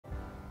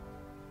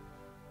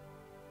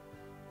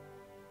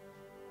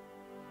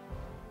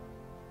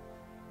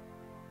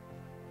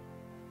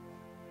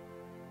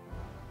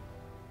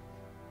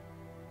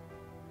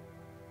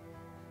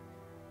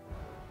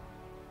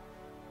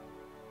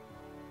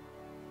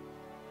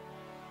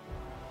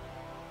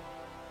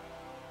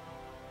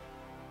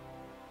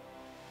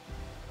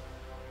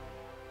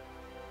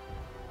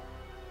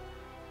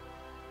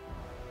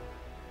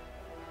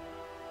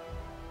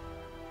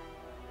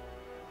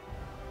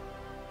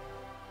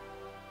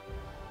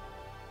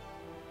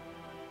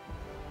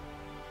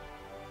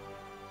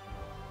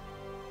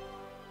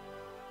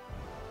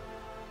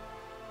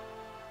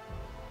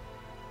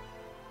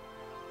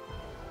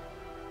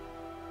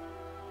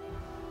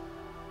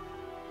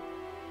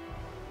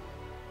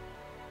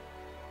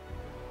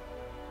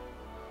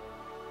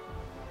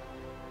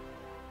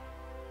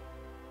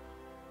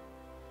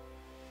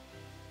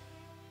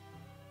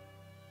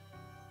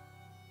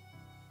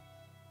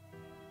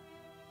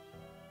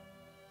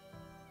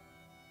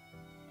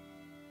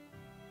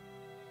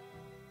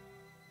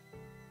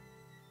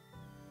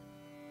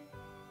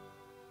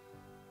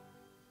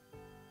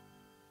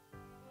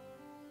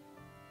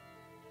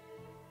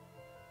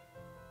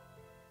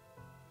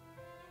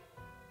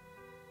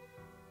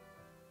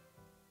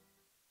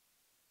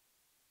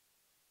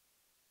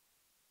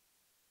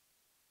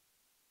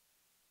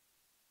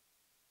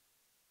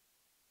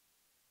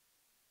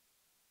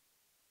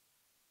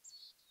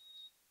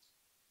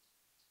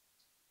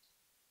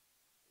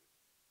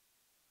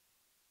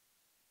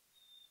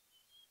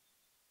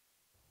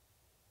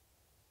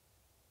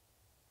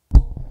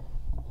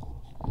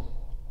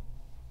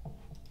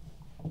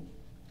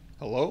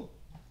Hello?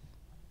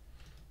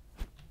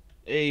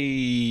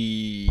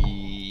 Hey,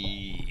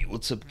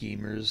 what's up,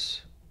 gamers?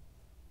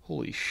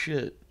 Holy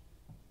shit.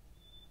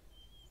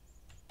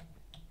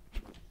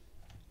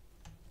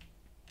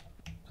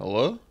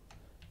 Hello?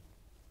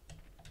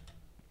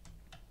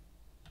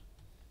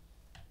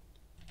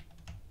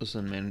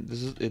 Listen, man,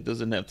 it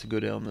doesn't have to go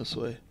down this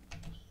way.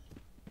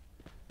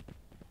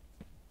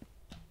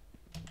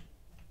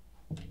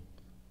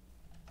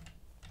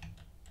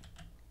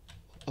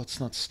 Let's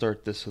not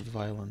start this with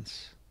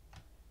violence.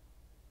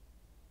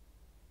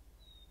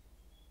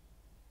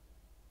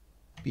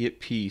 Be at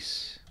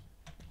peace.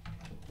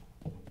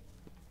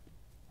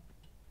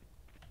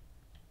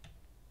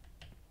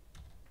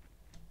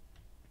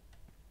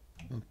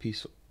 I'm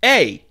peaceful.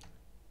 Hey!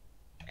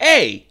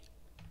 Hey!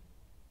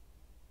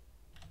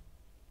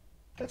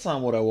 That's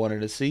not what I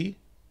wanted to see.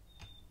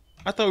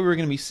 I thought we were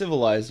gonna be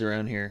civilized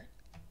around here.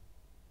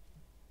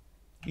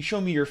 You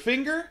show me your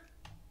finger?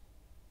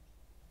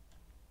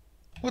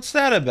 What's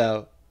that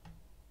about?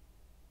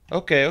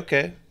 Okay,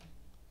 okay.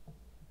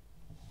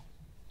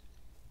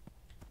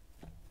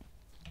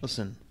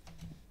 Listen.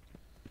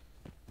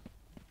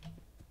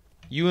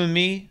 You and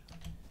me,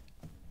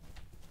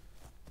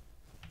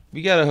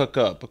 we gotta hook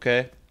up,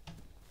 okay?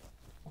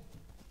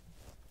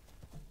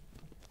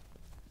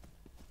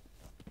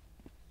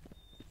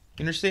 You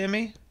understand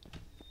me?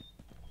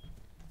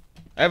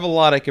 I have a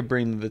lot I could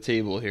bring to the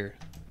table here.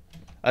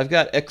 I've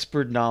got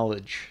expert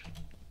knowledge.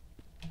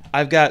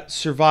 I've got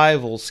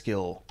survival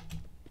skill.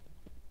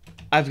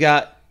 I've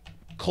got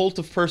cult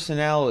of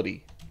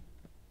personality.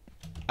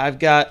 I've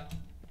got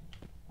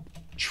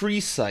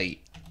tree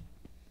sight.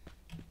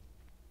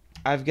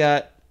 I've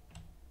got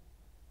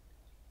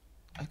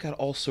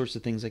all sorts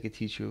of things I could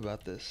teach you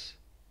about this.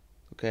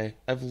 Okay?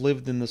 I've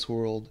lived in this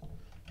world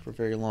for a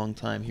very long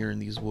time here in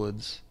these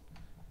woods.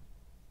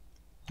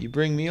 You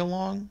bring me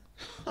along?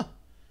 I'm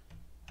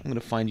gonna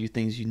find you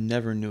things you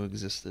never knew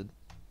existed.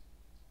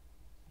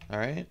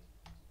 Alright?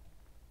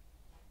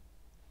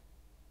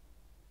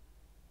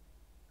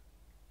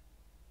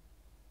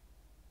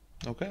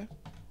 Okay?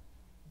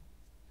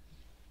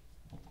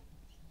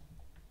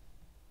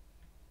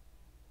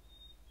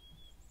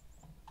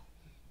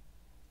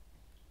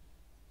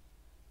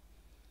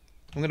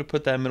 I'm gonna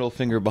put that middle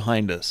finger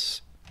behind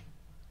us.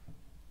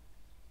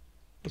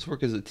 Let's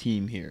work as a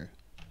team here.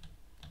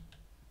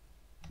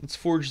 Let's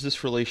forge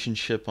this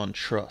relationship on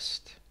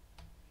trust.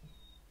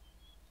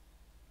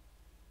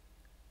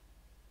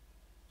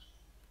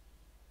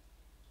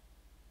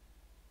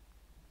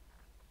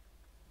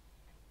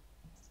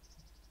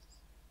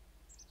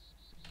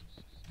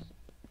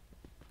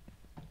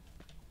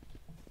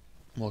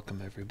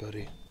 Welcome,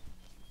 everybody.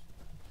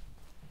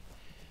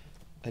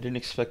 I didn't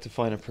expect to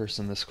find a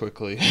person this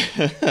quickly.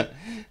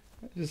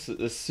 Just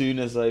as soon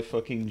as I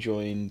fucking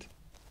joined,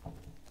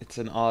 it's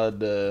an odd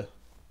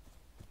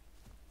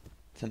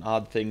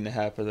thing to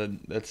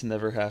happen that's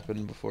never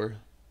happened before.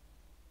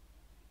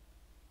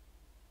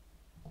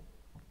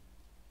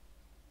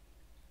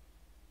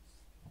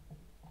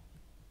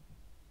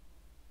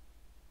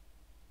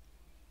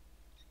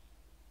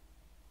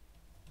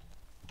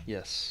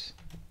 Yes.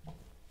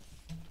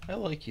 I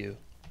like you.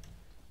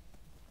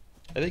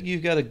 I think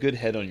you've got a good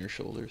head on your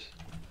shoulders.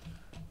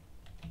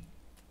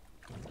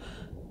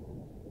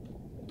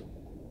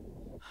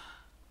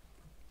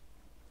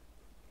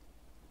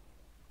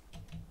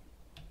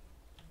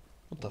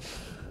 What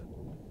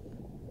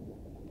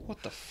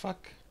the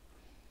fuck?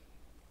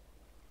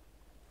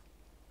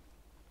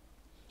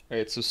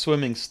 Alright, so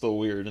swimming's still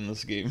weird in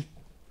this game.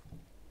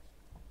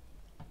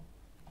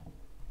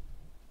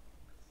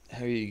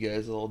 How are you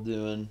guys all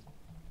doing?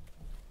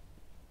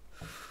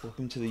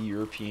 Welcome to the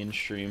European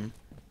stream.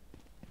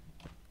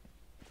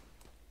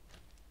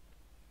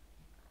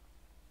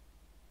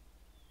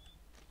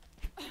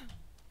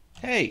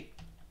 Hey!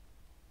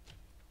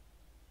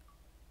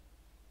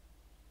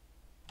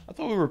 I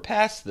thought we were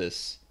past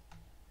this.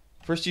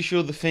 First you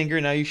show the finger,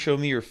 now you show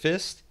me your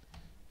fist?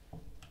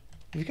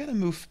 We gotta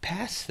move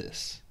past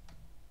this.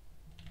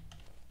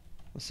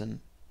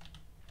 Listen,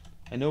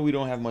 I know we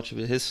don't have much of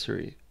a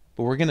history,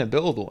 but we're gonna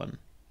build one.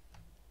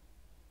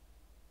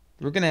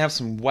 We're gonna have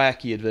some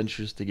wacky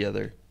adventures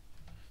together.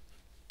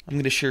 I'm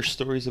gonna share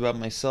stories about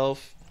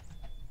myself.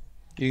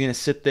 You're gonna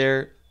sit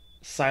there,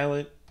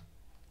 silent,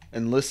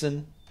 and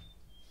listen.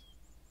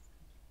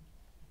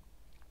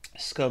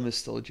 Scum is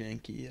still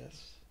janky,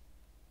 yes.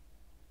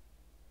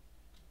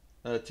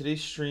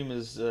 Today's stream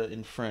is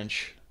in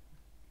French.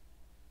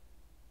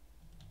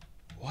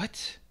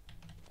 What?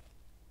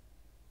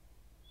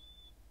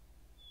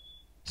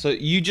 So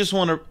you just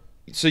want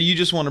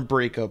to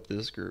break up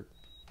this group.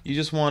 You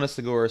just want us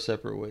to go our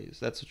separate ways.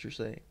 That's what you're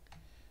saying.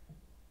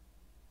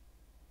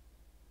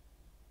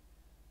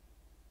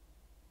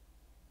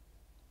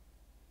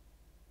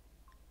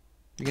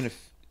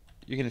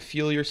 You're gonna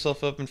feel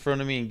yourself up in front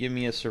of me and give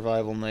me a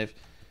survival knife.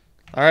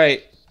 All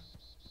right.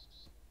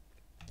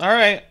 All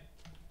right.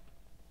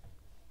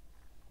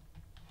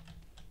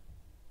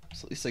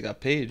 So at least I got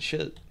paid.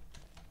 Shit.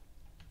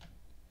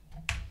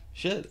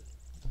 Shit.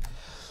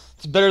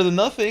 It's better than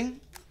nothing.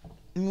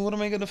 I mean, what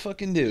am I gonna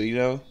fucking do, you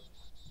know?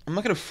 I'm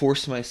not gonna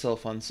force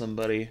myself on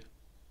somebody.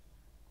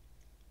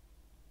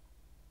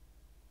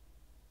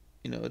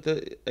 You know,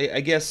 I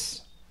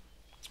guess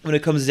when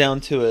it comes down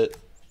to it,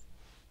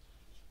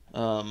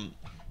 um,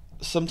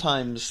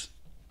 sometimes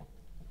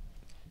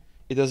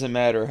it doesn't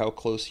matter how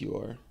close you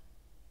are,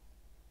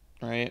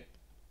 right?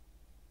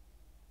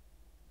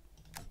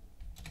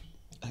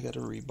 I gotta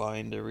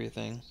rebind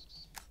everything.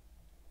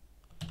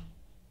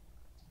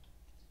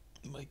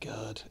 Oh my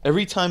god.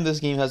 Every time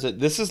this game has it,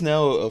 this is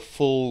now a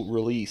full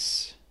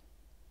release.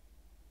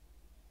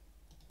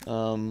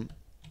 But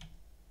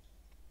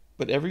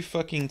every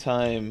fucking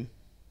time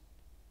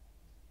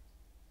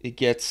it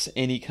gets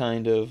any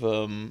kind of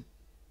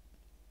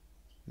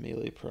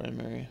melee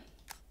primary.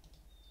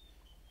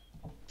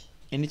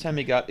 Anytime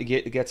it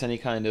gets any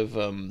kind of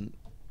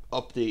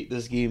update,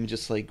 this game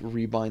just like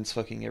rebinds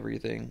fucking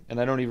everything,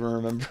 and I don't even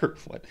remember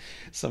what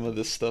some of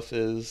this stuff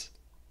is.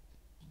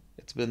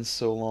 It's been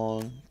so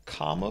long.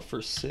 Comma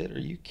for sit? Are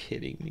you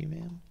kidding me,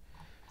 man?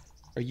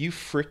 Are you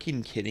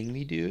freaking kidding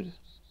me, dude?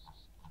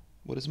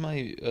 What is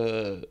my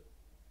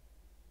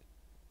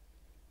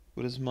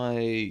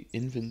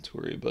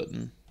inventory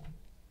button?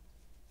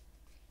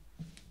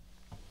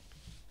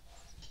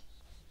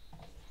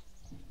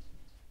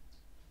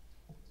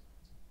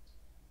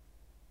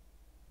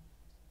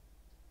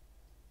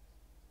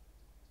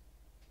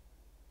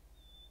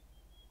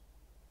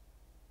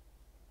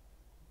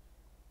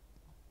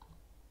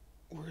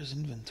 Where's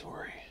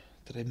inventory?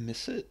 Did I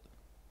miss it?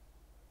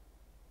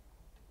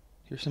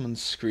 Here's someone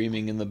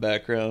screaming in the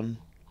background.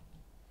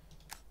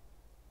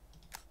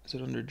 Is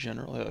it under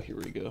general? Oh, here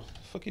we go.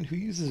 Fucking who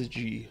uses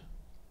G?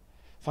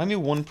 Find me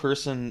one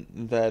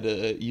person that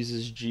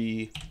uses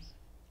G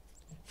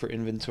for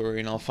inventory,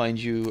 and I'll find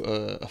you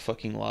a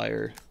fucking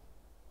liar.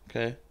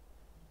 Okay?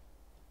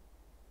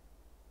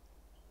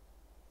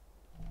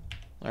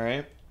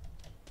 Alright?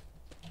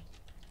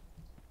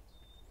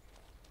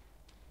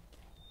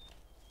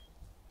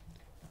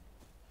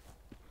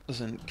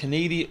 Listen,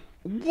 Canadian...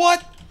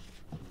 What?!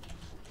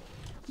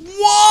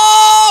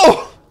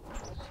 Whoa!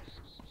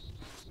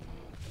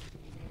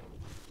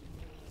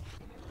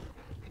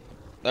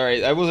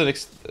 Alright, I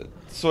wasn't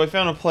so I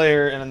found a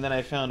player, and then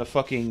I found a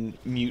fucking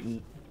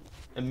mutant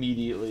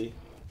immediately.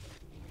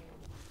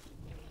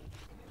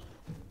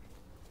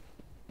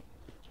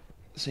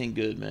 This ain't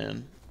good,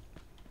 man.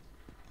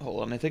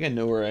 Hold on, I think I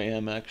know where I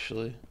am,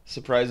 actually.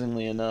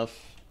 Surprisingly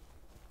enough.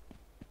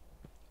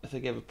 I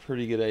think I have a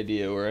pretty good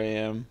idea where I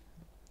am.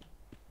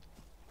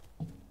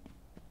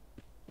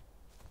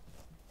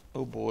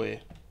 Oh boy.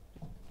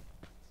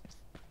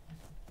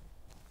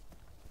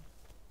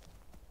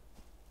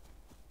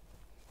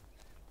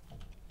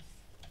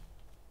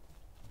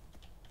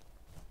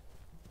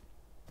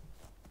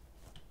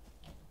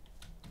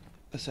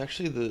 That's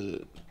actually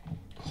the...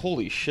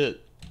 Holy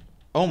shit.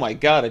 Oh my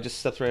god, I just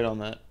stepped right on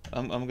that.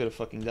 I'm gonna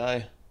fucking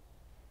die.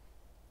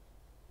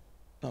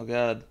 Oh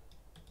god.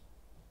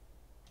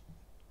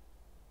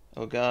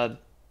 Oh god.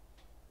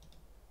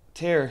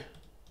 Tear.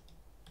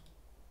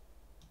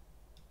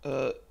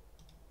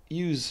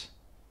 Use.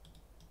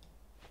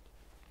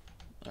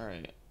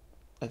 Alright.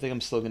 I think I'm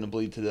still gonna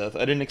bleed to death. I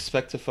didn't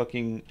expect to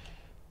fucking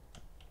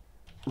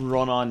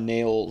run on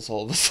nails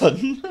all of a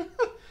sudden.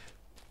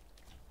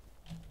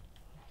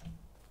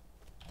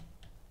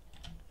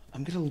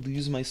 I'm gonna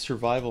lose my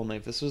survival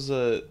knife. This was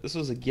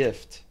a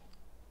gift.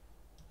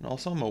 And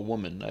also I'm a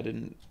woman. I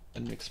didn't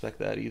expect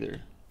that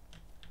either.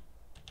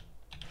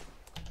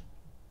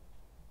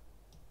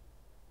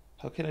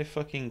 How can I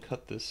fucking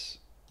cut this?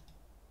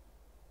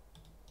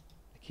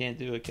 I can't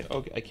do it.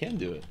 Okay, I can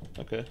do it.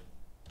 Okay.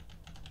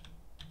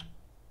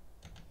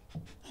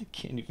 I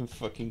can't even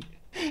fucking...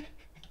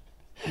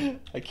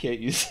 I can't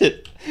use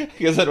it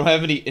because I don't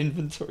have any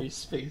inventory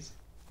space.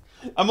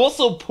 I'm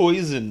also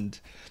poisoned.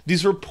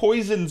 These were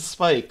poisoned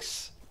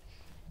spikes.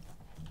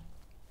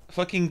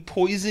 Fucking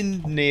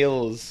poisoned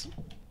nails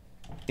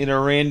in a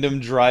random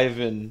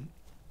drive-in.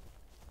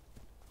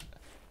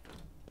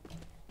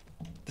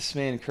 This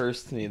man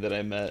cursed me that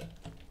I met.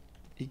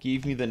 He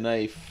gave me the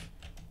knife,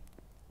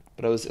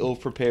 but I was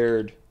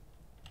ill-prepared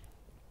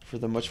for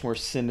the much more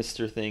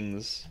sinister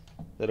things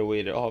that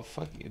awaited. Oh,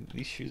 fuck you.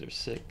 These shoes are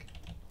sick.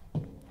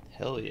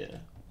 Hell yeah.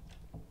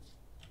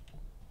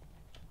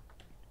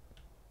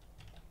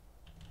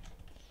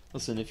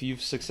 Listen, if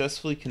you've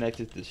successfully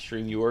connected to the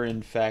stream, you are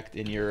in fact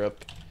in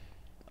Europe.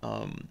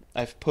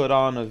 I've put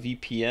on a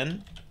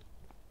VPN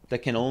that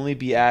can only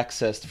be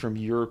accessed from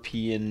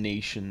European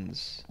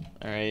nations.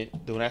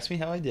 Alright? Don't ask me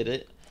how I did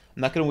it.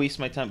 I'm not going to waste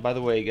my time. By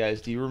the way,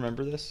 guys, do you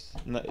remember this?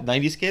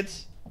 90s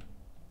kids?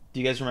 Do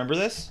you guys remember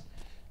this?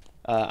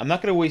 I'm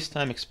not going to waste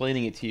time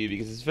explaining it to you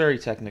because it's very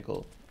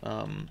technical.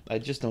 I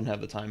just don't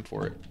have the time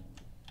for it.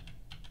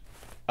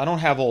 I don't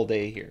have all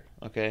day here,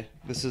 okay?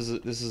 This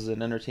is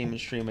an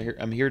entertainment stream.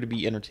 I'm here to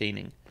be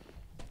entertaining.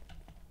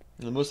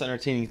 And the most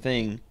entertaining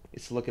thing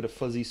is to look at a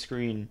fuzzy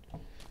screen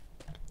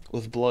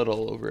with blood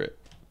all over it.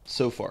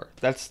 So far,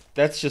 that's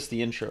just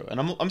the intro, and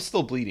I'm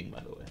still bleeding,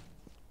 by the way.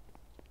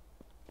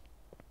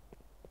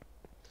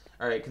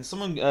 All right, can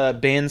someone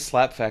ban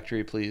Slap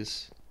Factory,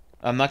 please?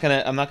 I'm not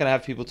gonna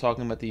have people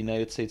talking about the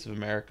United States of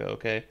America.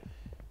 Okay,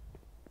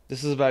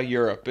 this is about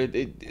Europe.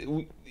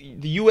 The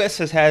U.S.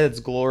 has had its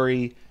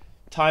glory,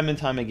 time and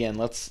time again.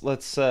 Let's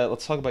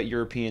talk about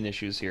European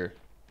issues here.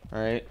 All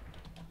right.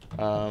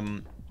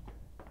 Um,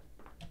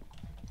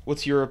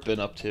 what's Europe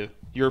been up to?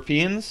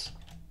 Europeans,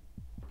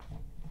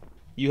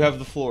 you have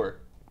the floor.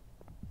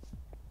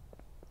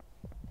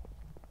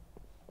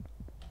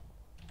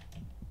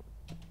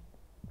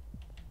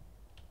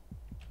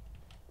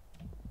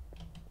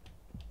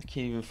 I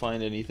can't even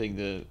find anything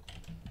to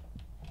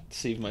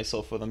save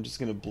myself with. I'm just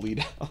gonna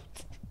bleed out,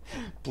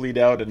 bleed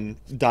out, and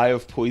die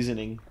of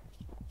poisoning.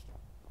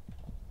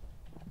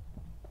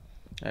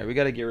 All right, we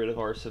gotta get rid of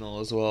Arsenal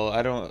as well.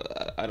 I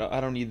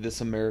don't need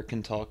this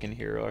American talk in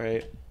here. All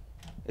right,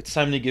 it's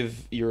time to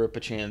give Europe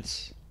a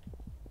chance.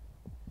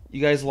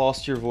 You guys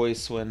lost your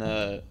voice when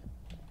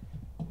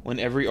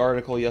every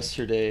article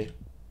yesterday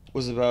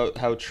was about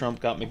how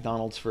Trump got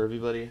McDonald's for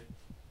everybody.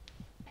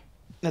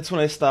 That's when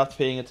I stopped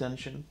paying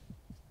attention.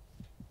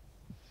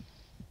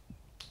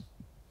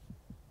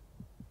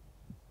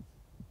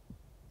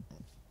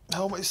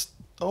 How am I?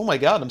 Oh my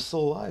God, I'm still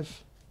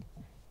alive.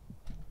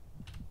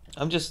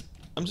 I'm just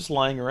I'm just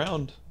lying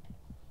around.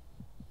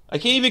 I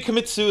can't even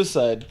commit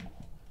suicide.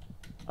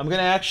 I'm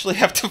gonna actually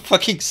have to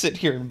fucking sit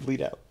here and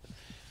bleed out.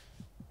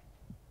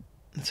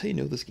 That's how you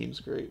know this game's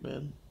great,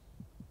 man.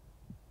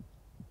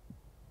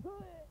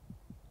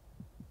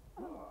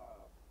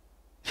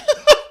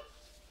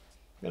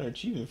 Got an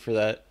achievement for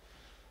that.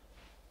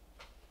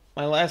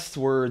 My last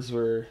words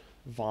were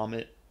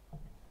vomit.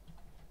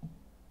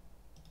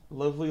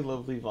 Lovely,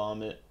 lovely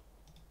vomit.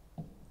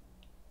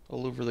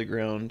 All over the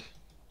ground.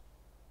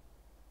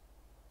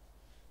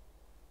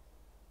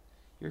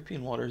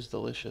 European water is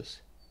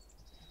delicious.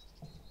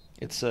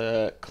 It's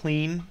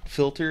clean,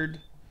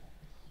 filtered.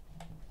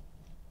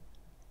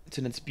 It's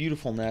in its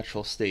beautiful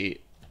natural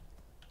state.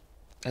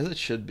 As it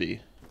should be.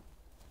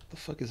 What the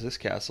fuck is this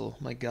castle?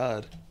 My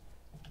God.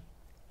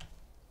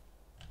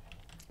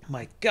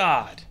 My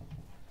God.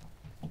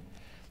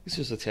 This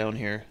is a town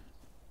here.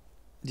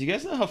 Do you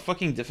guys know how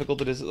fucking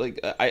difficult it is? Like,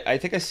 I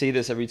think I say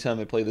this every time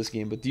I play this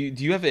game, but do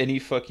you have any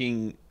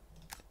fucking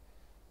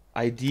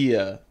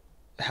idea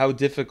how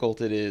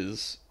difficult it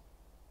is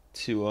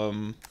to let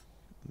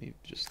me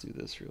just do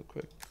this real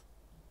quick.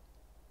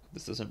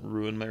 This doesn't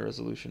ruin my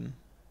resolution.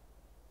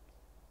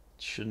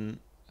 It shouldn't.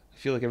 I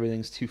feel like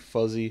everything's too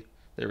fuzzy.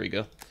 There we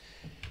go.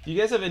 Do you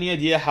guys have any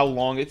idea how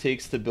long it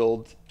takes to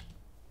build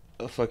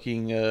a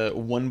fucking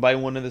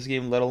 1x1 in this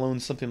game, let alone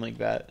something like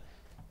that?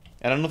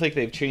 And I don't think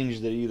they've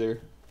changed it either.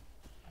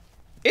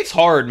 It's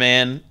hard,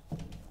 man.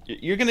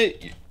 You're gonna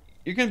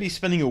be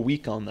spending a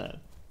week on that.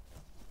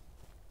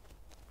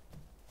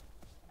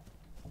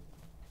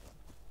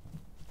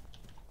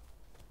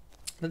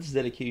 That's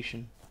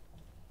dedication.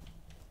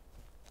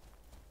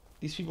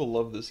 These people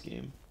love this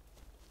game.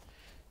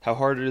 How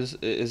hard is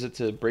it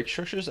to break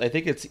structures? I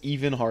think it's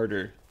even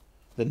harder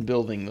than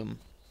building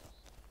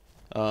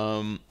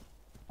them.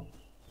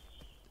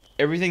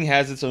 Everything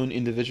has its own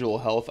individual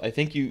health. I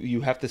think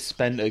you have to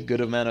spend a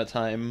good amount of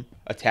time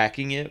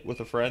attacking it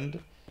with a friend.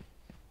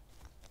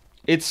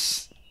 It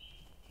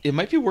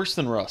might be worse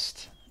than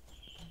Rust,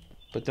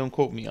 but don't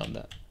quote me on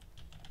that.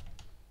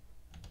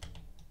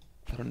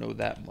 I don't know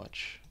that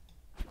much.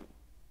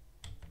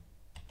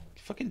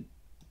 Fucking,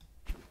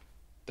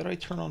 did I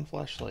turn on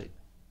flashlight?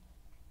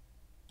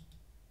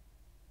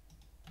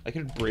 I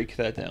could break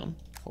that down.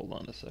 Hold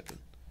on a second.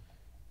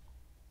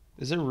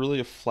 Is there really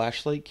a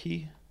flashlight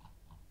key?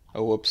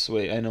 Oh, whoops,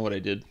 wait, I know what I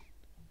did.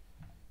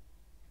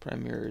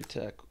 Primary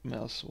attack,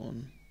 mouse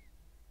 1.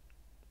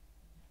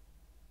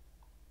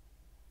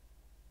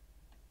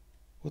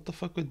 What the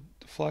fuck would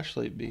the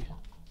flashlight be?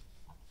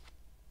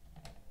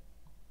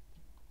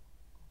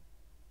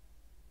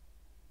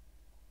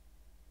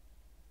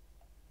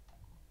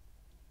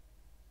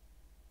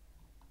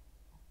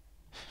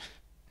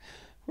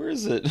 Where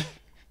is it?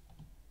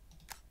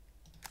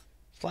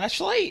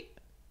 Flashlight?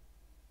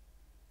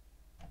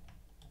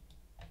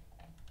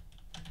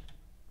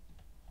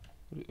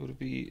 Would it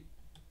be...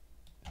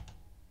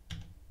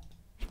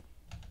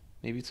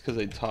 Maybe it's because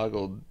I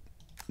toggled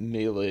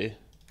melee.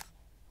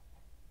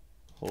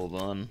 Hold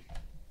on.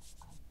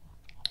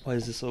 Why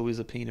is this always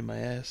a pain in my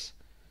ass?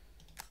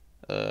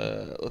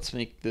 Let's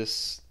make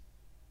this...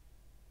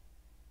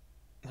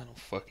 I don't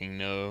fucking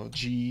know.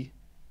 G.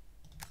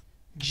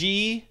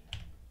 G?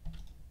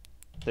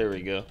 There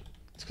we go.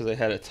 It's because I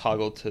had it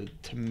toggled to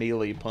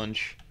melee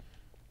punch.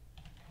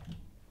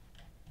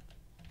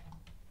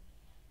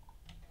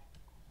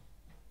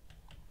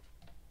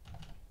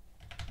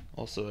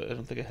 Also, I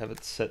don't think I have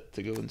it set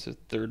to go into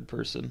third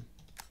person.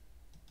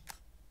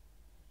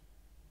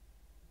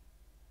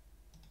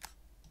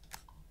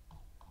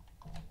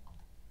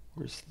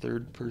 Where's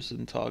third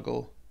person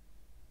toggle?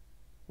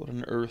 What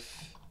on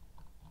earth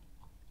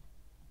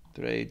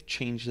did I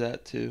change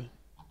that to?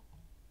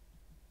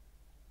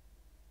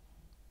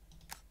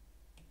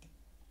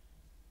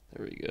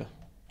 There we go.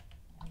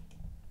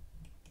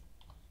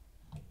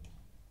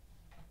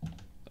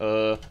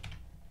 Hello?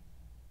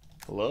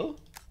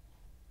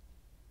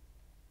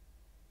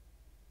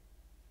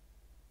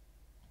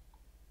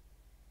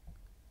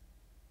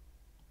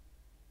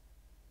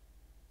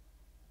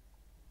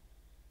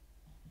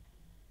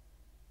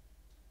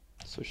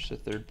 Switch to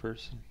third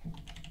person.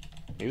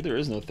 Maybe there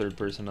is no third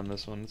person on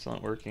this one. It's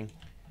not working.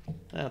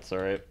 That's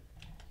alright.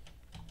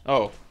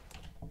 Oh.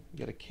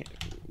 We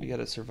got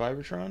a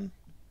Survivortron?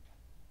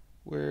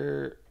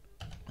 Where...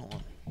 Hold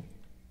on.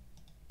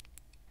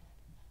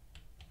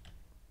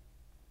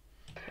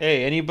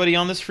 Hey, anybody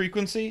on this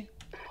frequency?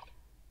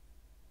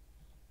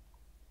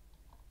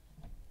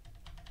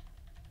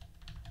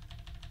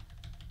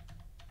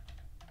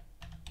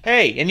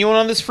 Hey, anyone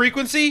on this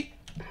frequency?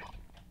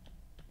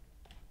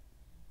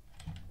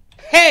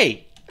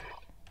 Hey!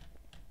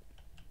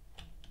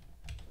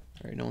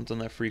 Alright, no one's on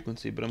that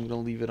frequency, but I'm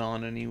gonna leave it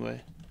on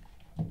anyway.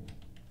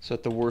 So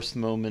at the worst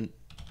moment,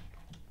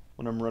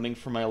 when I'm running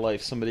for my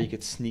life, somebody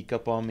could sneak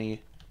up on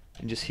me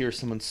and just hear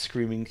someone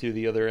screaming through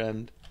the other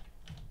end.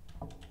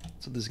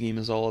 That's what this game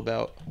is all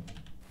about.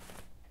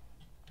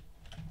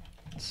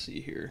 Let's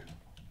see here.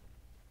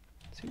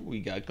 Let's see what we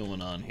got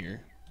going on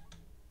here.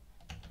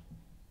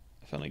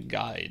 I found a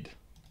guide.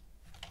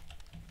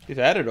 They've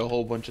added a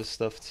whole bunch of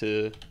stuff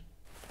to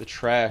the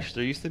trash.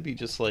 There used to be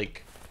just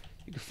like,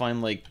 you could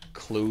find like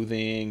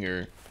clothing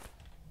or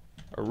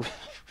a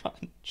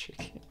rotten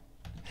chicken.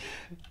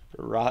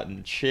 A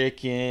rotten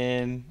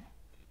chicken.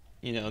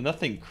 You know,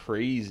 nothing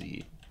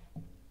crazy.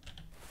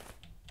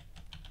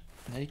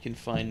 Now you can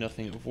find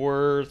nothing of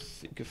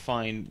worth. You can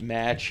find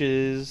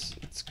matches.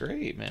 It's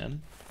great,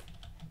 man.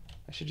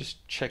 I should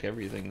just check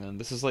everything then.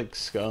 This is like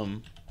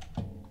scum.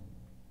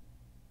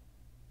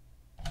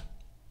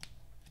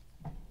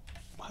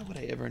 Why would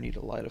I ever need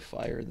to light a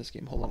fire in this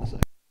game? Hold on a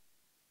sec.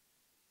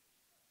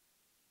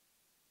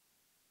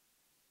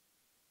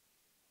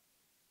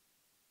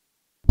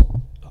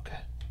 Okay.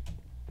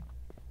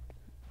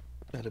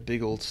 Got a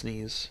big old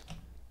sneeze.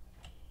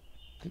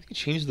 I think they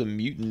changed the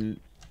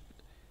mutant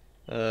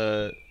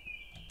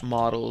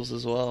models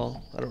as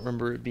well. I don't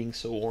remember it being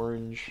so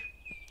orange.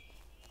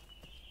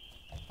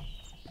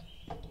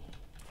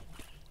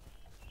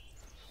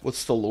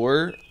 What's the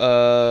lore?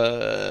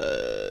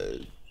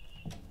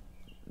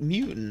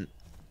 Mutant.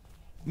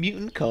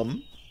 Mutant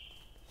come.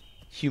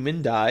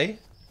 Human die.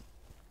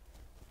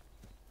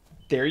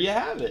 There you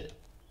have it.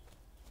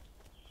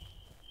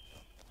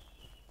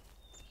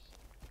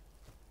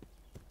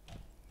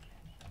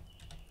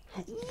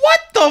 What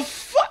the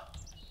fuck?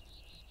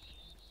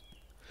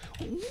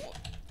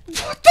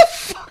 What the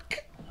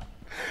fuck?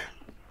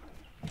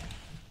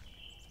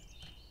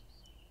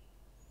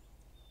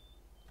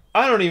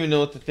 I don't even know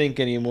what to think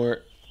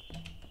anymore.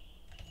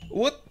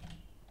 What?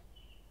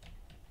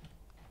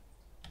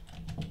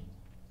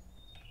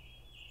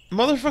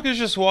 Motherfucker's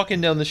just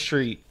walking down the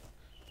street.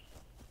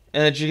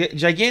 And a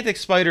gigantic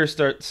spider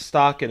starts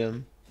stalking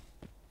him.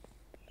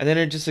 And then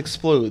it just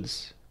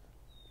explodes.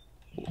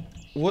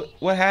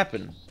 What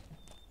happened?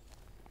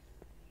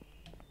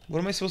 What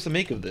am I supposed to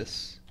make of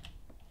this?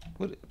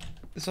 What?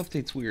 This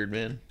update's weird,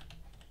 man.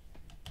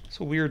 It's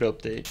a weird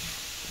update.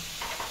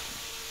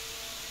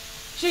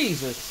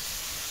 Jesus!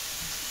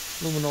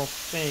 Luminol,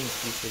 thank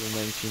you for the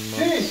 19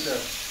 months.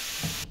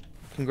 Jesus!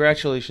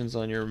 Congratulations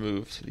on your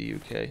move to the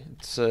UK.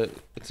 It's a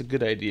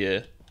good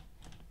idea.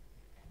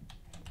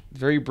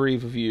 Very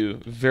brave of you.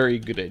 Very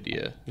good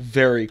idea.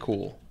 Very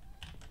cool.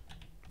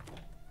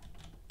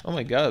 Oh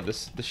my god,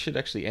 this shit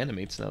actually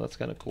animates now. That's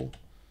kind of cool.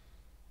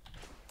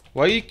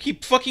 Why do you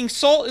keep fucking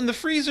salt in the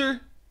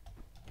freezer?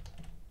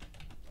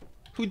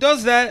 Who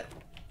does that?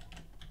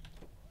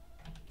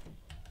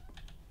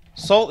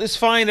 Salt is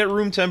fine at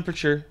room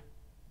temperature.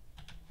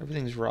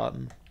 Everything's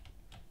rotten.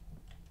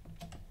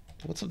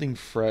 What's something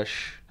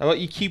fresh? How about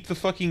you keep the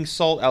fucking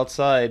salt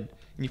outside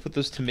and you put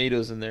those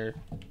tomatoes in there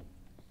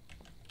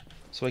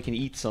so I can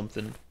eat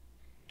something.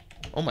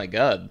 Oh my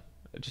god.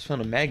 I just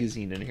found a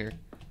magazine in here.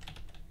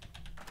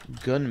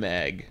 Gun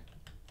mag.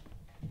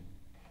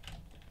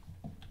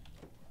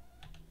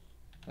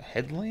 A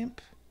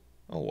headlamp?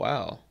 Oh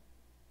wow.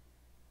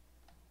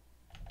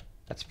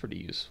 That's pretty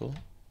useful.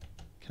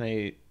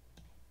 Can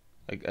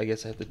I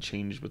guess I have to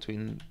change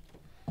between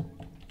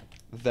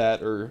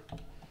that or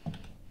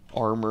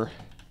armor.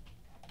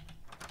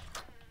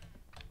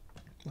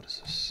 What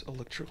is this?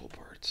 Electrical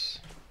parts.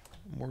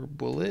 More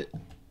bullet.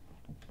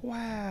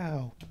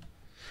 Wow.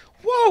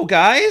 Whoa,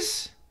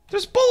 guys!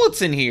 There's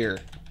bullets in here!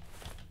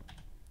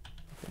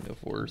 Nothing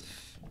of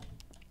worth.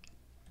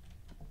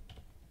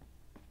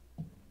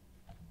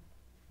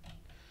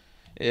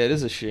 Yeah, it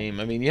is a shame.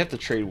 I mean, you have to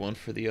trade one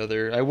for the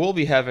other. I will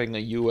be having a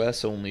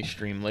US only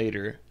stream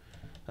later.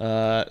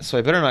 So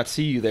I better not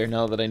see you there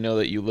now that I know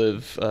that you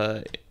live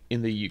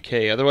in the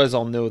UK. Otherwise,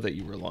 I'll know that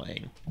you were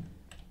lying.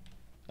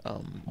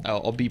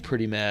 I'll be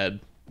pretty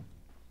mad.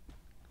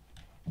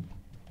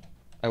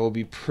 I will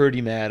be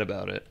pretty mad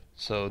about it.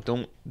 So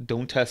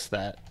don't test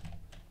that.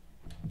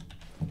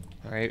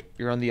 All right,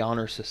 you're on the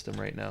honor system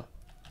right now.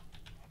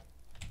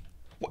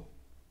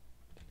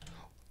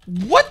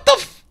 What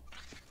the?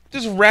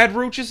 There's rad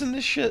roaches in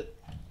this shit.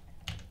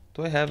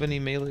 Do I have any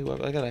melee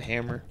weapons? I got a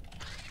hammer.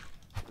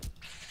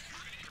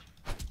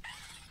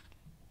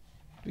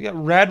 We got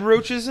rad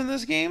roaches in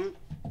this game?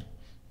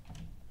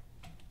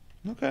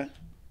 Okay.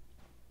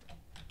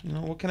 You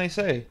know, what can I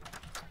say?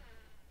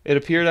 It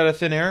appeared out of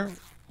thin air?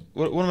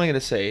 What am I going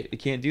to say? It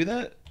can't do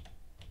that?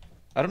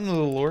 I don't know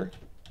the lore.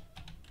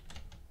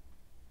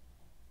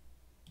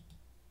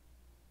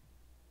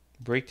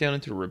 Break down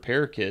into a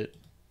repair kit.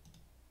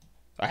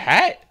 A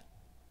hat?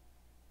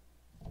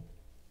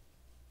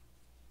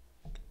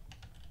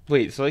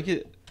 Wait, so I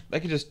could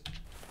just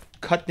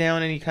cut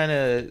down any kind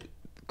of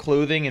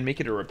clothing and make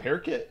it a repair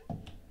kit?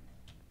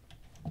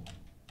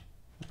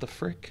 What the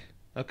frick?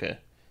 Okay.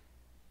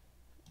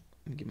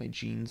 Let me get my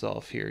jeans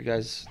off here.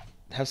 Guys,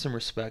 have some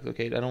respect,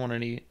 okay? I don't want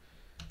any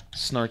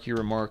snarky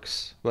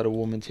remarks about a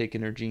woman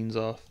taking her jeans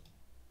off.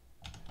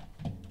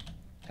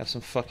 Have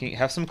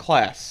some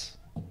class.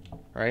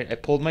 Alright? I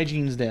pulled my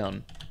jeans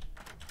down.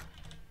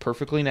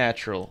 Perfectly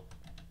natural.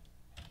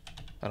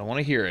 I don't want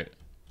to hear it.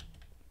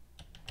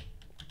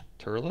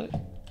 Turlet?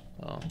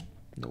 Oh,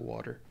 no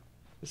water.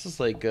 This is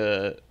like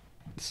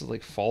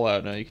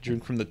Fallout now. You can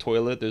drink from the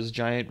toilet. There's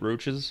giant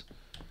roaches.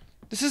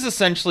 This is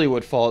essentially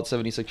what Fallout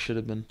 76 should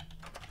have been,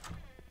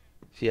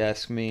 if you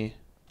ask me.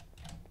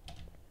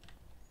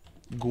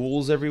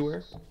 Ghouls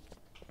everywhere.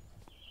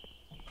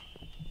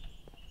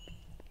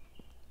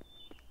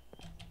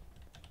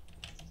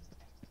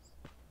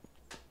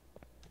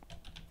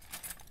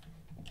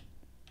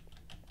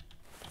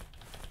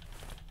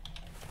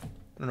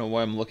 I don't know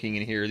why I'm looking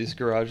in here. These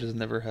garages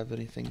never have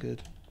anything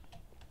good.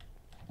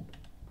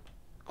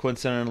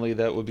 Coincidentally,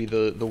 that would be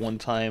the one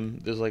time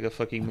there's like a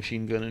fucking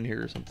machine gun in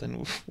here or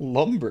something.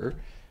 Lumber?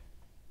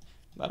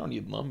 I don't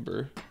need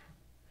lumber.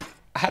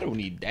 I don't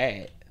need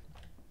that.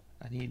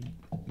 I need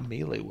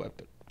melee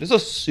weapon. There's a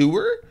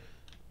sewer?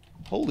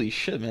 Holy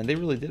shit, man. They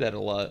really did add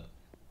a lot.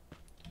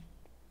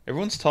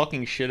 Everyone's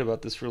talking shit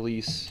about this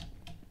release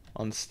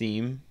on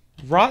Steam.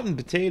 Rotten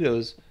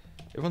potatoes.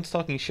 Everyone's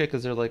talking shit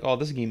because they're like, oh,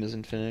 this game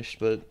isn't finished.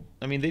 But,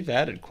 I mean, they've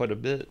added quite a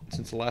bit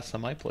since the last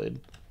time I played.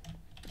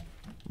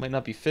 Might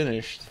not be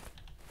finished.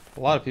 A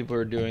lot of people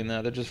are doing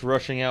that. They're just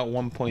rushing out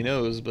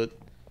 1.0s, but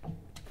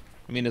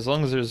I mean, as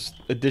long as there's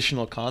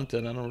additional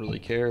content, I don't really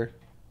care.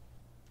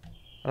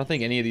 I don't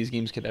think any of these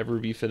games could ever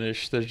be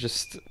finished.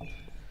 There's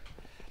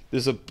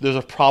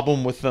a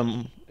problem with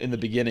them in the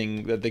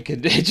beginning that they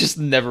just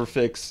never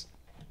fix.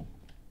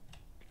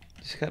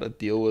 Just gotta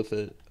deal with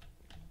it.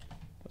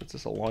 What's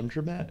this, a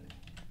laundromat?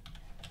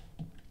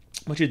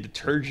 Bunch of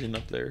detergent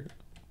up there.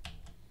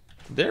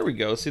 There we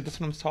go. See, that's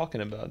what I'm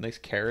talking about. Nice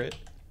carrot.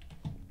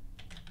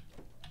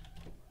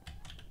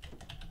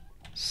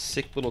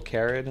 Sick little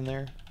carrot in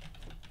there.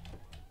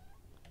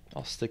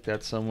 I'll stick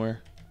that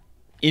somewhere.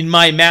 In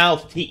my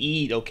mouth to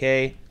eat,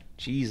 okay?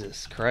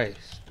 Jesus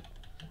Christ.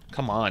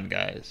 Come on,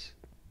 guys.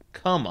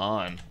 Come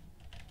on.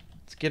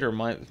 Let's get our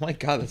mind... My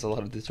God, that's a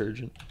lot of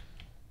detergent.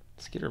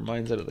 Let's get our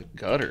minds out of the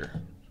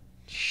gutter.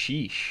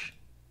 Sheesh.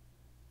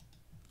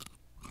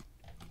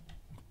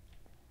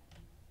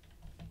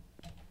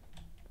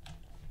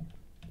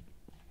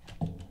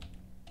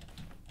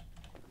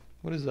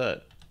 What is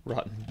that?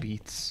 Rotten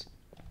beets.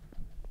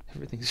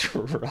 Everything's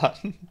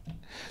rotten.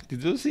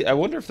 Dude, those, I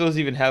wonder if those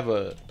even have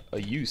a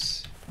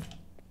use.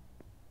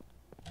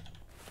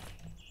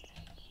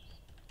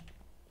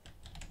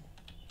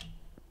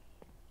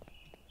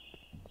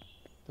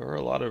 There are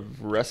a lot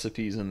of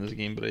recipes in this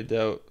game, but I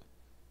doubt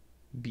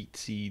beet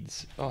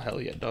seeds. Oh,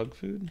 hell yeah, dog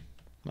food.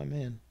 My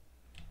man.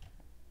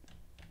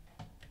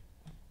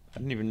 I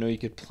didn't even know you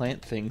could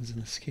plant things in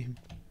this game.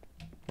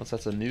 Unless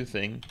that's a new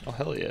thing. Oh,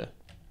 hell yeah.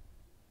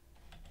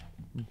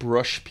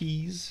 Brush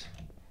peas.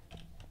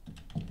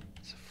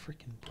 It's a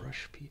freaking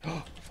brush pea.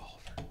 Oh,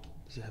 revolver.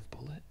 Does it have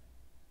bullet?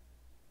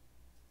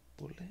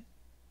 Bullet?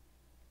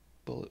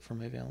 Bullet for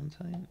my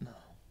Valentine? No.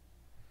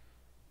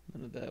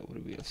 None of that. What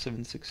do we have?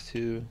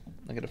 7.62.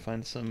 I gotta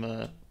find some,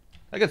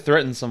 I could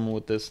threaten someone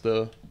with this,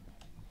 though.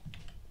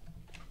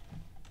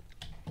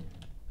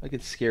 I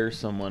could scare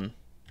someone.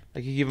 I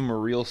could give them a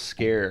real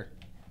scare.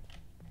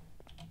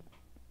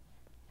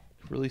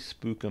 Really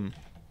spook them.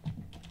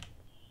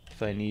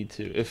 If I need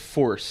to. If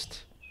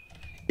forced.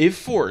 If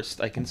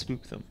forced, I can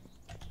spook them.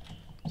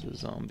 There's a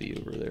zombie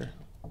over there.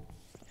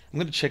 I'm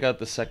gonna check out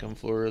the second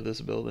floor of this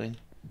building.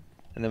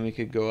 And then we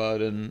could go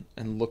out and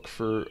look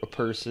for a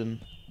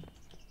person.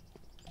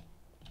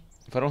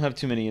 If I don't have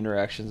too many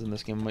interactions in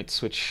this game, I might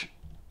switch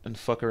and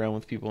fuck around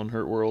with people in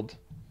Hurtworld.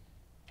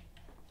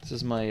 This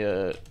is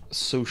my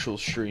social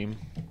stream.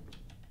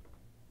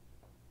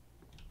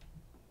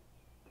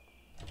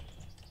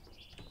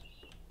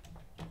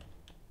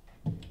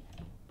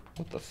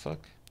 What the fuck?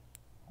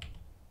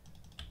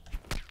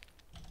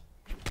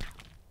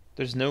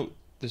 There's no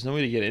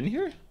way to get in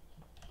here? Is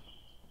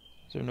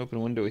there an open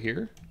window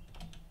here?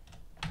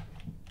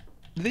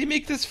 Did they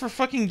make this for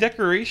fucking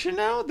decoration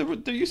now?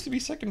 There used to be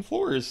second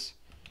floors.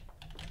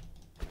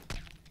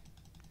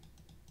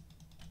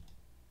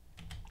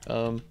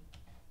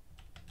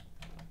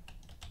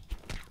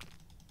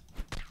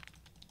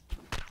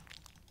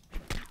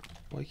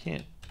 Why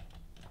can't...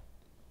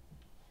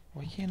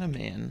 Why can't a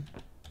man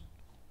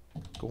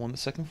go on the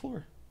second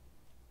floor?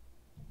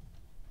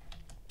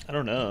 I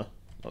don't know.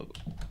 Oh,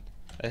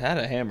 I had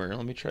a hammer.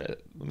 Let me try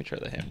it. Let me try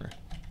the hammer.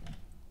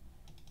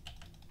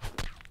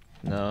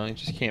 No, you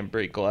just can't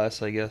break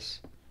glass, I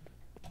guess.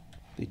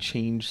 They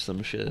changed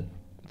some shit.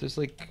 There's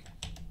like...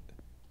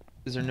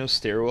 Is there no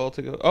stairwell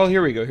to go? Oh,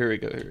 here we go, here we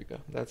go, here we go.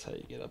 That's how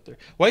you get up there.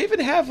 Why even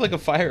have like a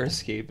fire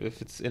escape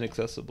if it's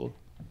inaccessible?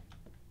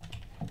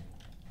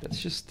 That's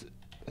just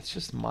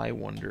my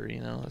wonder, you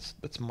know?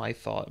 That's my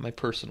thought, my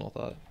personal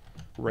thought.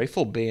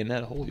 Rifle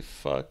bayonet, holy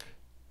fuck.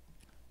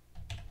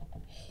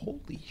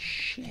 Holy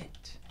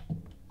shit.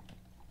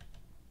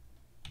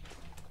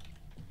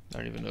 I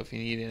don't even know if you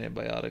need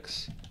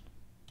antibiotics.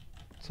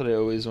 That's what I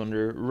always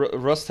wonder.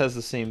 Rust has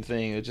the same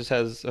thing. It just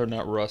has, or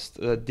not Rust.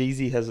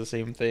 Daisy has the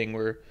same thing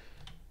where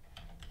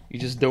you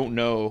just don't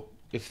know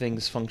if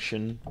things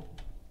function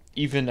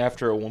even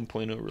after a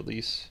 1.0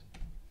 release.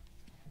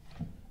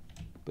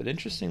 But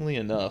interestingly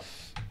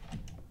enough,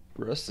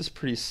 Rust is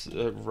pretty...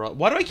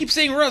 why do I keep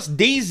saying Rust?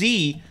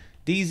 Daisy!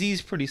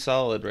 Daisy's pretty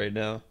solid right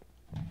now.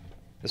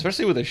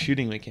 Especially with the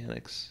shooting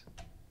mechanics.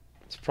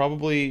 It's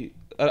probably...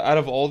 Out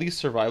of all these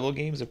survival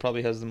games, it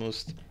probably has the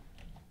most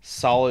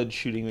solid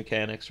shooting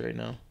mechanics right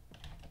now.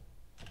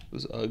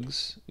 Those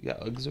Uggs. You got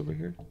Uggs over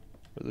here?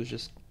 Or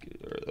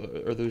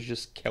are those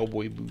just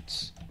cowboy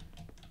boots?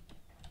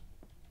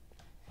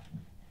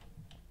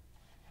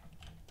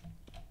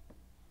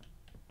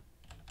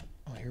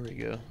 Oh, here we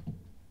go.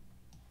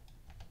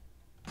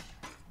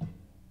 Who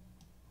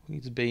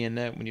needs a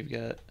bayonet when you've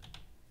got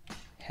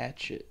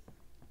hatchet?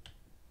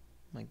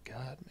 My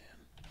god,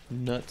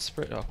 man. Nut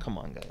spread. Oh, come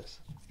on, guys.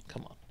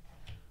 Come on.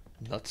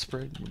 Nut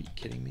spread? What, are you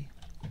kidding me?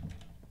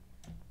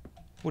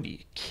 What, are you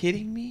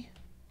kidding me?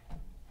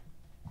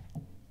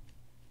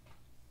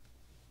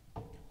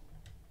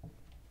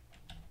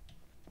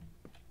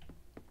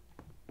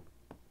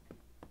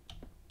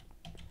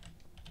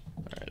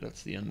 Alright,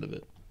 that's the end of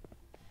it.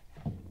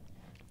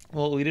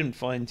 Well, we didn't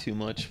find too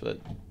much, but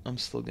I'm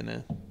still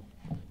gonna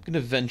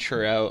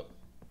venture out.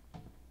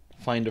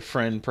 Find a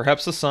friend.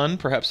 Perhaps a son,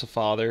 perhaps a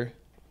father.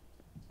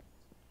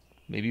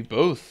 Maybe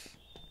both.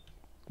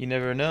 You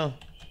never know.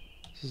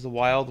 This is the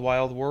wild,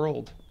 wild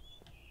world.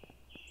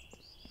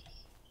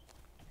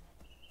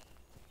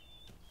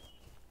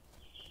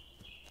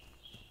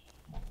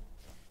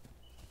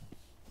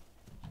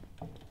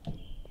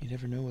 You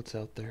never know what's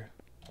out there.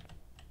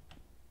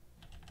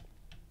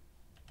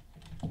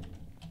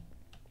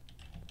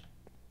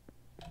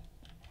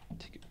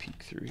 Take a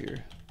peek through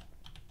here.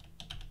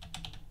 I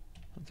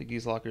don't think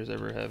these lockers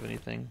ever have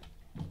anything.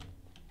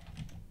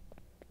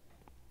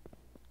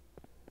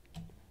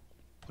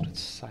 What a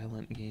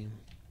silent game.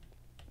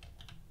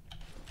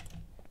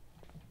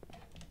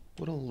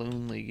 What a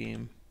lonely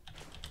game.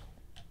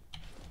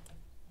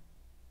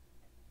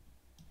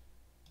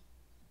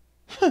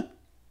 I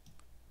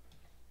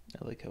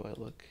like how I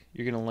look.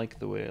 You're gonna like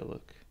the way I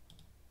look.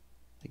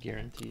 I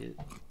guarantee it.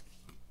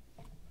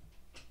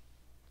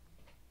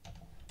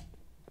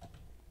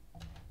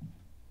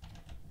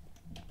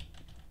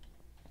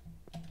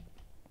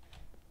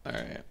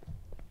 Alright.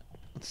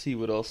 Let's see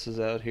what else is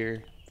out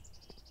here.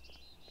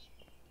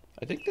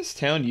 I think this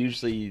town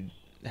usually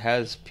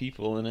has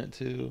people in it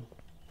too.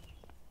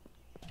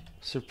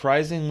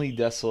 Surprisingly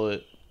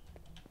desolate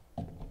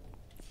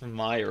from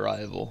my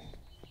arrival.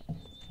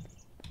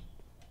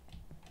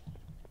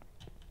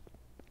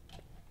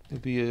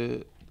 It'd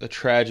be a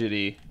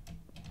tragedy.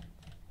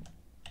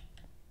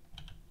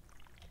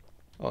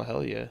 Oh,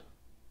 hell yeah.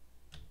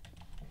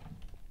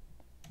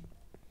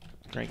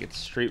 Drank it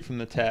straight from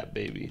the tap,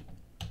 baby.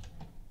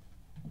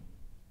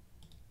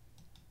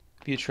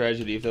 It'd be a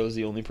tragedy if that was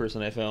the only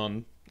person I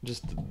found.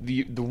 Just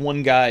the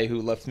one guy who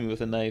left me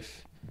with a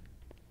knife.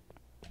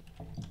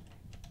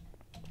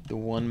 The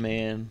one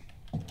man.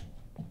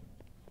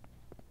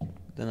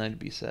 Then I'd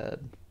be sad.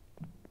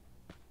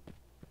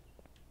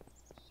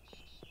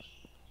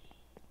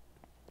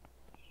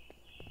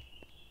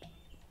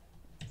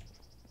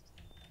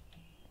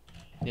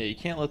 Yeah, you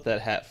can't let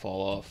that hat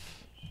fall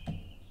off.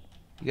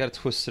 You gotta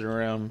twist it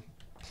around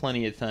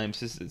plenty of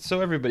times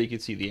so everybody can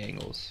see the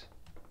angles.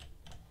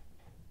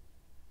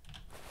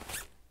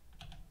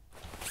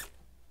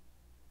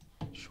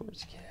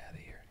 Shorts, get out of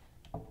here.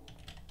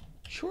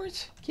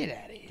 Shorts, get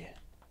out of here.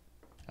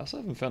 I also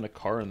haven't found a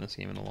car in this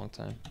game in a long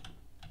time.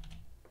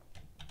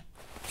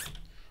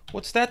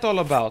 What's that all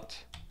about?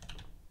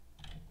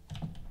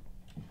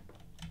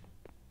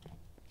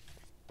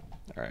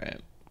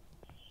 Alright.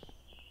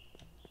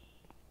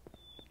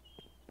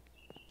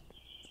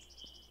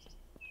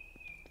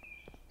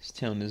 This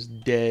town is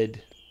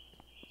dead.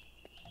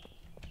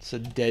 It's a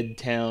dead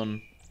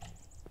town.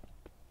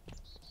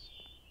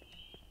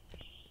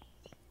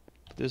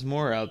 But there's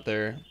more out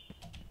there.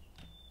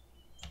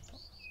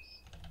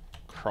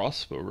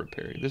 Crossbow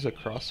repair. There's a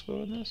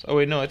crossbow in this? Oh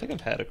wait, no, I think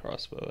I've had a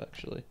crossbow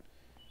actually.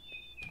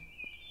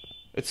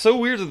 It's so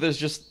weird that there's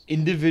just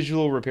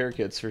individual repair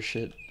kits for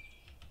shit.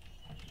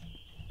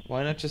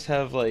 Why not just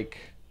have like,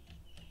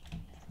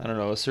 I don't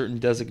know, a certain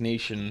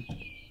designation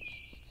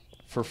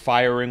for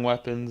firing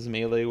weapons,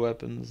 melee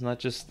weapons, not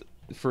just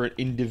for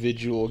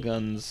individual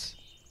guns.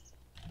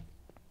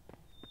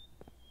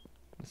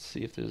 Let's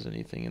see if there's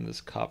anything in this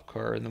cop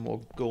car, and then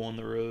we'll go on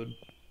the road.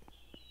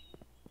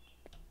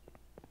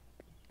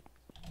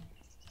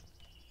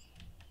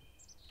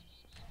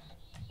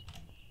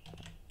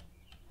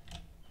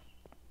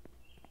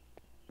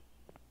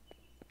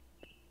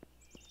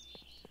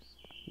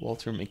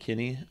 Walter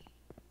McKinney.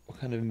 What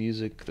kind of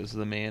music does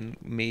the man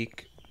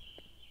make?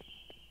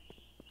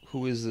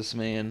 Who is this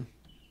man?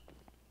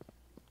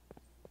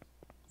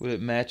 Would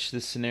it match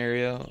this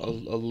scenario? A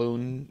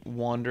lone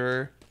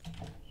wanderer?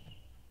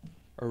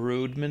 A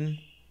roadman?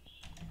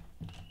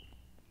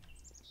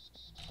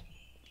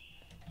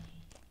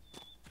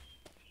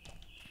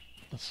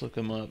 Let's look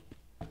him up.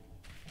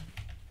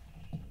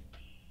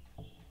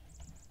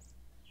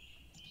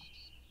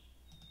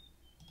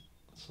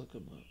 Let's look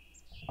him up.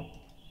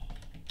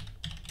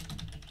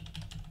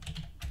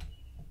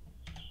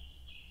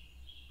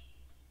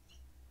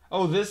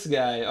 Oh, this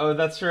guy. Oh,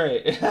 that's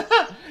right.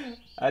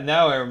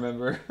 Now I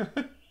remember.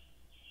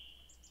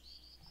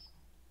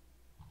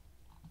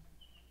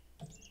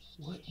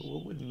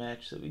 What would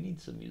match that? We need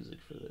some music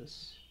for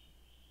this.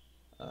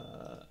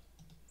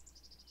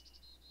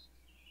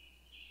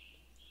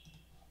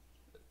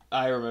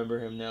 I remember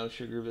him now,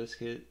 Sugar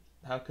Biscuit.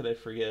 How could I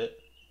forget?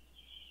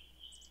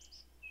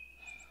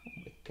 Oh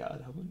my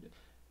god, how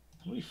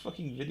many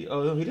fucking videos?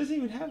 Oh, no, he doesn't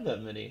even have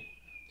that many.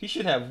 He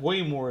should have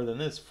way more than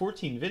this.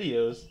 14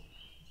 videos.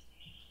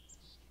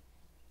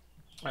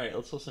 Alright,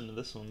 let's listen to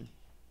this one.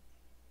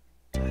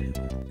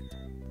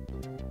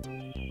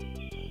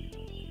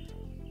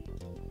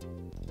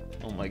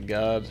 Oh my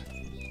god.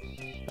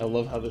 I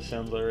love how this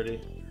sounds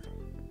already.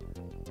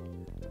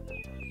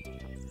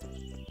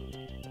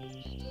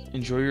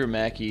 Enjoy your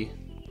Mackie.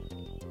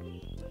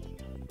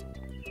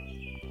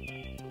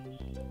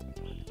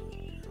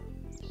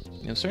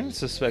 I'm starting to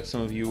suspect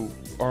some of you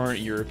aren't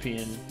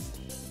European.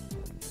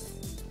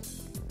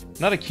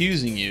 Not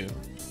accusing you,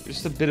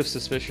 just a bit of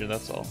suspicion,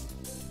 that's all.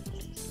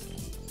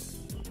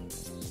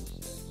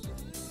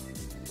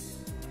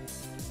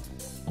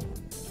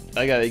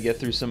 I gotta get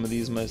through some of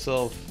these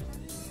myself.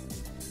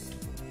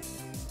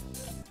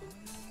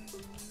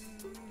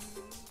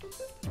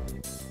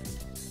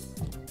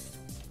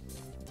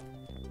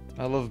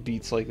 I love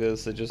beats like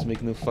this that just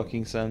make no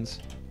fucking sense.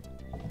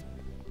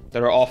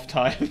 That are off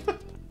time.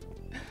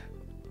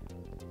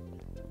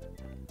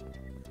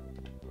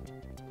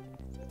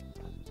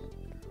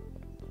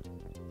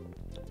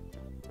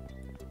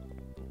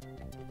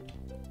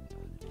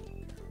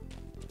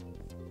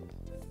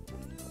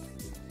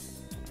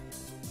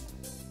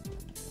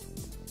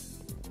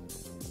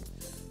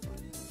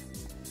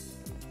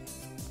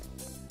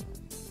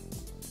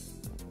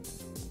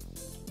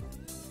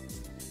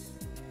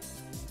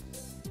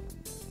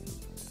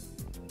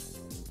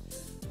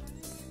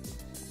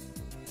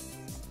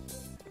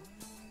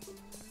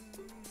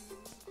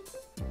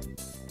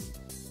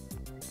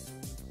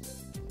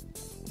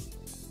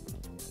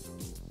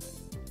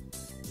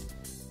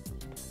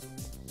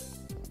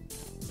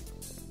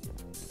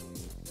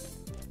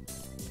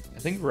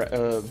 I think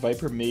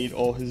Viper made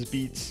all his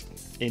beats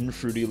in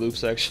Fruity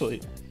Loops,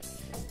 actually.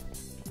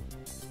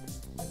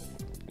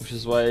 Which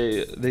is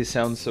why they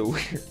sound so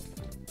weird.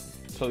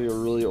 It's probably a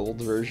really old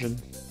version.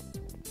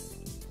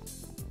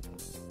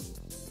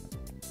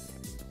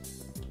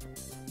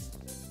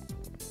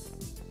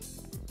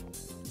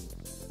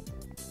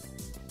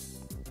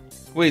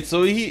 Wait,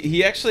 so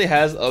he actually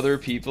has other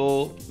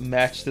people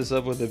match this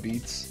up with the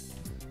beats?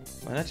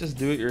 Why not just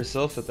do it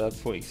yourself at that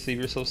point?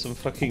 Save yourself some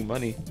fucking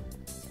money.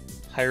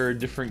 Hire a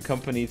different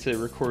company to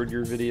record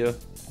your video.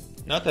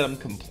 Not that I'm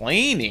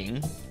complaining.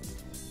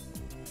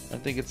 I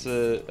think it's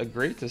a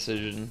great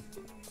decision.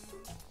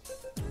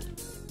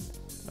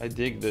 I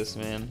dig this,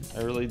 man.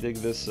 I really dig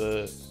this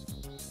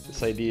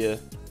this idea.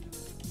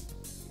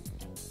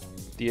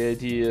 The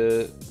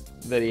idea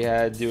that he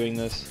had doing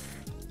this.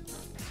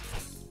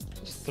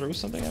 Just throw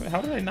something at me.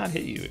 How did I not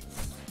hit you?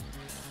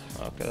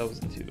 Okay, that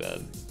wasn't too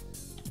bad.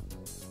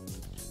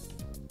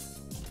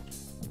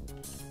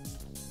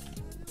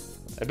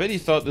 I bet he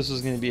thought this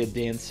was going to be a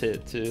dance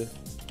hit, too.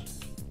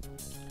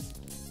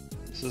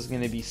 This is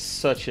going to be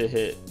such a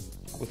hit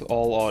with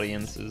all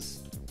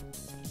audiences.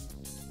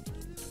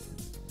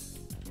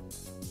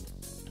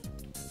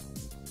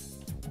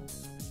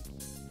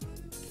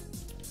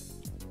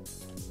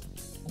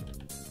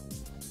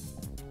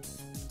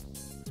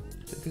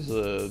 I think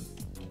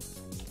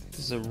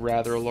there's a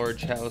rather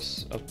large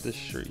house up this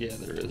street. Yeah,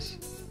 there is.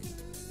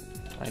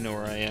 I know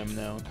where I am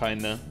now,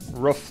 kinda.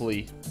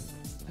 Roughly.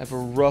 I have a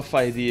rough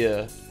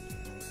idea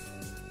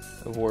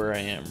of where I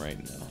am right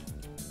now.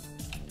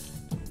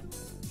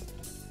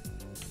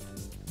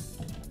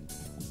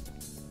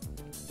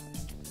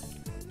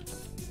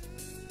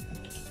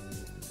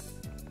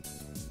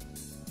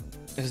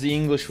 As the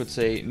English would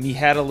say, me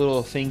had a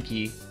little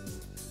thinky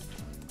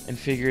and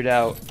figured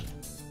out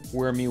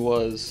where me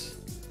was.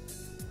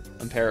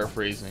 I'm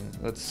paraphrasing.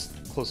 That's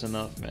close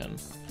enough, man.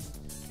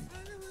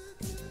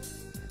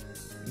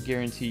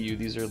 guarantee you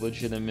these are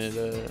legitimate,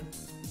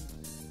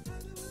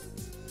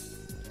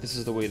 this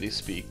is the way they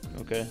speak,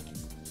 okay?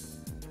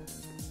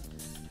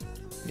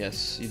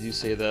 Yes, you do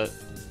say that.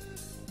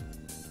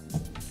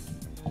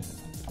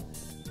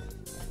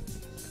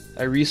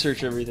 I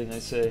research everything I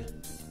say.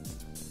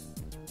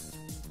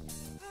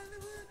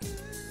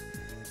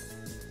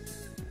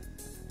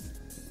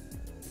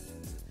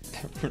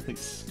 That really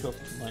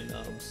scuffed my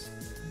knobs.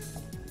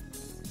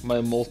 My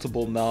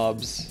multiple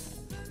knobs.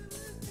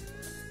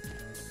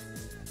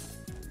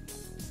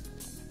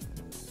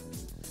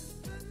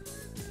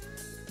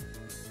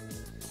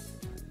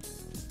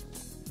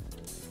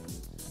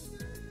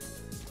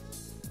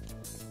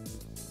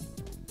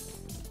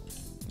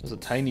 There's a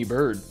tiny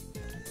bird.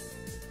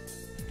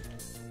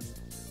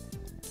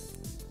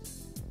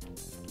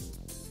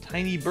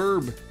 Tiny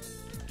burb.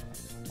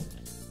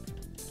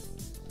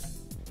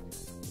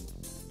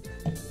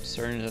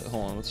 Starting to,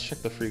 hold on, let's check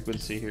the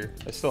frequency here.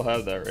 I still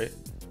have that, right?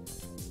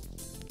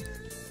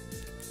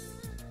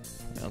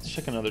 Yeah, let's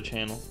check another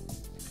channel.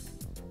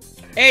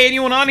 Hey,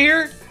 anyone on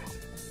here?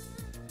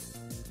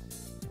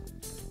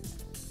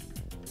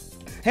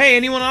 Hey,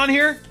 anyone on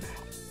here?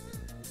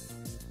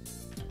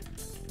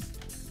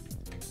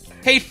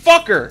 Hey,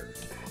 fucker!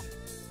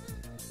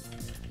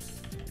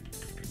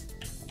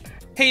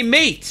 Hey,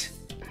 mate!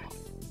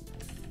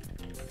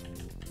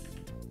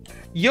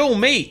 Yo,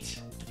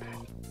 mate!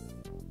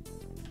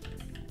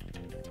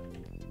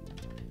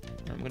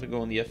 I'm gonna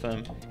go on the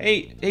FM.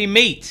 Hey,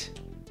 mate!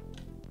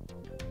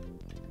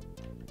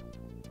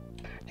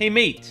 Hey,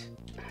 mate!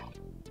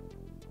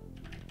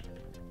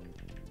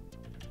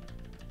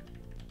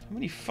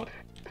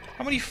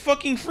 How many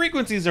fucking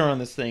frequencies are on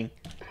this thing?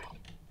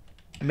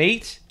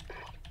 Mate?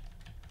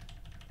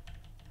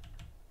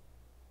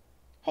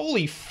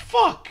 Holy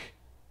fuck!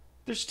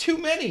 There's too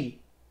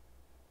many!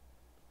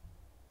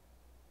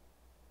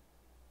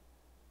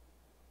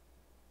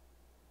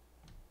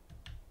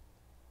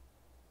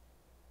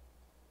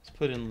 Let's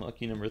put in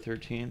lucky number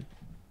 13.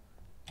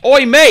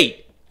 Oi,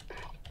 mate!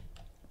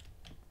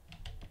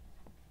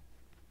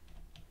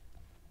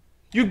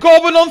 You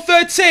gobbing on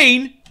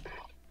 13?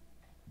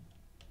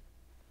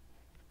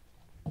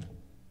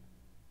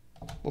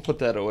 We'll put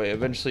that away.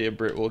 Eventually a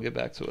Brit will get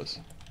back to us.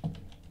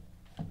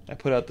 I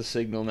put out the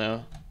signal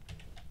now.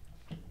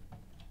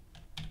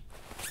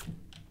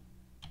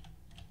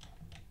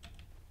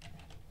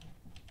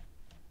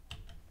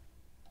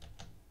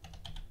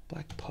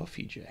 Black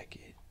puffy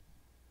jacket.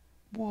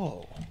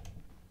 Whoa.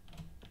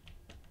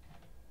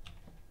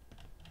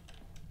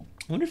 I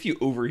wonder if you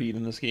overheat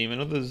in this game. I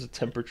know there's a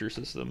temperature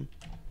system.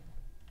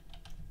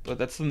 But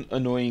that's the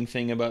annoying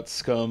thing about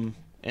Scum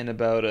and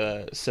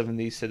about 7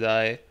 Days to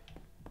Die.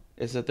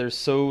 Is that they're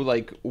so,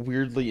 like,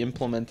 weirdly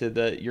implemented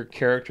that your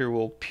character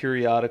will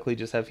periodically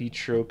just have heat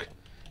stroke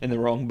in the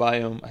wrong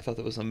biome. I thought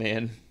that was a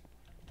man.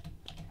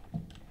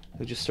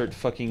 He'll just start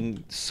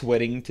fucking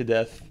sweating to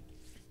death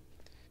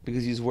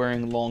because he's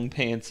wearing long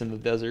pants in the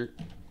desert.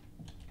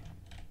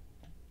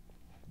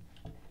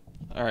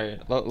 All right,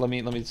 let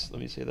me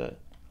say that.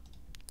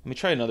 Let me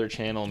try another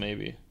channel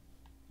maybe.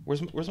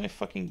 Where's my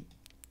fucking?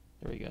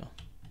 There we go.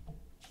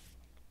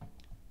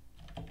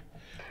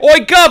 Oi,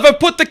 Gov! I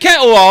put the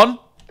kettle on.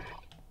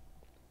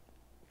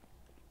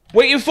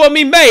 Waiting for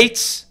me,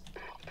 mates.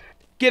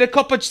 Get a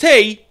cup of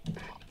tea.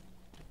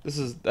 This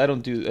is I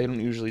don't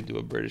usually do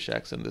a British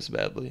accent this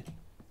badly.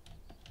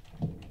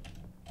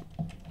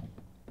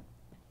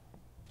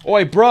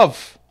 Oi,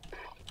 bruv.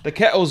 The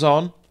kettle's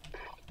on.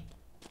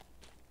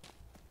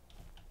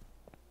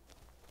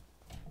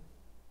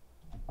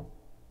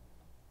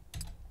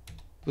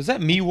 Was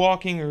that me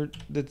walking or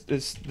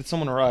did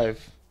someone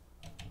arrive?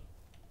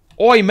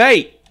 Oi,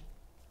 mate.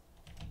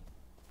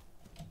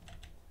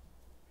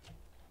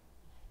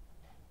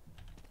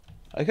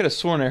 I could have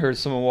sworn I heard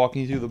someone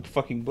walking through the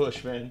fucking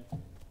bush, man.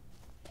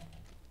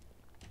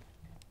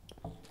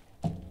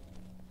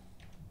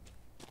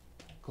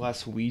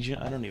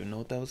 Glaswegian? I don't even know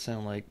what that would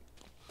sound like.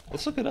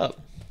 Let's look it up.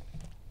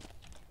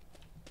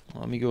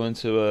 Let me go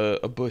into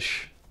a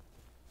bush.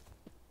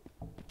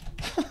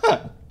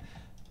 Let's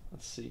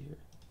see here.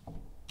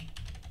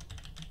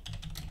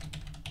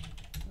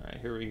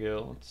 Alright, here we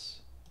go. Let's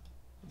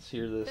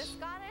hear this. The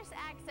Scottish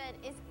accent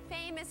is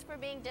famous for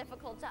being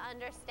difficult to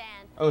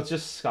understand. Oh, it's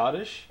just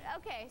Scottish?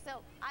 Okay,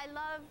 so I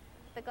love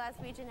the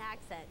Glaswegian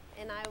accent,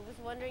 and I was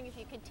wondering if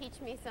you could teach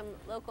me some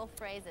local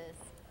phrases.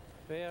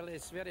 Well,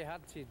 it's very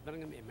hard to bring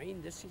them to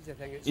mind. This is the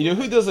thing. You know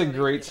who does a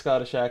great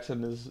Scottish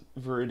accent is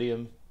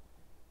Viridium.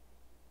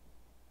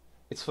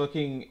 It's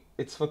fucking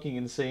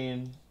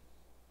insane.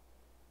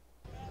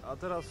 A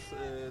teraz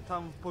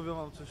tam powiem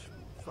wam coś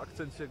w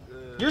akcencie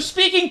You're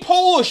speaking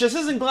Polish. This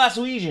isn't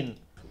Glaswegian.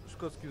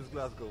 szkockim z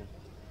Glasgow.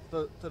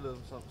 Tell them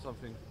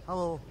something.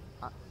 Hello,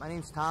 my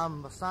name's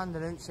Tam. We're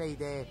standing outside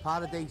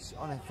Paradise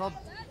on a third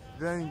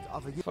round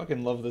of a...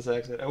 Fucking love this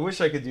accent. I wish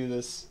I could do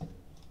this.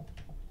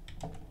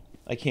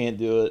 I can't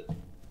do it.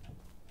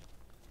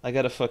 I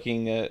gotta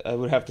fucking I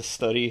would have to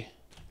study.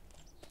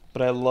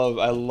 But I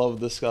love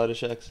the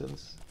Scottish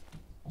accents.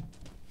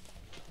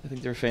 I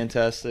think they're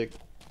fantastic.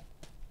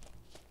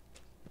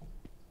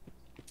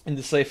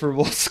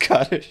 Indecipherable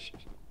Scottish.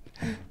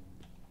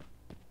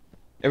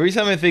 Every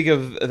time I think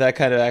of that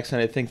kind of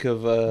accent, I think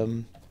of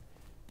the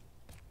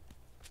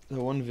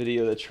one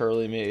video that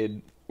Charlie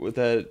made with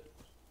that.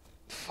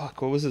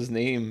 Fuck, what was his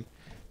name?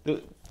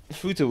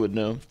 Futa would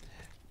know.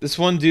 This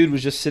one dude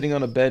was just sitting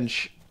on a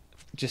bench,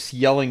 just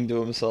yelling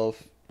to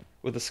himself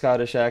with a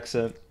Scottish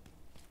accent.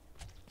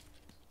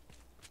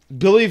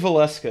 Billy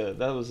Valeska,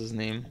 that was his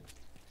name.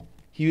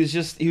 He was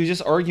just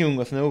arguing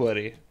with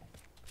nobody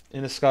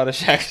in a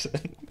Scottish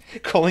accent,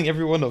 calling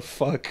everyone a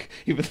fuck,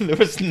 even though there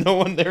was no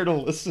one there to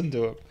listen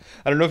to him.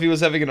 I don't know if he was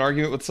having an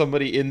argument with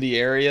somebody in the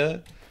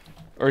area,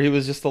 or he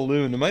was just a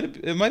loon. It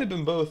might have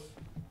been both.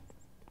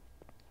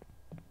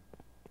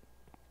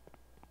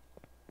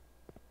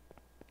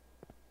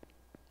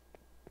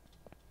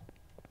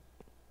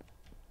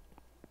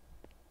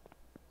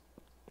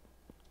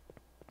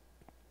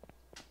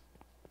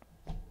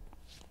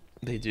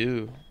 They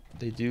do.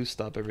 They do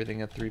stop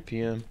everything at 3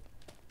 p.m.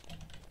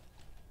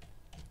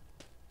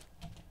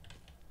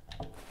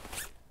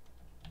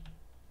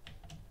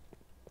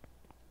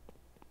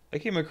 I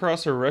came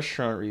across a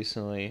restaurant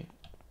recently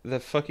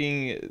that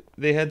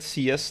they had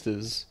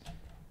siestas.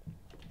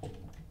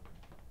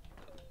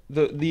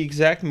 The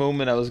exact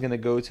moment I was gonna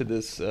go to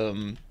this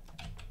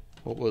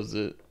what was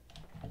it?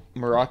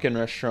 Moroccan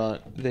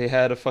restaurant, they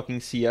had a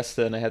fucking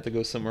siesta and I had to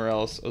go somewhere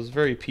else. I was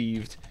very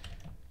peeved.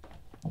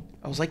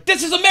 I was like,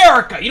 this is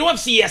America! You don't have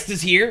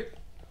siestas here!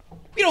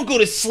 We don't go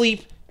to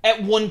sleep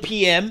at 1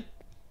 p.m.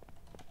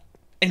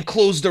 and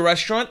close the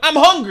restaurant. I'm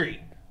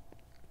hungry!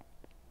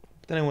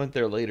 Then I went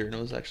there later and it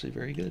was actually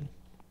very good.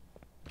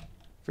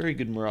 Very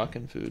good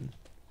Moroccan food.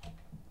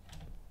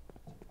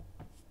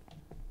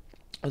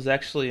 I was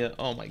actually,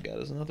 oh my god,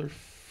 there's another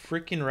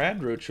freaking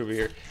rad roach over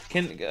here.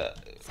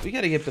 We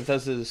gotta get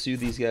Bethesda to sue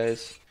these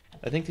guys.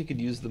 I think they could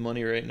use the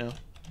money right now.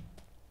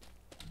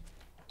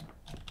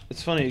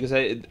 It's funny because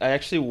I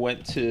actually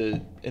went to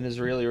an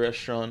Israeli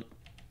restaurant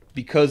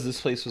because this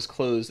place was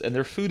closed, and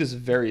their food is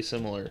very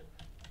similar.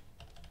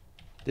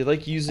 They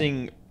like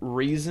using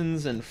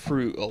raisins and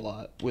fruit a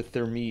lot with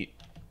their meat,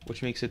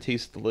 which makes it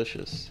taste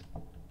delicious.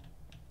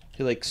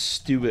 They like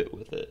stew it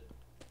with it.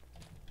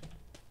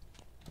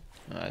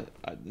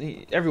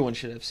 Everyone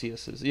should have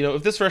siestas. You know,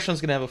 if this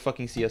restaurant's gonna have a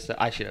fucking siesta,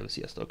 I should have a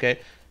siesta, okay?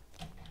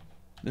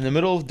 In the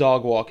middle of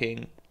dog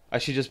walking, I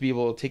should just be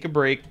able to take a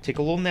break, take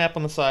a little nap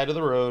on the side of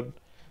the road,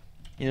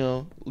 you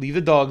know, leave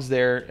the dogs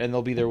there, and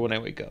they'll be there when I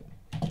wake up.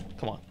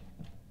 Come on.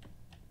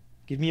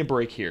 Give me a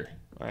break here,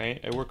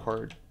 alright? I work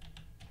hard.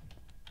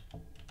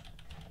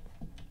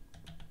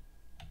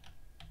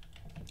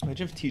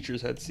 Imagine if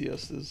teachers had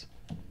siestas.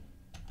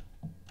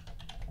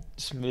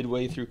 Just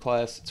midway through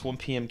class. It's 1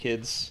 p.m.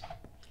 kids.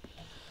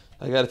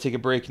 I gotta take a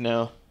break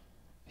now.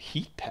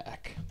 Heat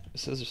pack.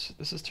 This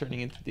is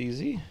turning into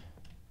DayZ.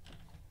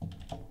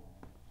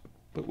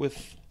 But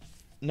with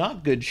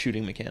not good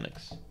shooting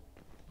mechanics.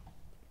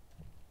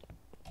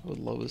 I would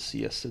love a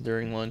siesta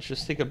during lunch.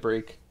 Just take a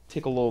break.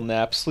 Take a little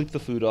nap. Sleep the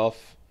food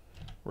off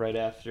right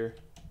after.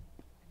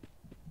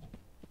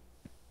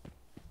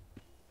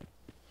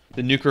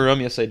 The Nuka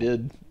Rum, yes I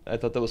did. I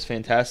thought that was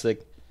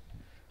fantastic.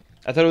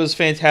 I thought it was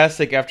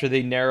fantastic after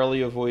they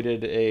narrowly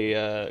avoided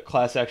a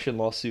class action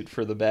lawsuit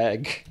for the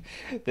bag.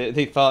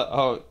 They thought,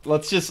 oh,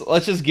 let's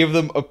just give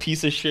them a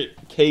piece of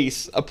shit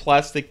case, a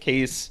plastic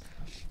case,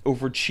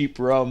 over cheap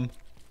rum.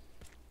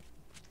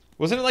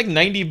 Wasn't it like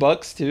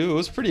 $90 too? It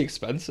was pretty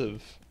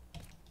expensive.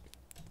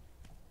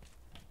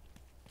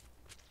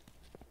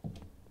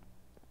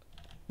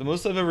 The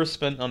most I've ever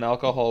spent on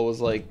alcohol was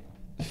like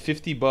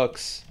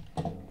 $50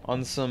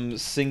 on some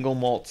single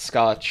malt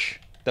scotch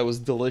that was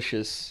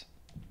delicious.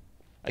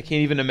 I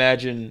can't even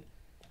imagine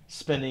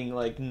spending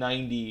like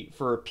 90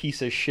 for a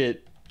piece of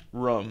shit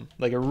rum,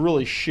 like a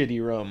really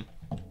shitty rum,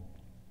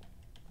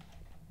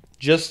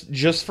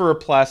 just for a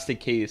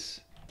plastic case.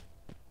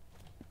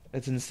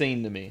 That's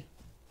insane to me.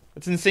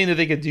 It's insane that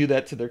they could do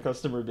that to their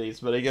customer base,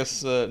 but I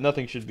guess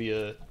nothing should be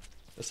a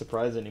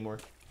surprise anymore.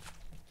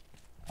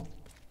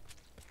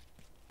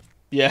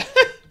 Yeah.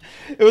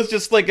 It was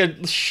just like a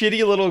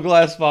shitty little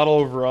glass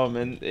bottle of rum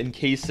and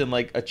encased in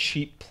like a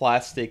cheap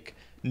plastic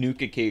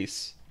Nuka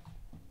case.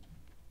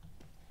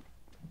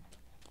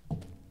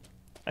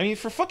 I mean,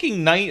 for fucking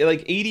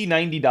 $80,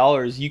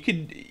 $90,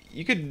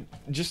 you could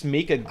just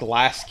make a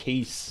glass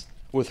case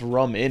with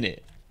rum in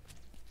it.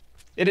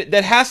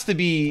 That has to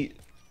be,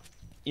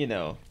 you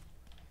know,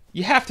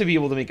 you have to be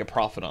able to make a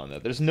profit on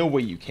that. There's no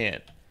way you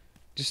can't.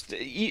 Just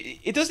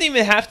it doesn't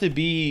even have to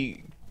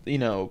be, you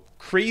know,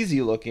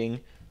 crazy looking.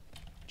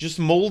 Just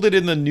mold it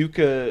in the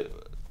Nuka,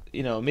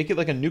 you know, make it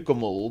like a Nuka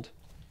mold,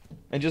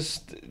 and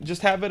just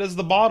have it as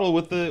the bottle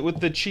with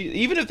the cheap.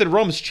 Even if the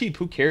rum is cheap,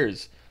 who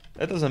cares?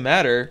 That doesn't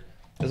matter.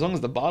 As long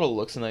as the bottle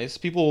looks nice,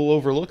 people will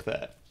overlook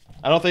that.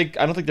 I don't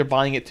think they're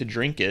buying it to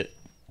drink it.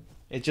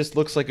 It just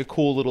looks like a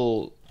cool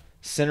little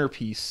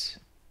centerpiece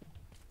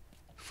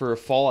for a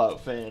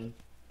Fallout fan.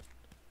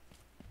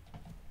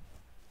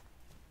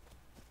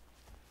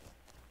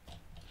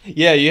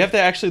 Yeah, you have to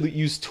actually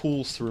use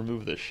tools to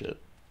remove this shit.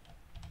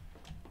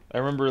 I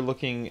remember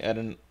looking at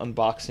an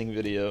unboxing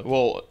video.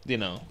 Well, you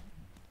know,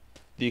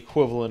 the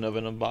equivalent of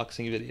an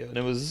unboxing video, and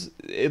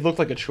it looked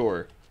like a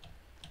chore.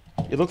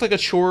 It looked like a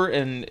chore,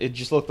 and it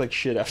just looked like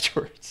shit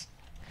afterwards.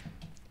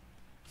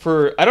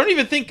 I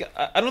don't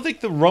think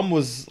the rum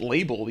was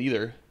labeled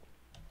either.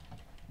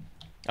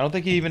 I don't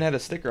think he even had a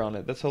sticker on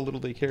it. That's how little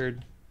they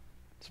cared.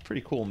 It's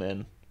pretty cool,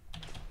 man.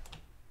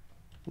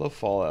 Love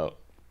Fallout.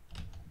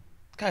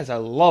 Guys, I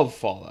love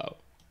Fallout.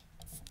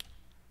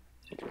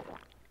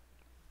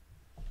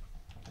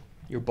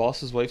 Your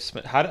boss's wife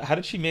how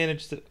did she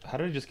manage to... How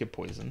did I just get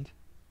poisoned?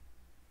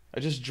 I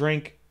just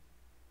drank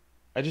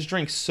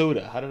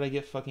soda. How did I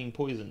get fucking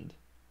poisoned?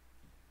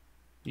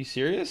 You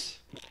serious?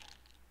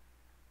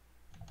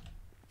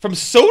 From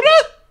soda?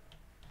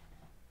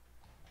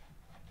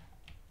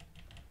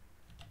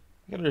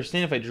 I gotta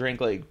understand if I drank,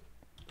 like,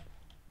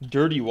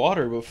 dirty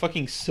water, but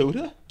fucking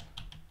soda?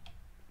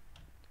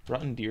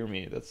 Rotten deer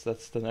meat.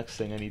 That's the next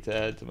thing I need to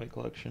add to my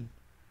collection.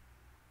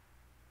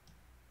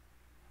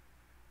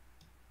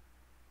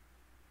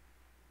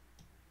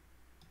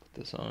 Put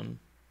this on.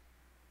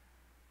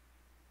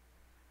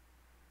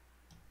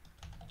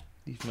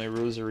 Leave my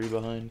rosary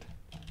behind.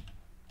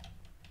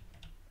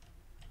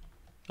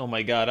 Oh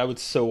my god, I would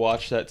so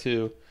watch that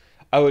too.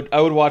 I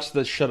would watch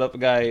the shut up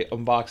guy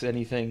unbox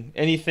anything,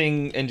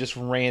 and just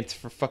rant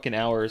for fucking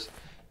hours.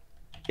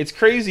 It's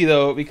crazy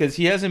though because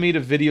he hasn't made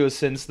a video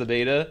since the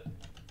beta.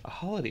 A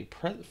holiday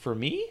present for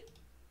me?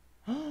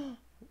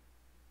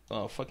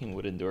 Oh, fucking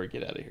wooden door,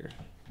 get out of here.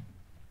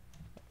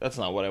 That's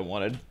not what I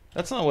wanted.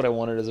 That's not what I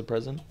wanted as a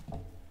present.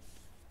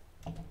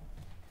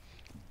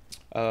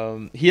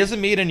 He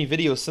hasn't made any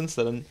videos since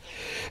then,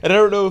 and I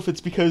don't know if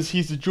it's because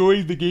he's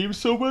enjoying the game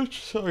so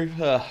much. Sorry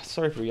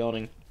for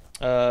yawning.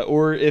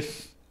 Or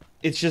if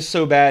it's just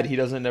so bad he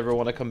doesn't ever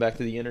want to come back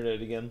to the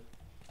internet again.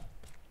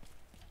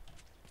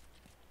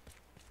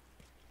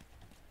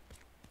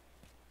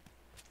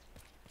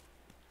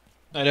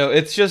 I know,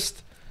 it's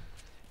just...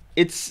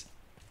 It's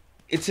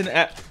an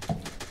app...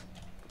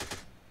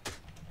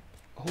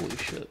 Holy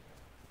shit.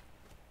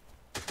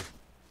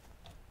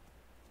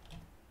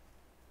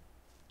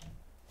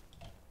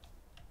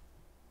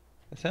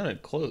 That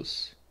sounded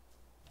close.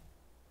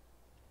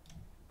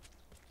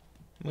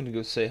 I'm gonna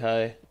go say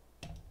hi.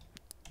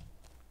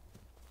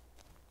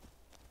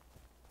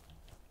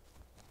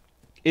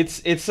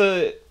 It's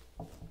a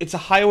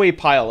highway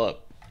pile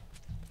up.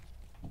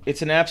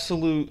 It's an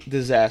absolute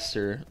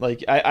disaster.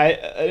 Like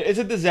it's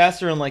a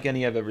disaster unlike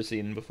any I've ever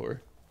seen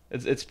before.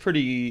 It's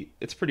pretty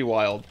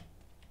wild.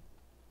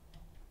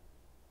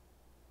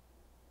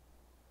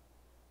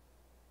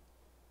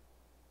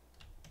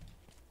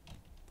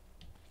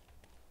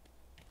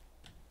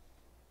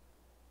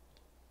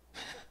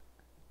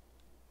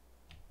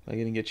 Am I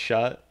gonna get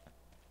shot?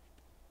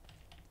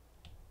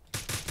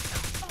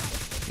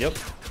 Yep.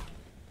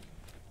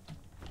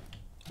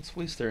 Let's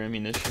waste their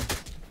ammunition.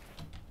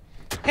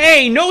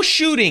 Hey, no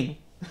shooting!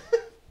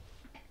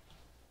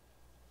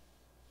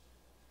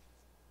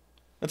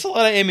 That's a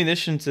lot of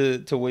ammunition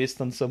to waste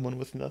on someone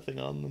with nothing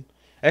on them.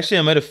 Actually,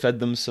 I might have fed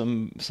them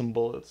some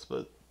bullets,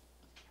 but...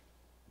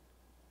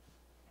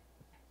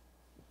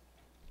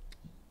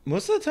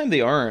 Most of the time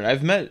they aren't.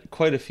 I've met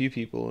quite a few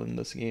people in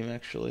this game,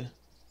 actually.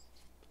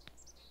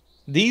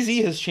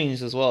 DZ has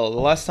changed as well. The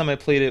last time I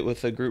played it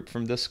with a group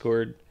from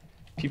Discord,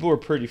 people were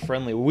pretty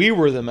friendly. We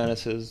were the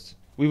menaces.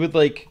 We would,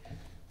 like,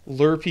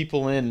 lure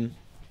people in.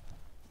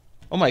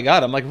 Oh my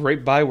god, I'm, like,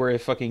 right by where I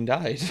fucking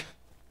died. These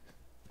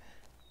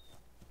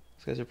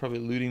guys are probably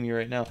looting me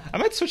right now. I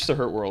might switch to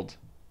Hurtworld.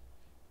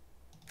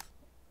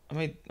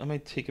 I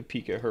might take a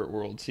peek at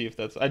Hurtworld, see if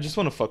that's... I just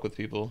want to fuck with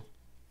people.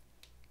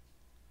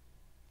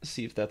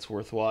 See if that's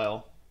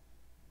worthwhile.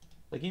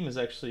 That game is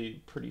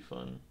actually pretty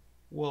fun.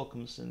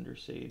 Welcome, Cinder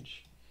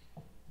Sage.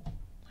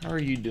 How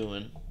are you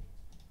doing?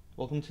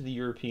 Welcome to the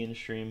European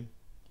stream.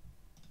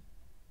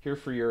 Here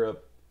for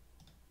Europe.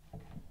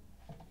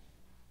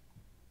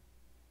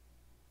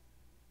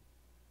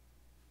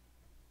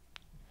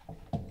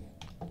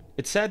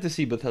 It's sad to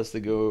see Bethesda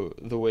go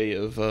the way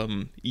of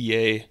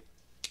EA.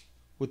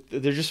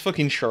 They're just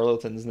fucking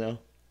charlatans now.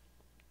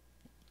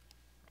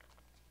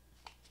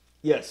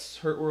 Yes,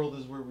 Hurtworld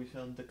is where we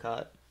found the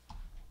cot.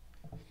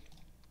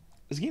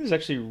 This game is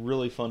actually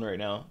really fun right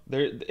now.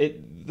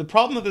 The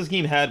problem that this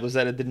game had was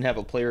that it didn't have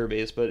a player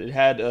base, but it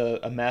had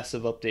a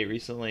massive update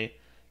recently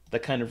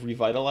that kind of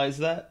revitalized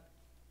that.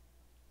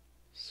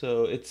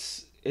 So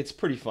it's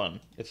pretty fun.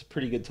 It's a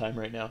pretty good time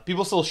right now.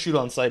 People still shoot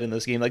on sight in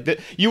this game. Like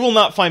you will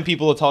not find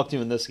people to talk to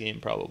in this game,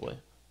 probably.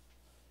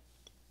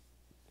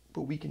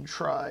 But we can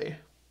try.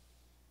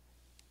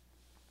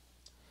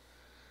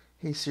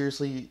 Hey,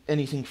 seriously,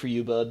 anything for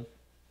you, bud.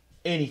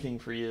 Anything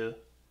for you.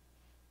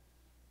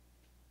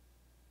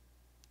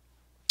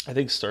 I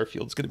think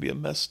Starfield's going to be a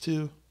mess,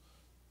 too.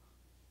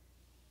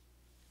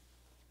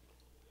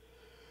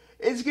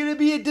 It's going to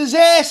be a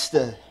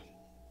disaster!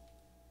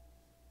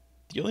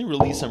 The only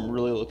release I'm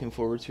really looking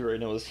forward to right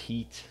now is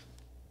Heat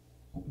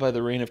by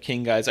the Reign of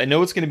King guys. I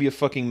know it's going to be a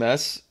fucking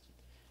mess,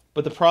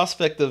 but the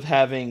prospect of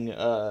having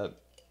a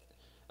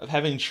of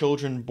having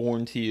children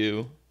born to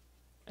you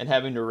and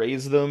having to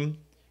raise them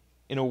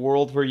in a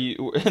world where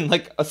you, in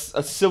like a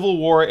Civil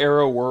War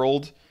era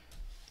world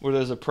where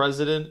there's a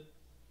president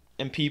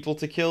and people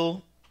to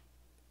kill,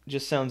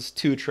 just sounds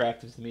too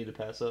attractive to me to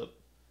pass up.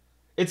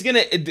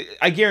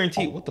 I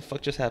guarantee, what the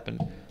fuck just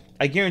happened?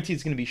 I guarantee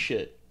it's gonna be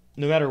shit.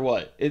 No matter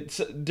what.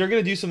 They're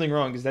gonna do something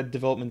wrong because that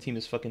development team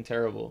is fucking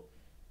terrible.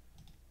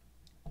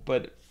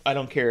 But I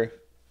don't care.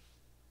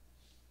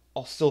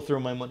 I'll still throw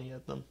my money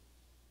at them.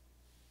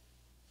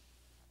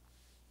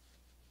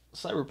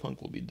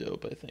 Cyberpunk will be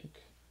dope, I think.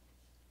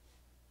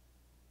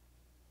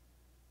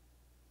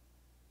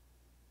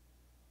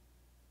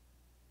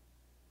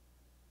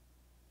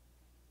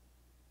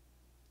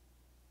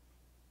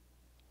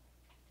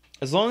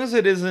 As long as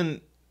it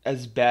isn't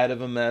as bad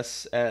of a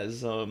mess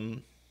as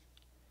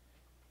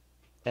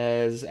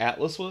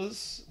Atlas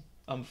was,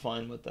 I'm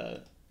fine with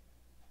that.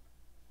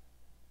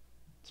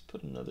 Let's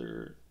put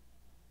another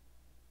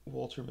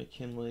Walter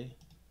McKinley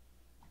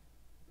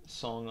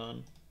song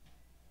on.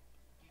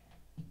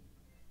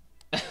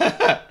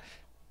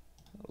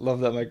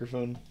 Love that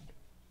microphone.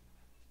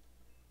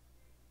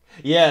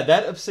 Yeah,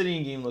 that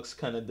Obsidian game looks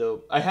kind of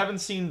dope. I haven't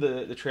seen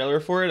the trailer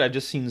for it. I've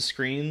just seen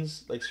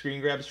screens, like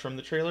screen grabs from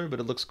the trailer, but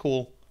it looks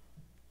cool.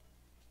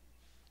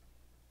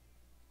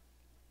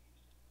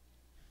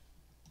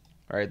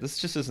 Alright, this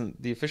just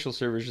isn't... The official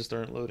servers just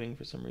aren't loading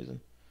for some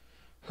reason.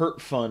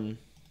 Hurt Fun.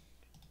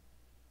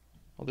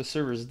 Oh, the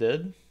server's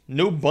dead?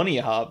 No bunny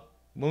hop.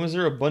 When was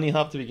there a bunny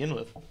hop to begin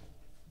with?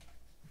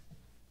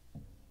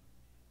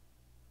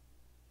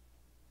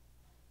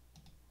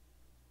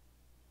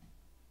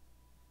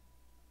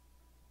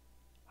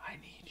 I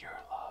need your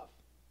love.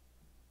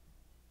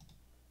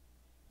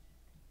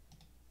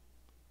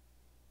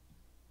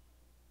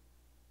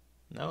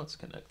 Now it's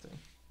connecting.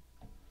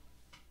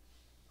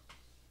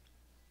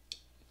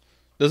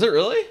 Does it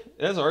really?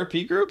 It has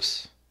RP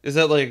groups? Is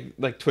that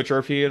like Twitch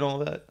RP and all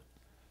that?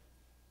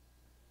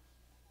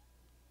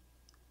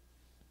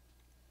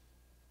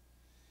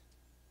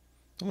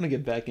 I want to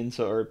get back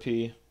into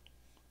RP,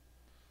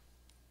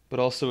 but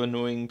also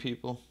annoying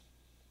people.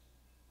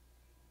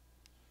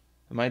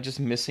 Am I just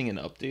missing an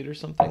update or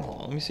something?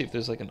 Hold on, let me see if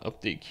there's like an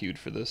update queued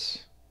for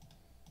this.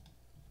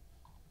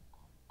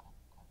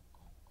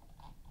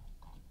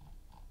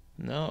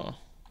 No.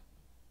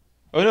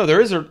 Oh no,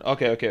 there is a...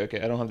 Okay.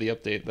 I don't have the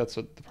update. That's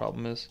what the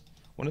problem is.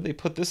 When did they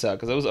put this out?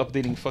 Because I was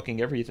updating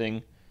fucking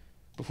everything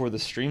before the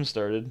stream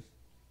started.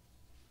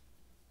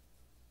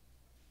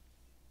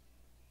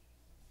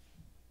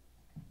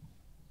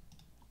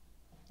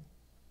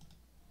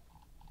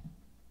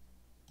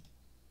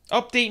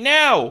 Update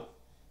now!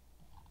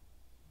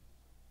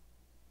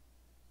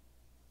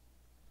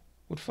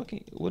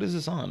 What is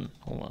this on?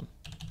 Hold on.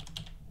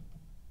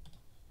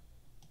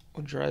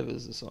 What drive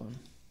is this on?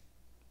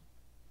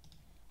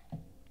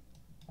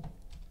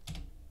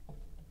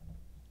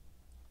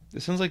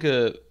 This sounds like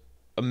a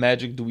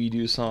Magic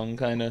Dweedoo song,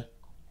 kinda.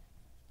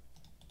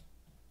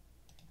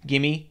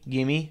 Gimme,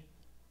 gimme.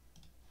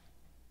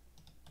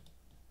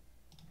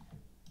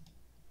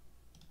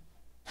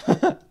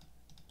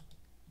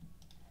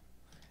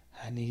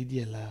 I need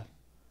your love.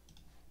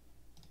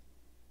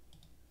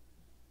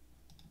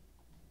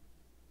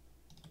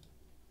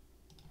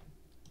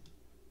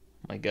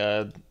 My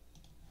God.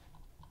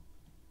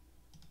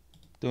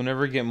 Don't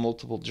ever get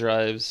multiple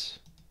drives,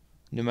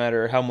 no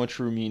matter how much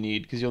room you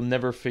need, because you'll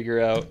never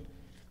figure out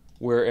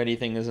where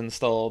anything is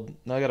installed.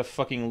 Now I gotta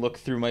fucking look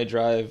through my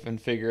drive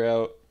and figure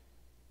out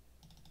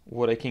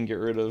what I can get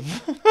rid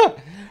of.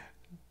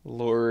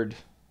 Lord,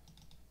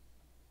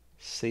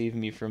 save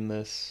me from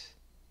this.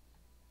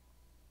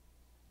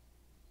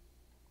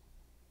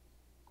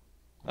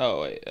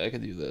 Oh, wait, I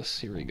could do this.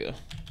 Here we go.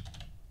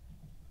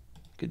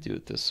 Could do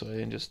it this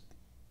way and just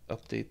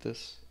update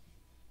this.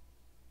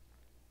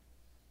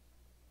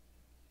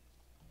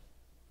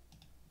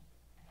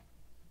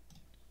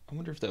 I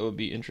wonder if that would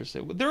be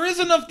interesting. There is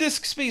enough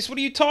disk space. What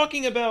are you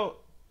talking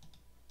about?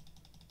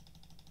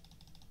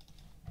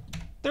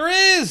 There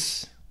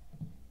is!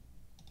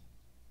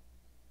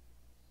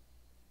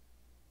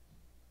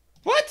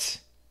 What?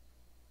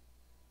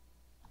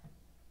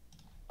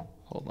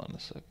 Hold on a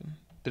second.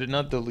 Did it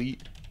not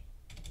delete?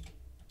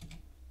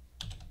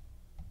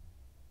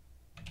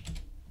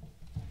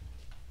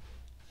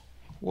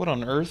 What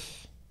on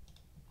earth?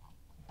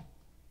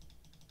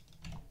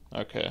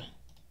 Okay.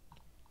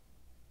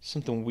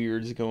 Something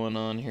weird's going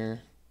on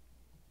here.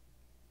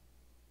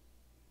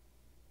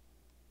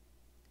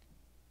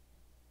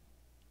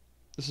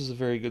 This is a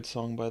very good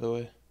song, by the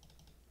way.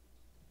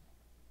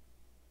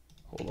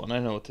 Hold on, I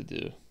know what to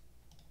do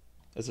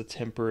as a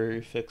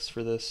temporary fix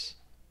for this.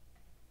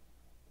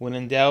 When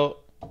in doubt,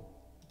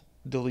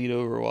 delete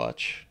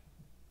Overwatch.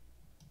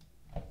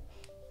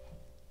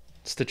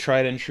 It's the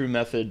tried and true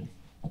method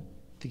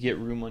to get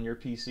room on your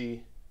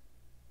PC.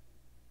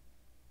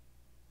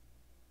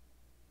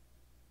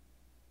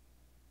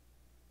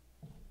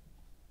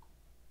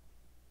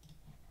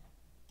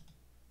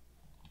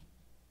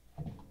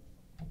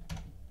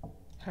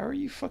 How are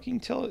you fucking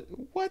telling...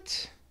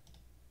 What?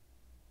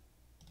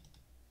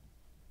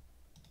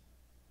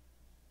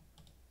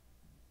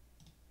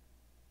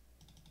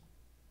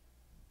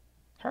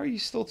 How are you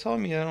still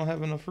telling me I don't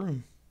have enough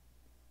room?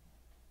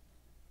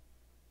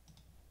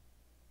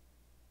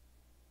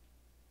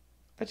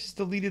 I just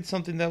deleted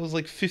something that was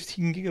like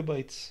 15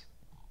 gigabytes.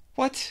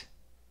 What?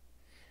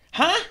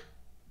 Huh?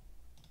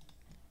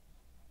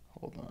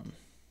 Hold on.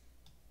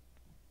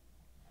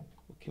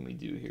 What can we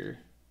do here?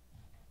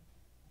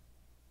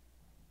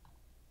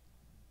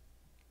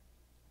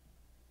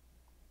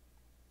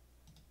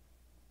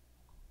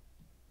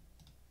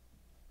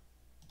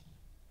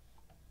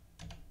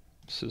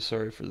 So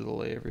sorry for the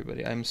delay,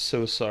 everybody. I'm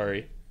so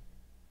sorry.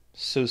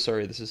 So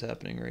sorry this is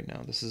happening right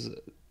now. This is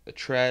a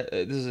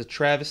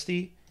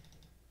travesty.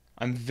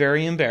 I'm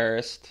very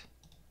embarrassed.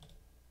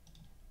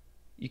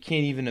 You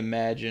can't even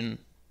imagine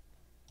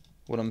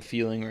what I'm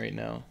feeling right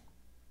now.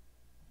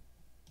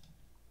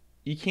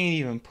 You can't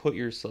even put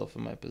yourself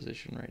in my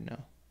position right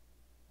now.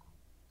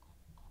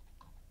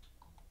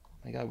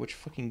 My God, which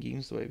fucking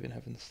games do I even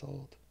have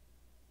installed?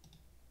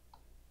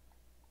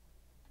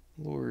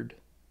 Lord.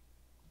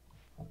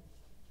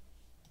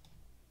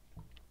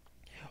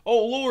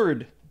 Oh,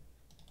 Lord!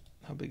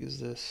 How big is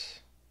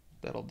this?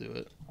 That'll do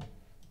it.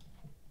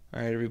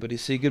 Alright, everybody,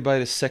 say goodbye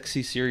to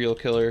Sexy Serial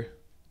Killer.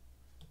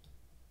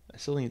 I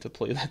still need to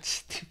play that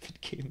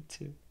stupid game,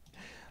 too.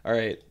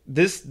 Alright,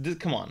 this,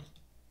 come on.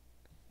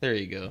 There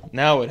you go.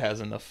 Now it has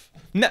enough.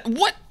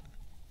 What?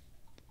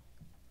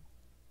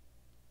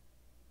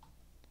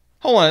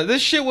 Hold on,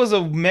 this shit was a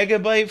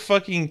megabyte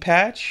fucking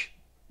patch?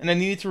 And I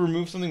needed to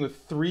remove something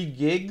with 3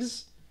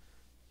 gigs?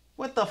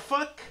 What the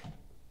fuck?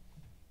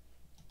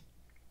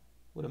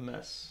 What a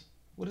mess.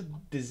 What a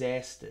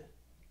disaster.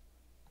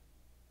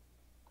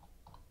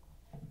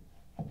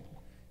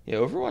 Yeah,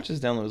 Overwatch's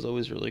download is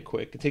always really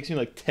quick. It takes me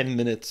like 10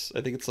 minutes.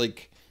 I think it's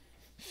like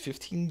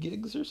 15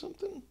 gigs or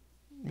something?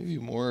 Maybe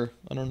more.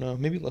 I don't know.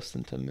 Maybe less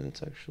than 10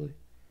 minutes, actually.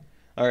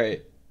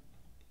 Alright.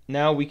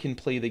 Now we can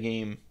play the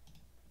game.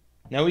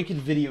 Now we can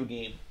video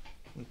game.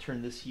 And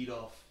turn this heat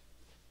off.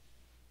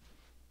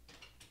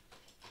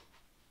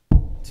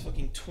 It's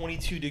fucking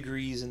 22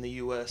 degrees in the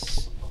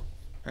US.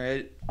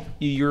 Alright,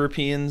 you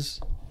Europeans.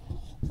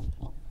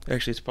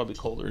 Actually, it's probably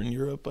colder in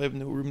Europe. I have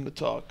no room to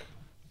talk.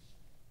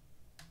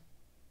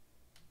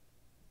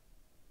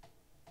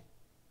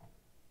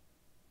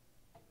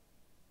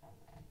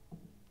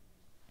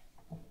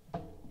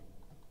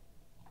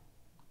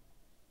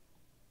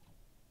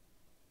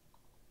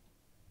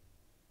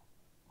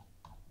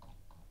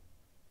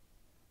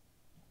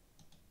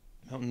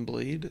 Mountain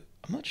Blade?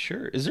 I'm not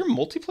sure. Is there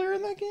multiplayer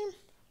in that game?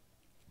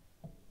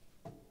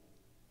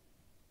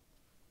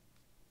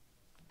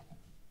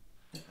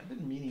 I've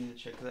been meaning to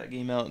check that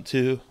game out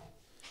too.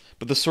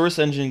 But the Source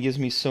engine gives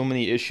me so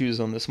many issues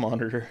on this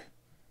monitor.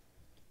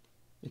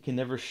 It can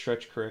never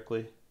stretch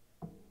correctly.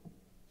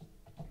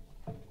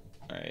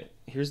 Alright,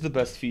 here's the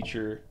best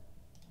feature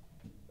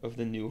of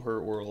the new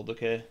Hurtworld,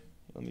 okay?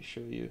 Let me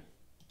show you.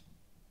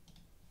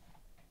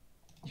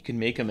 You can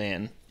make a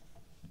man.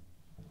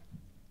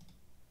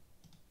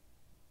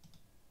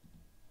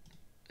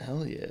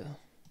 Hell yeah.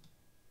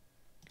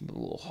 Give him a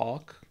little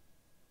hawk.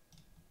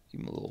 Give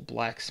him a little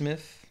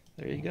blacksmith.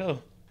 There you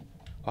go.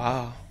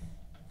 Wow.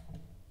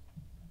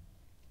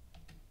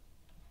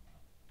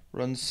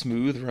 Runs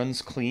smooth,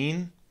 runs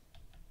clean.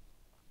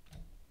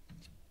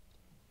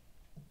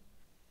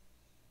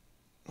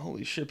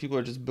 Holy shit, people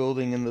are just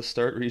building in the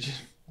start region.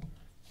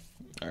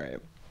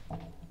 Alright.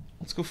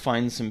 Let's go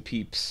find some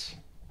peeps.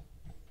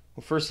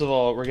 Well, first of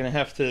all, we're gonna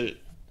have to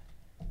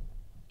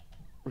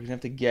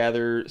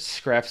gather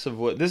scraps of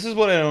wood. This is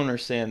what I don't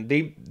understand.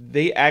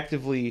 They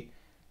actively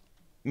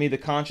made the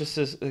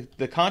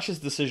conscious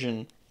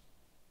decision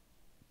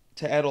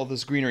to add all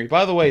this greenery.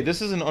 By the way,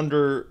 this is an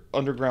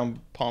underground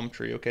palm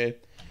tree, okay?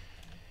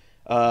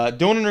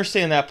 Don't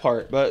understand that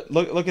part, but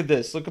look at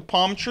this. Look at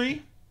palm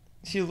tree.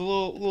 See the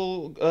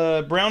little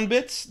brown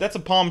bits? That's a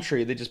palm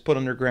tree they just put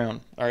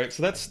underground. All right,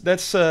 so that's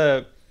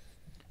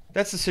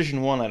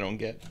decision 1 I don't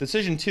get.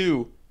 Decision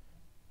 2,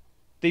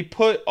 they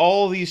put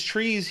all these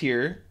trees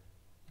here.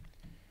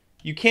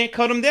 You can't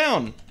cut them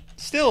down.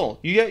 Still,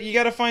 you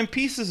got to find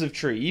pieces of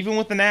tree, even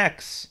with an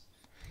axe.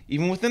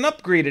 Even with an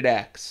upgraded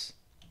axe.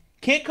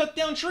 Can't cut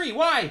down tree.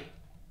 Why?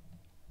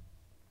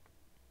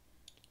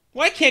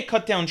 Why can't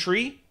cut down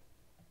tree?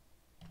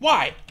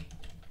 Why?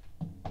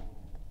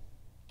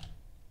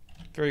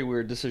 Very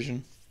weird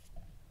decision.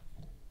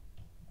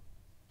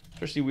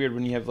 Especially weird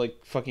when you have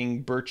like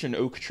fucking birch and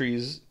oak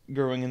trees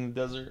growing in the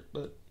desert.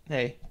 But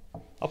hey,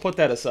 I'll put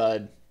that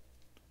aside.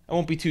 I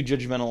won't be too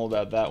judgmental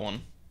about that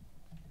one.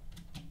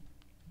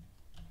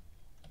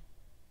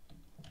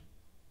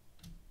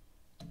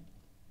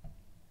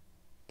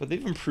 But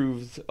they've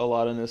improved a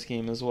lot in this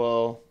game as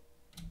well.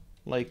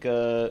 Like,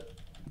 there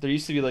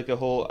used to be like a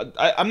whole...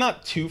 I'm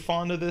not too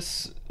fond of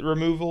this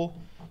removal,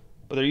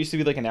 but there used to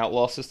be like an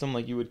outlaw system.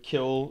 Like, you would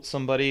kill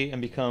somebody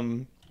and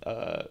become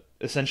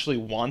essentially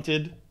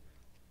wanted.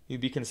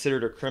 You'd be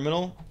considered a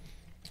criminal.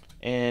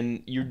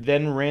 And you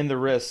then ran the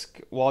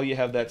risk, while you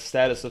have that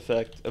status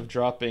effect, of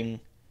dropping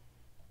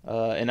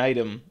an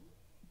item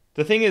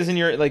The thing is, in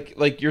your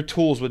like your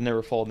tools would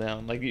never fall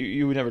down. Like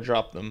you would never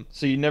drop them.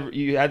 So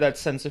you had that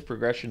sense of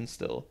progression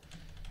still.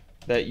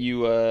 That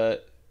you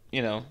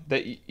know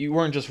that you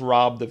weren't just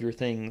robbed of your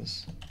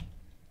things.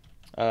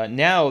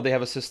 Now they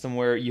have a system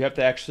where you have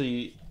to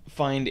actually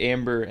find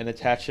amber and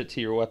attach it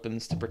to your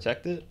weapons to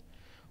protect it,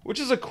 which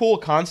is a cool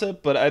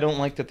concept. But I don't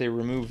like that they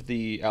removed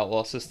the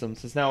outlaw system,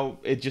 since now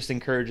it just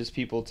encourages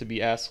people to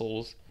be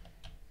assholes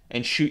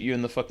and shoot you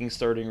in the fucking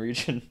starting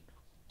region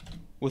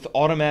with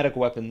automatic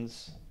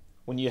weapons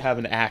when you have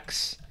an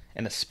axe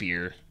and a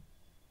spear.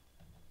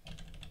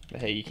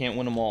 But hey, you can't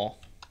win them all.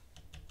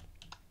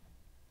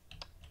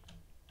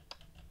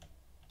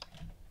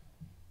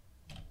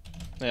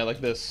 Yeah,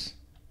 like this.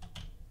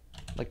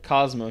 Like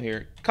Cosmo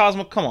here.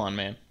 Cosmo, come on,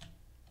 man.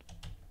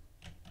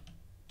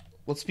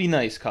 Let's be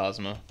nice,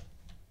 Cosmo.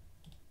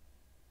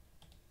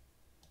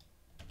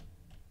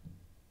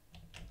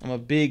 I'm a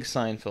big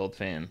Seinfeld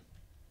fan.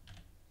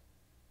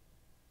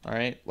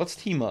 Alright, let's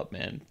team up,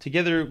 man.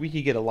 Together, we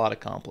could get a lot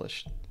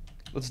accomplished.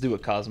 Let's do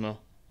it, Cosmo.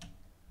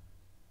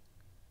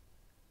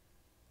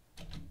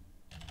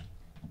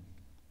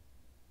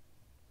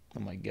 Oh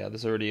my god,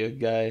 there's already a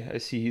guy. I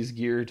see he's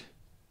geared.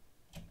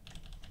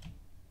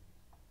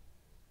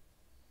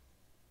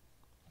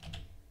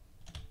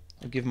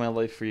 I'll give my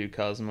life for you,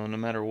 Cosmo, no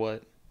matter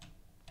what.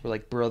 We're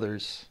like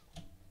brothers.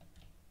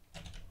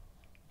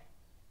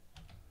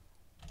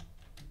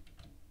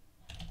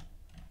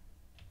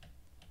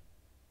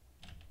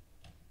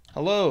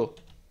 Hello.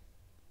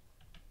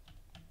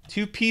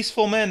 Two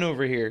peaceful men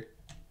over here.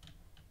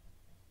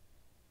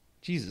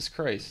 Jesus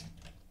Christ.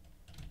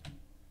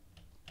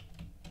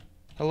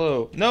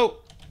 Hello. No.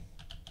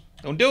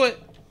 Don't do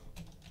it.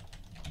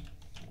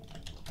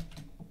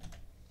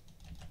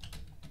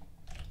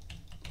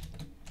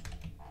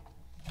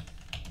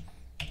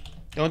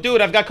 Don't do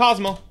it. I've got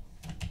Cosmo.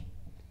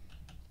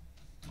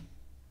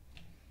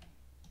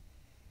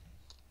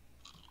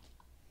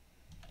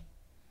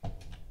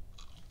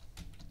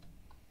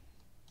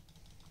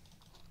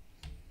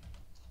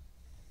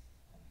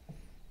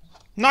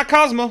 Not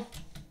Cosmo.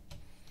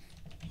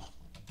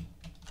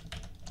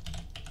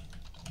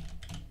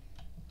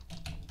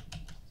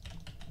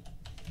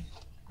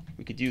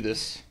 We could do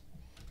this.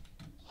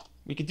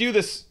 We could do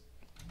this.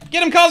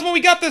 Get him, Cosmo.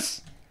 We got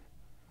this.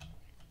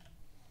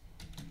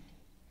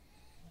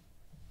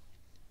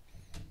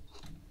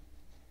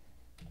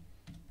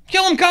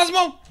 Kill him,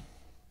 Cosmo.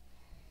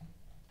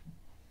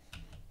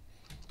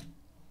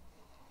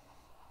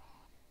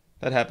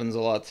 That happens a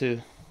lot,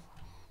 too.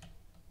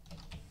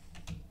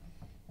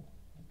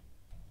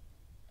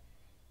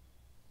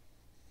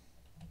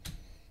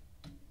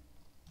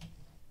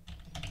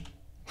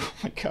 Oh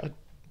my god.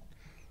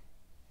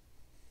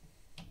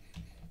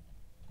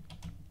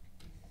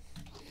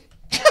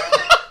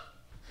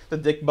 The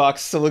dick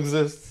box still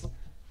exists.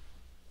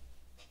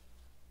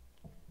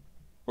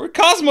 Where'd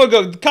Cosmo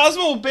go? Did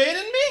Cosmo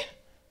abandon me?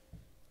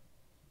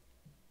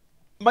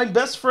 My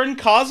best friend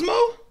Cosmo?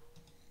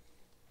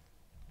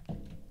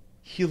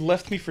 He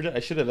left me for dead. I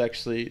should have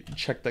actually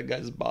checked that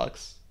guy's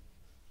box.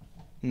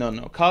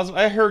 No. Cosmo.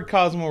 I heard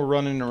Cosmo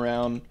running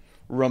around,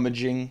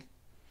 rummaging.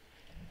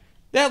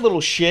 That little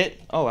shit.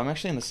 Oh, I'm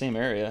actually in the same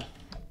area.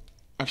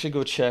 I should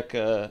go check,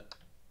 let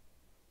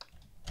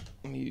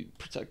me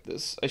protect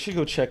this. I should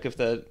go check if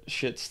that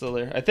shit's still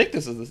there. I think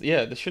this is,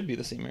 yeah, this should be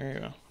the same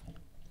area.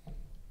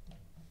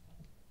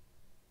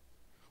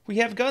 We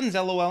have guns,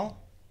 LOL.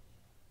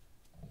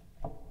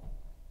 I'm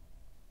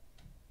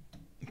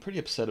pretty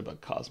upset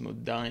about Cosmo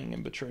dying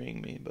and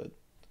betraying me, but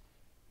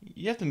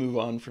you have to move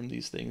on from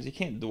these things. You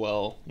can't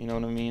dwell, you know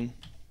what I mean?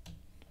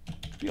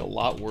 It could be a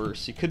lot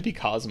worse. You could be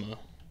Cosmo,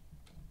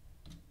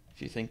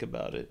 if you think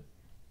about it.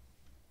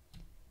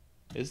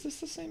 Is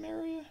this the same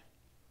area?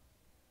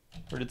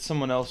 Or did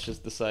someone else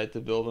just decide to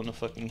build on a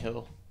fucking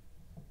hill?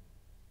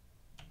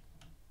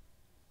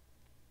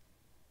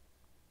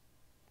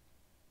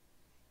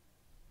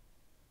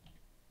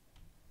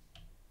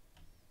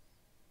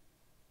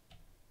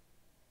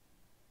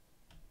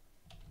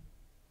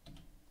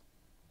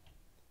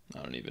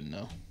 I don't even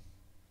know.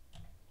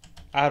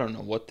 I don't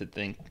know what to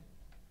think.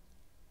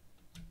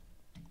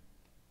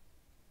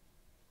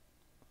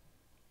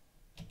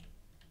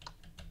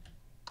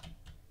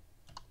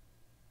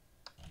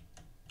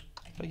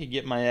 If I could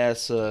get my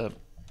ass a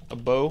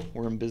bow,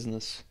 we're in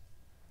business.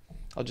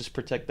 I'll just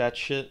protect that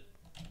shit.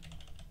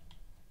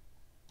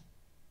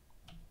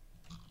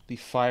 Be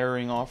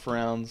firing off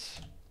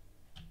rounds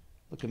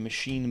like a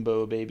machine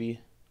bow, baby.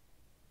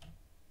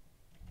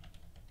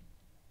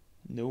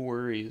 No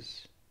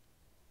worries.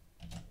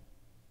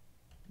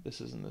 This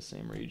isn't the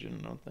same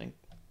region, I don't think.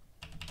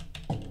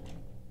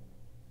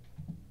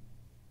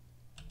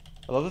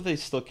 I love that they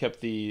still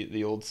kept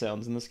the old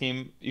sounds in this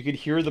game. You could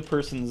hear the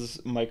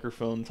person's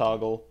microphone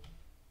toggle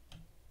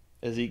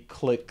as he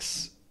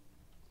clicks,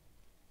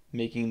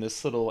 making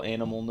this little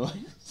animal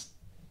noise.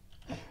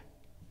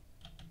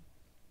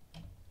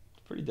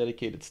 Pretty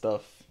dedicated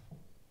stuff.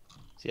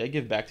 See, I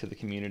give back to the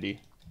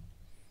community.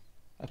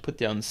 I put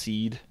down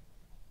seed.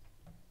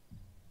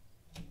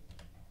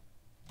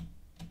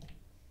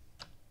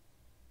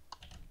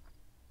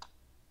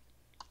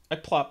 I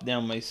plopped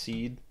down my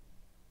seed.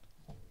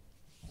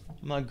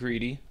 I'm not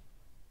greedy.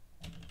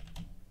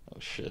 Oh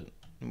shit.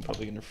 I'm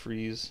probably gonna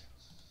freeze.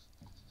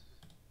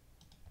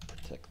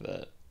 Protect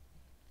that.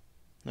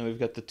 Now we've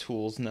got the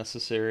tools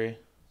necessary.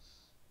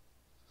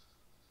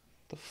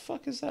 The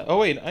fuck is that? Oh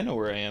wait, I know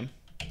where I am.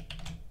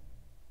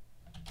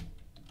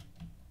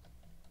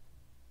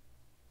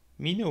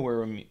 Me know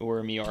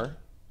where me are.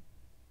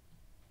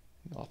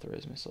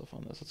 Authorize myself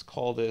on this. Let's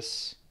call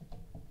this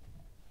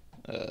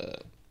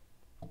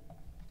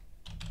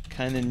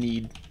kind of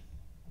need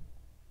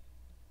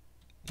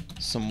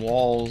some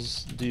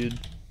walls, dude.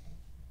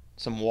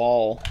 Some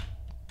wall.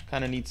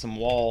 Kind of need some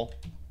wall.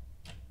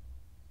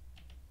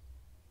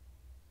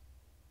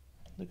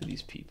 Look at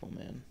these people,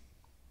 man.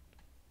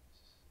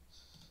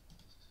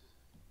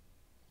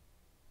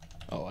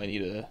 Oh, I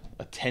need a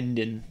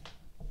tendon.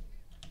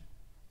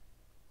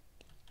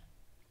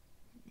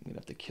 I'm gonna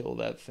have to kill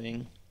that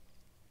thing.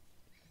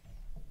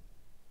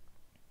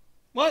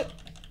 What?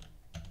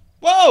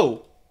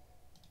 Whoa!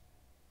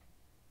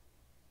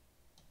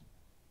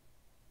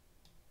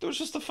 There was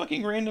just a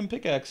fucking random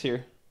pickaxe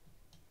here.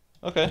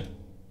 Okay.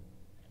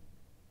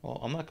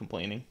 Well, I'm not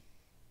complaining.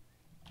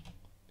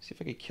 Let's see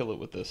if I can kill it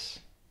with this.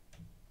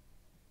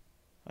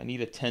 I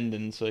need a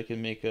tendon so I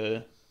can make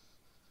a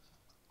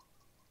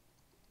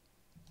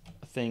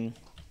thing.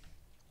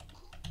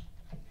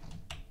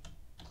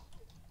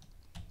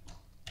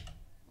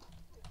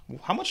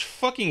 How much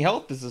fucking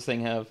health does this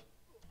thing have?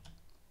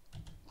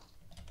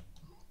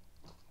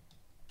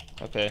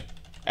 Okay.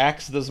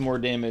 Axe does more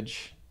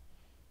damage.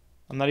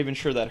 I'm not even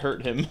sure that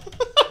hurt him.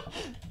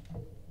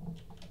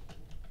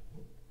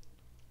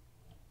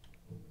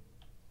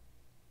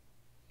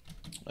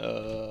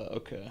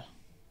 Okay.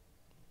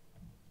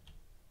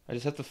 I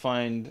just have to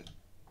find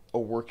a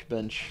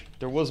workbench.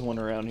 There was one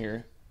around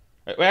here.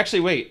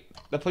 Actually, wait.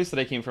 The place that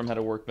I came from had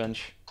a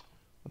workbench.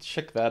 Let's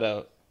check that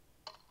out.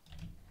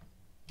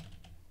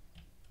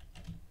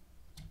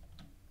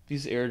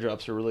 These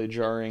airdrops are really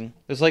jarring.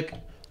 There's like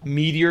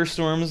meteor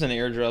storms and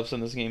airdrops in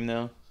this game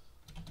now.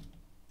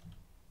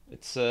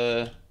 It's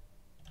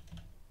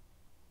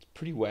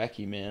pretty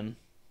wacky, man.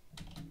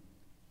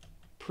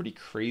 Pretty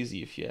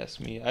crazy, if you ask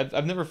me.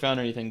 I've never found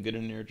anything good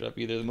in an airdrop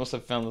either. The most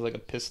I've found was like a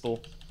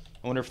pistol.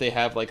 I wonder if they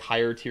have like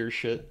higher tier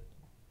shit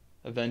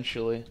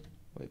eventually.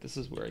 Wait, this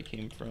is where I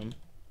came from.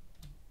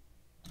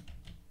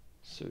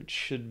 So it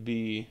should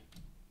be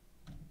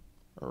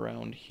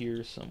around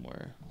here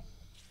somewhere.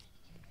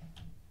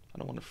 I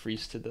don't want to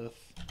freeze to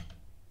death.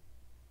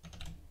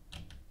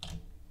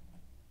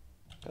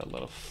 Got a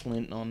lot of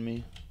flint on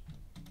me.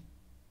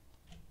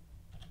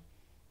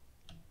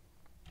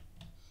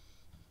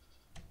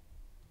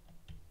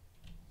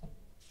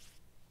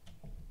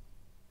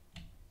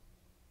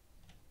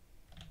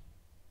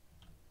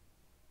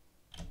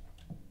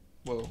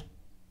 Whoa.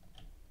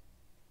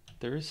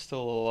 There is still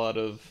a lot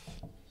of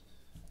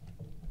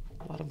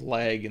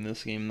lag in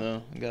this game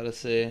though, I gotta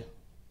say.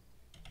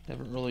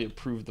 Haven't really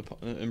improved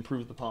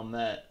upon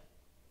that.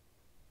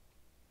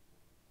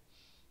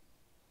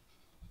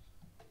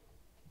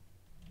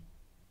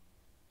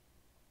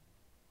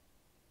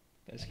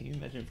 Guys, can you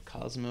imagine if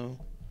Cosmo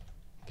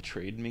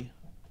betrayed me?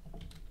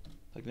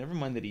 Like, never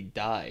mind that he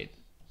died.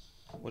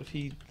 What if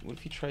he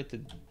tried to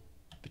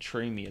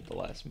betray me at the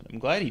last minute? I'm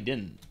glad he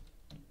didn't.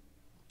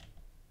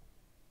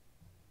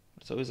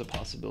 It's always a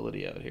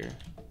possibility out here.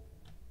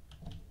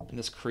 In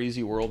this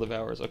crazy world of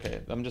ours. Okay,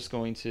 I'm just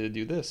going to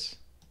do this.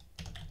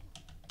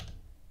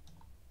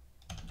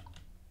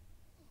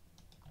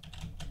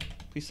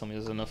 Please tell me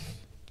there's enough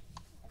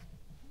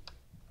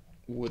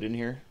wood in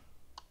here.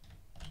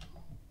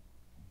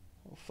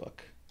 Oh,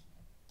 fuck.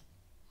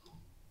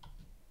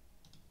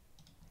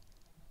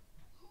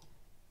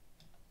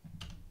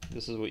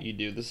 This is what you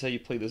do. This is how you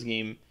play this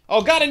game.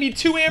 Oh god, I need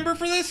 2 amber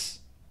for this?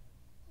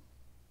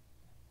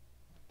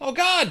 Oh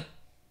god!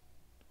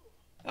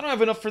 I don't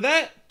have enough for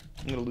that.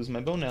 I'm gonna lose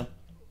my bow now.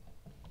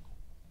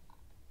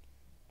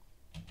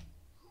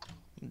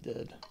 I'm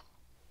dead.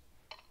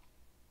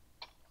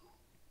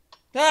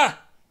 Ah!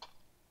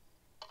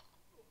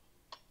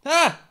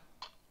 Ah!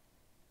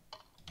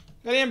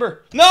 Got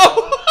amber.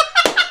 No!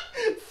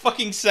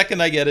 Fucking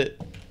second I get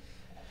it.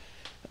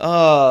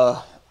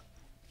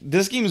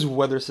 This game's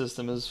weather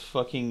system is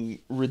fucking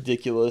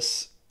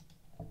ridiculous.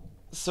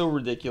 So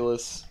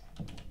ridiculous.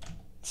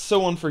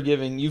 So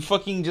unforgiving. You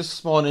fucking just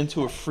spawn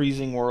into a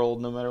freezing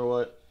world no matter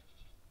what.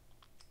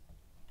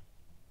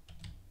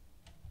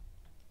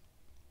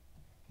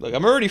 Look,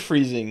 I'm already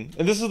freezing.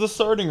 And this is the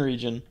starting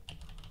region.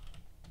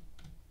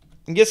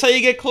 And guess how you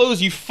get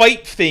clothes? You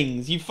fight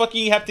things. You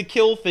fucking have to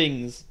kill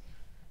things.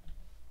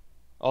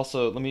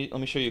 Also, let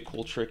me show you a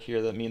cool trick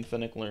here that me and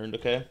Fennec learned,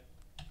 okay?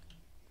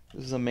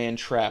 This is a man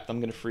trapped. I'm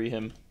gonna free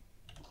him.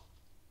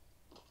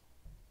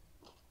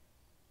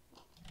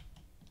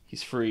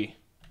 He's free.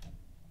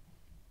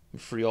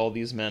 Free all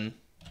these men.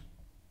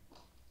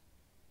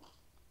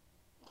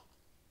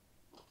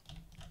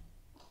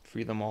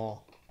 Free them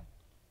all.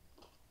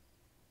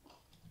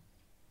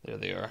 There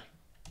they are.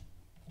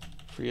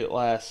 Free at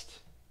last.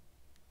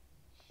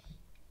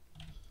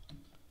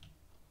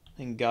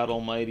 And God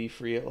Almighty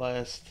free at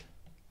last.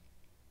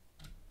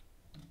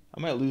 I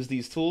might lose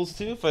these tools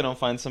too if I don't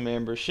find some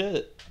amber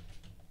shit.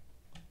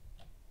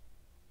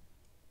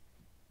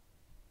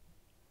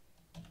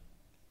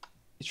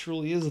 It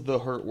truly is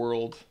the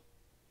Hurtworld.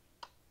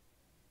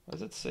 Why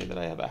does it say that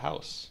I have a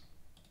house?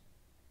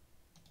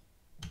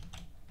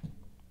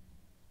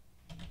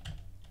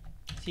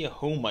 I see a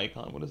home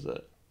icon. What is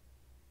that?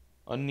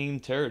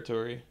 Unnamed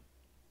territory.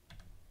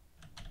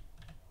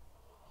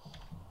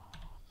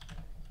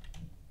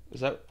 Is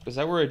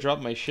that where I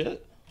dropped my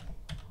shit?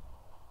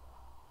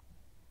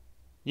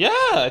 Yeah,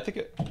 I think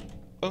it...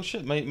 Oh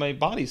shit, my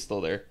body's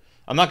still there.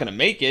 I'm not gonna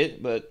make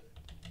it, but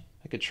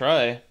I could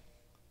try.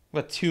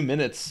 About 2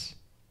 minutes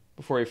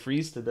before I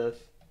freeze to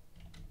death.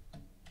 I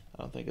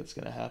don't think it's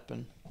gonna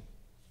happen.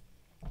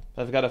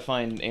 I've got to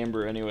find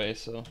amber anyway,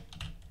 so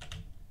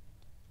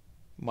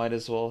might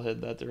as well head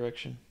that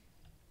direction.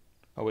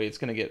 Oh wait, it's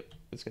gonna get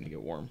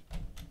warm.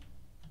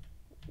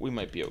 We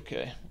might be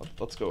okay.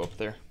 Let's go up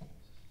there.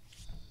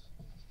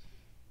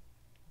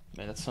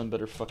 Man, that sun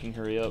better fucking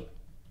hurry up.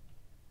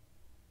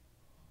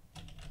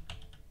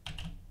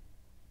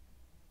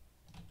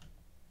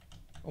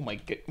 Oh my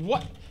god,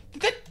 what?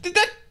 Did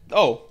that,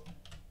 oh.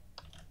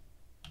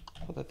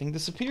 Oh, that thing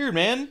disappeared,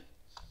 man.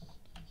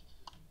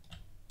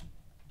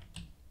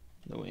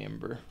 No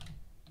amber.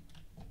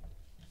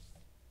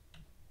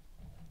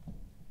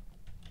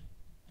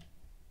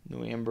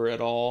 No amber at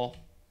all.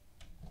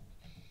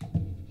 I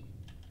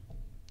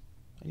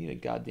need a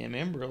goddamn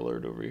amber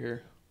alert over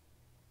here.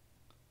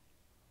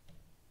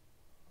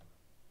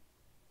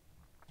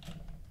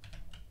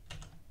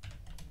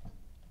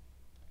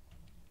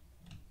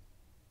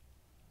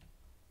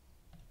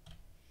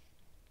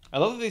 I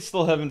love that they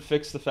still haven't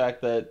fixed the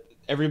fact that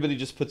everybody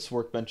just puts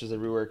workbenches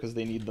everywhere because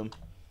they need them.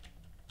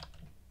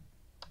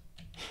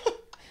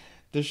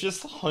 There's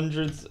just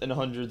hundreds and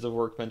hundreds of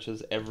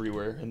workbenches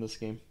everywhere in this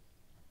game.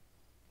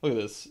 Look at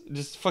this.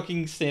 Just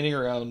fucking standing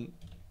around.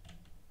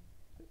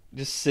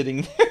 Just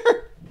sitting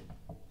there.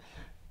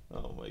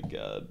 Oh my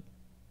god.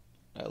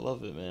 I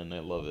love it, man. I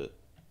love it.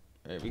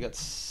 Alright, we got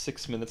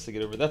 6 minutes to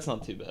get over. That's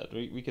not too bad.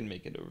 We can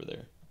make it over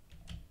there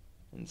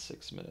in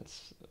 6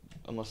 minutes.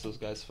 Unless those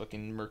guys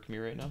fucking murk me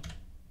right now.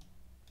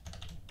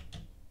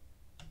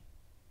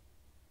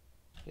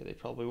 Yeah, they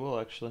probably will,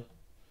 actually.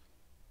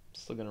 I'm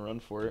still gonna run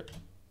for it.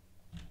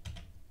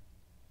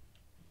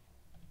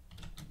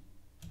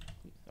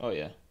 Oh,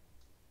 yeah.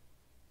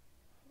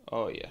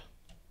 Oh, yeah.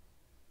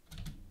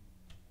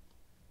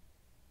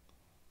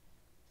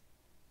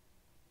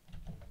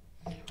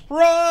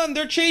 Run!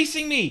 They're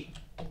chasing me!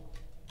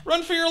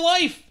 Run for your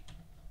life!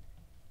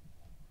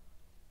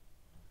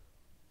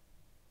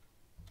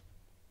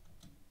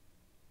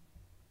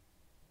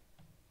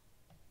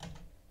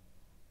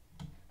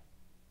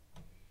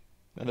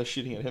 And they're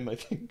shooting at him, I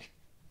think.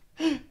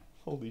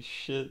 Holy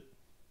shit.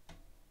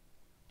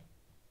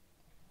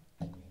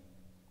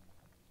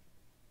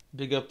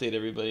 Big update,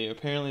 everybody.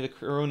 Apparently the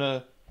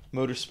Corona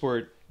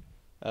Motorsport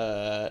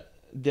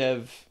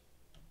dev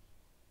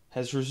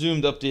has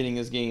resumed updating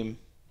his game.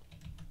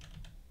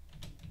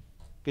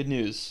 Good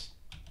news.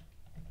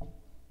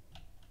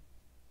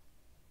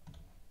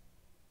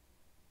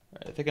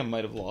 Alright, I think I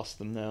might have lost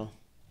them now.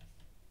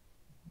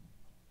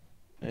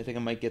 I think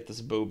I might get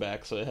this bow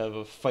back so I have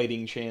a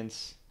fighting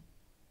chance.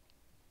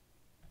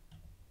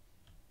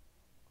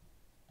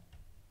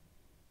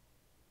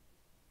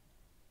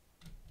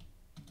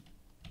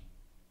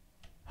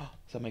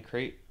 Is that my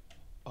crate?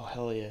 Oh,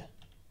 hell yeah.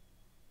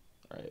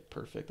 Alright,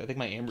 perfect. I think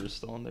my amber is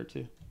still in there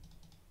too.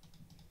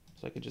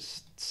 So I could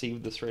just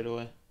save this right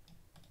away.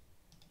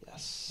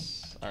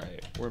 Yes.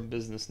 Alright, we're in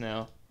business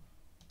now.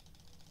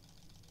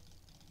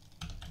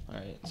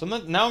 Alright, so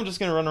now I'm just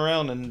gonna run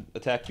around and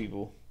attack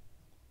people.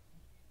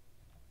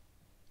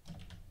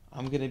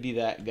 I'm gonna be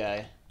that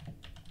guy.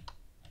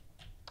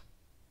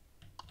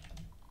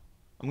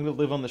 I'm gonna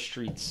live on the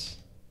streets.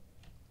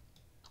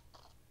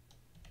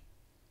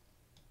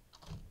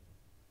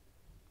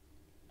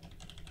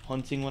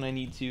 Hunting when I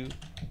need to.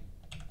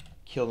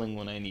 Killing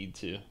when I need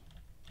to.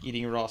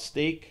 Eating raw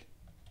steak.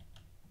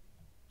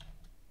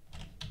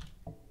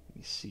 Let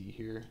me see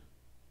here.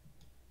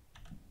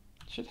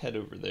 Should head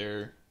over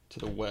there to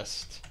the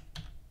west.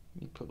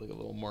 Let me put like a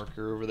little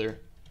marker over there.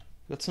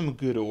 Got some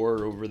good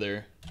ore over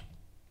there.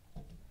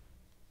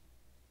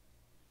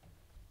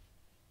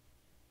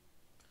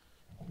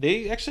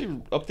 They actually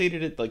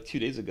updated it like 2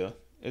 days ago.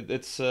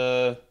 It's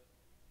a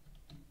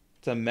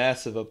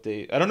massive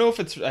update. I don't know if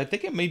it's... I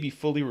think it may be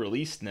fully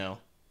released now.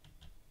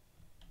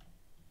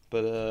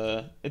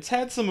 But it's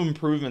had some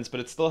improvements, but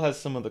it still has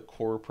some of the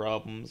core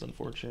problems,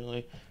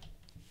 unfortunately.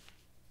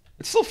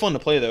 It's still fun to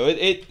play, though.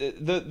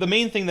 The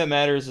main thing that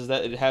matters is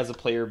that it has a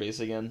player base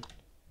again.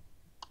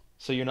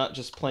 So you're not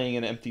just playing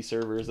in empty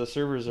servers. The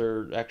servers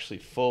are actually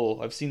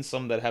full. I've seen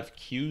some that have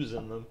queues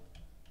in them.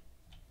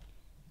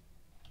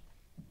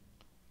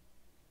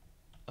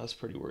 I was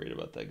pretty worried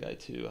about that guy,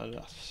 too. I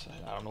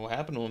don't know what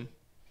happened to him.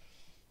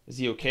 Is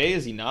he okay?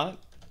 Is he not?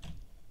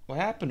 What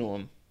happened to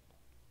him?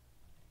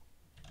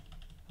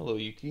 Hello,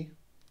 Yuki.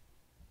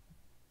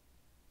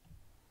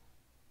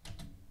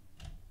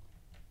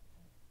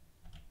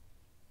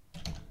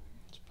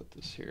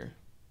 put this here.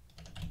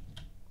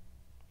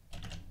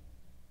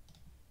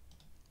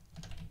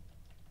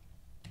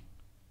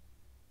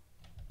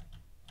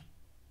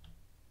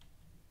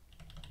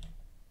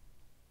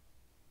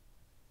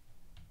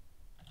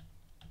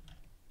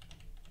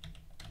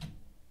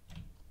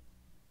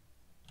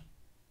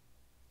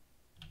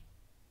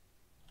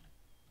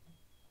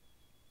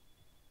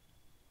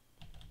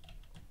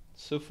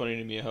 So funny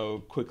to me how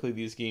quickly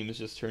these games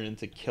just turn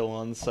into kill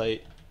on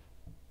sight.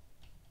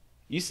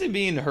 Used to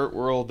be in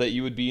Hurtworld that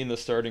you would be in the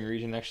starting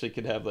region, actually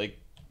could have like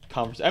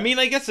conversation. I mean,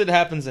 I guess it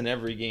happens in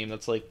every game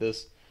that's like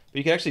this, but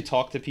you can actually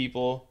talk to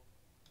people,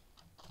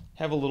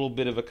 have a little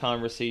bit of a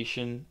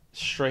conversation,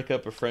 strike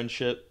up a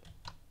friendship.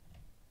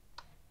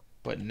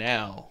 But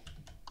now,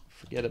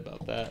 forget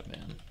about that,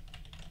 man.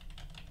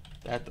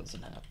 That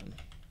doesn't happen.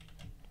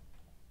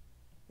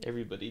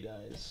 Everybody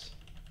dies.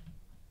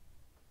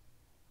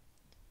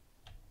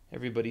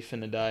 Everybody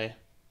finna die.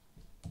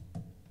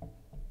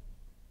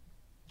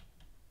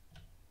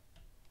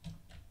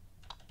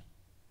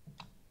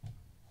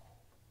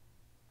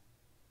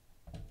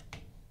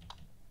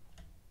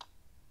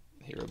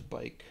 Here, a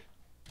bike.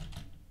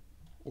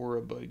 Or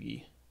a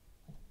buggy.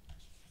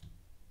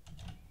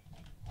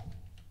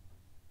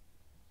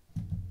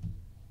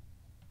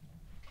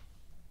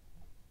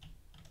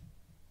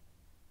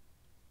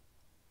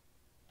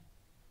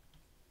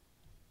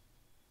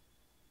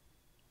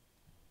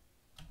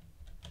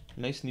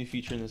 Nice new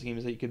feature in this game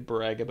is that you could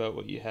brag about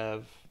what you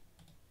have.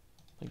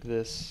 Like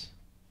this.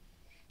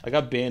 I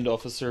got banned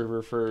off a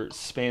server for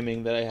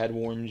spamming that I had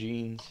warm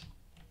jeans.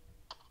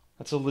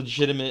 That's a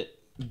legitimate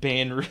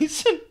ban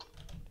reason.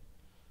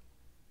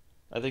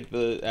 I think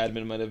the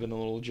admin might have been a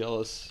little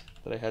jealous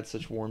that I had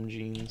such warm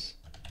jeans.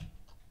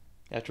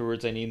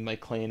 Afterwards, I named my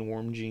clan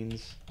Warm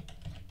Jeans.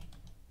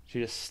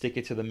 Should just stick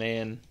it to the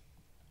man.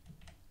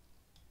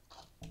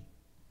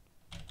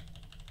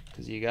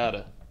 Because you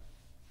gotta.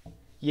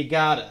 You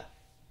gotta.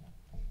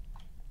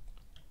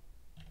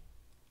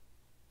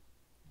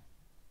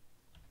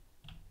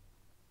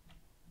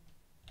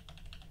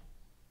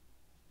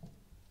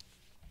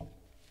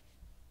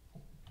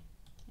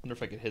 Wonder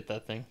if I could hit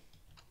that thing.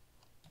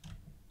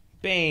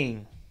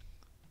 Bang!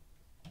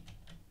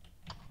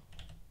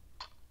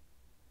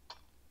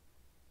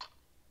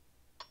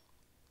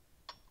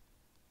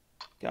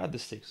 God,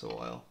 this takes a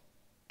while.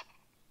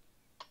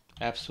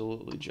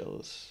 Absolutely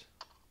jealous.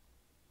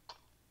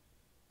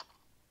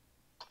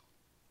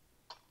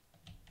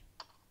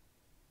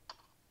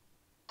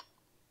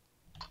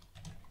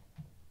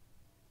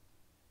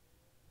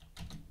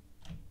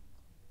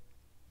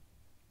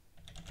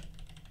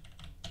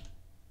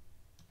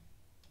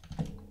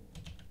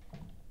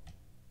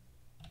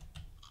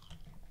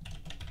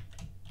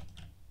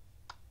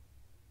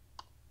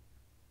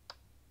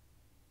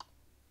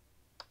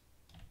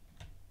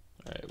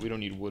 Alright, we don't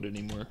need wood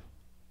anymore.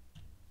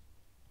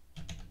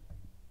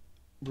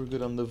 We're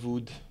good on the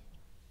wood.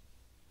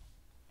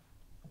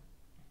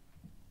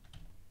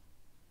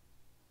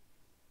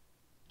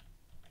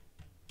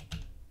 How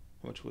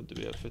much wood do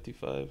we have?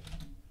 55?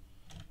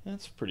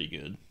 That's pretty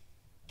good.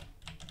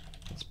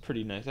 That's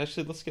pretty nice.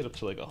 Actually, let's get up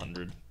to like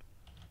 100.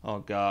 Oh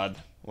god,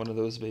 one of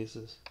those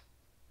bases.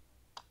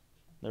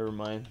 Never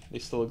mind. They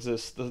still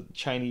exist. The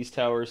Chinese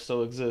towers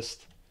still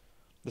exist.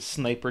 The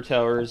sniper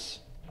towers.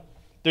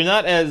 They're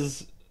not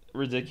as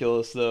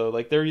ridiculous though.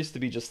 Like there used to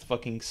be just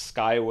fucking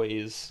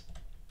skyways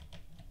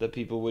that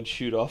people would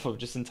shoot off of.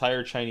 Just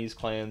entire Chinese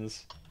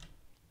clans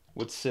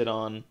would sit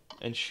on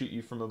and shoot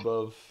you from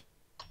above.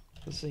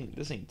 This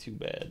ain't too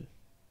bad.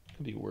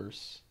 Could be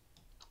worse.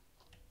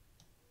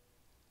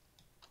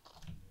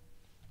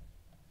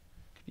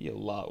 Could be a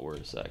lot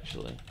worse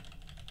actually.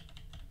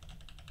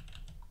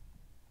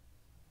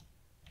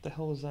 What the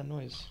hell is that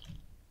noise?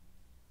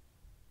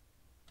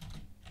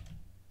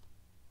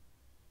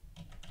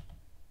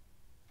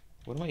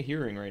 What am I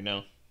hearing right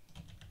now?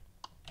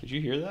 Did you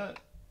hear that?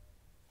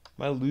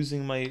 Am I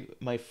losing my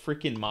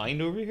freaking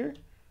mind over here?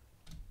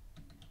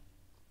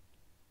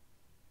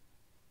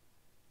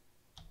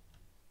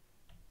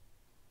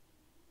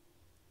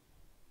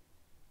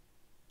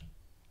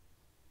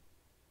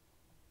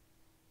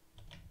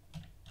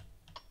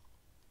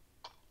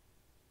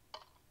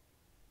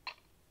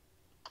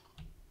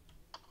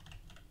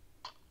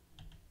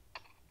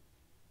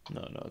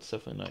 No, it's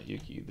definitely not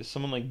Yuki. There's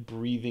someone like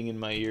breathing in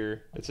my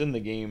ear. It's in the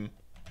game.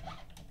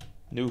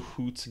 No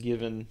hoots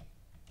given.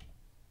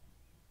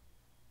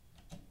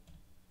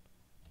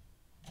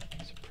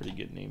 It's a pretty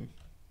good name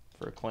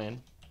for a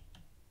clan.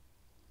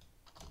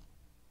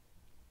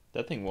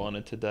 That thing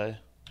wanted to die.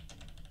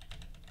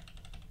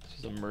 This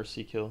is a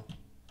mercy kill.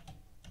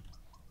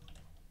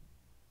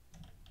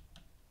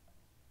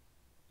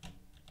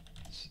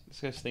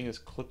 This guy's thing is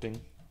clipping.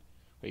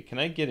 Wait, can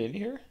I get in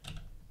here?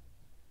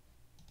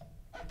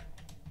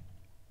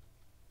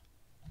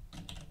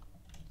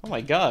 Oh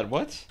my god,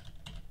 what?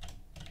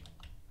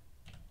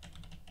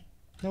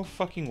 No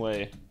fucking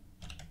way.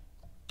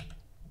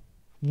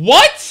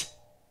 What?!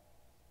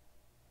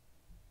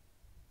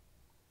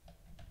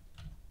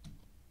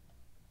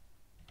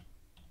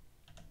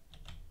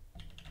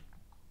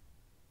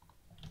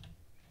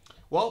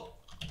 Well,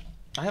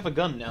 I have a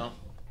gun now.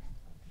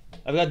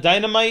 I've got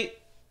dynamite.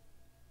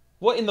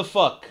 What in the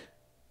fuck?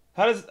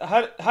 How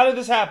did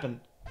this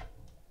happen?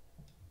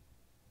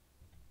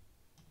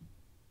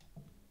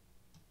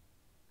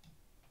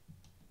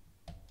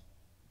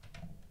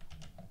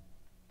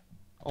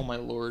 Oh my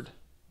lord.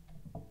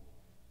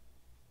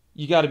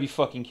 You gotta be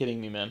fucking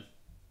kidding me, man.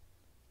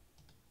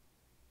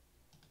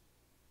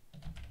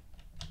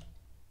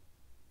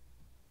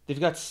 They've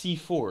got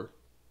C4.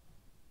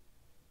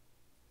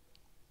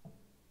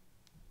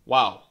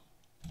 Wow.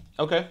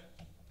 Okay.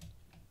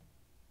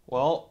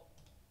 Well,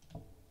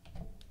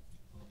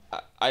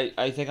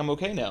 I think I'm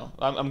okay now.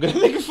 I'm gonna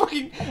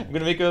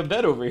make a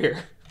bed over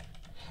here.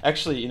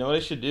 Actually, you know what I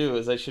should do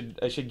is I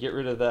should get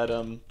rid of that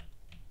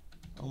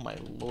oh my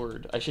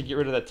lord. I should get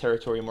rid of that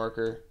territory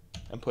marker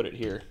and put it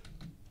here.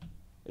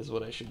 Is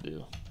what I should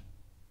do.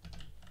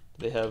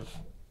 They have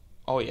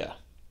oh yeah.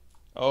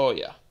 Oh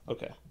yeah.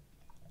 Okay.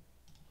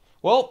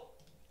 Well,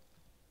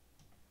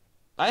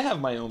 I have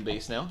my own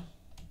base now.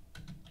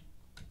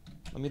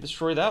 Let me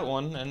destroy that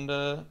one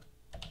and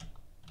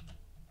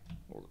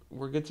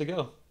we're good to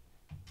go.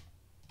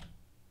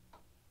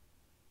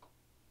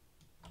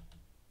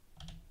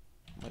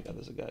 Oh my god,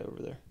 there's a guy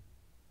over there.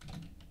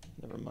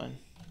 Never mind.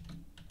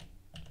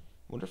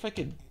 Wonder if I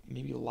could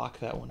maybe lock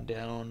that one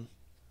down.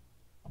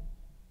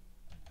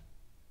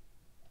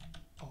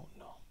 Oh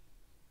no.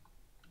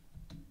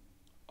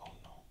 Oh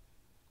no.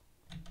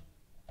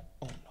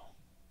 Oh no.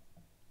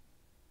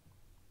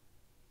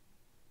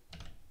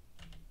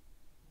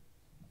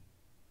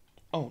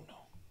 Oh no.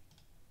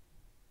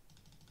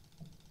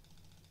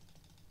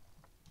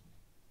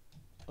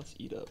 Let's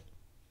eat up.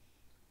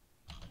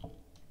 I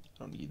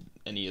don't need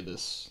any of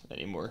this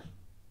anymore.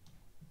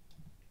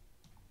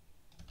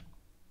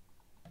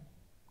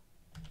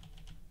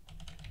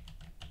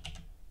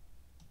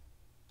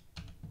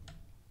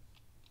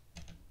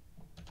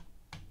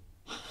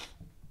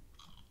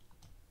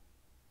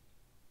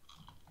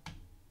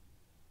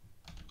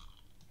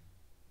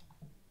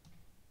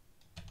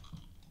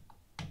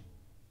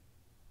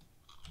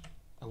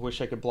 I wish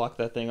I could block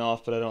that thing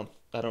off, but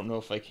I don't know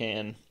if I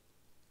can.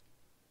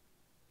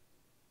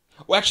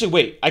 Well, actually,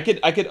 wait. I could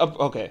up.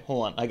 Okay,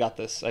 hold on. I got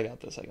this. I got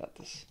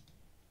this.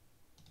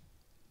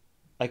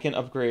 I can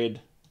upgrade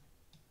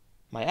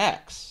my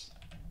axe.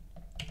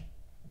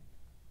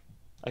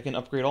 I can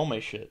upgrade all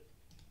my shit.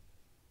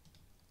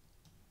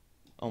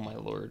 Oh my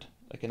lord.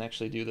 I can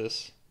actually do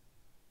this.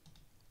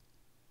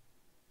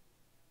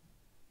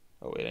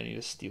 Oh wait, I need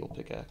a steel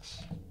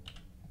pickaxe.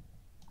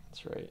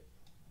 That's right.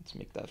 Let's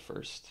make that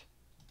first.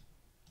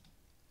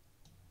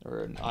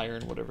 Or an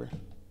iron, whatever.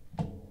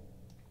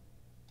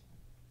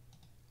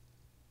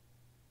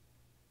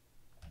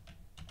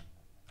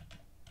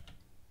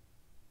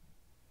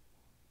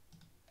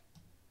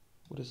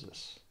 What is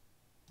this?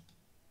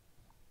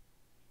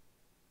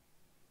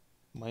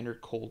 Minor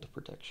cold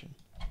protection.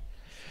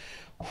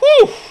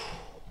 Whew!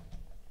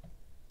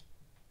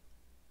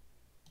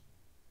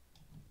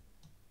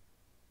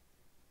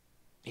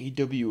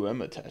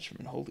 AWM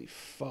attachment. Holy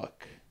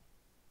fuck.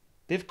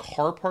 They have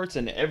car parts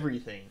and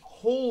everything.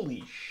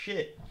 Holy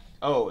shit.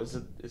 Oh, is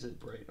it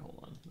bright?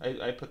 Hold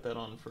on. I put that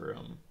on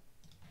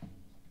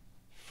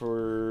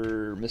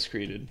for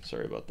Miscreated.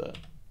 Sorry about that.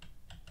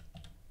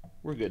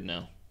 We're good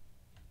now.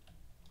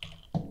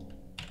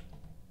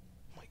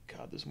 Oh my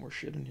god, there's more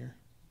shit in here.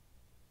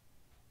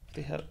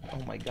 They have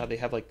oh my god, they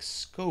have like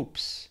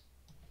scopes.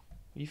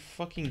 Are you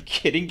fucking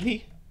kidding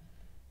me?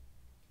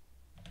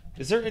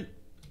 Is there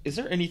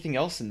anything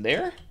else in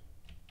there?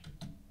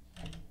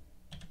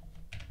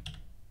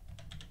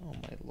 Oh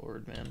my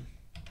lord, man.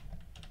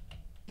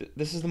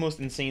 This is the most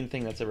insane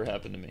thing that's ever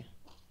happened to me.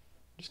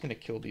 I'm just gonna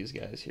kill these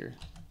guys here.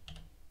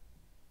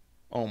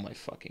 Oh my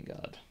fucking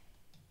god.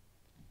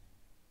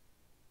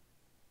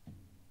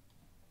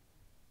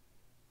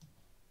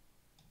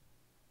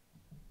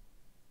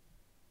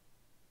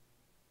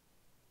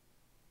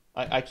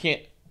 I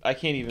can't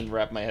even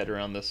wrap my head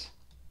around this.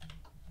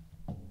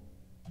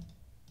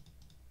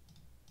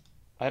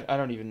 I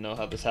don't even know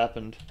how this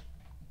happened.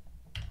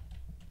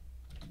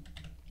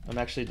 I'm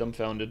actually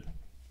dumbfounded.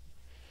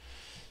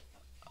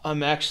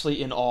 I'm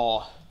actually in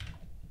awe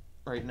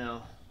right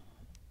now.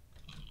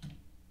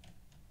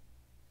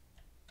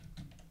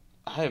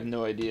 I have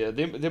no idea.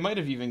 They might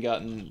have even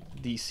gotten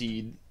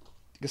DC'd.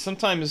 Because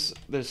sometimes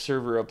there's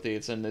server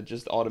updates and it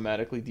just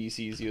automatically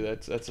DCs you.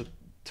 That's a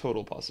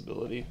total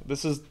possibility.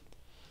 This is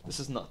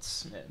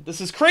nuts, man.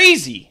 This is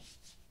crazy.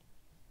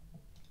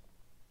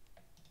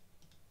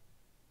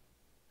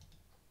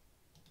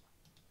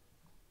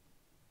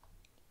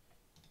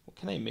 What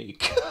can I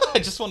make? I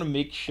just want to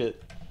make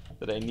shit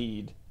that I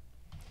need.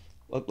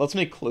 Let's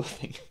make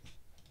clothing.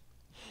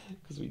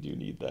 Because we do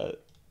need that.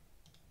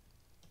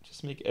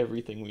 Just make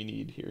everything we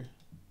need here.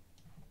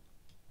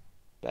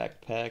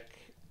 Backpack.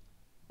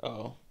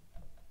 Oh.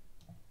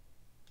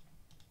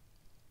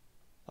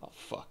 Oh,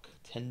 fuck.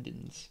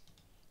 Tendons.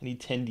 I need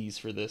tendies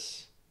for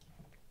this.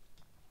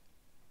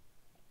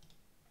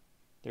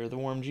 They're the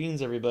warm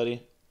jeans,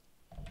 everybody.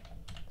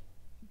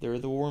 They're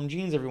the warm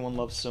jeans everyone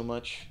loves so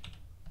much.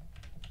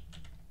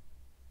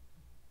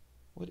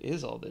 What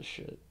is all this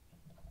shit?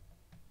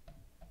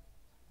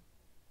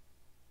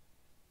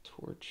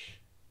 Torch.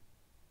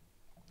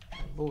 My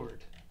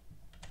lord.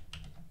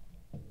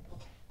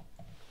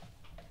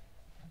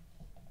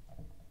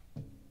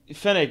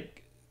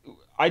 Fennec,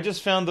 I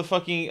just found the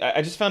fucking...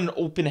 I just found an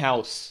open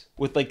house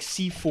with, like,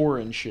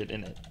 C4 and shit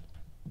in it.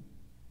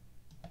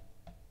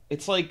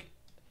 It's like...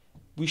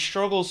 We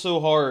struggle so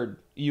hard,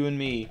 you and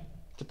me,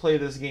 to play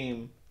this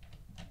game.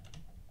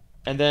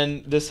 And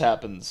then this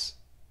happens.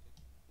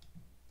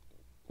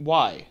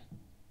 Why?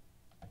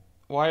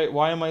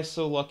 Why am I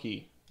so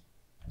lucky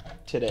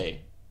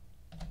today?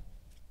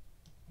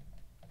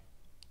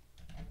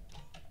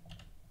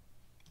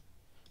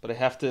 But I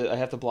have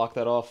to block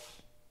that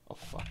off. Oh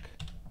fuck.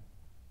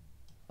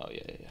 Oh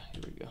yeah,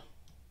 here we go.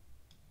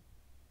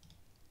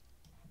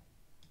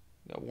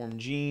 Got warm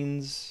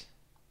jeans.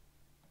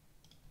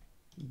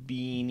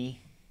 Beanie.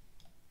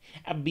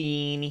 A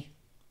beanie.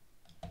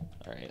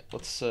 Alright,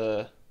 let's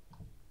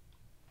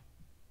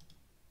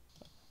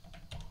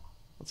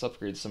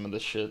upgrade some of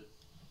this shit.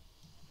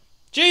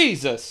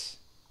 Jesus!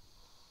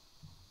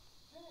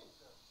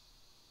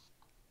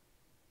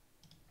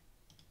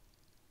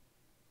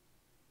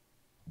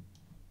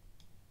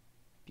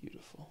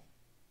 Beautiful.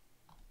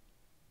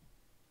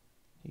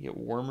 You get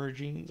warmer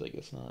jeans? I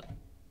guess not.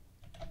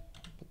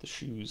 But the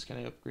shoes. Can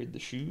I upgrade the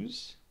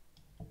shoes?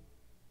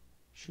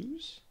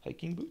 Shoes?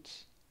 Hiking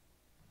boots?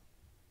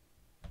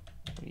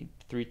 I need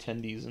 3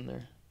 tendies in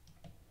there.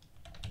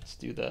 Let's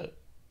do that.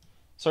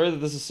 Sorry that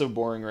this is so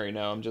boring right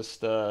now. I'm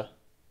just like,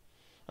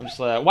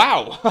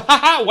 wow!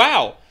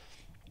 Wow!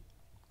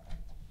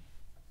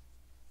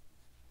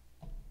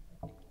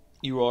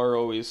 You are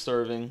always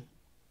starving.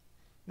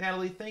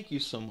 Natalie, thank you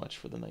so much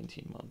for the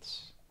 19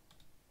 months.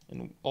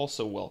 And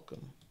also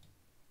welcome.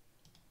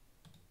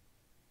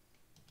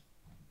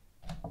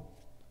 How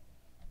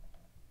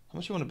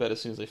much you want to bet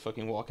as soon as I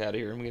fucking walk out of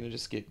here? I'm gonna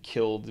just get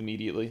killed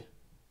immediately.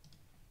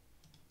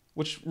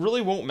 Which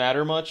really won't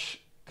matter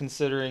much,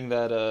 considering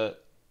that,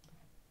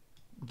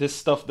 this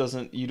stuff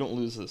doesn't... You don't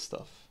lose this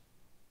stuff.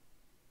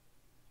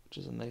 Which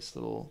is a nice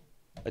little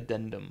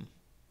addendum.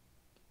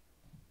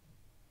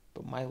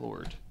 But my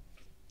lord.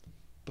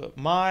 But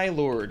my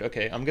lord.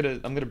 Okay, I'm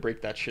gonna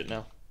break that shit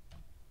now.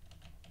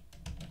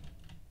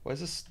 Why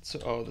is this so...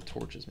 Oh, the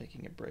torch is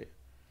making it bright.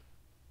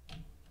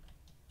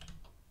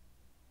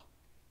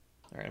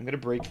 Alright, I'm gonna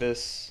break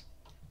this.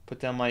 Put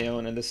down my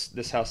own, and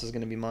this house is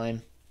gonna be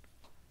mine.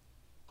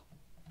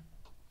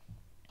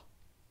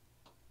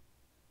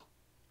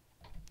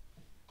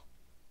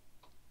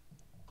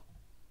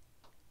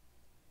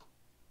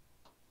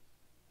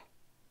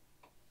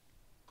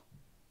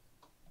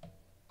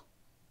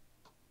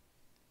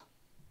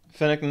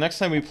 Fennec, the next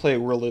time we play,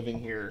 we're living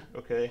here,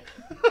 okay?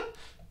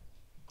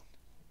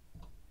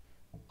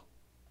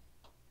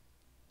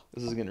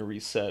 This is gonna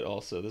reset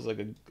also. There's like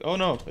a... Oh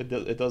no,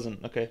 it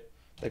doesn't. Okay.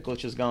 That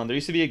glitch is gone. There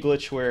used to be a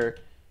glitch where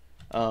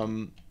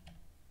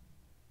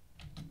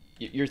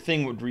your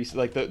thing would reset,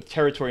 like the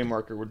territory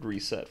marker would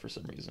reset for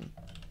some reason.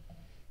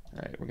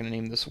 Alright, we're gonna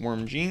name this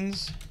Warm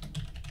Jeans.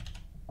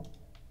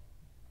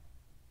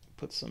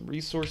 Put some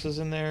resources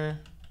in there.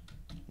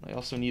 I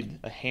also need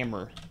a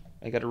hammer.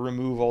 I gotta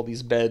remove all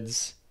these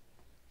beds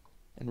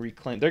and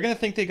reclaim. They're gonna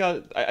think they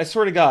got... I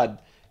swear to God,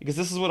 because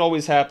this is what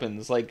always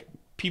happens. Like,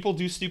 people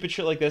do stupid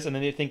shit like this, and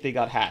then they think they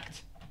got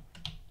hacked.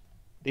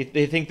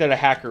 They think that a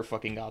hacker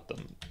fucking got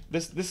them.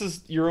 This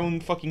is your own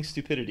fucking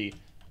stupidity.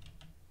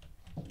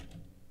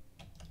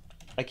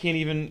 I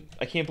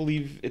can't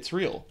believe it's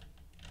real.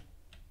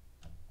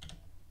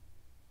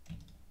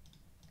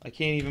 I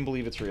can't even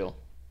believe it's real.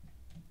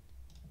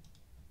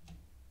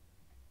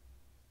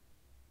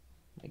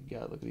 My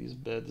God, look at these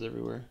beds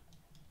everywhere.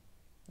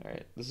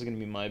 Alright, this is gonna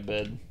be my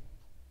bed.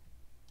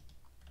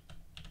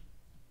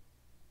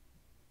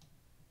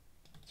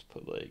 Let's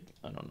put like,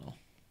 I don't know.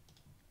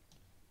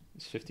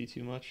 Is 50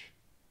 too much?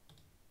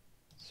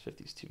 This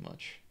 50's too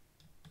much.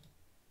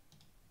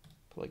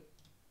 Put like,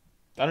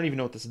 I don't even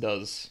know what this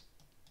does.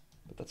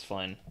 But that's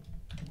fine.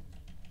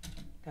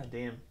 God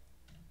damn.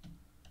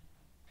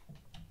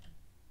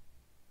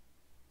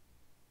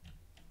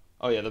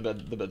 Oh yeah, the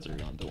beds are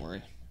gone, don't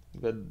worry.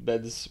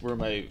 Beds were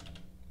my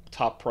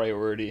top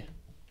priority.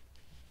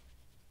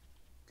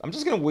 I'm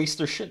just gonna waste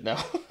their shit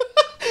now.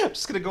 I'm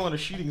just gonna go on a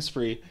shooting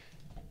spree.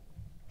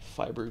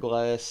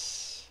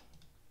 Fiberglass.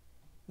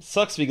 It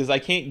sucks because I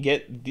can't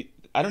get the...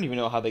 I don't even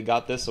know how they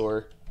got this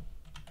ore.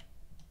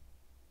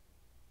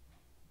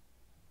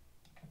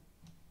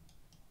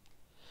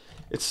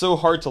 It's so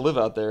hard to live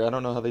out there. I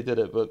don't know how they did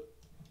it, but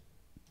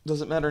it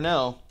doesn't matter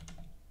now.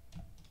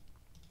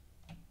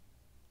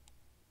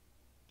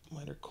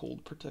 Minor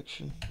cold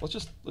protection.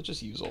 Let's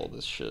just use all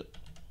this shit.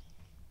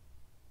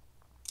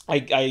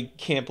 I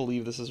can't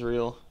believe this is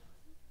real.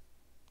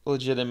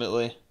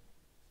 Legitimately.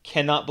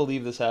 Cannot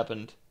believe this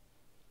happened.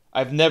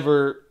 I've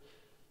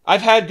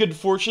had good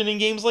fortune in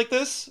games like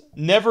this.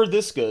 Never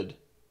this good.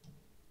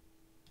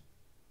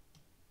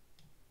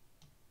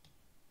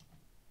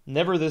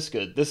 Never this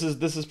good. This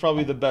is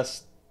probably the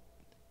best.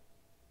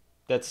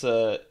 That's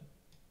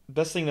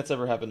best thing that's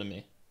ever happened to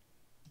me.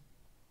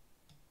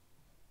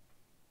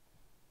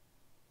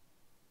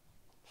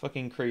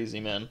 Fucking crazy,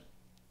 man.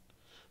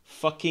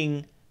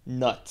 Fucking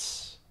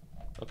nuts.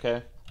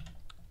 Okay.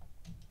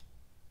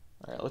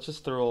 All right, let's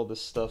just throw all this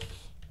stuff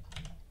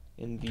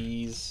in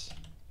these.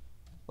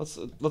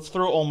 Let's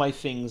throw all my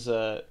things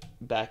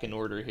back in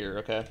order here,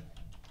 okay?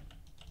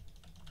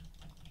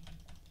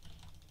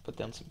 Put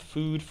down some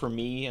food for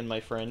me and my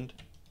friend.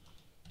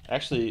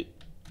 Actually,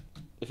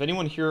 if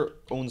anyone here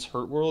owns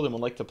Hurtworld and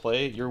would like to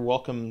play, you're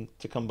welcome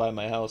to come by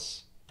my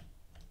house.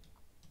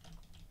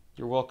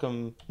 You're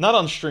welcome, not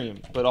on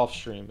stream, but off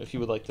stream. If you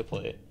would like to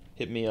play,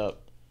 hit me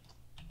up.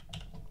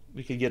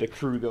 We could get a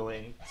crew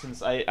going,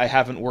 since I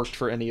haven't worked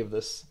for any of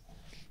this.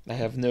 I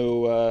have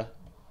no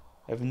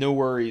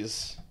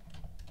worries.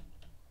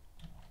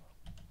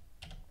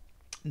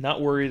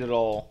 Not worried at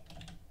all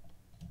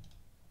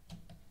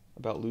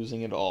about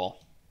losing it all.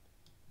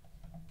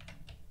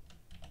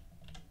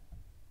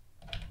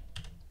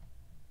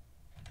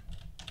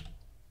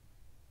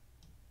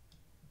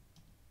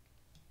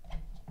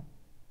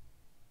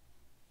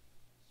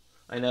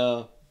 I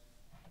know.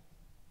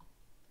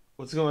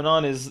 What's going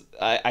on is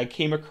I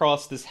came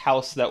across this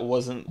house that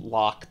wasn't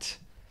locked.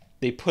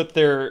 They put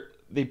their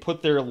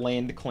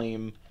land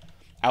claim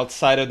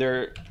outside of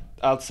their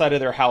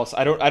house.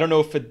 I don't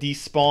know if it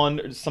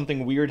despawned or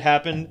something weird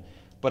happened,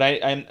 but I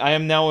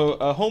am now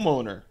a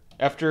homeowner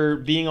after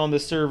being on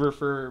this server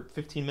for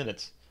 15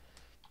 minutes.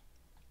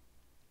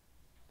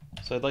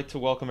 So I'd like to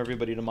welcome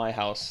everybody to my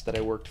house that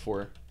I worked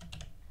for.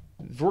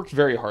 Worked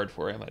very hard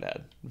for, I might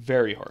add.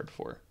 Very hard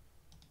for.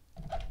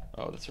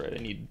 Oh, that's right. I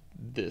need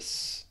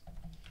this.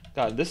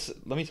 God, this,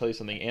 let me tell you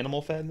something.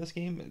 Animal fat in this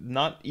game,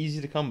 not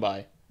easy to come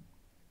by.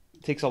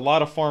 It takes a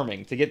lot of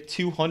farming. To get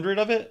 200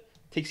 of it,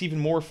 takes even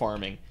more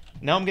farming.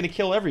 Now I'm going to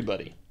kill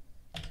everybody.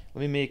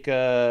 Let me make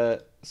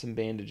some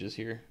bandages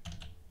here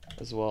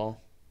as well.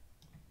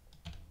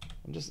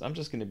 I'm just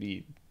going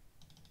to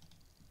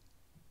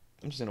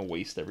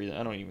waste everything.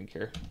 I don't even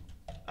care.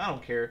 I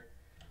don't care.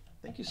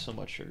 Thank you so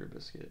much, Sugar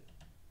Biscuit.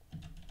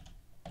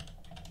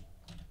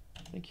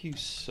 Thank you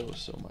so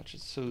much.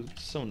 It's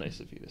so nice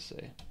of you to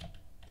say.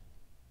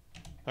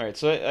 All right,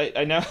 so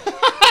I now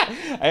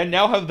I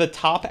now have the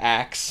top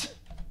axe.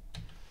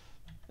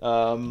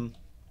 I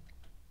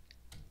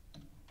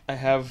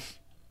have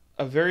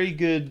a very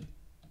good.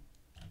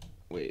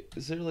 Wait,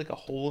 is there like a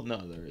hole?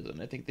 No, there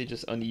isn't. I think they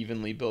just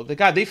unevenly built.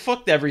 God, they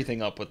fucked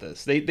everything up with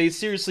this. They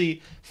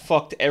seriously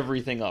fucked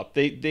everything up.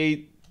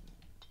 They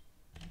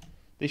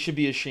should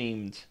be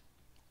ashamed.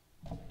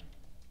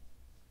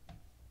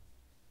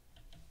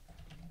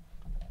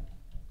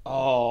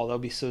 Oh, that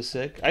would be so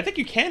sick. I think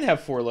you can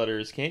have 4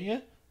 letters, can't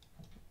you?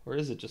 Or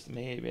is it just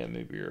maybe? Yeah,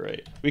 maybe you're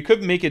right. We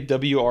could make it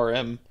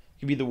WRM. It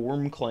could be the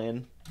Worm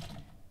Clan.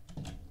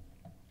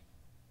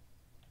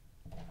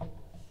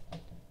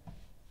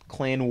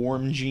 Clan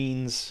Worm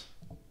Jeans.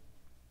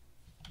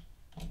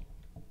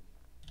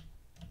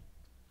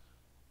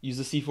 Use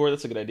the C4.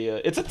 That's a good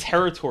idea. It's a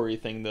territory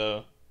thing,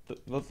 though.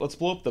 Let's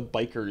blow up the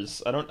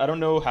bikers. I don't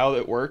know how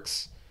it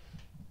works.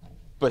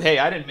 But hey,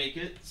 I didn't make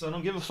it, so I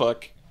don't give a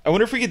fuck. I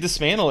wonder if we could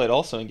dismantle it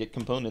also and get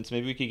components.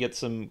 Maybe we could get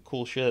some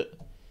cool shit.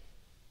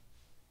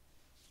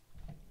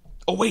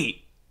 Oh,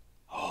 wait!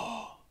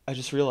 Oh, I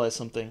just realized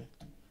something.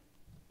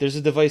 There's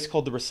a device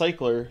called the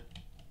Recycler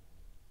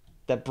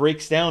that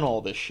breaks down all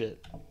this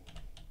shit.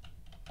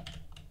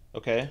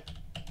 Okay?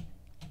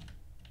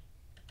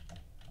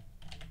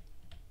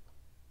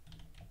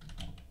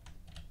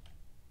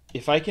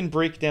 If I can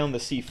break down the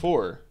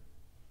C4...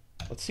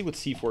 Let's see what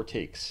C4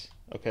 takes,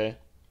 okay?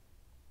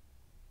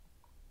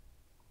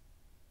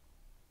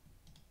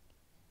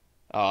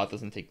 Oh, it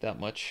doesn't take that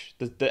much.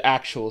 The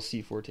actual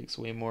C4 takes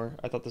way more.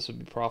 I thought this would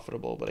be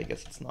profitable, but I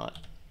guess it's not.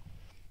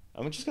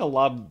 I'm just gonna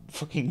lob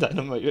fucking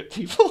dynamite at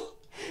people.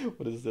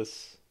 What is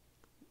this?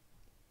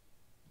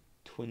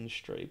 Twin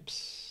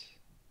stripes.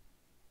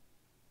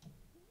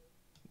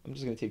 I'm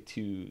just gonna take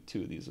two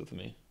of these with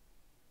me.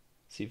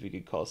 See if we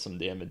could cause some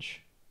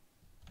damage.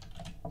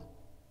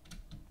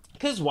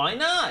 'Cause why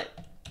not?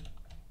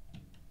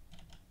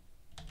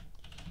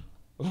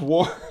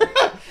 War.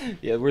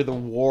 Yeah, we're the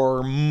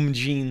Worm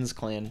Jeans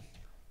clan.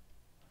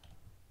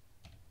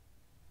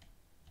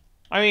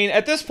 I mean,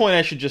 at this point,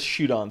 I should just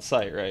shoot on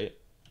sight, right?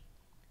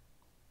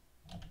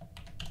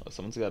 Oh,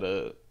 someone's got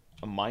a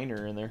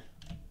miner in there.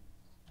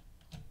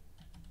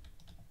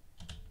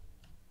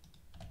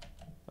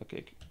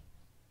 Okay.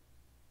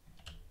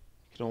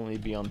 Could only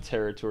be on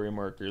territory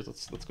markers.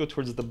 Let's go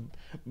towards the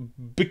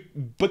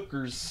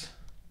Bookers.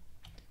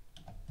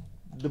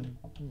 The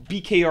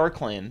BKR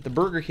clan, the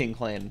Burger King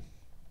clan.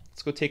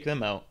 Let's go take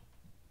them out.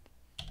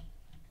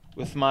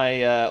 With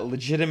my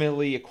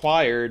legitimately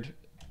acquired...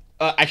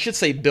 I should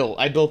say built.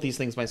 I built these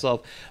things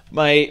myself.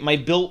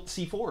 My built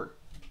C4.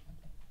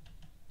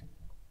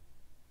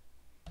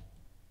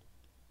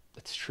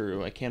 That's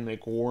true. I can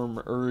make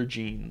warmer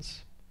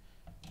jeans.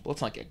 But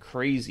let's not get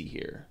crazy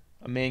here.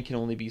 A man can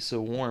only be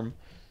so warm.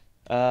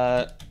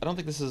 I don't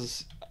think this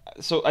is...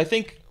 So I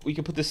think we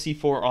could put the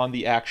C4 on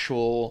the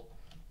actual...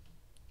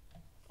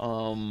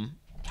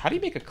 How do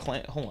you make a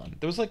clan? Hold on.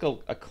 There was like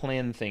a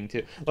clan thing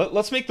too.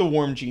 Let's make the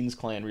Warm Jeans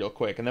clan real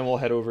quick, and then we'll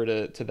head over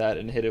to that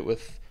and hit it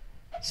with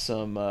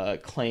some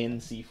clan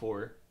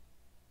C4.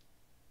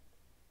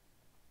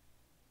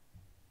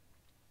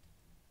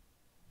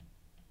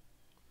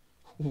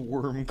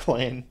 Worm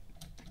clan.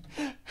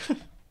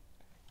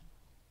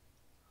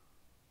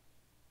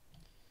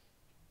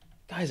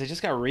 Guys, I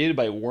just got raided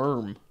by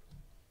Worm.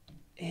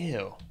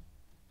 Ew.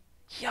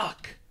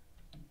 Yuck.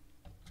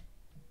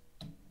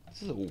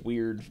 This is a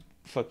weird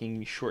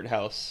fucking short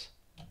house.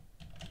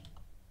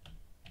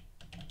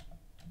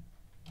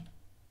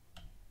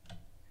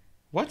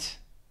 What?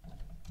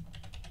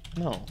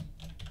 No.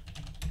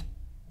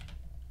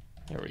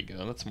 There we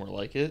go. That's more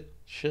like it.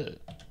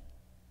 Shit.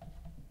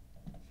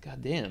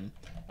 God damn.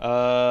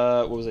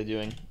 What was I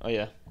doing? Oh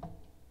yeah.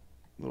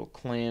 Little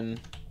clan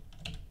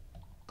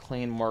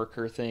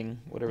marker thing.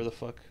 Whatever the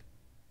fuck.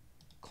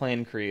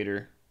 Clan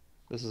creator.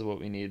 This is what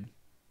we need.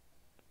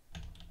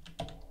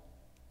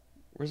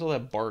 Where's all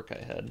that bark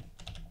I had?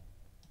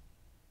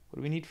 What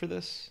do we need for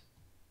this?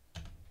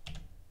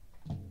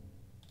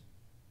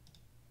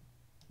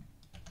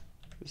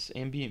 This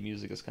ambient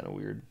music is kind of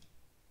weird.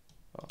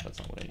 Oh, that's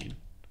not what I need.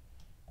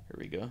 Here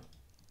we go.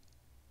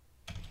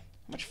 How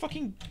much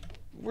fucking...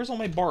 Where's all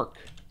my bark?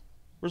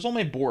 Where's all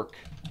my bork?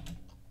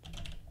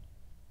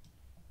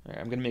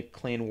 Alright, I'm gonna make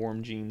clan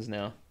Warm Jeans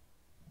now.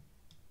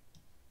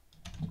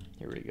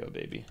 Here we go,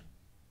 baby.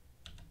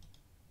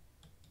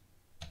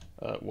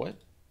 What?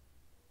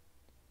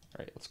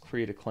 Alright, let's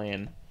create a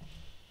clan.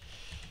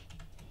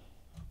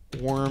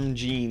 Warm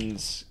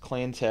Jeans.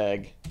 Clan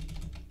tag.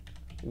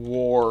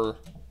 War.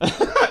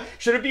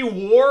 Should it be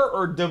war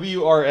or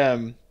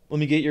WRM? Let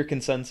me get your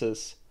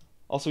consensus.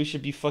 Also, we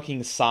should be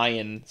fucking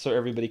cyan so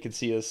everybody can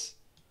see us.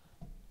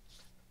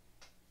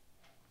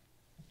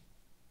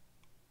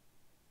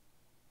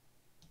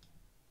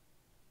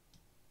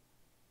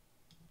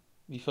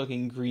 Be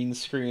fucking green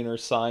screen or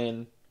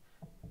cyan.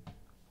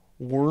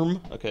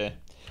 Worm? Okay.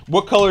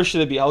 What color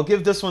should it be? I'll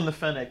give this one to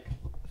Fennec.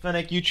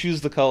 Fennec, you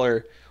choose the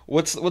color.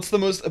 What's the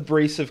most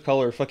abrasive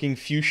color? Fucking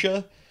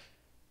fuchsia?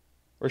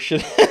 Or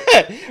should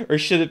or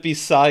should it be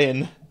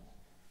cyan?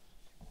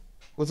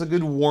 What's a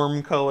good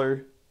warm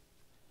color?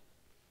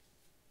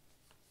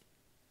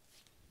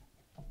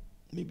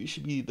 Maybe it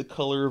should be the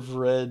color of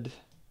red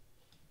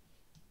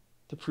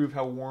to prove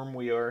how warm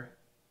we are.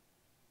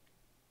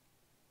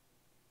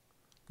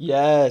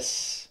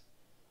 Yes.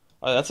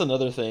 Oh, that's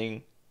another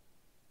thing.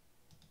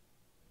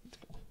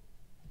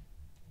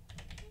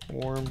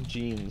 Warm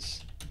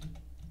Jeans.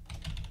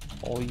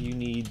 All you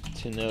need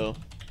to know.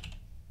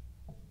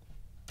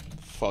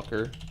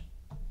 Fucker.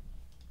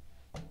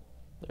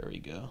 There we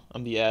go.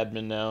 I'm the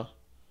admin now.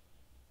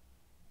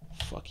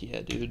 Fuck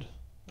yeah, dude.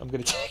 I'm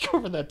gonna take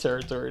over that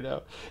territory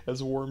now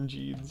as Warm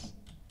Jeans.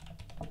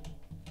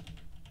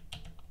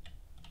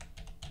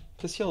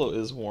 Piss Yellow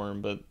is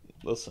warm, but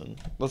listen,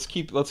 let's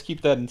keep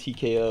that in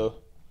TKO.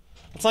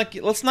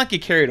 Let's not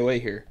get carried away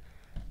here.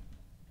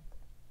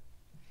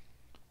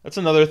 That's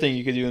another thing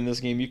you could do in this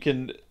game. You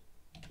can...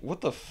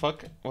 What the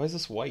fuck? Why is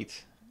this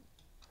white?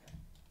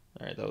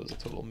 Alright, that was a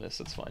total miss.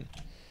 That's fine.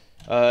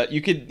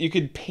 You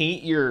could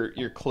paint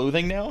your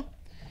clothing now.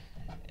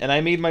 And I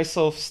made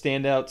myself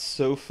stand out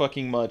so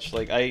fucking much.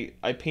 Like,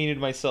 I painted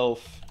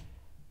myself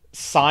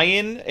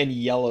cyan and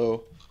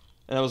yellow.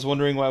 And I was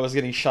wondering why I was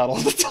getting shot all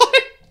the time.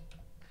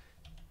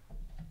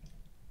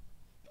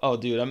 Oh,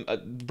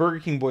 dude, Burger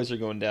King boys are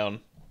going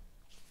down.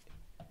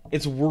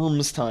 It's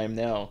Worms time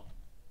now.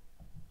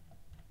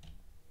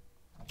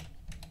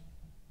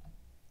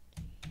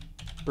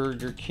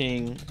 Burger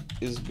King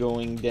is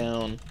going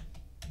down.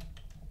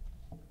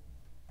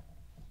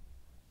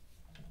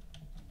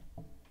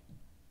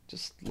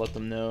 Just let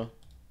them know.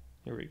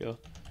 Here we go.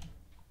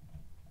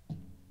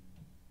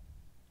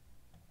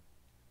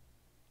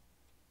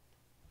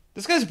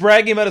 This guy's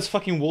bragging about his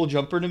fucking wool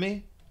jumper to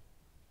me.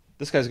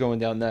 This guy's going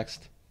down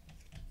next.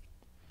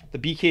 The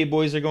BK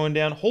boys are going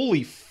down.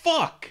 Holy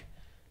fuck!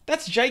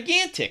 That's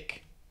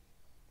gigantic!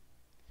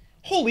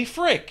 Holy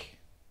frick!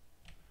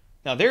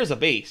 Now there's a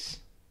base.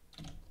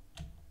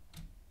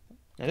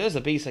 Now there's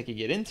a base I could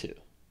get into.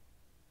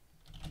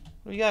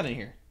 What do we got in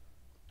here?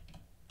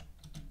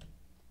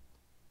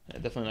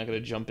 I'm definitely not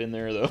going to jump in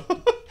there, though.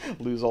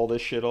 Lose all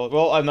this shit.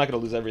 Well, I'm not going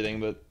to lose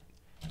everything, but...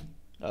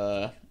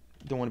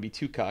 don't want to be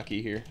too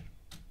cocky here.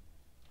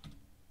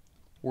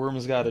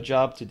 Worm's got a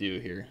job to do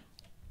here.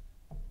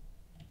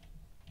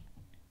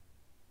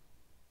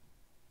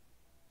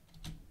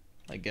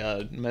 My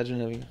god, imagine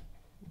having...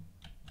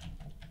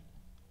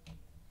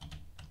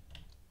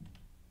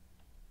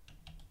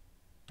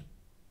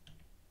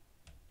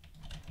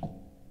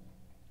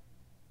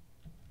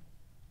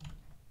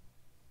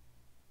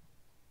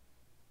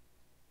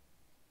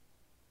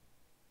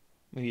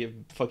 Maybe you're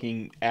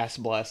fucking ass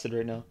blasted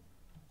right now.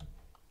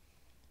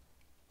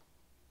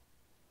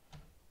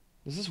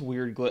 This is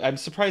weird. I'm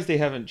surprised they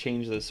haven't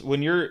changed this.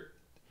 When you're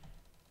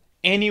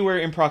anywhere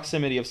in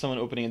proximity of someone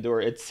opening a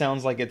door, it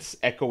sounds like it's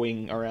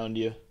echoing around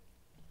you.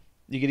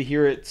 You get to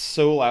hear it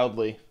so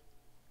loudly.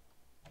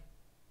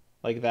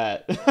 Like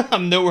that.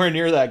 I'm nowhere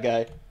near that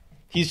guy.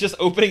 He's just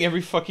opening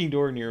every fucking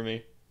door near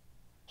me.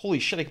 Holy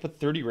shit, I can put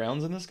 30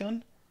 rounds in this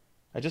gun?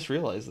 I just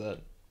realized that.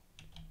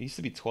 It used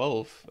to be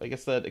 12. I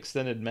guess that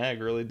extended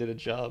mag really did a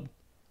job.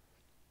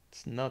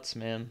 It's nuts,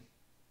 man.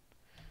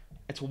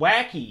 It's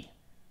wacky.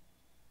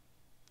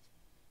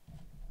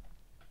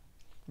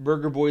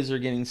 Burger Boys are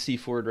getting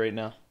C4'd right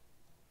now.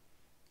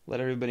 Let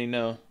everybody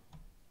know.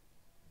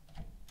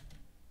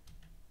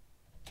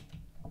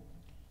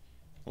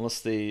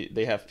 Unless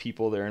they have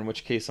people there, in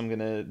which case I'm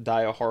gonna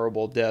die a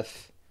horrible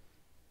death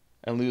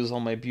and lose all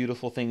my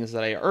beautiful things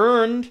that I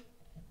earned.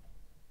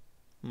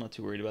 I'm not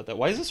too worried about that.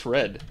 Why is this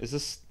red? Is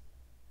this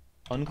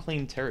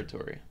unclaimed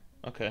territory?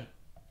 Okay.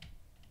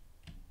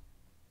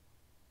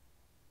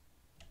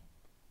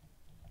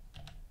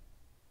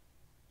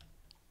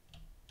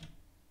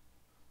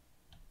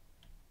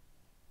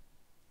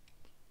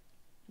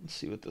 Let's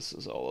see what this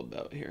is all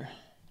about here.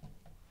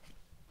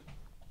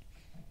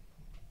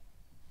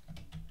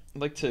 I'd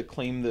like to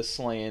claim this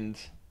land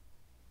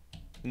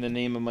in the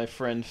name of my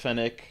friend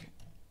Fennec,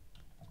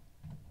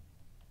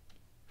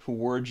 who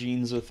wore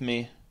jeans with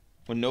me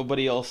when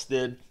nobody else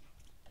did.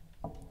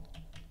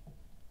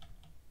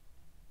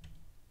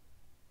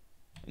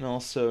 And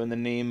also in the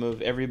name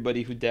of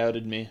everybody who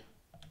doubted me.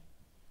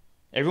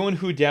 Everyone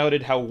who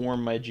doubted how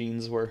warm my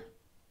jeans were.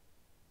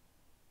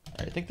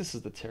 Alright, I think this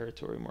is the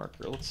territory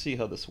marker. Let's see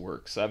how this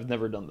works. I've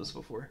never done this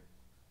before.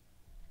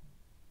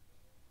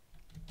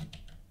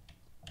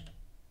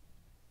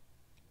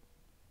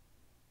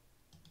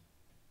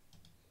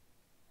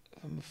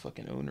 I'm a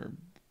fucking owner.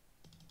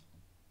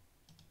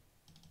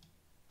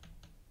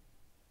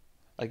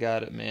 I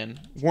got it, man.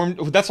 Warm.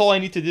 That's all I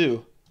need to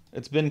do.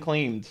 It's been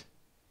claimed.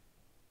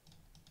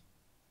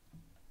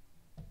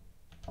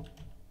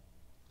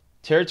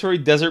 Territory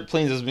Desert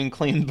Plains has been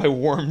claimed by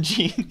Warm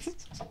Jeans.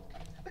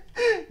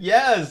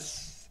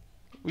 Yes!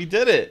 We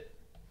did it.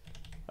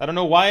 I don't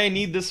know why I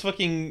need this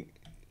fucking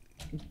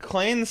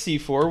clan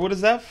C4. What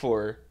is that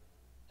for?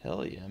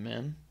 Hell yeah,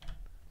 man.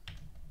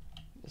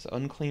 This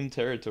unclaimed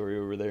territory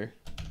over there.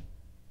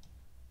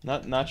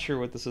 Not sure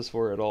what this is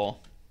for at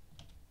all.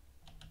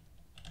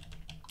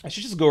 I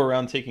should just go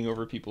around taking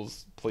over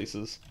people's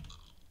places.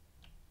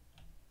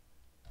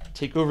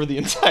 Take over the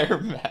entire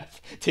map.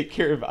 Take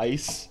care of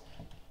ice.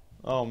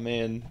 Oh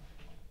man.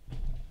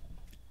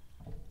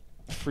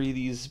 Free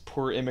these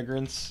poor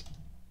immigrants.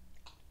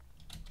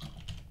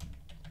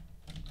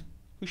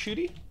 Who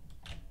shooty?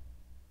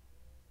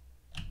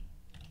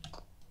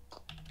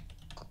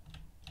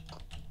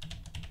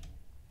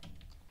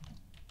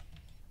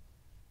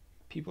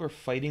 People are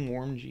fighting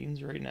Warm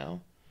Jeans right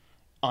now?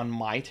 On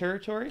my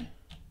territory?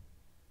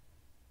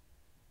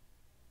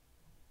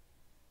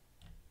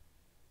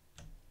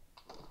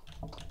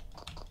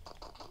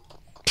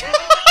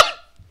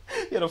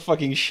 He had a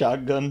fucking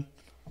shotgun.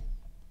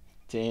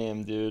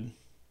 Damn, dude.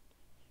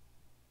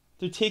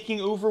 They're taking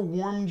over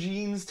Warm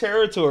Jeans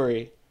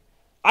territory.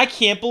 I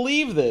can't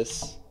believe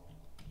this.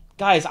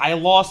 Guys, I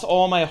lost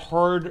all my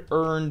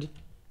hard-earned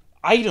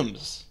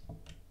items.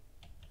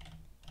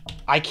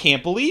 I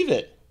can't believe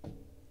it.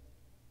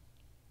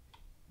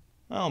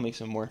 I'll make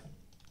some more.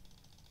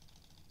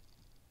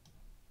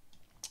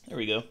 There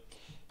we go.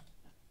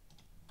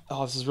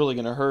 Oh, this is really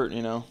gonna hurt,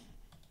 you know.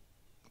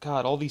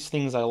 God, all these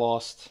things I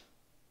lost.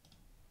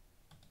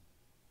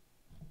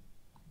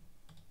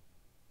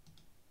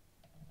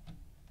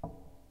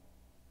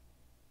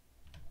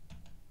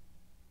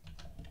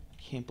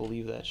 Can't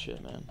believe that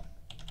shit, man.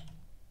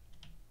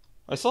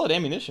 I still had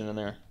ammunition in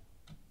there.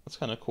 That's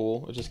kind of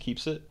cool. It just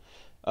keeps it.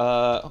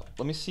 Let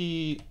me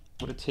see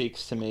what it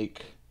takes to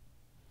make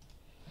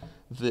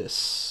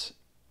this.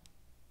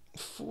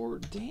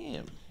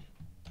 Damn.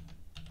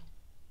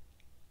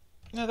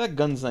 Yeah, that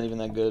gun's not even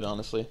that good,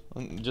 honestly.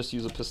 I'll just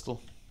use a pistol.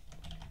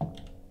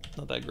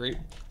 Not that great.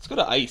 Let's go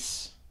to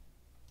ice.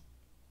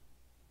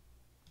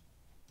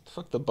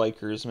 Fuck the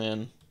bikers,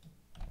 man.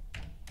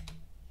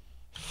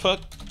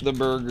 Fuck the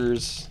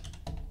burgers.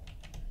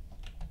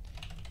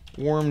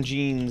 Warm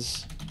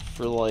Jeans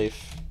for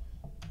life.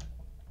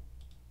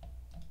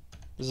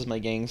 This is my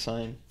gang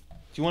sign.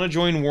 If you want to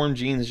join Warm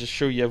Jeans, just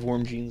show you have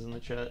Warm Jeans in the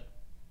chat.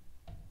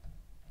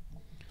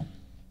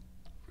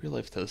 Real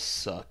life does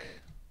suck.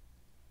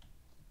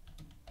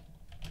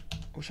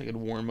 I wish I could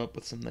warm up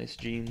with some nice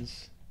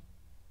jeans.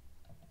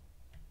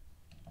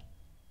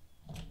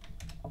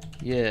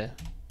 Yeah.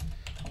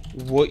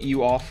 What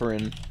you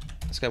offering?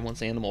 This guy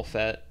wants animal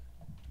fat.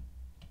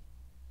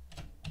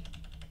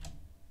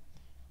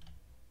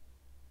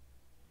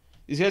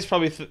 These guys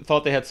probably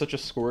thought they had such a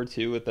score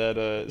too with that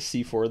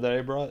C4 that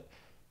I brought.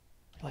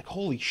 Like,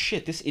 holy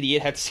shit, this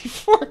idiot had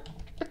C4.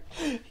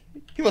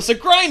 He must have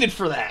grinded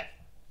for that.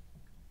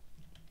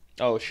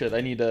 Oh shit,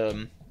 I need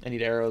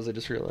arrows, I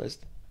just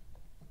realized.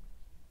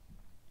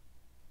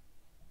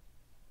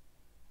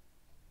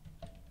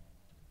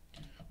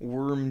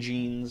 Worm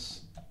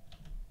Jeans.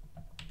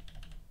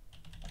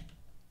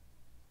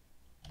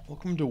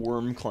 Welcome to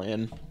Worm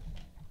Clan.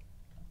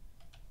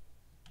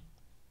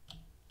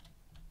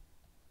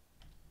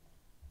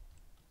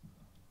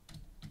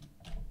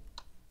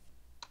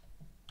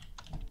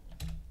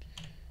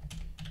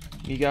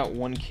 You got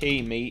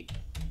 1K, mate.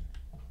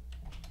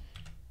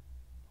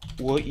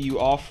 What you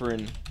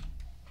offering?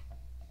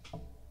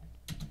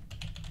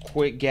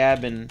 Quit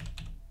gabbing.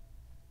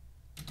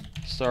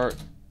 Start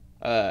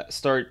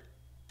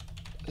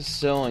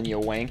selling, you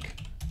wank.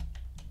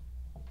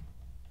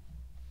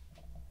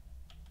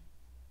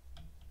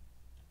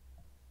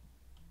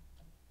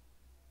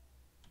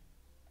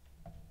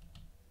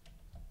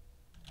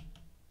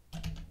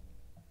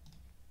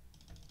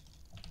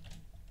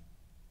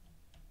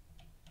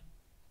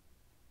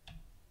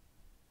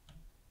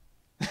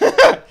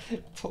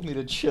 Told me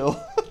to chill.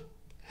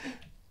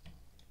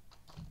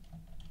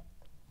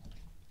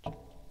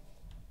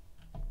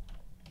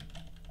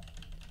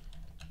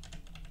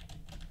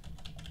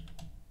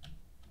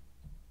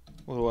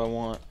 What do I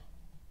want?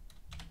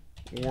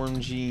 Warm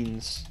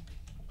jeans.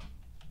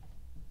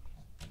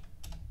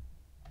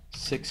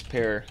 6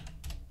 pair.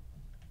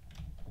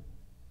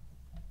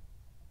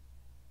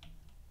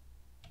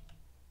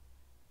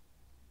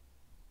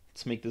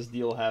 Let's make this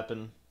deal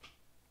happen.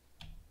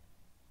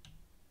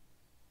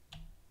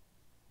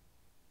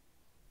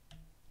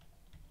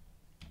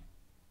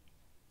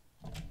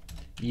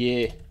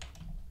 Yeah.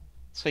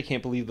 So I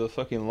can't believe the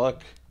fucking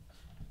luck.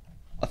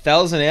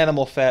 1,000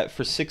 animal fat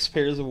for 6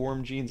 pairs of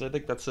warm jeans. I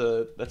think that's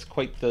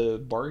quite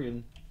the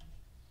bargain.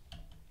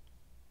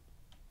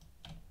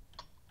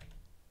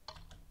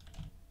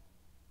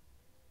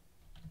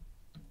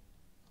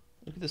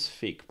 Look at this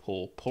fake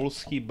pull.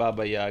 Polski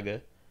Baba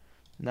Yaga.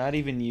 Not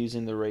even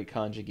using the right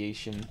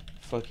conjugation.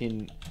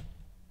 Fucking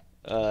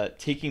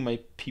taking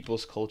my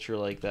people's culture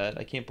like that.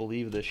 I can't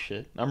believe this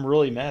shit. I'm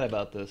really mad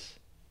about this.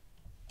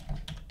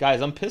 Guys,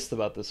 I'm pissed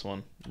about this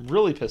one. I'm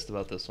really pissed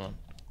about this one.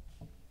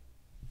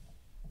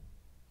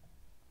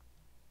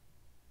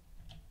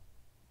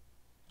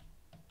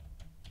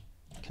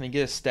 Can I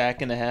get a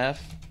stack and a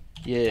half?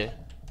 Yeah.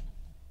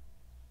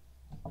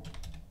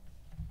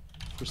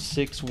 For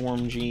 6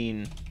 warm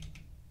jean,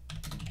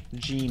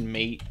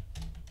 mate.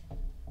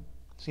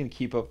 Just gonna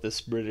keep up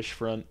this British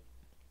front.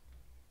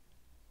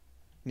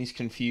 And he's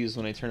confused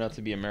when I turn out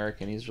to be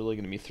American. He's really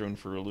gonna be thrown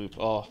for a loop.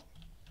 Oh,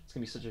 it's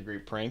gonna be such a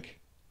great prank.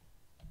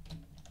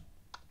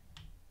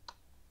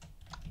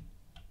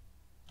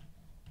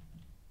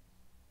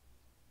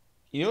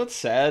 You know what's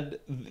sad?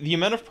 The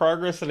amount of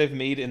progress that I've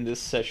made in this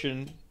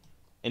session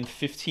in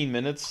 15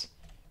 minutes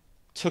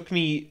took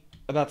me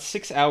about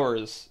 6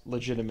 hours,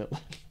 legitimately.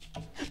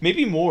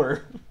 Maybe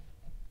more.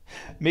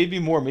 Maybe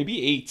more.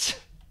 Maybe 8.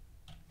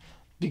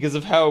 Because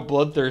of how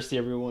bloodthirsty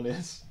everyone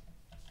is.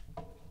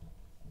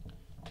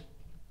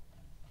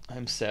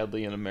 I'm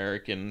sadly an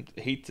American.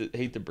 Hate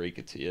to break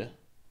it to you.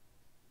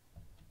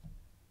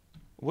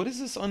 What is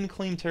this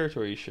unclaimed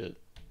territory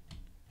shit?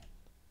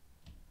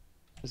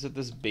 Is it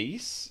this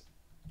base?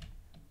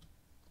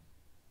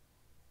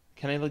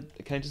 Can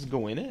I just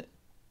go in it?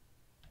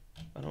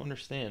 I don't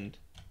understand.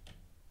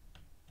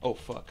 Oh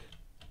fuck.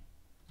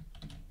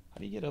 How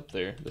do you get up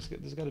there? There's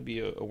got to be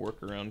a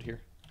workaround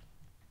here.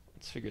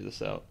 Let's figure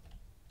this out.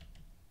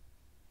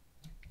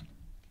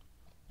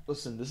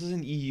 Listen, this is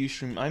an EU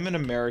stream. I'm an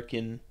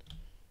American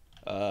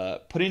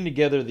putting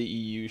together the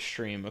EU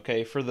stream,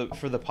 okay? For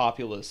the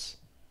populace.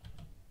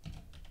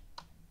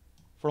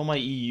 For all my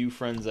EU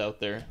friends out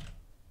there.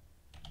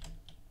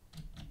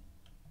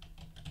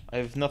 I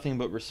have nothing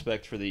but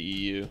respect for the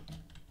EU.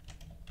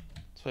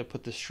 That's why I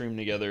put this stream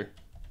together.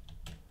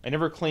 I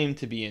never claimed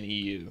to be an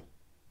EU.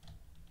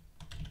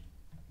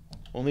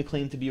 Only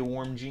claimed to be a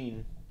warm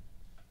jean.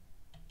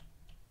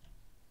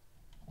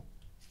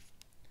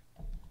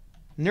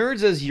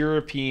 Nerds as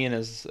European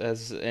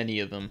as any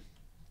of them.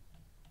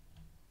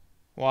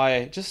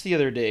 Why, just the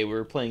other day we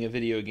were playing a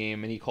video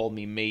game and he called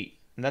me mate,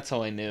 and that's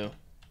how I knew.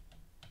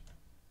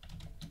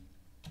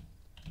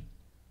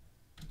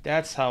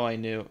 That's how I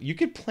knew. You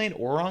could plant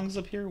orongs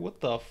up here?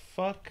 What the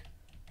fuck?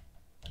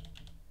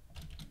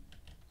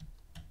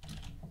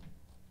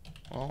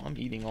 Well, I'm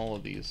eating all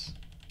of these.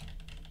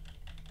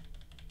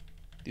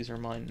 These are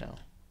mine now.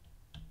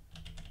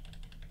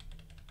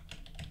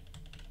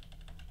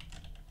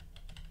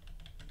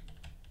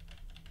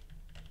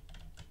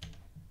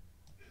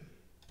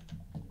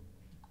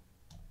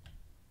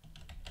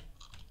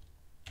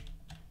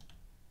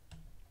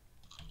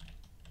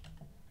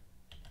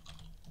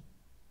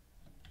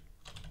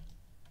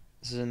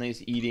 This is a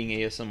nice eating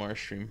ASMR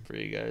stream for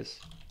you guys.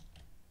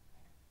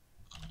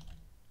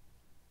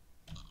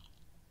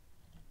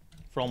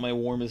 For all my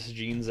warmest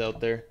jeans out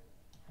there.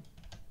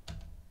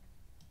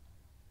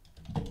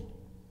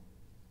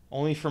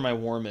 Only for my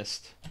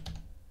warmest.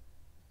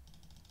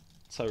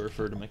 That's how I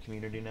refer to my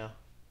community now.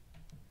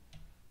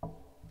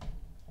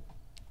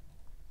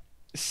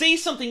 Say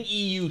something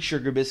EU,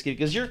 Sugar Biscuit,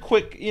 because you're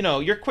quick, you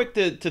know, you're quick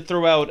to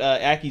throw out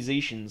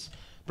accusations.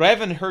 But I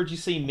haven't heard you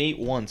say mate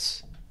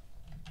once.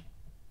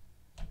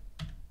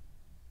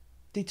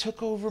 They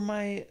took over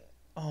my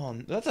Oh,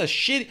 that's a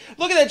shit.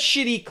 Look at that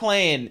shitty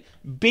clan.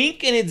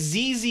 Bink and it's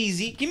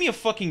ZZZ. Give me a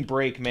fucking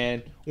break,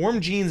 man.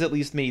 Warm Jeans at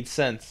least made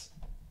sense.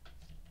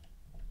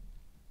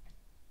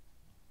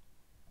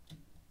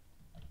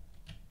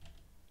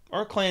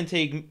 Our clan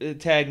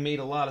tag made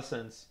a lot of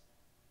sense.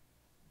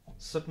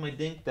 Suck my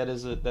dink. That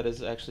is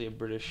actually a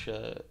British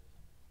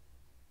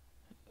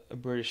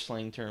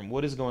slang term.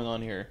 What is going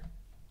on here?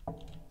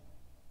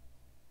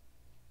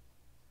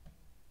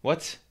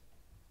 What?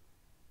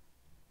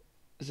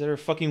 Is there a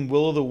fucking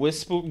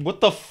will-o'-the-wisp? What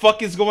the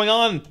fuck is going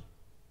on?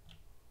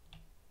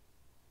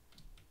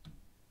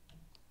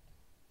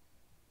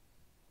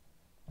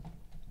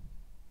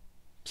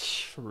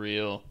 For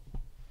real.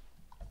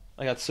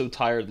 I got so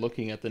tired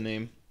looking at the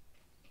name.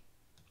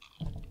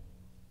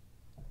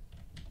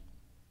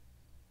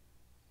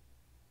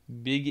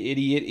 Big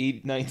Idiot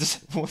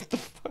 897. What the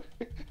fuck?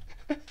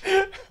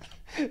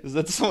 Is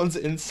that someone's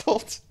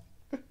insult?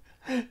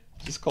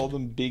 Just call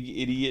them Big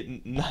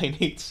Idiot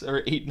 98 or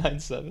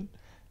 897.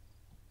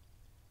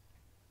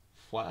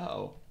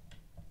 Wow.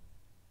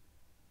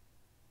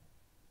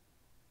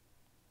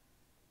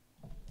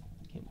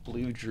 Can't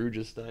believe Drew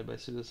just died by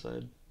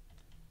suicide.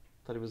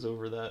 Thought he was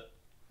over that.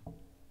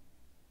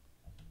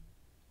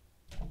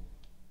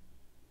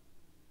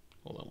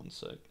 Hold on one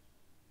sec.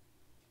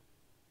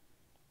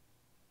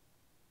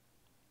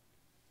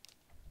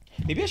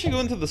 Maybe I should go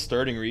into the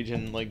starting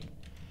region, like,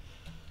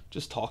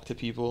 just talk to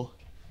people.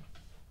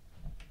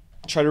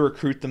 Try to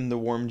recruit them to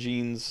Warm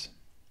Jeans.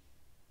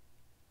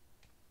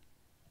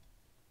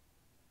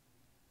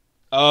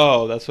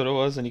 Oh, that's what it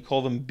was? And he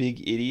called him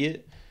Big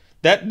Idiot?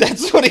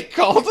 That's what he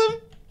called him?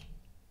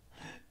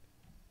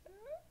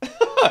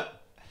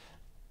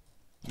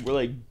 We're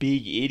like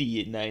Big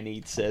Idiot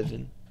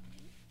 987.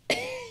 This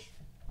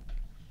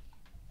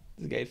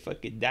guy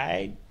fucking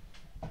died.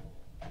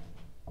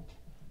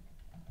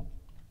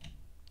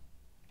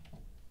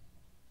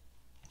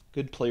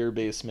 Good player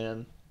base,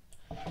 man.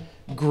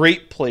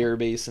 Great player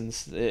base,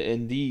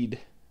 indeed.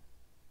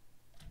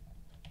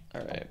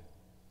 Alright.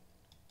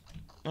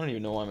 I don't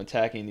even know why I'm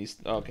attacking these.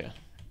 Okay.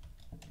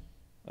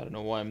 I don't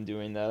know why I'm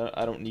doing that.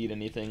 I don't need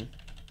anything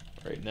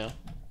right now.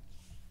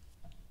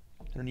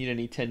 I don't need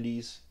any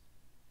tendies.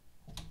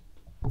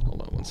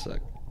 Hold on one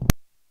sec.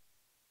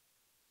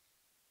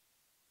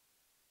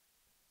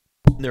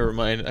 Never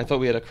mind. I thought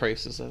we had a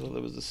crisis. I thought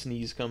there was a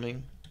sneeze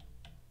coming.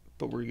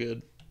 But we're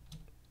good.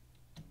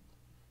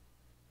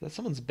 Is that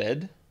someone's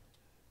bed?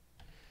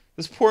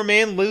 This poor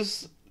man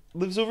lives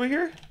over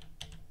here?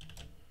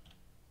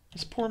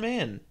 This poor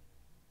man.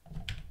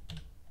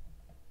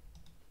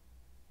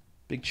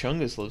 Big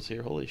Chungus lives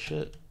here. Holy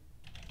shit.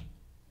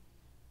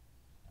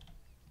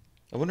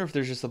 I wonder if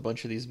there's just a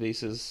bunch of these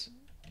bases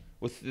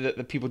with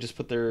the people just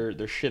put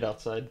their shit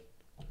outside.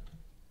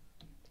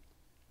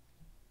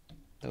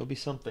 That would be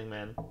something,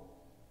 man.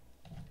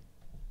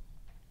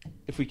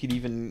 If we could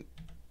even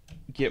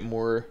get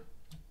more.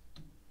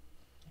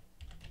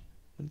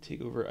 I'm gonna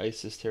take over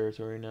ISIS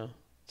territory now.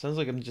 Sounds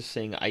like I'm just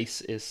saying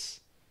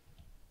ISIS.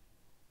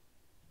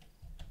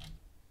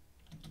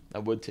 I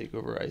would take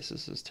over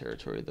ISIS's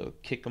territory though.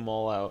 Kick them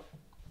all out.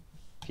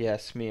 If you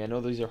ask me. I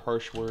know these are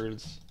harsh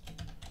words,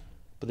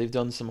 but they've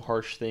done some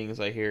harsh things,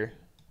 I hear.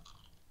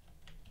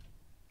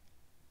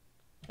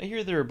 I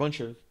hear they're a bunch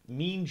of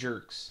mean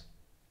jerks.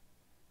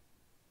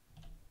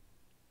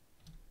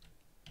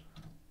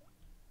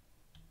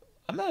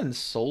 I'm not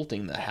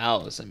insulting the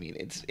house. I mean,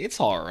 it's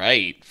all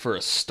right for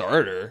a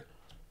starter.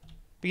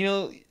 But, you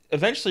know,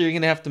 eventually you're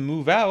going to have to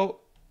move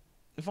out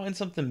and find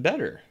something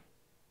better.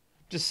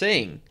 Just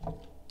saying.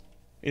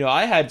 You know,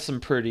 I had some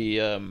pretty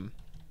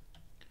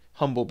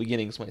humble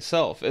beginnings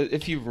myself.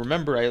 If you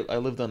remember, I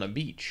lived on a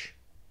beach.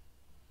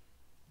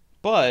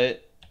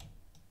 But,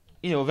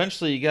 you know,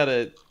 eventually you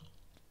gotta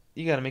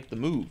make the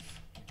move.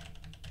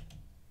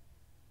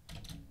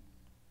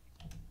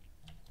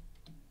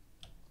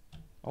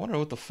 I wonder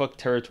what the fuck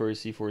territory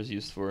C4 is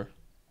used for.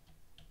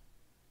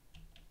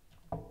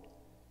 I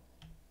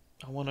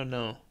want to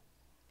know.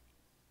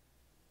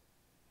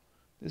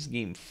 This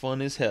game fun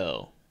as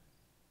hell.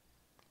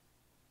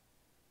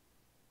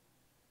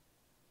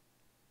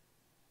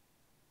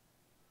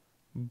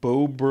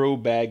 Bo Bro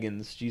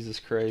Baggins. Jesus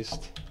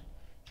Christ.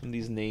 Some of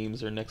these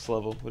names are next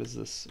level. What is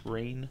this?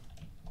 Rain?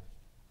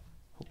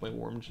 Hope my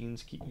warm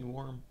jeans keep me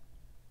warm.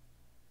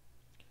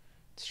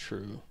 It's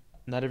true.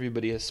 Not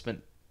everybody has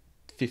spent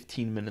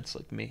 15 minutes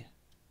like me.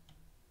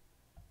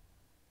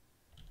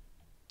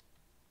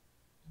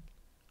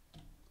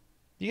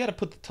 You gotta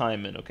put the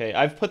time in, okay?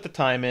 I've put the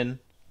time in.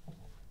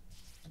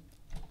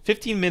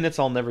 15 minutes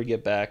I'll never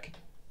get back.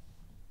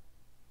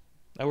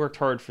 I worked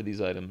hard for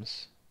these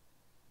items.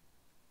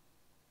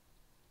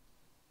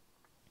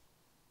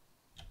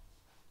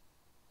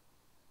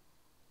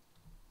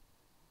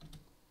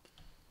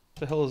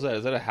 What the hell is that?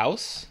 Is that a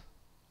house?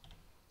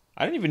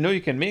 I didn't even know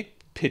you can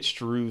make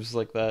pitched roofs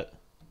like that.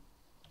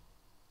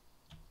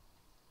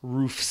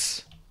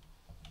 Roofs.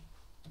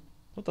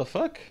 What the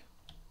fuck?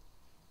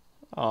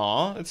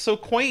 Aw, it's so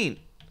quaint.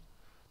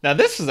 Now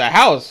this is a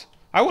house.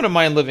 I wouldn't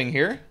mind living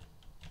here.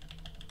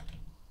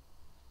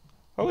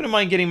 I wouldn't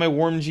mind getting my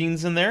warm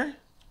jeans in there.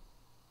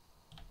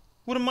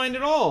 Wouldn't mind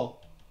at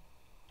all.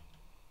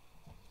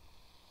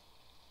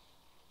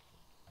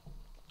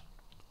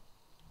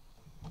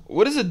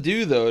 What does it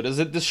do, though? Does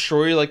it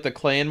destroy, like, the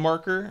clan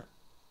marker?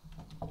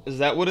 Is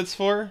that what it's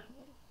for?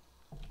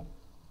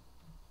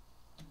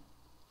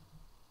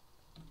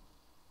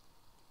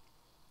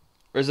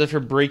 Or is it for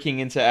breaking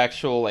into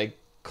actual, like,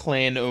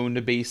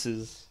 clan-owned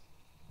bases?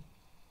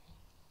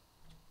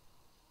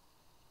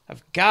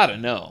 I've gotta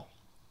know.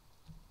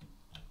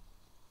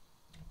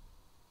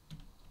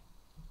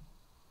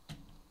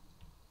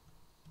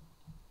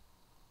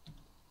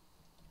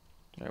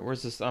 Alright,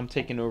 where's this? I'm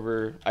taking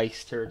over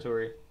ice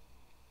territory.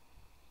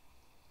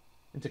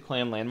 Into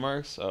clan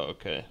landmarks? Oh,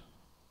 okay.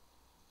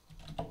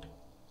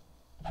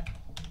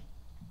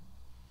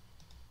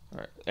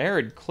 Alright,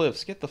 arid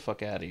cliffs. Get the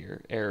fuck out of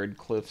here. Arid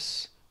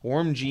cliffs.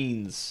 Warm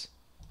jeans.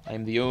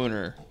 I'm the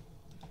owner.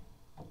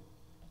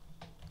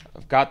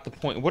 I've got the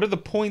point. What are the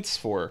points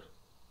for?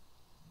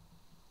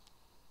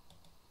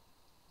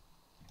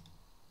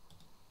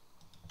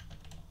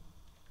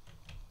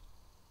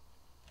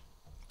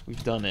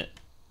 We've done it.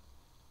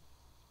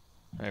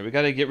 Alright, we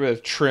gotta get rid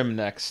of Trim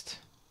next.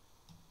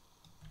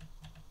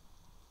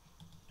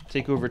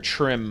 Take over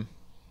Trim.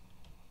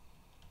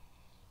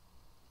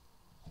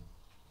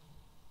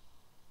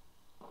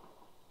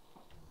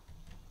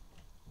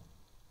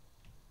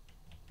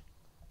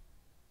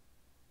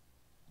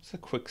 It's a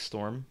quick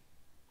storm.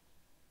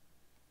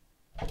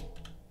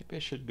 Maybe I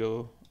should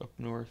go up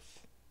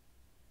north.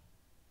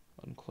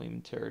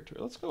 Unclaimed territory.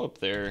 Let's go up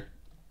there.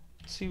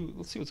 Let's see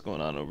what's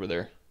going on over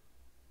there.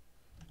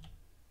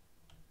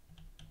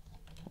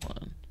 Hold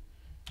on.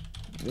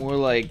 More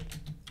like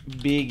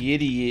big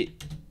idiot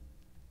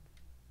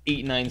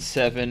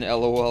 897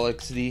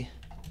 LOLXD.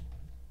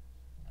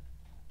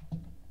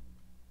 Let's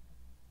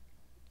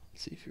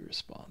see if he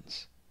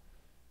responds.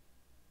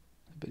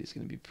 I bet he's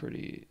gonna be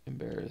pretty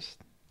embarrassed.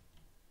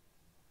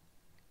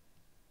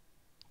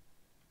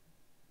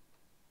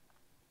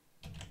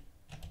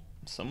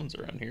 Someone's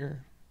around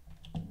here.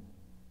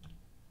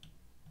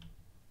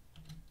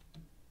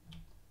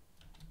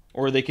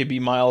 Or they could be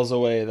miles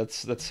away.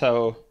 That's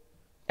how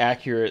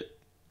accurate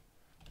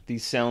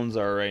these sounds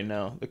are right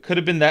now. It could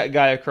have been that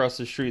guy across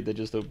the street that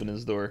just opened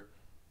his door.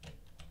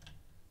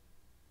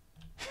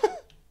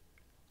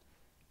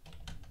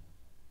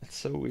 That's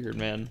so weird,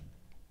 man.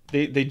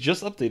 They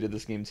just updated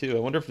this game too. I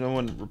wonder if no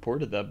one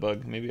reported that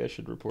bug. Maybe I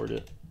should report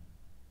it.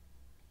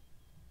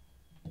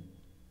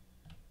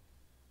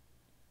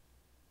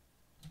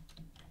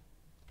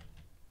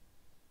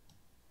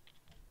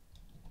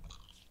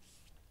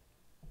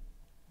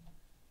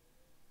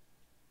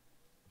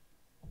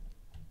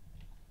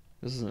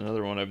 This is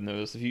another one I've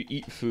noticed. If you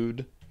eat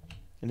food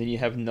and then you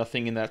have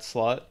nothing in that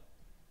slot,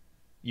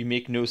 you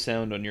make no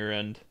sound on your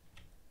end.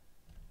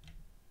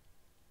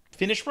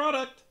 Finished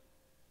product!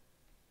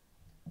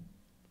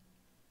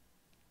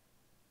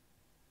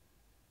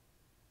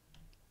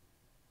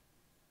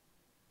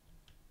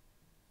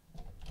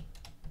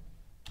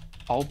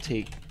 I'll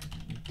take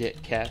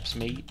debt caps,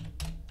 mate.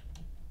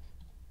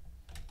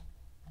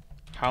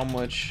 How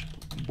much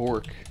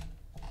Bork?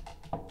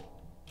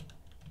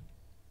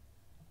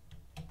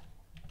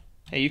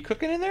 Hey, you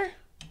cooking in there?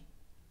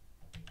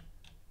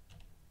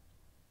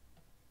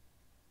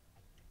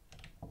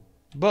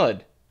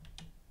 Bud.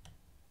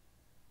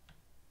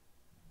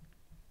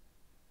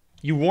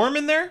 You warm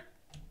in there?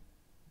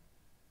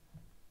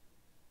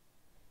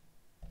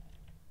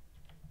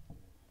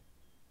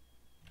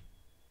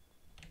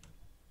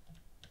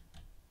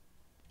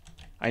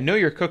 I know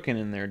you're cooking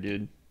in there,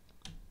 dude.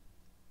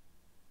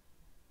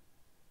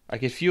 I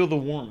can feel the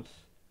warmth.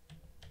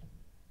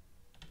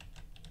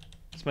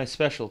 It's my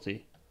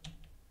specialty.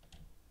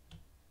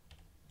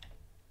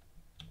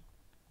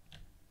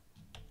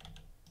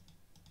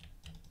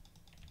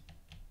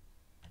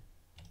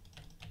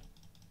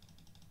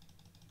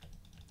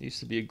 There used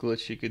to be a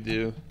glitch you could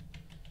do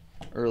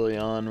early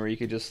on where you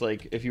could just,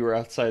 like, if you were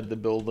outside the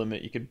build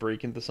limit, you could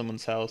break into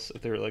someone's house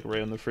if they were, like,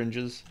 right on the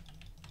fringes.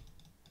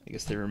 I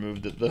guess they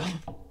removed it, though.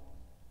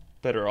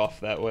 Better off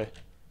that way.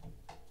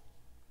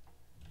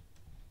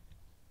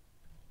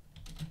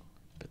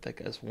 Bet that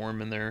guy's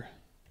warm in there.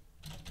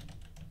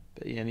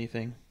 Bet you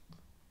anything.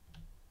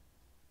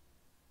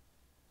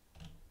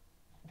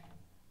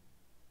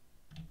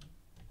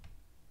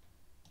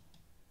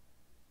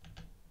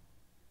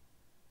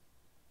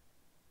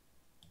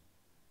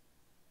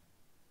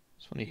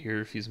 Just want to hear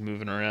if he's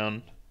moving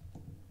around.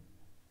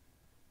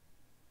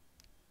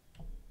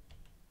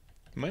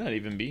 He might not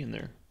even be in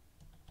there.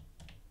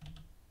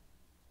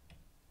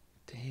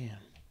 Damn.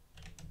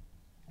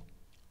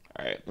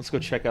 Alright, let's go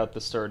check out the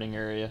starting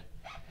area.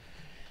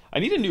 I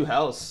need a new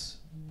house.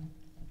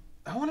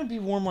 I want to be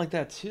warm like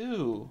that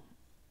too.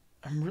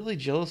 I'm really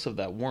jealous of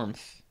that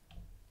warmth.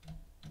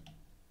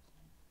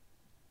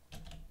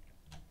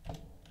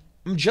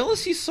 I'm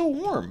jealous he's so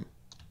warm.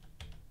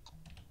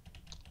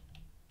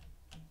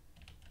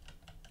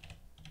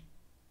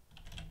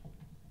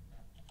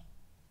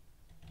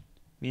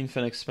 Me and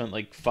Fennec spent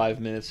like 5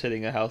 minutes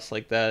hitting a house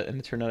like that, and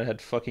it turned out it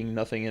had fucking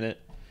nothing in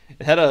it.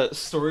 It had a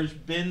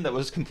storage bin that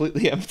was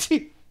completely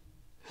empty.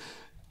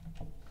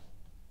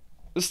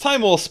 It was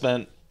time well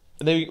spent.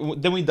 And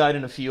then we died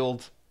in a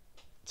field.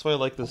 That's why I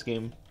like this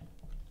game.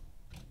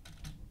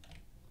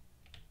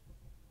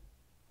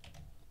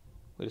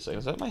 Wait a second,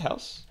 is that my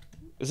house?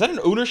 Is that an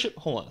ownership?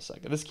 Hold on a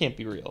second, this can't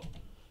be real.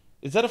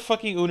 Is that a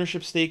fucking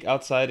ownership stake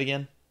outside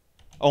again?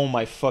 Oh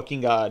my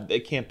fucking god,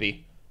 it can't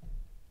be.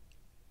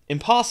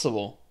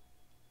 Impossible.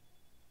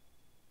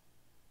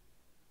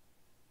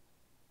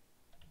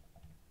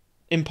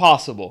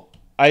 Impossible.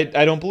 I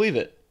don't believe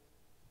it.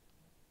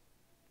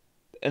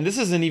 And this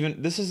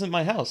isn't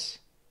my house.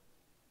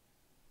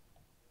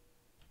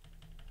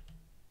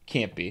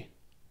 Can't be.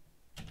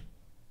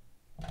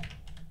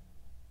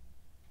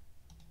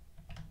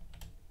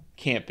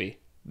 Can't be.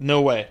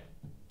 No way.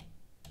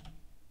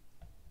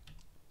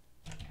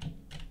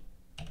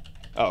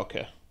 Oh,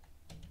 okay.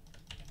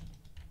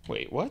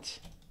 Wait, what?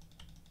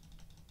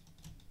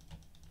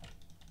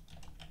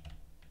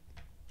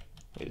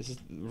 Wait, is this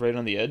right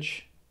on the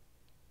edge?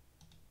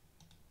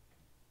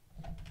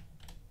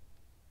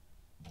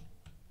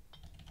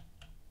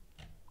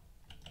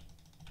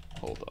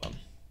 Hold on.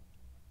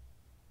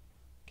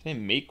 Can I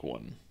make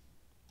one?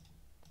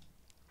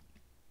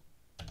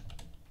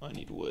 I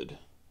need wood.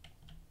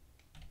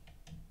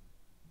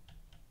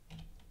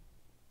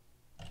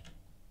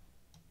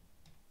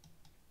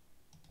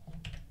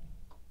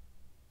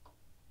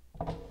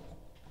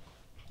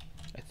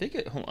 I think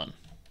it... Hold on.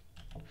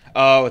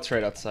 Oh, it's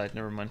right outside.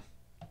 Never mind.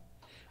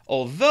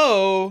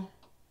 Although...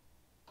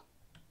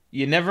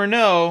 You never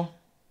know.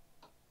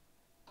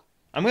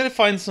 I'm going to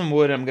find some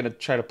wood. I'm going to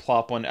try to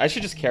plop one. I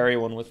should just carry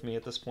one with me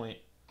at this point.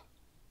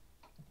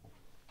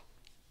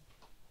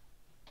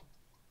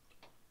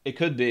 It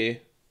could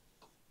be.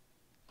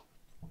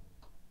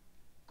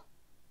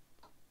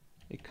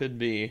 It could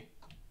be.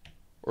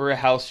 Or a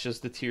house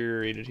just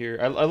deteriorated here.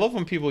 I love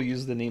when people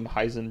use the name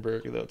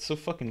Heisenberg, though. It's so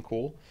fucking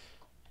cool.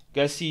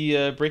 You guys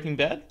see Breaking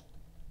Bad?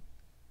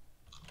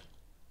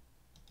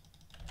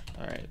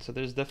 Alright, so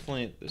there's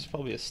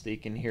probably a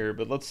steak in here,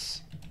 but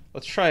let's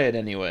try it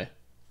anyway.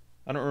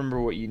 I don't remember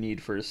what you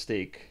need for a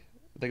steak.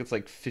 I think it's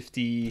like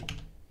 50...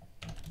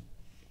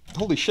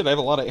 Holy shit, I have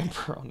a lot of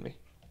amber on me.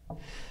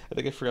 I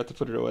think I forgot to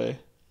put it away.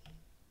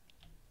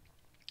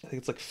 I think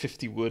it's like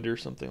 50 wood or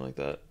something like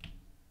that.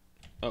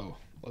 Oh,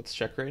 let's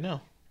check right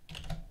now.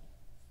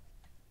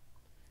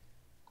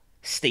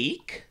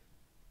 Steak?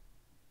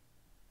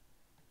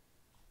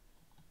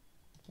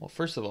 Well,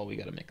 first of all, we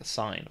gotta make a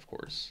sign, of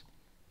course.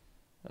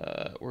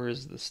 Where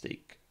is the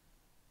steak?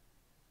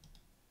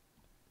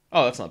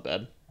 Oh, that's not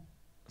bad.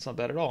 That's not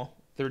bad at all.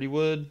 30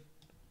 wood.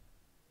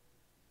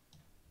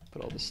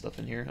 Put all this stuff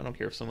in here. I don't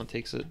care if someone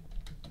takes it.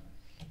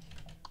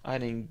 I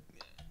didn't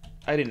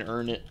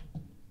earn it.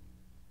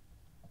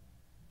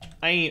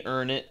 I ain't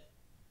earn it.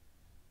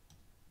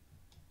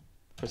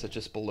 Of course, that's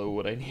just below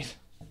what I need.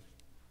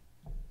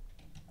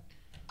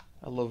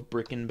 I love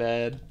Breaking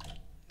Bad.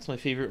 It's my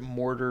favorite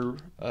mortar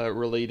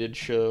related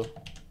show.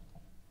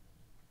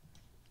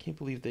 Can't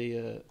believe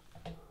they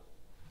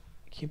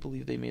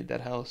made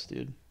that house,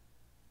 dude.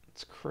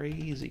 It's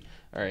crazy.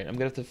 All right, I'm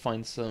gonna have to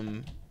find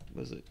some.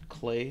 What is it?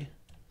 Clay.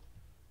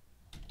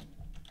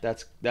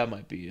 That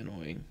might be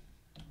annoying.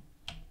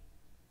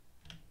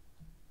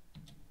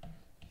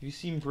 Have you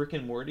seen Rick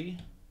and Morty?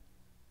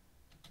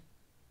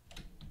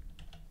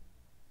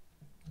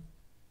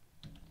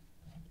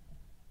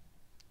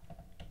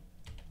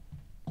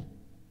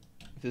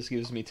 If this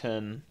gives me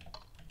 10,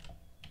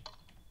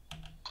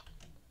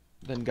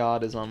 then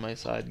God is on my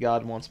side.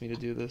 God wants me to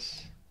do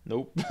this.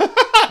 Nope.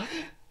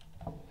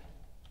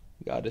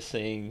 God is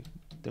saying,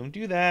 don't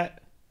do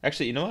that.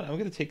 Actually, you know what? I'm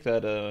gonna take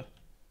that,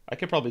 I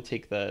could probably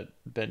take that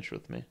bench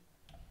with me.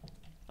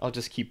 I'll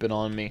just keep it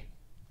on me.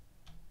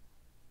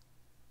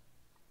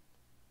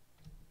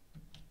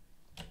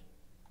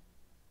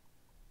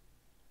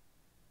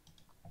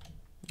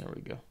 There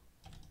we go.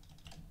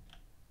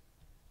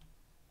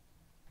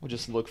 We'll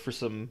just look for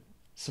some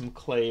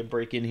clay and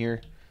break in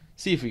here.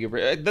 See if we can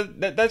break.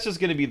 That's just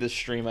gonna be the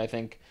stream, I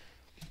think.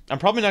 I'm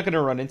probably not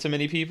gonna run into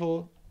many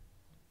people,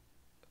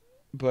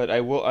 but I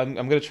will. I'm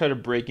gonna try to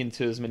break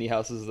into as many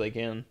houses as I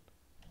can.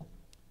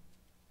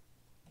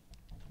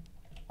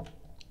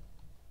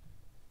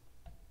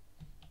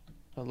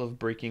 I love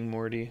breaking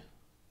Morty.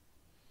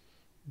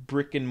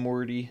 Brick and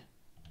Morty.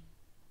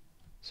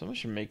 Someone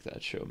should make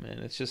that show, man.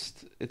 It's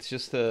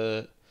just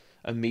a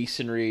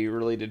masonry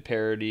related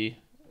parody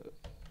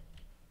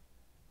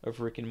of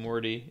Rick and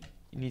Morty.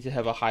 You need to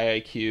have a high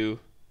IQ.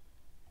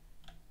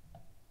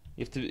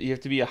 You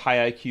have to be a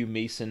high IQ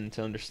Mason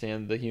to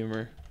understand the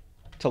humor,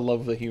 to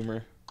love the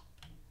humor.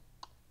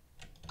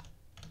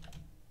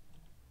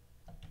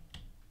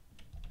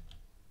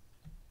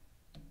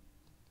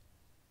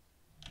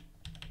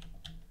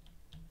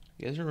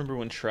 You guys remember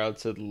when Shroud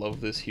said, "Love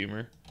this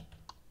humor"?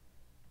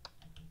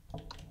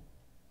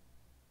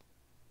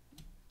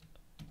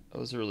 That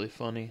was really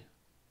funny.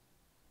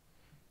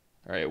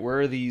 All right,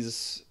 where are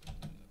these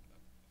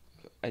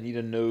I need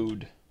a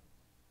node.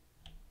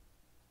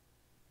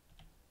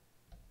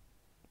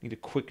 Need a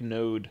quick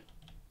node.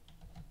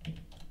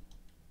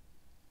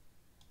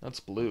 That's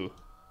blue.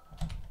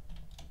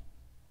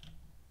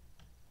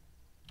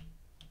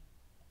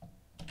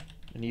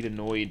 I need a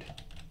noid.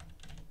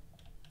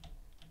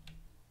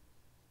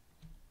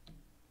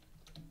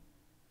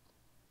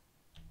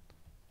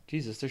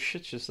 Jesus, their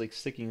shit's just like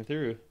sticking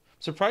through. I'm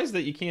surprised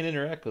that you can't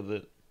interact with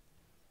it.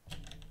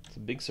 It's a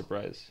big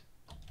surprise.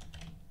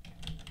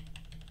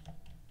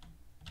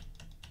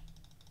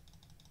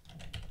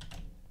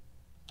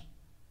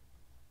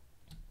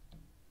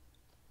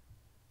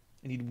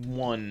 I need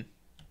one.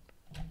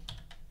 I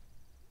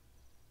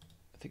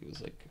think it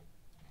was like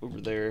over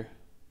there.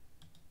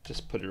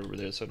 Just put it over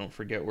there so I don't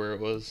forget where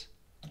it was.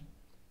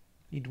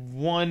 Need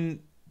one,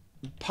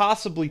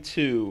 possibly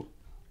two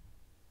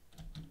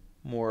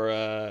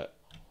more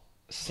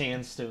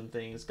sandstone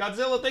things.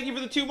 Godzilla, thank you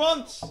for the 2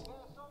 months! There's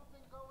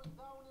something going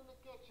down in the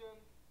kitchen.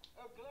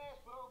 A glass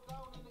broke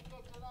down in the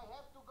kitchen. I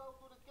have to go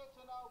to the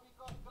kitchen now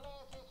because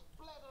glass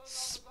is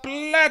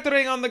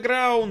splattering on the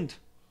ground. Splattering on the ground!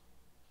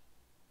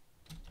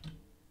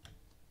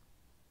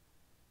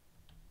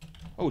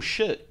 Oh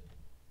shit.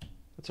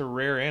 That's a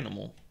rare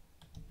animal.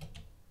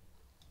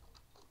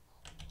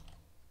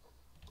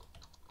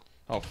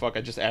 Oh fuck,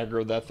 I just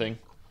aggroed that thing.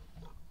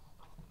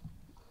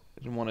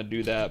 I didn't want to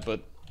do that,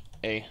 but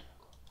hey.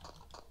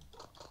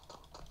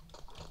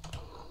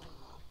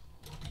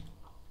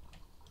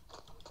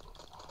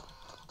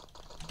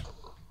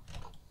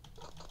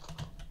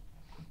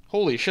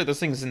 Holy shit, this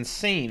thing's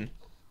insane.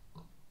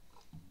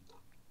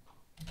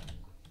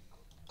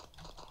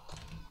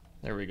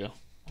 There we go.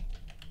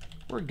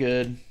 We're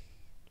good.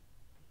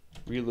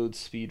 Reload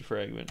speed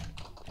fragment.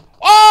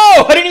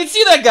 Oh! I didn't even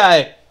see that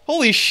guy!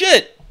 Holy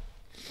shit!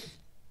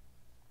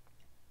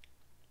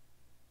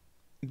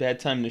 Bad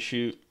time to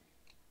shoot.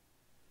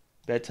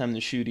 Bad time to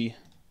shooty.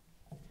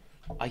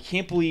 I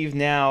can't believe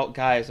now,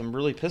 guys, I'm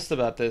really pissed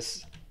about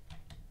this.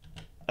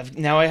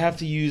 Now I have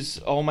to use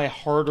all my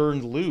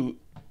hard-earned loot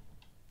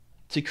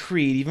to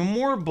create even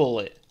more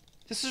bullet.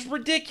 This is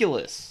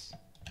ridiculous.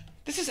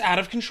 This is out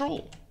of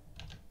control.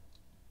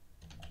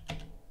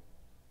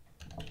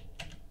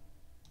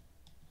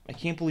 I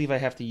can't believe I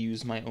have to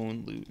use my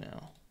own loot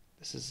now.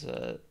 This is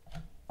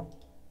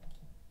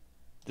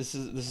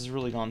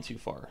really gone too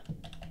far.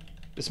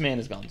 This man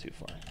has gone too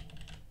far.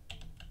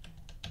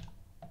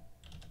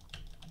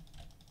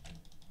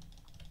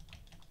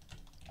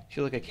 I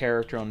feel like a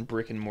character on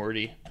Brick and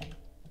Morty.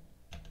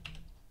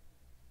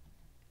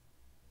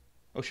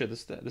 Oh shit,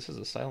 this is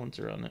a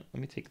silencer on it.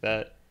 Let me take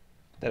that.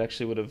 That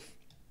actually would have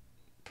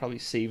probably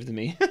saved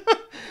me.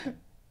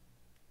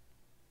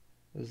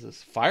 What is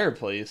this?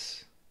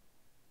 Fireplace?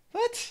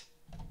 What?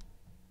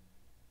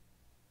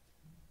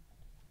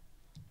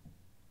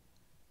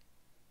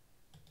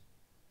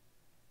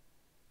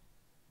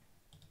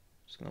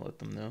 Just gonna let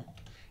them know.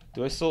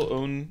 Do I still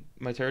own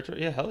my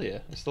territory? Yeah, hell yeah.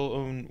 I still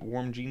own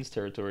Warm Jeans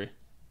territory.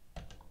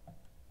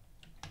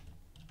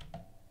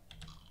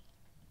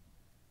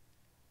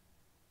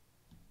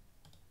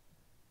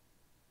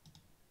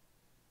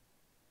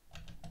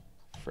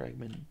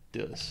 Fragment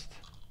dust.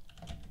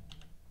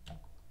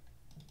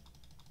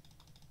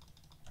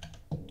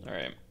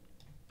 Alright.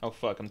 Oh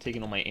fuck, I'm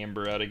taking all my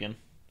amber out again.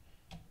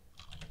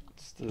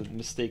 It's the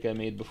mistake I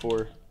made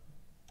before.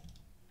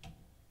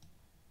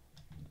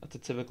 That's a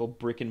typical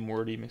Brick and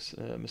Morty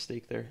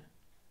mistake there.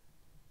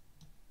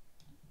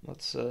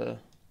 Let's that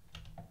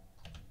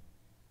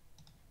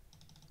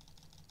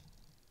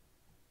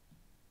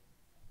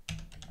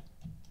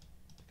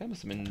guy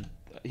must have been...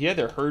 He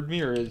either heard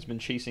me or has been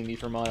chasing me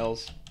for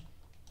miles.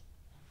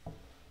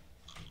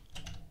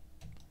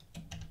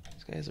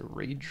 This guy has a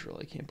rage drill.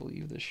 I can't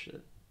believe this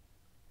shit.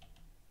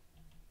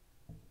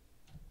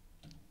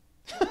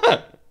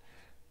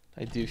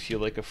 I do feel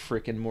like a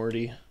frickin'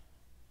 Morty.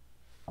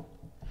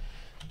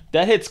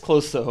 That hits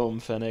close to home,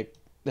 Fennec.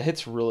 That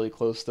hits really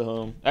close to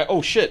home.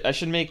 Oh shit, I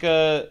should make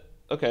a...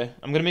 Okay,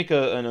 I'm gonna make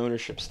an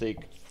ownership stake.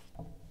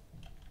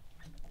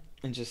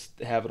 And just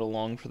have it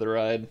along for the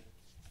ride.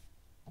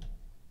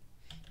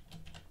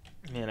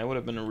 Man, I would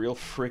have been a real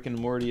frickin'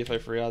 Morty if I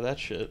forgot that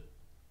shit.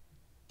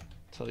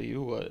 Tell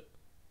you what.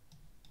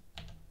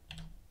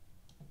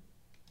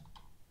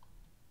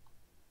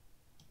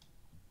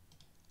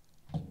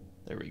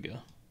 There we go.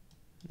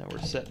 Now we're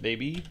set,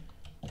 baby.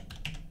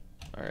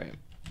 Alright.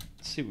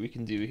 Let's see what we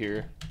can do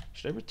here.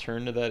 Should I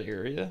return to that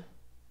area?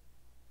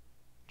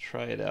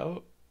 Try it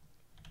out?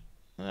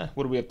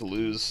 What do we have to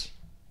lose?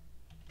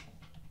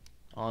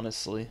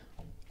 Honestly.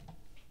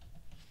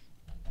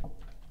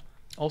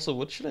 Also,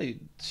 what should I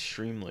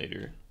stream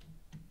later?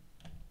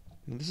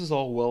 This is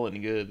all well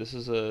and good. This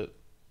is a...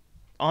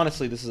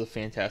 Honestly, this is a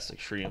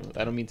fantastic stream.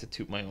 I don't mean to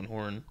toot my own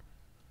horn.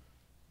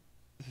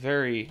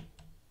 Very,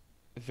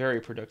 very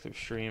productive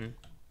stream.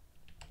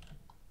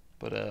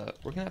 But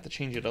we're gonna have to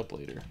change it up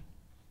later.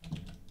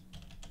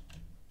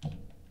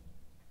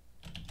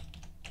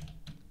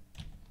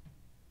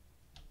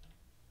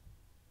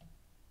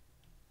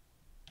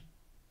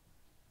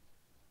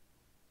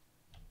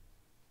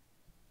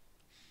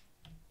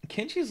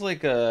 Kenchi's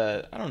like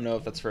I don't know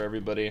if that's for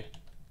everybody.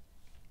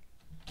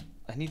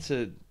 I need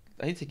to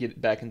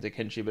get back into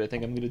Kenchi, but I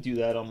think I'm gonna do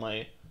that on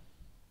my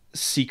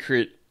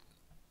secret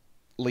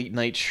late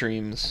night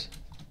streams.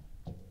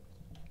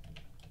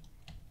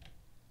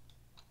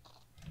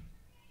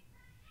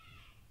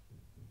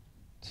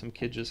 Some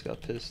kid just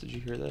got pissed. Did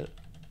you hear that?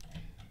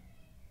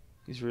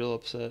 He's real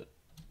upset.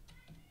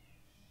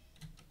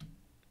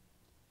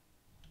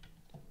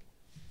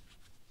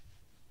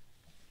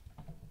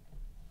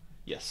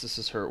 Yes, this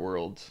is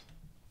Hurtworld.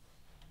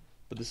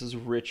 But this is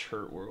rich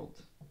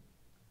Hurtworld.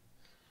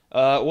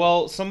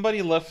 Well,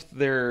 somebody left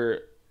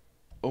their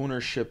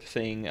ownership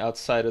thing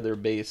outside of their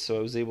base, so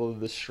I was able to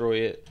destroy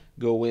it,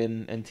 go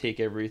in, and take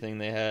everything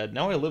they had.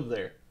 Now I live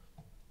there.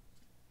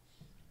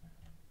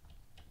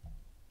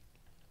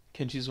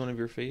 Kenchi's one of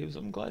your faves?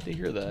 I'm glad to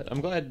hear that.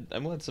 I'm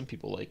glad some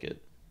people like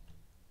it.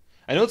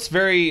 I know it's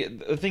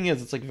the thing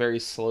is, it's like very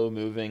slow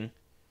moving.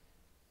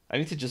 I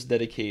need to just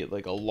dedicate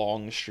like a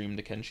long stream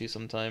to Kenchi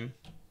sometime.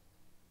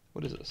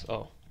 What is this?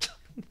 Oh.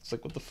 It's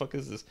like, what the fuck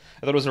is this?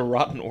 I thought it was a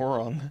rotten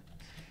Orong.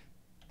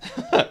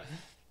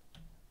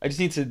 I just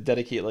need to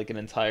dedicate like an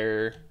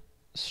entire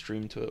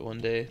stream to it one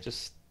day.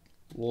 Just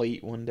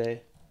late one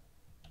day.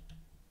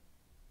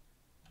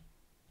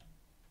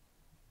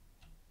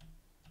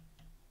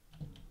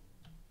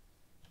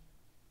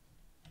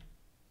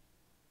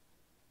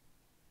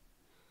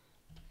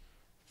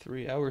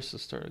 Three hours to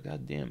start.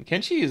 God damn.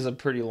 Kenchi is a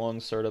pretty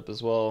long startup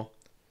as well.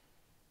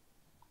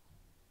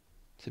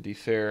 To be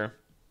fair.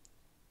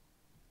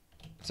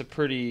 It's a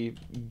pretty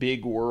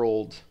big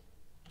world.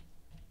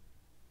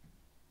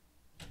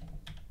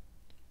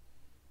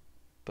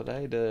 But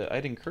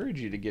I'd encourage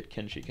you to get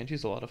Kenchi.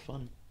 Kenchi's a lot of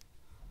fun.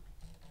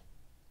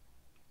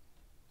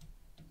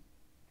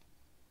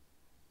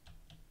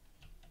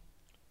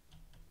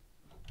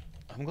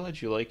 I'm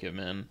glad you like it,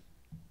 man.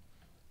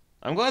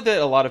 I'm glad that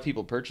a lot of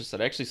people purchased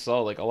it. I actually saw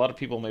like a lot of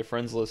people on my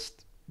friends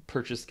list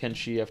purchased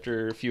Kenchi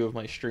after a few of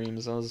my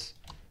streams. I was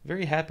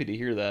very happy to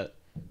hear that.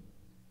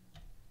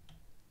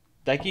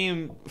 That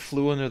game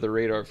flew under the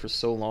radar for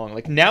so long.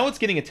 Like now it's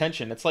getting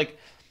attention. It's like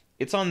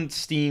it's on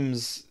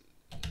Steam's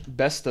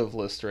best of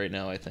list right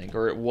now, I think,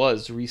 or it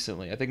was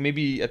recently. I think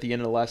maybe at the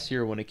end of last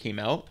year when it came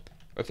out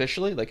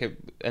officially, like it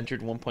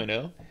entered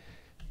 1.0.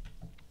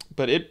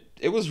 But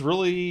it was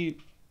really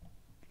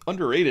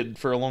underrated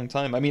for a long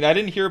time. I mean, I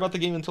didn't hear about the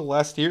game until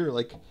last year,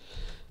 like,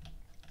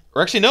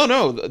 or actually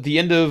no, the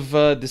end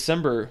of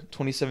December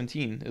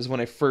 2017 is when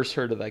I first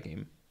heard of that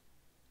game.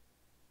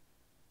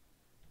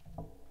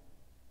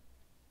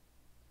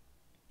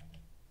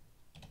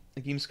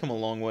 The game's come a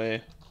long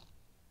way.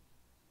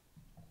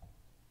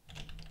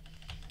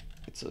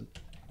 It's a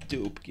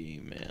dope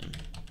game, man.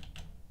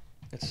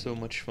 It's so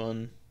much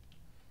fun.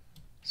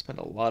 Spent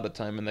a lot of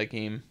time in that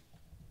game.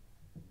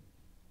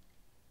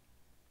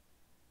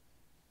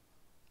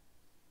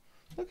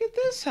 Look at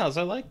this house.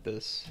 I like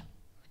this.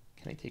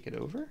 Can I take it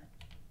over?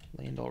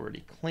 Land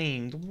already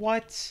claimed.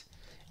 What?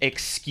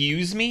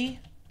 Excuse me?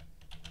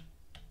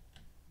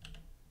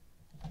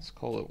 Let's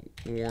call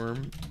it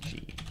Warm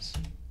Jeans.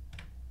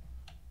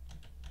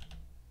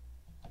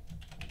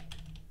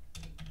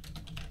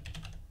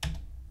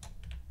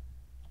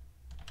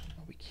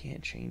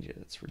 Can't change it.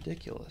 It's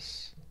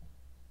ridiculous.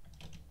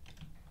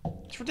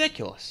 It's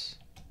ridiculous.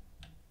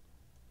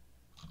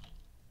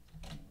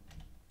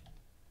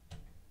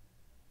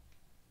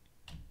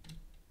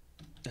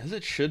 As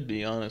it should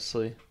be,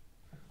 honestly.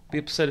 Be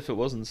upset if it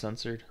wasn't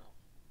censored.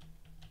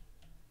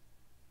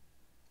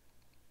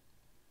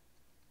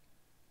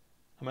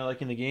 Am I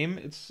liking the game?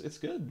 It's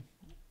good.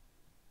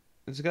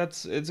 It's got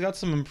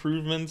some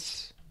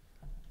improvements,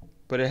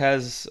 but it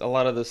has a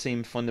lot of the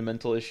same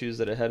fundamental issues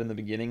that it had in the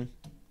beginning.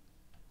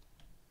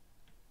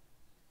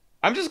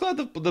 I'm just glad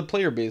the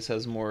player base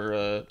has more,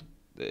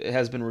 it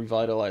has been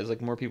revitalized.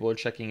 Like, more people are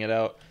checking it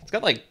out. It's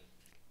got, like,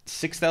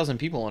 6,000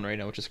 people on right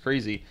now, which is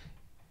crazy.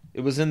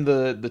 It was in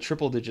the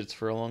triple digits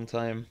for a long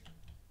time.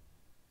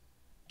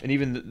 And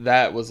even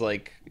that was,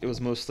 like, it was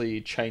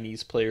mostly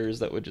Chinese players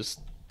that would just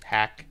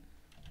hack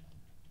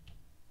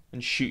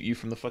and shoot you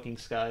from the fucking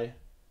sky.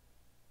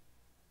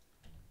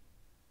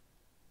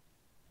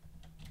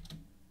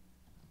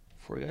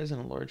 Four guys in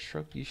a large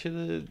truck? You should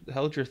have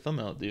held your thumb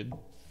out, dude.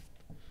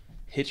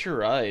 Hitch a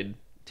ride.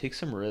 Take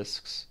some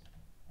risks.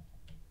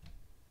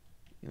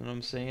 You know what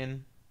I'm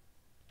saying?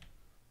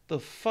 The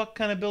fuck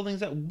kind of building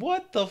is that?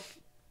 What the f...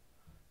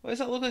 Why does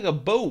that look like a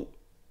boat?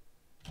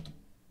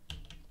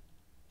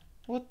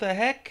 What the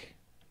heck?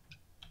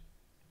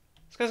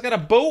 This guy's got a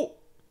boat?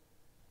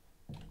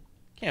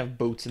 Can't have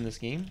boats in this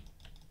game.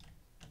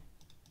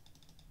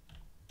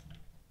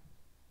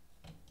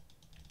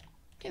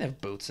 Can't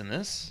have boats in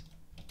this.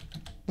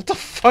 What the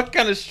fuck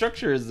kind of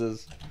structure is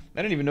this?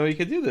 I didn't even know you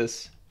could do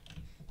this.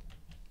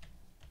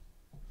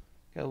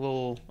 Got a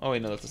little... Oh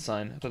wait, no, that's a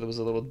sign. I thought there was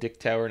a little dick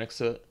tower next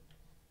to it.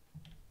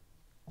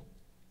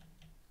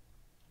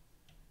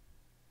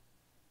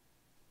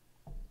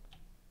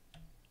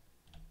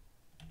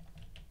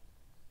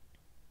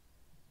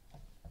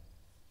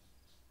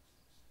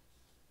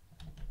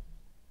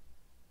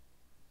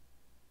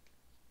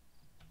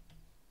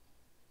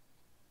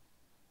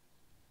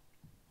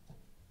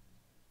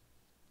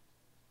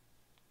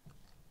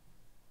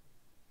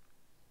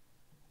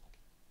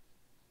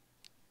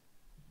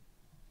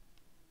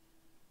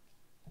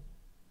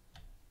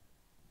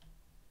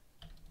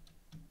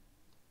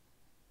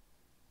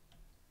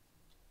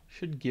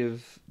 Should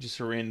give just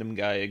a random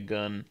guy a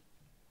gun.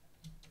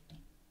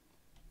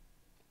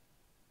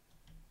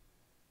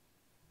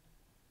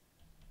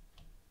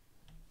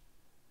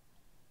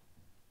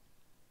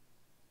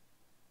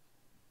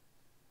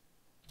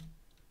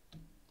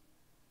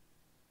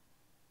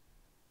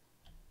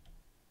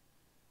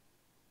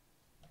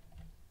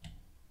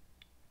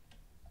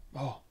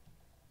 Oh.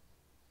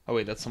 Oh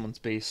wait, that's someone's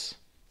base.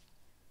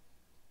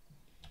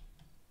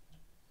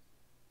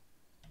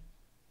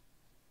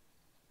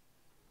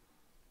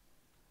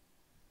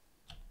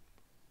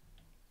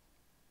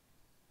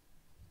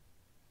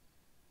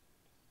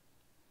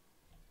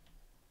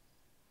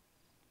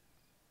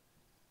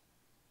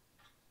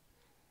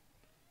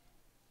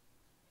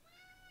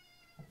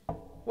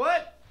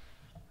 What?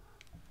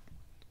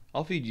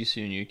 I'll feed you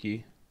soon,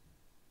 Yuki.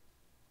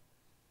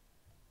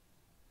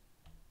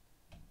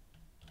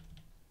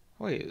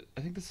 Wait,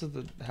 I think this is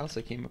the house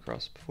I came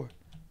across before.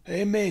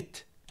 Hey,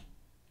 mate!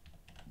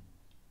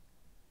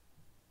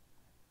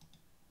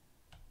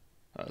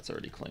 Oh, it's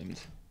already claimed.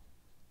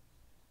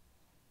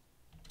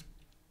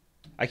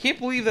 I can't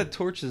believe that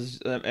torches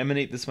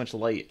emanate this much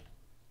light.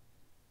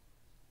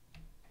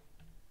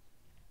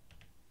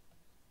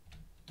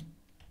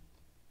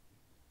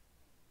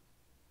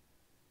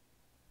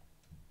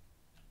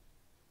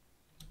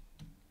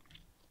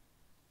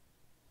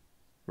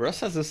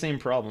 Rust has the same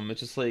problem. It's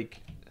just like,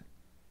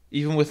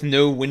 even with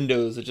no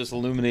windows, it just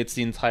illuminates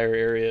the entire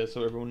area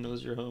so everyone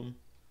knows you're home.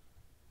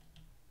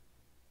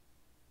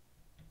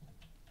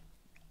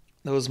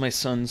 That was my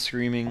son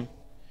screaming.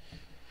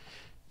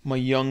 My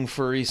young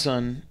furry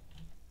son.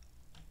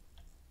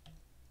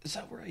 Is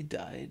that where I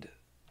died?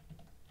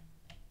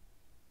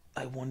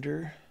 I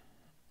wonder.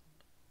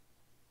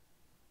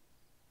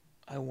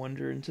 I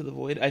wander into the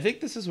void. I think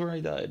this is where I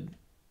died.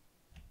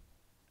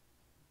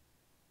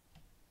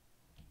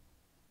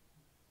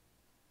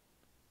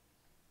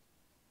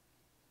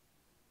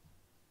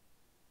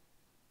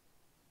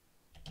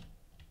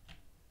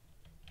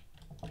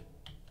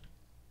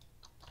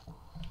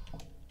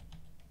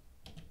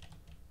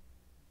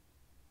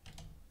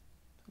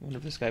 I wonder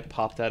if this guy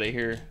popped out of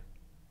here.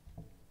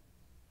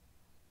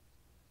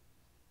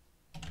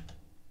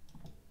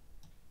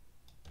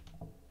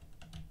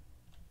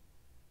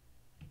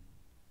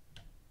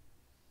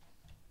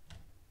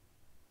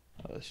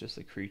 Oh, it's just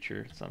a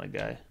creature. It's not a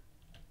guy.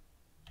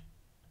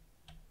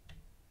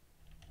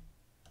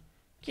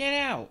 Get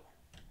out!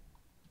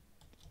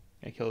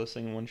 Can I kill this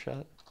thing in one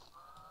shot?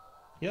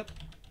 Yep.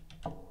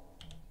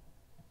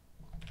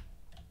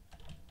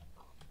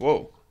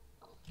 Whoa.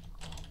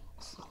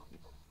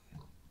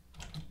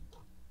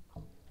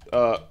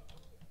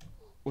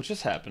 What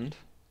just happened?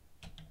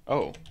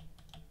 Oh.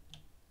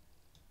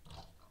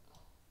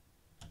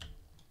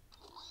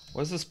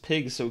 Why is this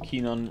pig so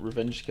keen on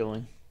revenge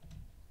killing?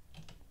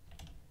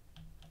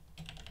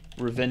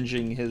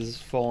 Revenging his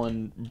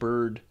fallen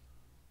bird.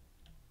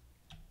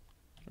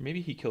 Or maybe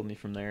he killed me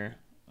from there.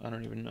 I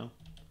don't even know.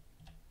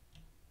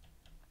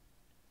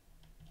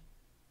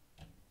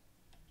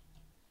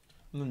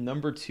 I'm the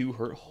number 2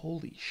 hurt.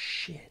 Holy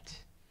shit.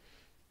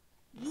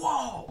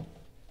 Whoa!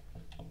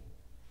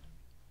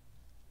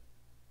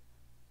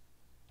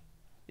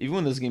 Even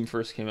when this game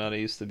first came out, I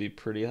used to be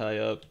pretty high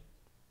up.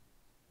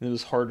 And it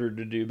was harder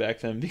to do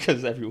back then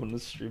because everyone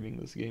was streaming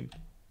this game.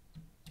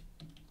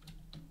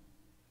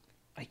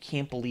 I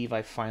can't believe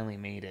I finally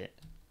made it.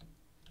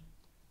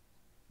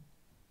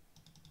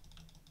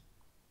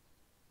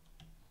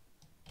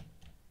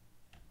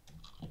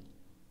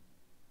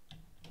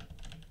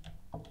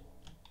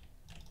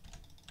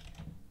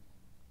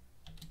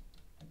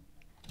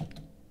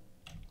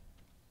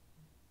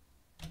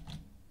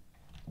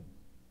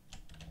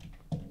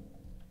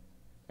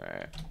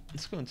 Alright,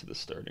 let's go into the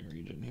starting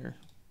region here.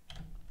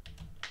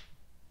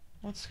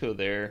 Let's go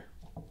there.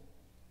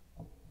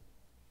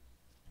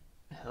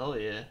 Hell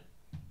yeah.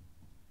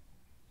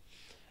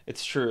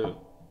 It's true.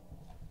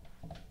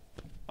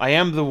 I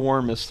am the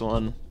warmest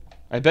one.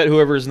 I bet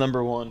whoever's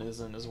number 1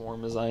 isn't as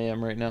warm as I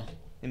am right now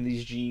in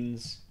these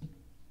jeans.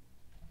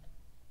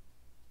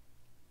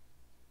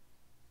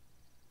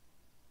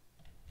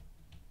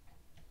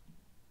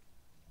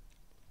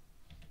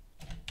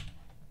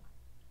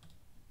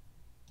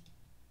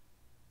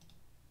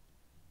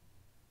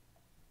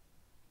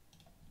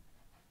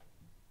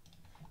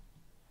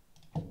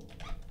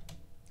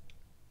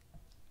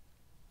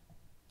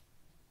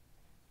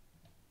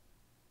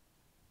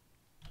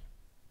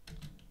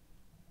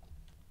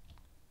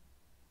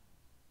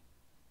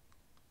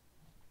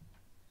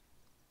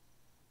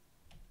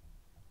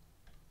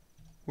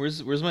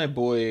 Where's my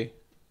boy,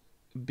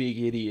 Big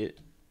Idiot?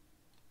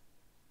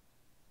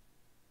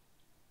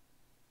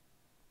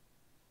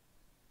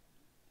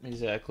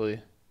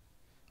 Exactly.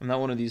 I'm not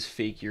one of these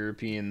fake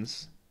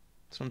Europeans.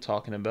 That's what I'm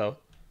talking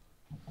about.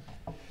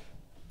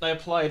 I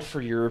applied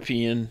for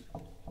European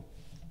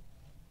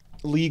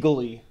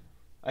legally.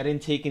 I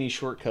didn't take any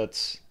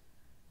shortcuts.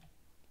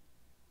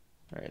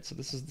 Alright, so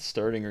this is the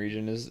starting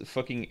region. Is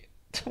fucking...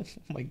 Oh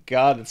my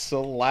god, it's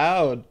so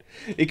loud.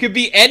 It could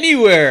be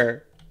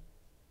anywhere.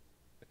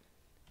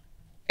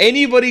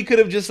 Anybody could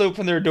have just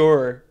opened their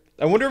door.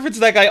 I wonder if it's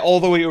that guy all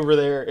the way over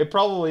there. It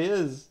probably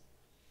is.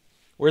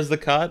 Where's the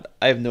cot?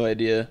 I have no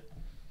idea.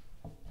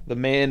 The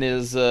man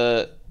is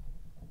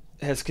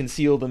has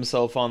concealed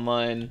himself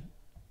online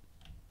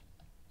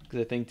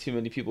because I think too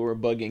many people were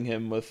bugging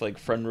him with like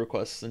friend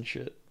requests and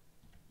shit.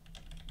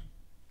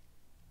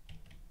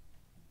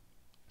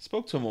 I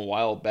spoke to him a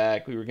while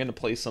back. We were gonna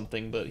play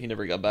something, but he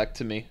never got back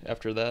to me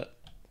after that.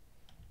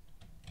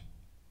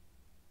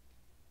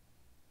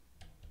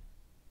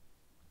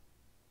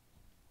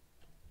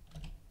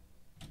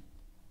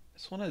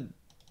 I just want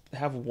to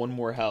have one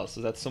more house.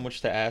 Is that so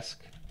much to ask?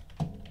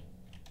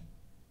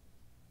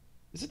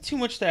 Is it too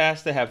much to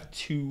ask to have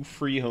 2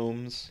 free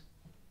homes?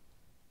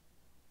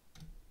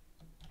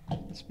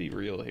 Let's be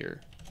real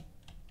here.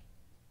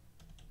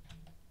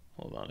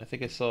 Hold on, I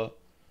think I saw...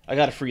 I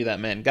gotta free that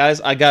man. Guys,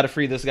 I gotta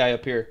free this guy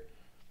up here.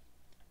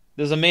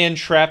 There's a man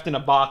trapped in a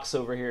box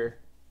over here.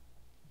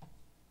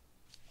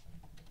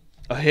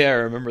 Oh yeah, I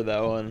remember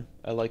that one.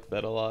 I like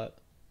that a lot.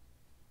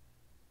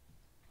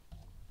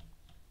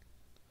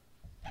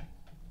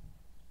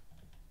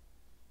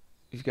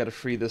 You've got to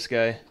free this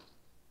guy.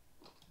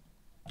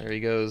 There he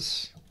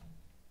goes.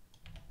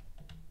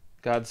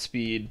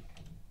 Godspeed.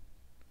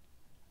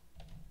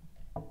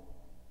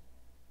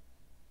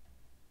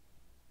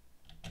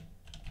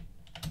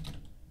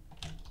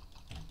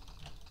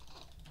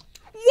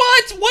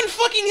 What? One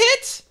fucking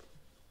hit?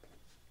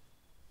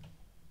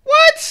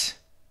 What?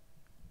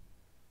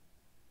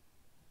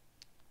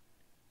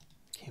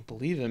 Can't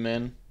believe it,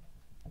 man.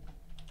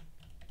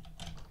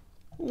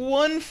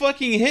 One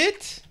fucking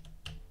hit?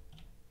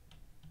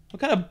 What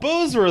kind of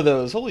bows were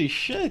those? Holy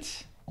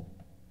shit.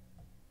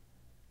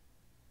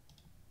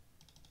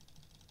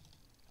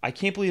 I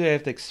can't believe I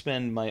have to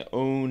expend my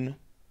own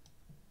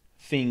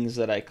things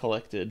that I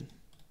collected.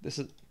 This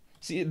is...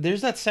 See,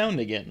 there's that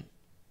sound again.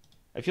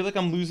 I feel like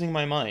I'm losing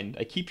my mind.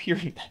 I keep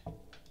hearing that.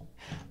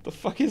 What the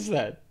fuck is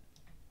that?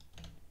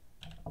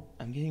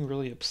 I'm getting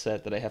really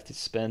upset that I have to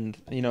spend...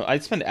 You know,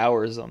 I'd spend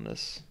hours on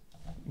this.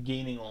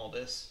 Gaining all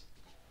this.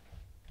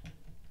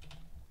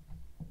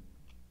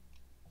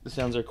 The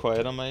sounds are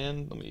quiet on my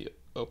end. Let me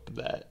open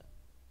that.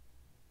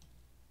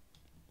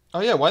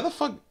 Oh yeah, why the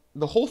fuck...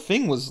 The whole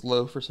thing was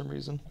low for some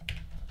reason.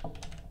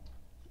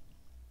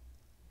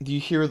 Do you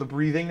hear the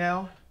breathing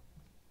now?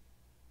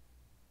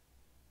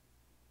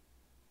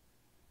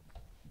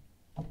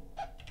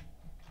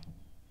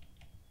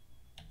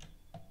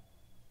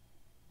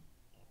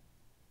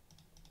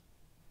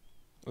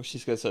 Wish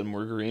these guys had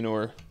more green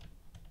ore.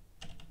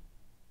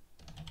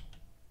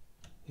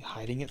 You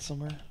hiding it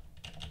somewhere?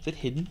 Is it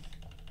hidden?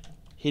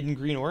 Hidden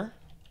green ore?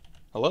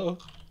 Hello?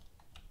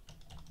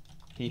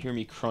 Can you hear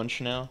me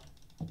crunch now?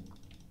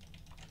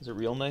 Is it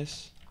real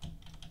nice?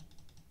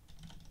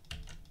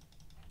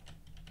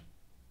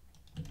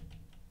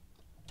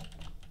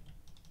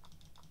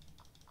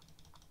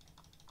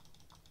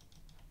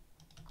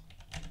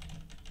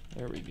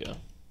 There we go.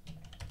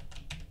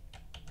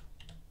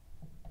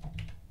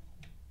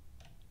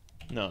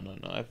 No,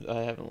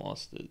 I haven't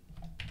lost it.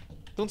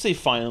 Don't say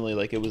finally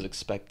like it was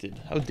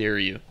expected. How dare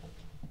you?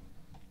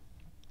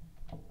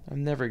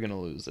 I'm never gonna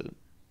lose it.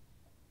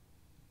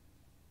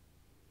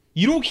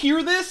 You don't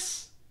hear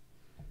this?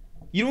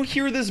 You don't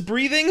hear this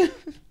breathing?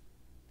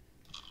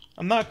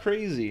 I'm not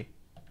crazy.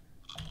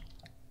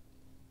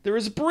 There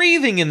is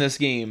breathing in this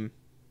game.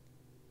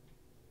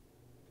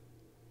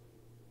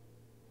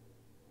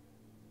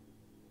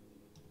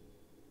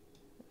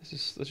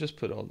 Let's just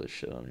put all this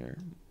shit on here.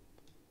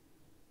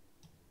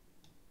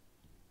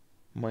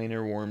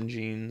 Minor warm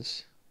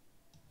jeans.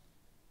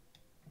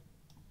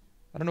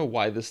 I don't know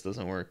why this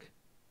doesn't work.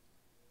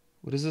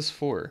 What is this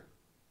for?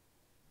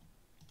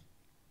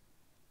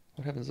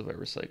 What happens if I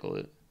recycle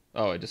it?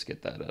 Oh, I just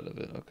get that out of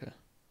it. Okay.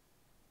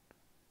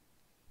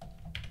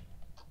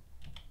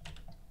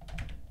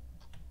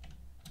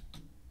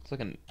 It's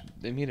like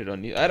they made it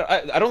on.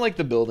 I don't like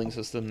the building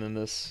system in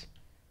this,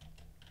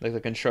 like the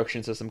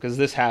construction system, because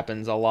this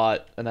happens a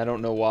lot, and I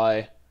don't know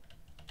why.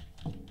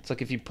 It's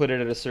like if you put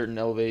it at a certain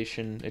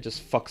elevation, it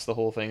just fucks the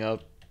whole thing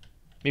up.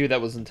 Maybe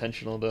that was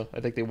intentional though. I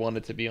think they want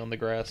it to be on the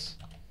grass.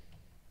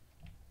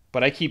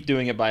 But I keep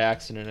doing it by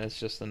accident. It's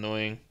just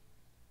annoying.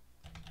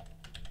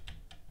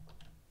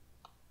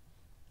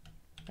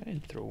 I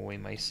didn't throw away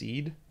my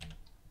seed.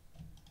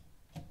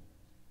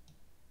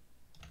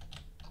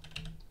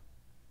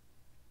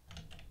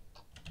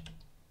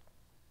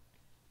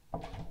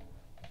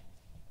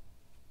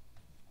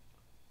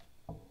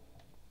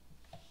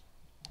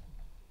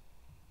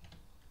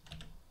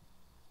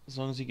 As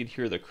long as you could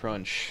hear the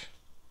crunch,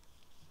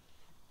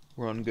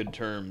 we're on good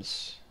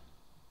terms.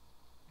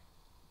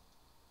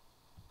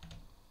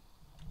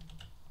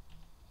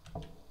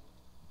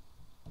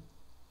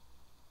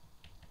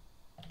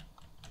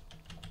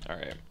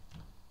 Alright.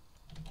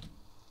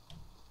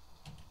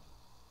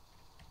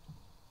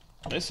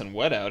 Nice and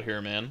wet out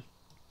here, man.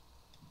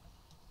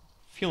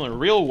 Feeling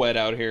real wet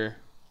out here.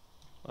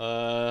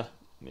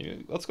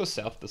 Maybe let's go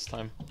south this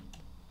time.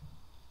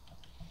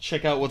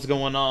 Check out what's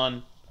going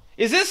on.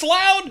 Is this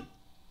loud?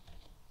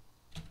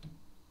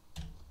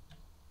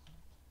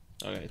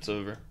 Okay, it's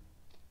over.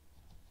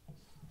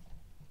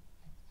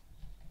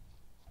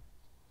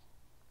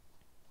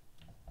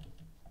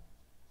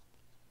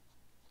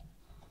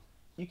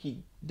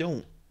 Yuki,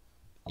 don't.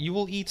 You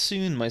will eat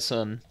soon, my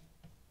son.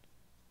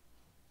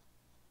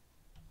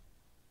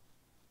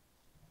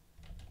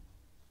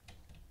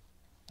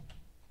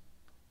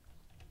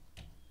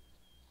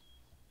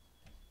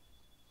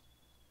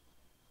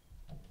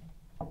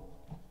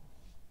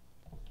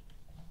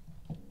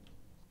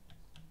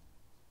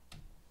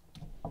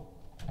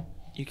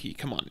 Yuki,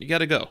 come on. You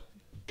gotta go.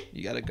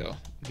 You gotta go. I'm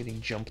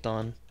getting jumped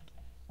on.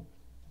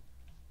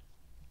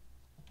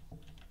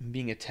 I'm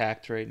being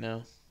attacked right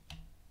now.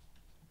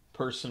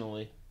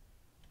 Personally.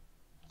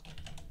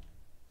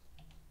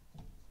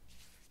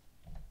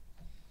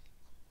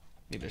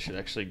 Maybe I should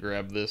actually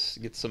grab this,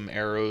 get some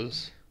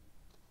arrows.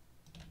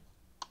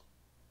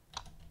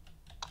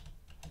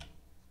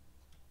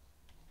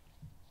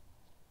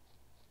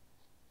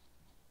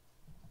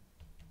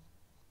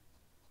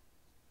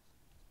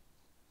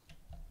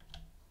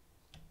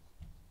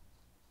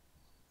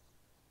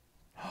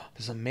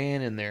 There's a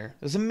man in there.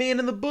 There's a man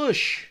in the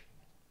bush.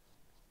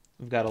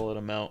 We've got to let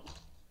him out.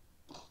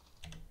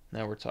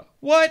 Now we're talking.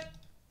 What?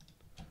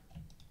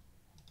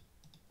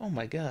 Oh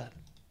my god.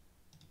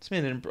 This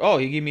man didn't. Oh,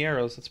 he gave me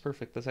arrows. That's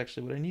perfect. That's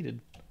actually what I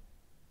needed.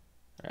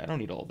 Alright, I don't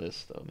need all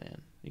this though,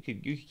 man. You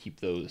could keep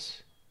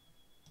those.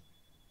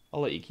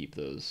 I'll let you keep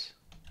those.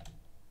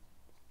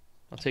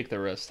 I'll take the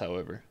rest,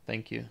 however.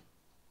 Thank you.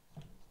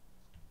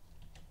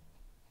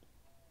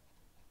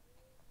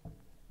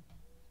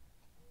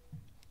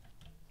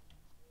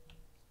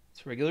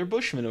 It's a regular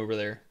bushman over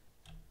there.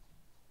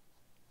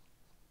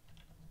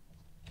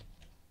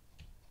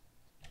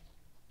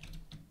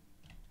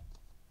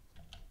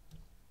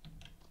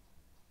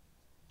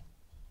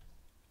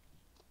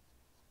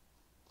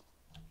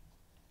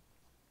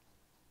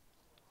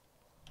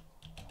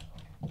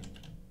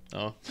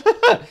 Oh.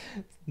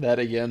 That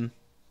again.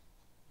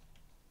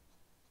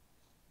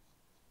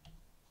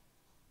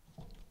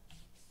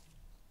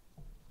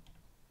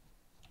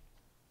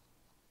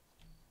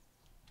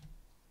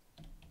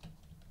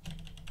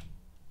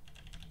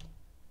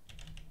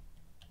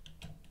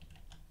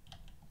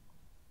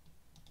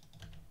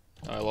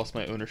 Oh, I lost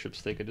my ownership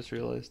stake, I just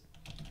realized.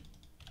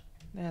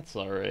 That's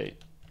alright.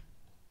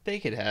 They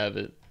could have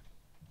it.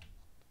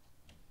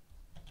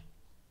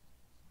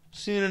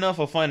 Soon enough,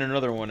 I'll find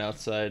another one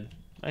outside.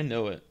 I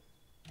know it.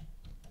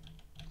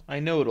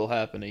 I know it'll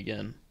happen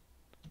again.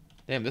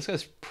 Damn, this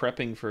guy's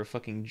prepping for a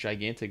fucking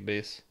gigantic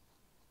base.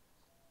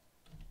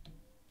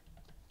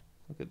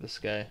 Look at this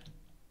guy.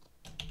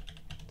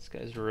 This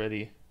guy's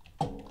ready.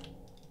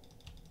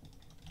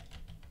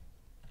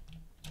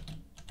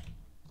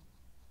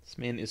 This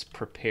man is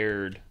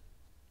prepared.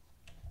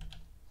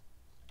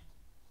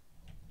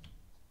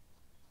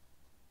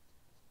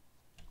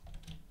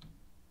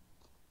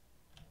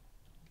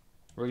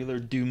 Regular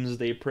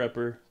doomsday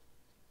prepper.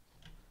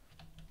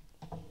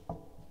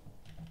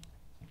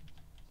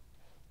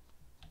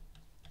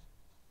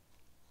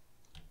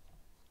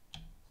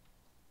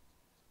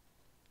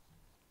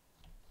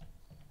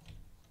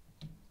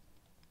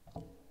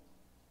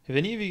 Have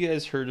any of you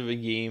guys heard of a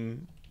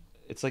game?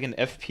 It's like an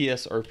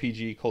FPS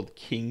RPG called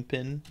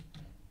Kingpin.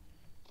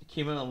 It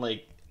came out on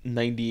like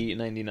 98,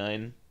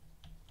 99.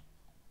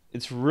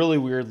 It's really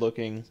weird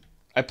looking.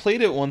 I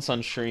played it once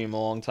on stream a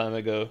long time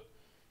ago,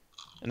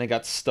 and I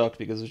got stuck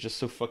because it was just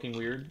so fucking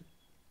weird.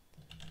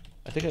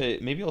 I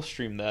think maybe I'll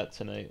stream that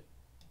tonight.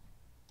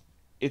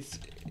 It's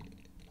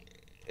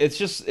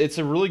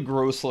a really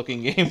gross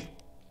looking game.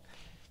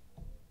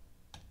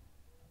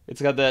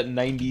 It's got that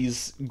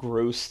 90s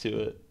gross to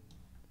it.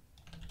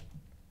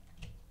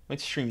 Might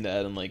stream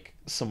that and like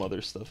some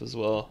other stuff as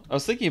well. I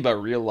was thinking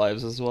about Real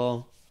Lives as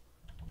well.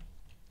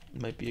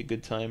 It might be a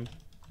good time.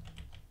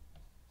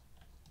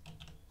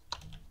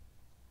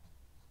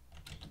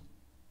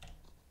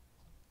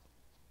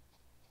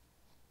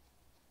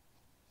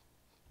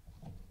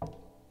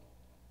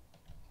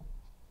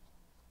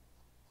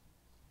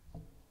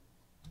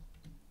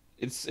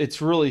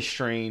 It's really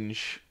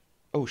strange.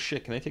 Oh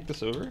shit, can I take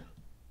this over?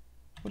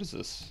 What is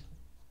this?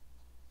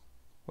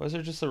 Why is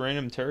there just a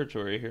random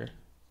territory here?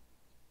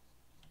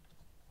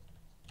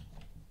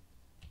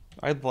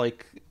 I'd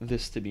like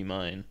this to be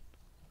mine.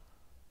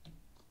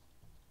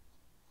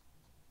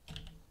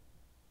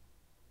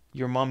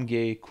 Your mom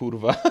gay,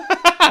 kurva.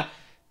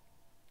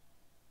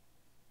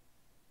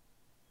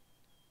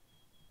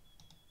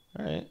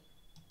 Alright.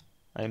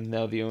 I am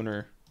now the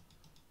owner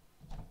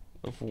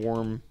of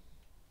warm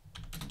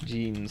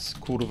jeans,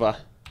 kurva.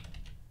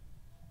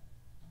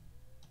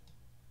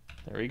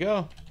 There we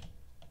go.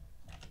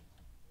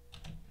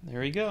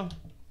 There we go.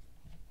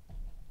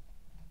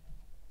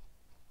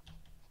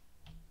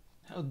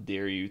 How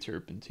dare you,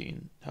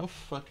 Turpentine? How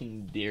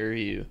fucking dare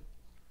you?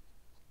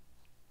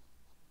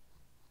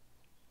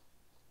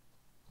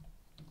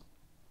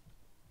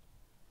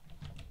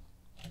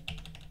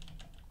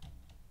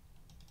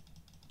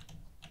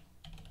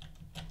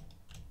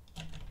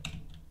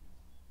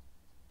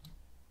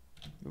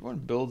 Everyone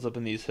builds up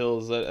in these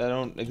hills. I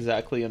don't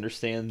exactly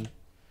understand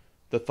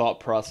the thought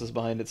process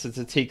behind it, since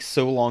it takes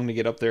so long to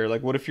get up there.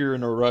 Like, what if you're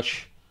in a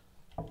rush?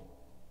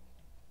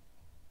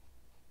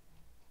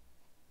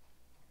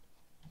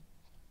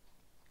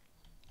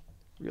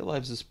 Real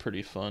Lives is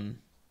pretty fun.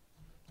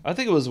 I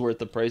think it was worth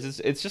the price.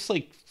 It's just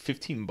like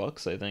 15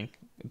 bucks, I think.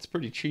 It's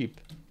pretty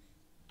cheap.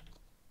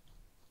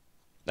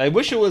 I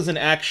wish it was an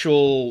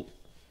actual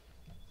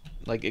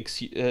like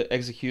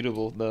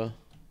executable though.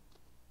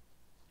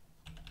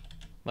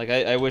 Like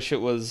I wish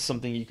it was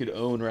something you could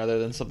own rather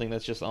than something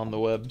that's just on the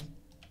web.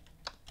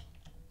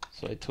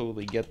 So I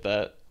totally get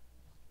that.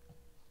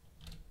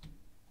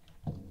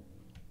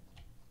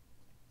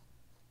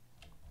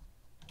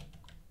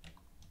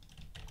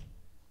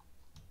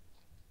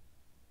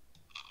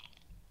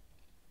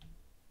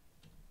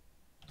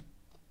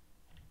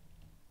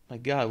 My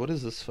God, what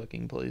is this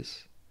fucking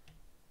place?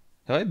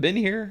 Have I been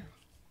here?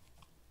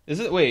 Is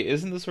it? Wait,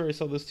 isn't this where I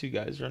saw those two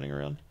guys running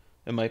around?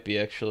 It might be,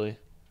 actually.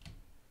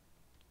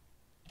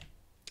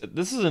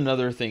 This is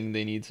another thing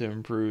they need to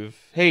improve.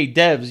 Hey,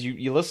 devs,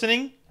 you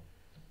listening?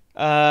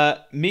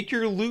 Make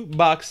your loot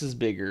boxes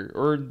bigger,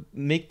 or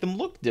make them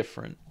look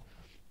different.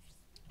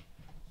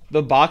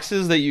 The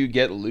boxes that you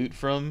get loot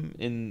from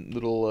in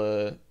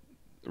little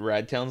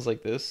rad towns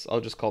like this, I'll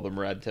just call them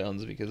rad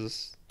towns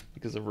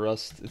because of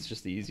Rust. It's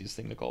just the easiest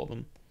thing to call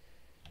them.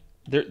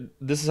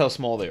 This is how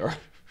small they are.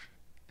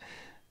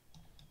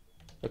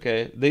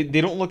 Okay, they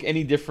don't look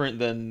any different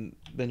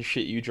than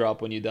shit you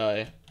drop when you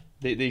die.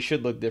 They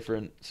should look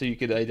different so you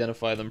could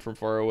identify them from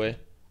far away.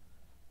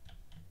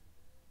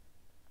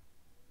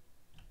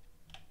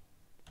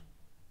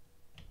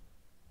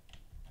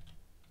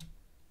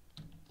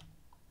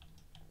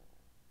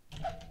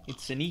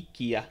 It's an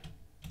IKEA. How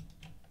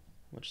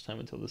much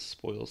time until this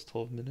spoils?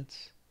 12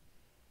 minutes.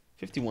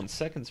 51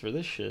 seconds for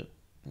this shit.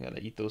 I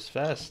gotta eat those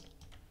fast.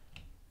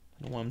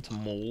 I don't want them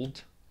to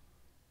mold.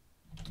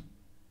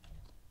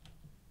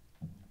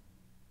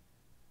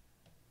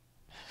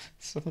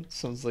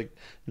 Sounds like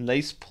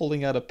nice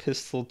pulling out a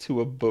pistol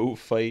to a bow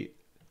fight.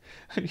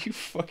 What are you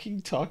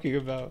fucking talking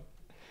about?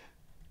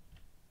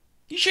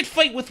 You should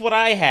fight with what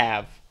I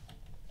have.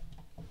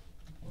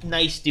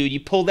 Nice, dude. You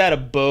pulled out a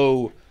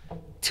bow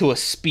to a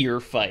spear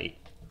fight.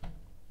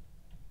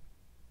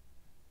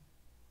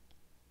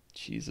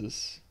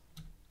 Jesus.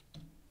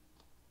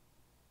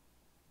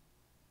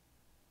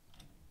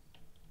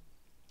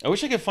 I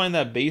wish I could find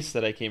that base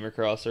that I came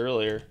across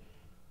earlier,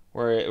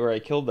 where I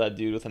killed that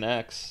dude with an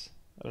axe.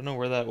 I don't know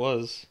where that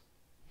was.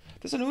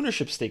 There's an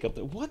ownership stake up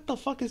there. What the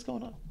fuck is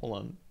going on? Hold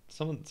on.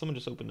 Someone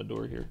just opened the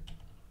door here.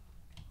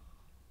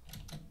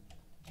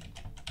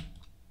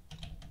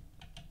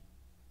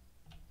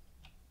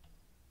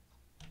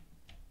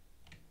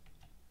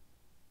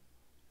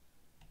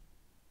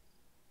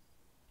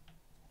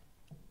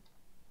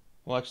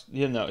 Well, actually,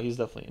 yeah, no, he's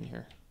definitely in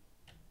here.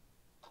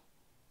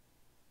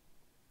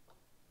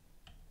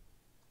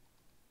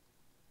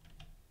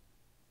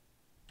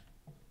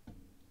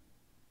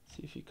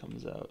 See if he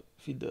comes out.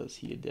 If he does,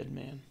 he a dead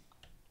man.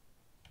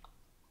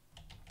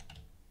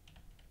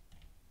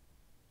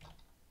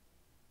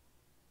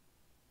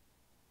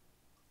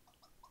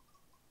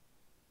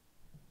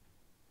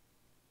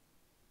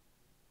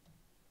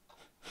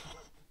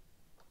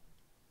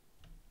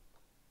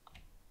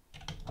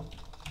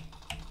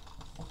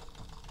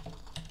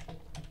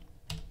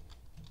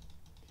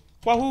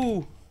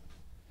 Wahoo!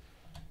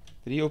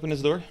 Did he open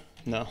his door?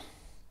 No.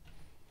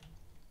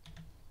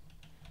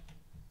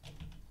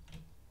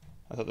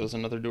 I thought there was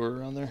another door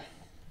around there.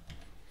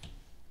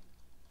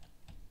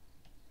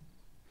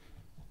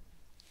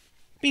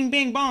 Bing,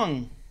 bang,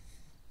 bong!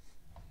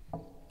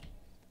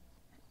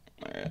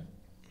 Alright.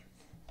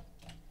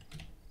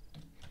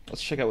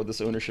 Let's check out what this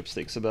ownership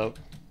stake's about.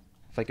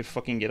 If I could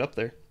fucking get up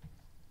there.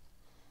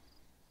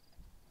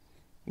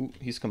 Ooh,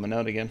 he's coming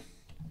out again.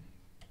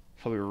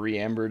 Probably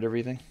re-ambered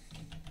everything.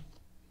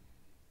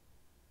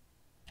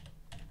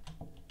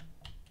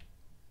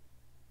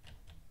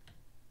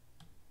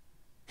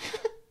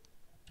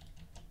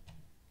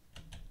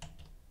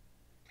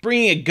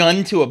 Bringing a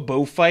gun to a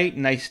bow fight?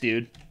 Nice,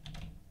 dude.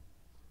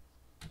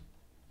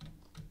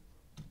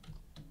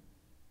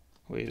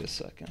 Wait a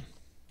second.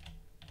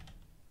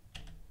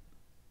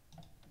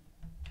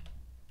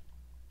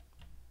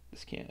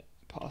 This can't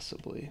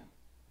possibly...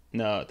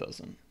 No, it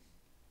doesn't.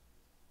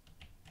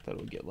 Thought it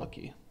would get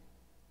lucky.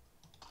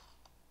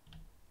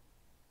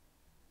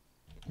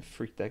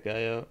 Freak that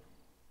guy out.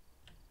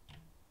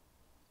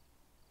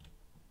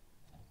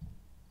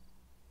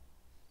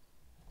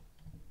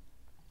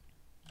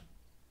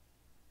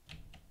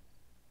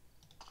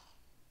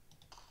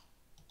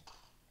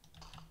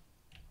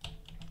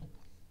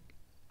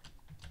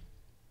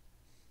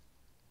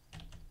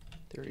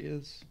 There he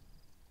is.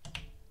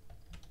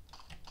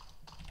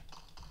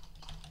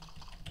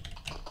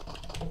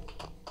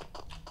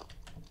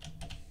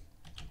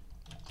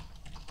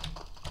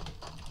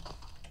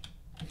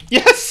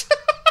 Yes!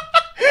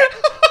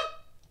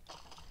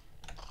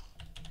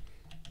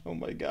 Oh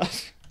my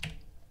gosh.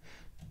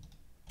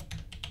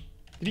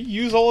 Did he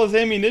use all his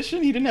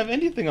ammunition? He didn't have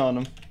anything on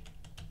him.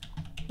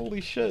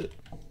 Holy shit.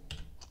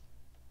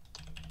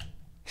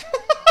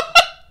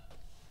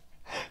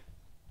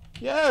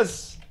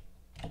 Yes!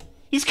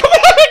 He's coming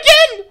out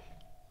again!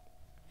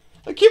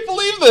 I can't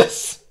believe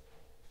this!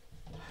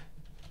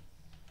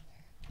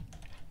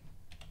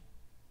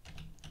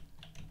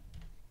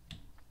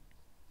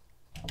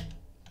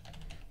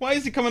 Why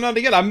is he coming out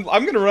again? I'm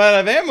gonna run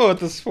out of ammo at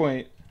this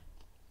point.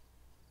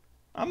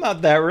 I'm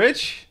not that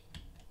rich.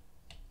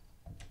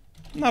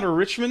 I'm not a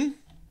Richman.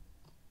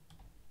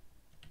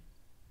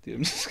 Dude,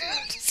 I'm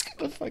just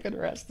gonna fucking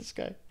harass this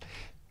guy.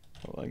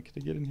 Hold on, can I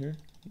get in here?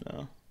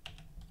 No.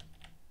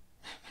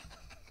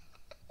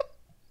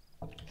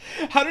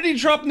 How did he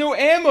drop no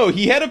ammo?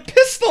 He had a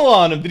pistol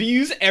on him. Did he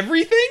use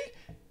everything?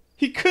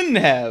 He couldn't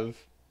have.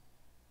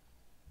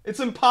 It's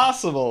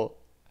impossible.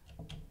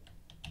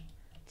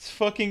 It's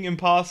fucking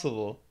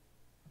impossible.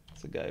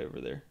 There's a guy over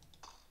there.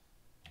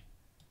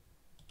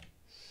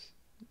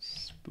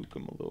 Spook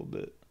him a little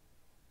bit.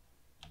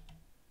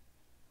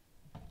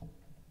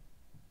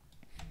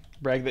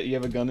 Brag that you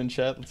have a gun in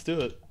chat. Let's do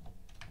it.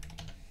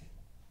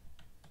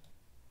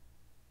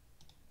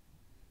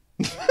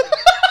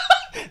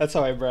 That's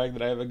how I brag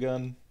that I have a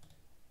gun.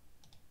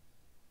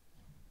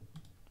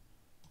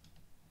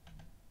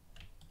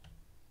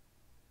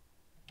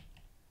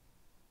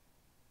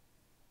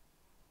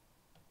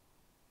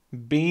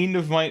 Bane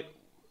of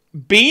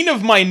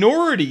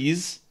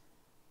minorities?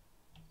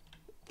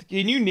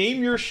 Can you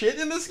name your shit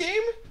in this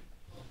game?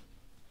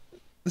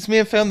 This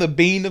man found the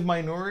bane of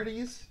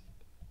minorities?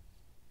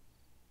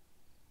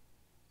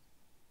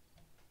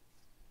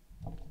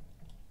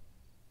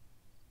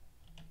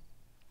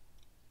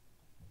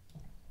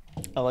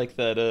 I like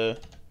that,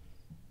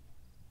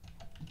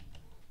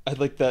 I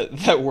like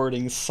that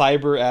wording,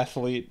 cyber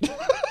athlete.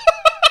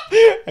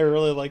 I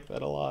really like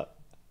that a lot.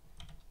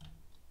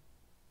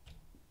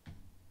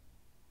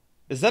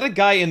 Is that a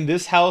guy in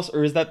this house,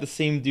 or is that the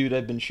same dude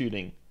I've been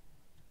shooting?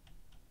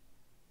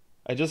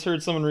 I just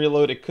heard someone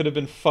reload. It could have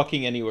been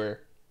fucking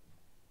anywhere.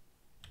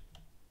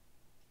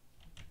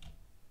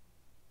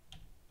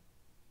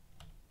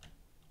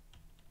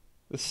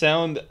 The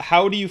sound...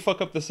 How do you fuck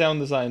up the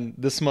sound design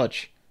this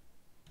much?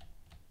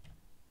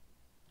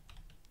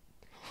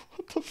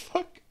 What the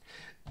fuck?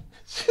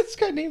 This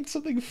guy named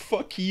something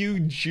fuck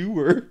you,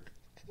 Jewer.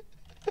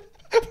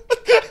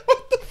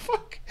 What the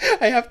fuck?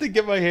 I have to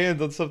get my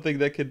hands on something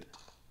that could...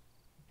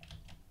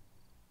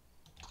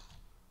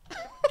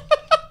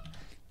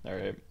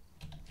 Alright.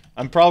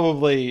 I'm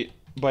probably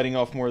biting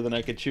off more than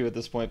I could chew at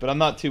this point, but I'm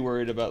not too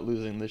worried about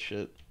losing this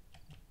shit.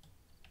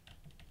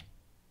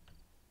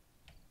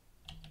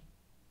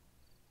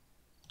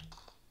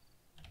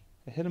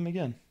 I hit him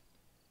again.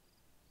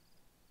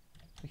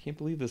 I can't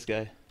believe this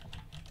guy.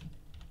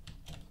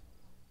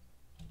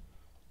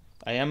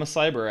 I am a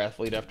cyber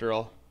athlete after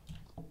all.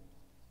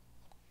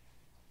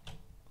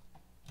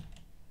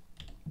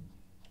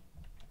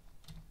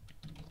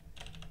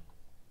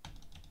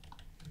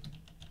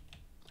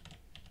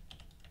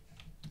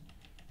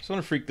 Just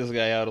want to freak this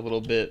guy out a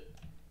little bit.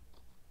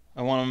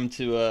 I want him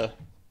to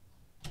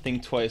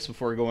think twice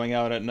before going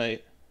out at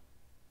night.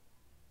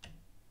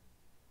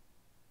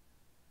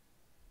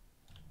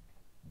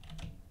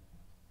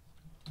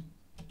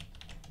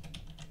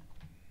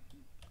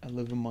 I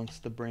live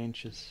amongst the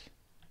branches.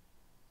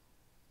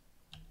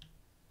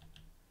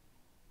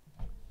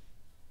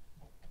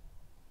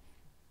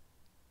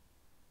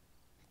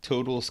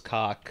 Total's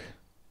cock.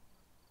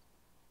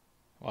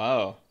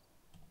 Wow.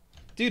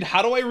 Dude,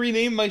 how do I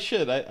rename my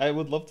shit? I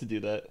would love to do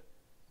that.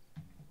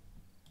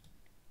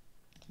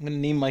 I'm gonna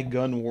name my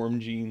gun Warm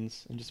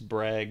Jeans and just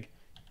brag.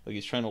 Like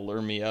he's trying to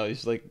lure me out.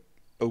 He's like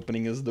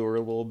opening his door a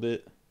little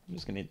bit. I'm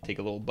just gonna take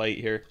a little bite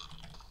here.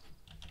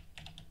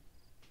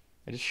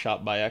 I just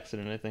shot by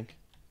accident, I think.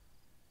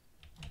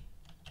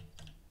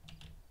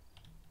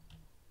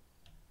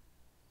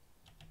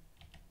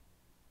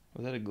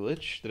 Was that a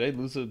glitch? Did I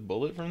lose a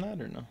bullet from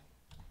that or no?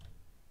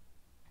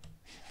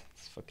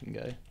 This fucking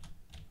guy.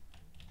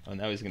 Oh,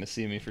 now he's gonna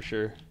see me for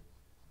sure.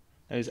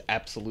 Now he's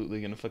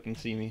absolutely gonna fucking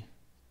see me.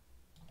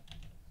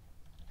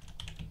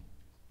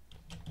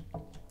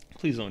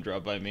 Please don't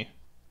drop by me.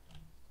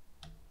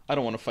 I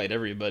don't want to fight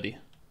everybody.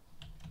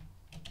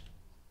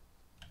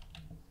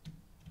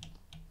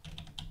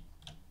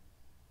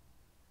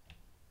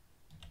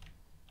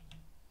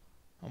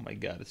 Oh my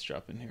god, it's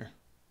dropping here.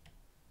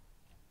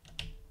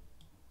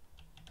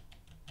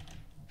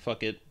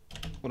 Fuck it.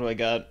 What do I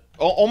got?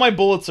 All my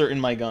bullets are in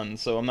my gun,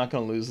 so I'm not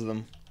gonna lose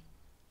them.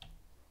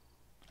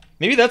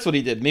 Maybe that's what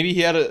he did. Maybe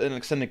he had an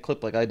extended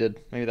clip like I did.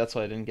 Maybe that's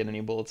why I didn't get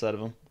any bullets out of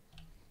him.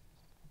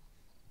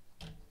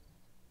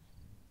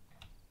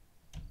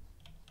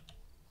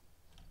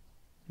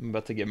 I'm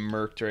about to get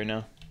murked right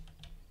now.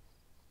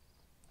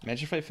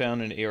 Imagine if I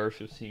found an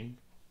AR-15.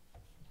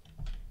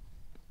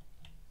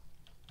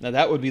 Now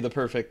that would be the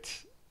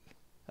perfect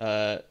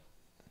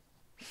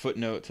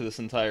footnote to this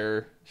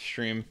entire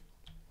stream.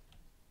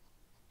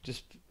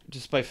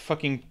 Just by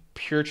fucking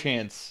pure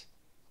chance,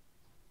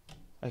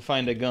 I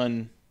find a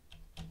gun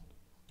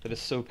that is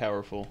so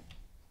powerful.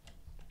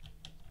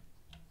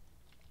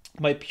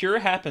 By pure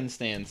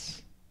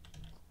happenstance,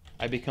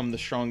 I become the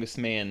strongest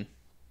man.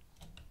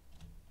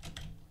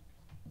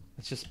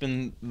 It's just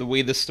been the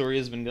way this story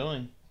has been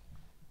going.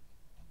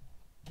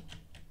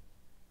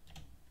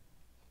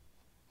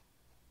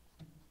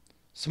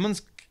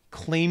 Someone's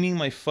claiming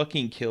my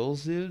fucking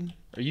kills, dude?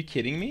 Are you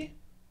kidding me?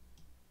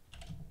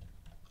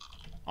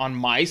 On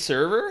my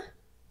server?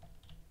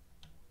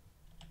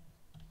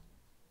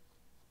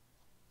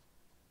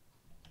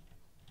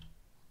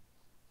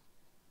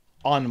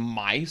 On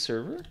my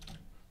server?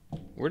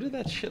 Where did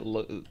that shit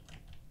look?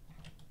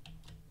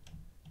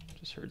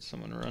 Just heard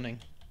someone running.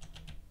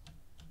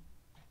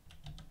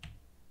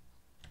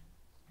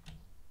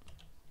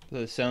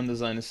 The sound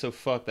design is so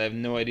fucked, I have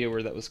no idea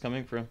where that was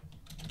coming from.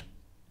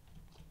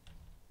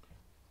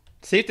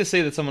 Safe to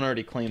say that someone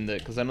already claimed it,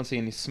 because I don't see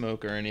any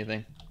smoke or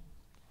anything.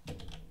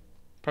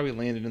 Probably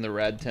landed in the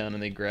rad town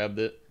and they grabbed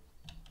it.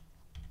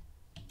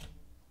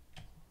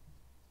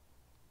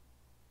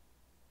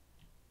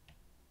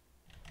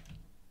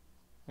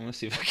 I want to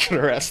see if I can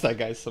arrest that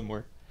guy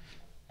somewhere.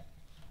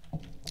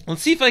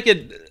 Let's see if I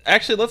could...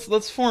 Actually,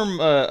 let's form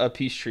a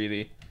peace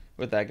treaty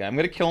with that guy. I'm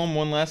gonna kill him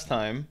one last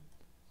time.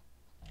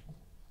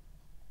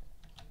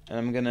 And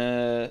I'm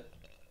gonna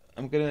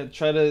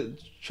try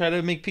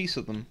to make peace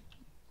with him.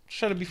 Just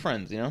try to be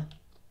friends, you know?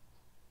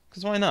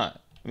 Because why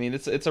not? I mean,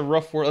 it's a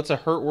rough world. It's a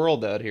hurt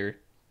world out here.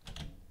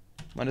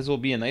 Might as well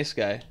be a nice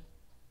guy.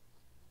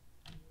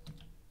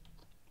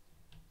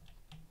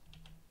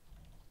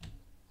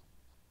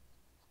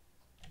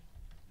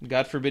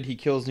 God forbid he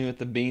kills me with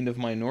the bane of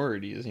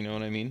minorities, you know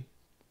what I mean?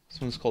 This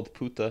one's called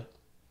Puta.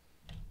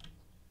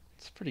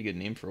 It's a pretty good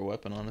name for a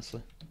weapon,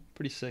 honestly.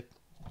 Pretty sick.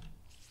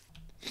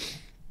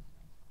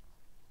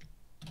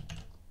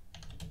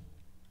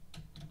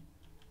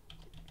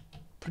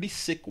 Pretty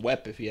sick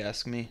wep, if you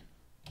ask me.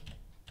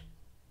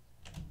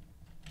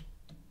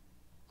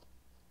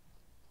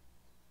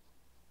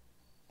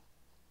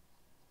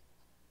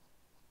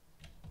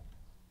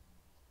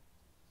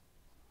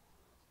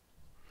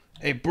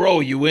 Hey, bro,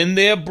 you in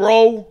there,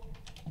 bro?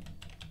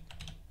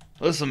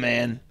 Listen,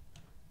 man.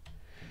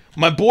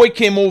 My boy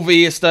came over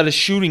here, started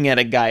shooting at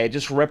a guy. I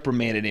just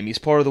reprimanded him. He's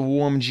part of the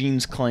Warm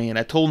Jeans clan.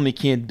 I told him he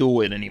can't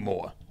do it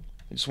anymore.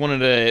 I just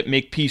wanted to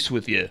make peace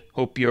with you.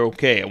 Hope you're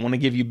okay. I want to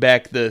give you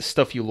back the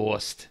stuff you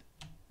lost.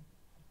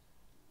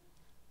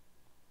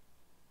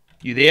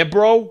 You there,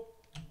 bro?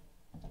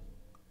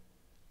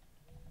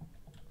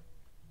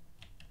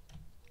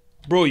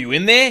 Bro, you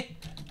in there?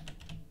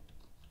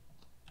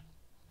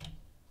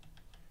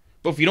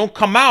 But if you don't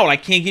come out, I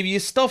can't give you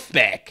your stuff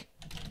back.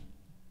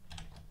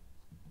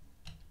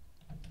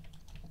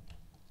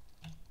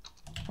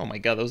 Oh my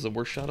god, that was the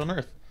worst shot on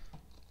earth.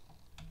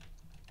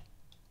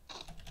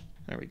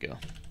 There we go.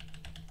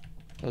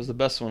 That was the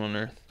best one on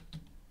earth.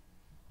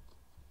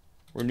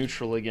 We're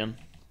neutral again.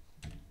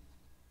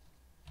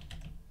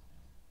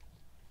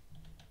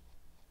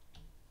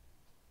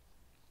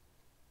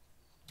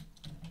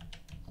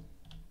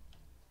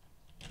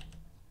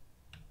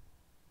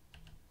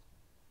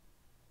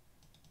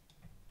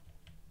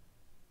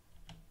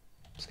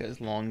 This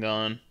guy's long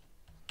gone.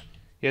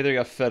 He either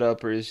got fed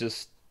up or he's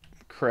just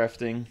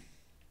crafting.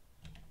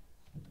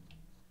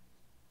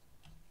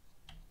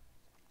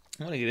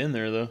 I want to get in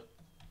there, though.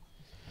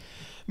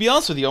 Be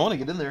honest with you, I want to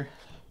get in there.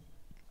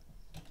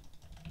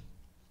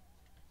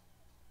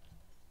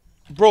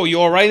 Bro, you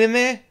alright in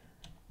there?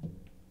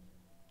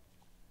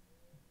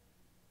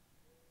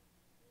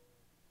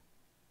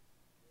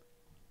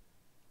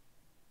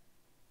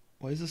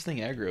 Why is this thing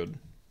aggroed?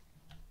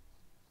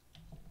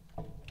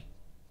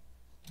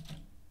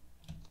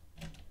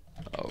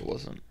 Oh, it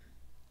wasn't.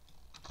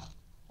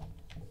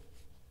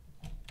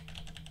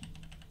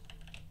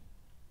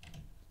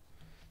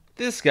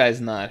 This guy's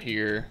not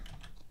here.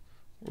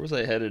 Where was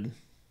I headed?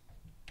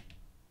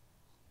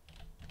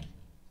 I'm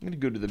gonna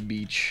go to the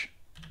beach.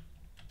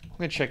 I'm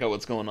gonna check out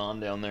what's going on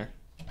down there.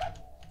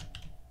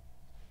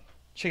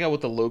 Check out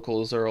what the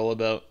locals are all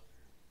about.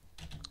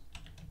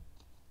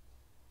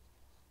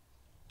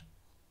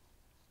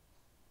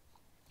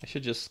 I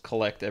should just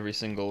collect every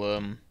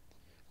single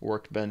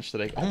workbench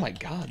that I... Oh my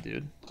god,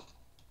 dude.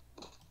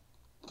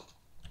 Oh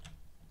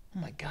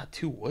my god,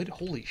 2 wood?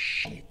 Holy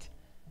shit.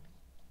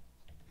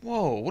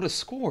 Whoa, what a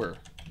score.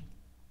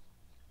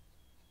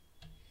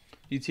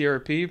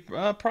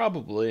 UTRP?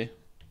 Probably.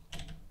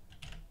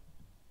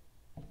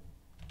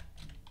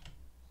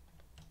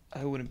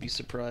 I wouldn't be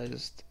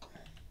surprised.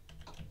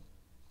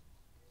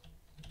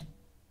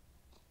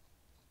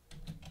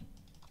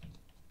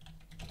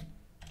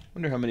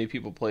 Wonder how many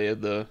people play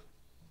it, though.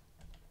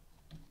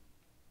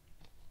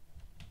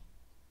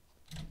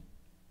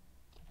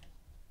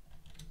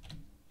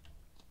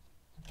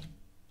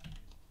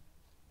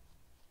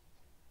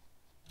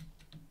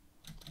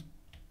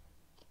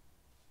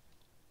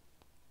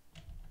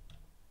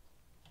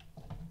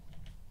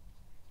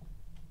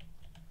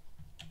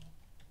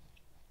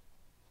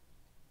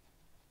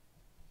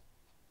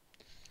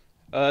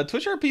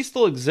 Twitch RP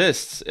still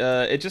exists.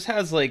 It just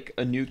has like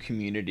a new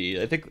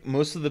community. I think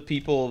most of the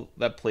people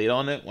that played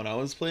on it when I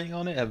was playing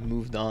on it have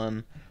moved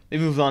on. They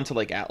moved on to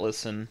like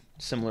Atlas and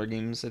similar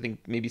games. I think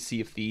maybe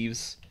Sea of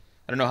Thieves.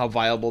 I don't know how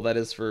viable that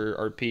is for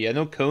RP. I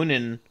know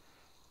Conan.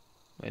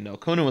 I know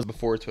Conan was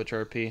before Twitch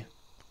RP.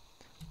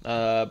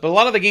 But a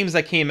lot of the games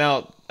that came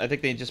out, I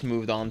think they just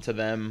moved on to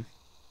them.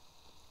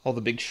 All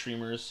the big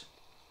streamers.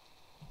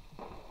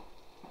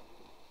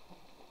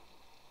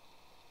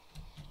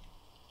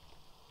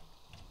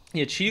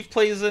 Yeah, Chief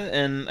plays it,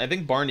 and I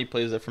think Barney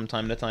plays it from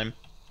time to time.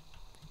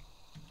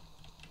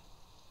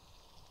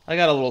 I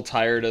got a little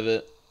tired of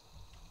it.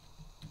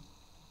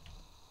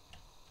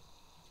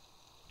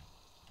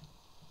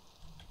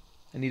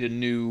 I need a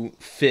new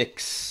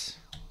fix.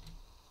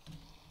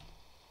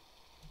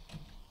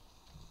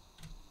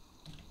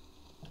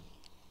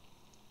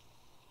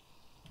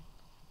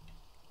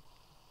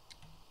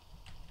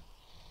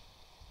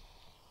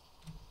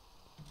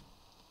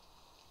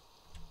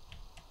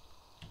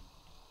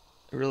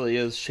 It really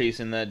is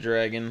chasing that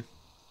dragon.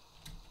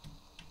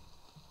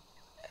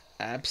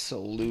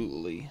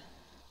 Absolutely.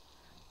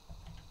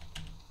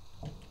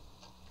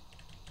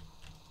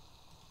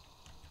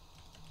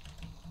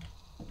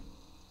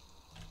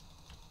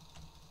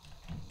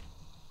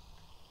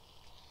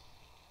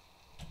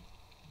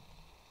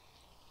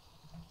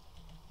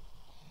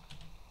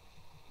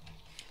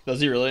 Does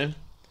he really? Yeah,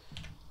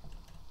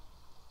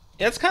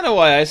 that's kind of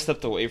why I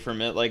stepped away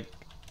from it. Like,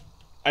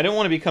 I don't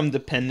want to become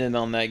dependent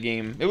on that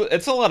game.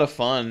 It's a lot of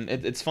fun.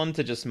 It's fun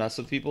to just mess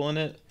with people in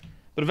it.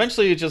 But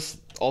eventually it just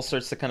all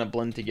starts to kind of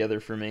blend together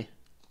for me.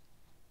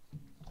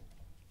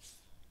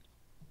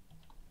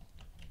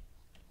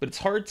 But it's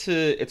hard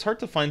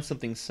to find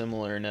something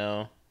similar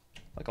now.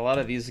 Like a lot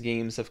of these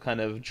games have kind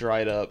of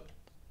dried up.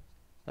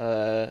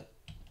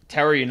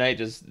 Tower Unite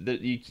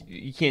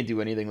you can't do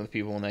anything with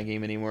people in that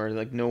game anymore.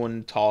 Like no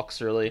one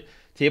talks really.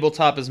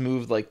 Tabletop has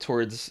moved like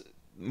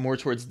more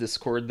towards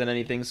Discord than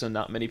anything, so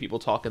not many people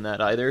talk in that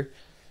either.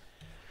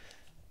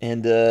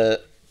 And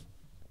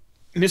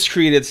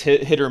Miscreated's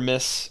hit or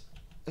miss.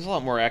 It was a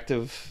lot more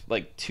active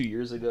like 2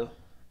 years ago.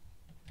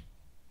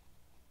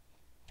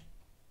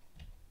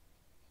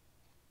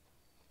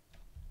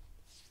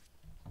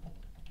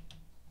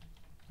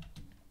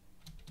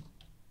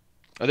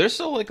 Are there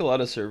still like a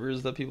lot of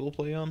servers that people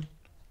play on?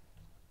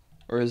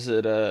 Or is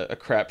it a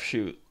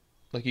crapshoot?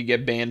 Like you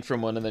get banned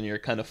from one and then you're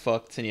kind of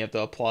fucked and you have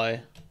to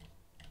apply?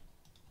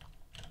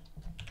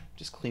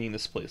 Just cleaning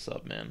this place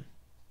up, man.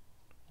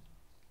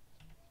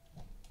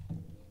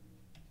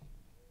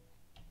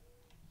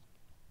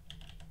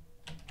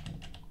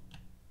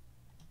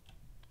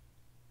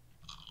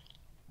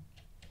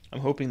 I'm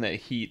hoping that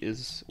heat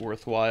is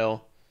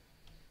worthwhile.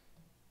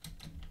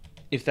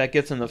 If that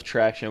gets enough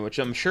traction, which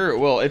I'm sure it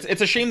will.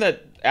 It's a shame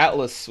that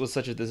Atlas was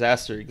such a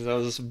disaster, because I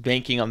was just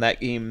banking on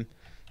that game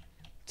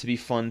to be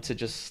fun to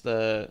just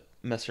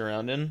mess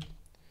around in.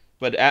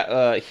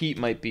 But Heat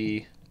might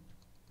be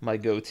my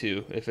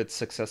go-to if it's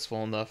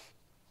successful enough.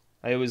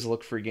 I always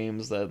look for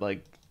games that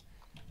like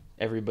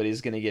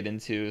everybody's gonna get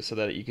into, so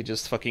that you could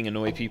just fucking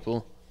annoy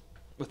people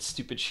with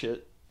stupid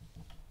shit.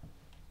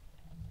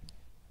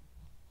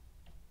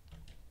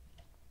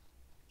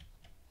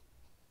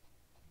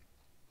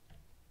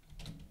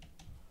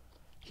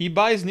 He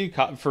buys new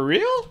for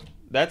real?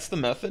 That's the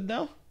method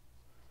now?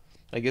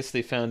 I guess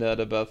they found out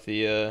about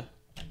the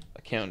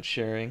account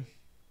sharing.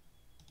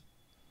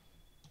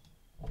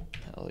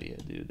 Hell yeah,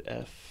 dude.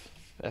 F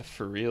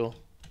for real.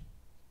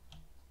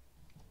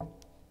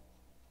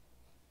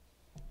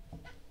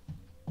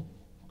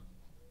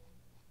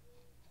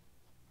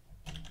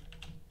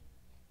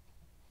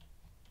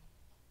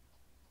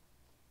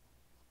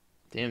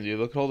 Damn, dude,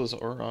 look at all those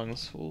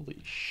orongs.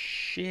 Holy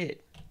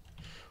shit.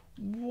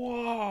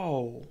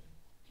 Whoa.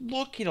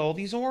 Look at all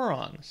these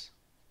orongs.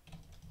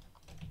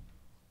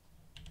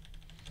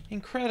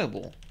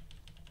 Incredible.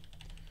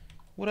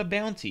 What a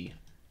bounty.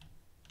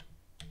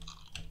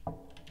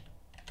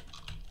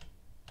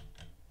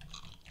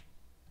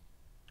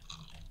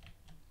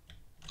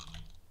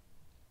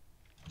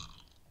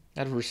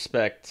 Out of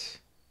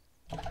respect,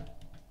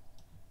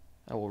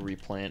 I will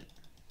replant.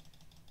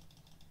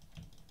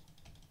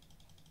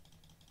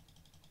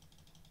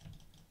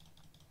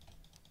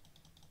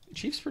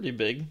 Chief's pretty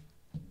big.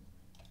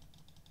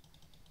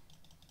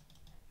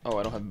 Oh,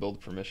 I don't have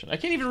build permission. I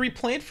can't even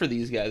replant for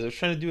these guys. I was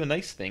trying to do a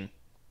nice thing.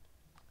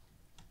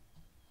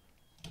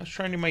 I was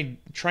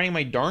trying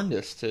my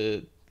darndest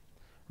to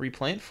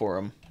replant for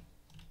them.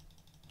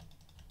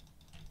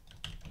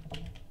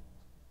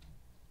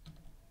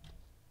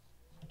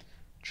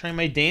 Trying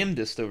my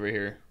damnedest over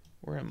here.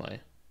 Where am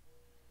I?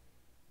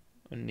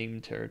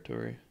 Unnamed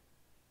territory.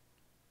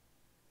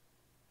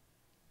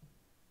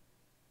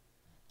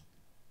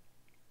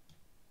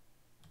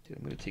 Dude,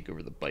 I'm gonna take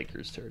over the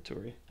bikers'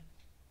 territory.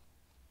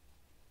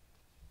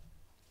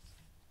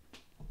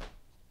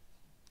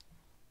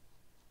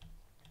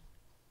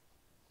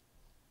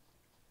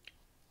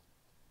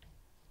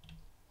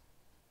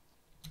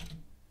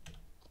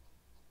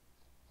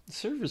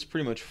 server's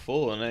pretty much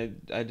full,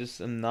 and I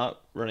just am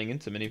not running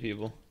into many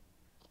people.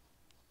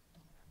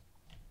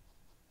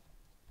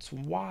 It's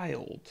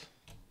wild.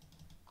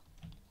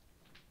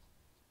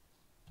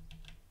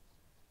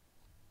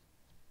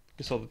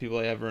 Guess all the people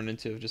I have run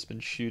into have just been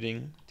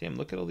shooting. Damn,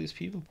 look at all these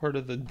people part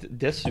of the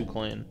Desu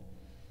clan.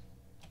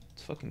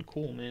 It's fucking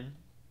cool, man.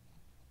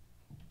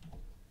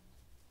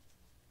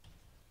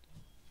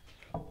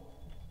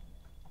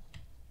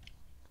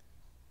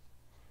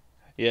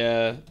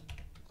 Yeah,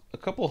 a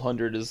couple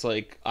hundred is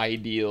like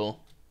ideal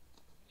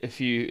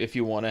if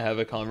you want to have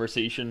a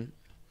conversation.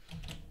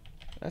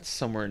 That's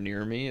somewhere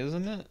near me,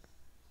 isn't it?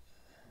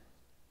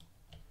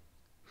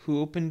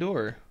 Who opened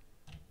door?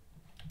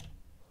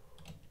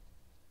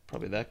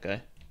 Probably that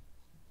guy.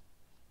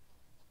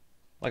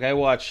 Like I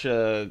watch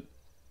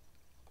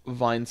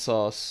Vine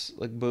Sauce,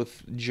 like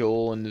both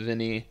Joel and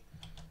Vinny,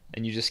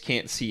 and you just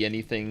can't see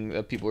anything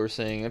that people are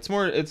saying. It's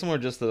more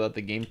just about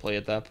the gameplay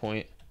at that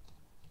point.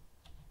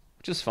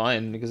 Which is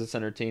fine because it's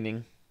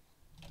entertaining.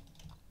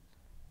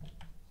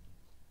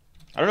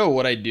 I don't know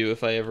what I'd do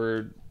if I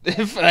ever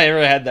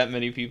had that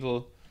many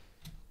people.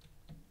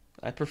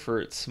 I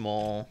prefer it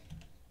small.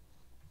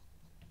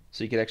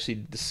 So you could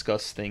actually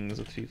discuss things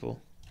with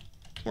people.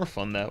 It's more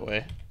fun that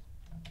way,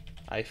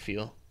 I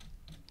feel.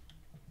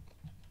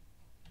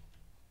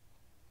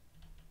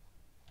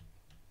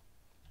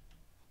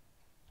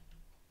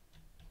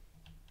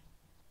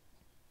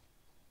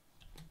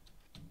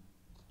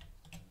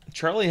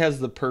 Charlie has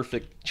the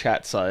perfect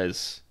chat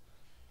size.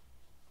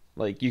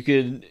 Like you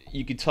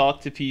could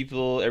talk to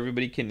people,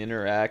 everybody can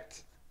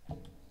interact.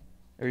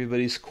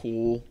 Everybody's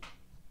cool.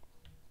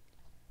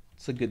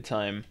 It's a good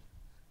time.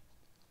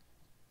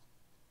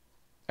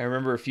 I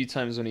remember a few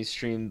times when he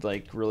streamed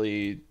like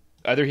really,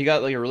 either he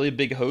got like a really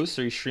big host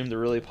or he streamed a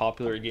really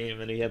popular game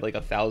and he had like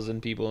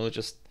 1,000 people and it was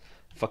just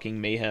fucking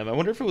mayhem. I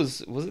wonder if it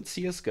was it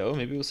CS:GO?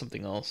 Maybe it was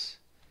something else.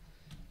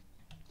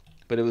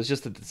 But it was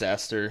just a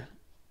disaster.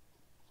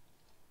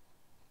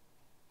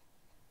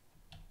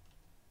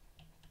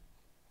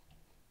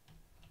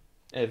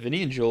 Yeah,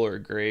 Vinny and Joel are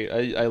great.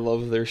 I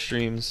love their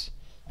streams.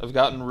 I've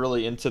gotten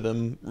really into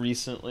them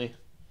recently.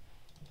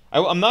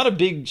 I'm not a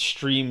big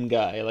stream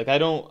guy. Like I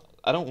don't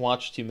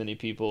watch too many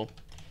people.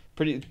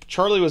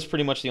 Charlie was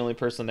pretty much the only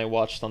person I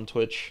watched on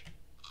Twitch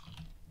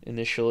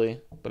initially,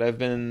 but I've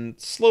been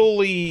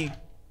slowly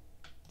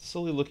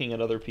looking at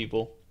other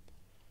people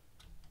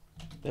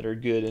that are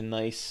good and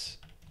nice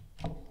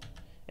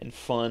and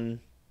fun.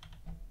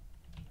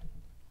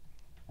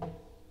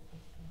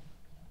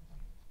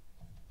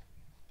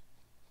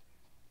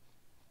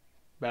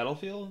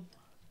 Battlefield?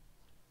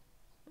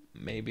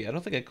 Maybe. I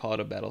don't think I caught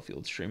a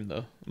Battlefield stream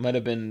though. It might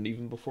have been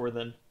even before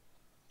then.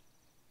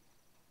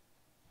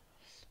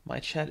 My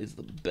chat is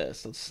the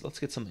best. Let's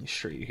get something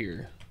straight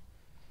here.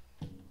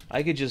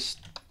 I could just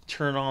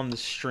turn on the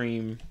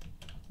stream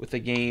with a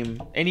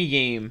game, any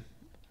game,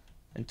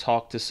 and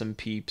talk to some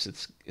peeps.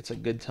 It's a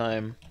good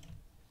time.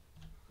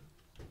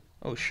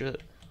 Oh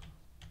shit.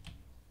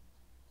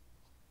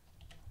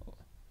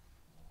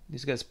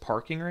 These guys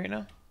parking right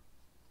now?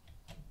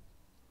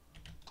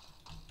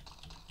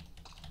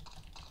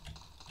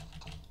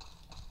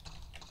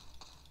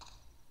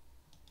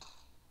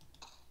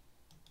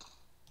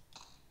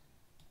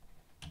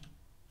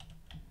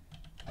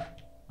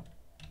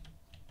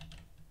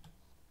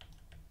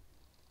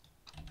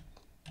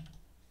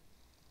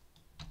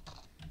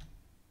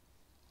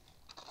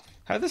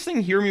 How did this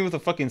thing hear me with a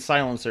fucking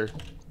silencer?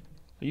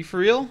 Are you for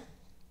real?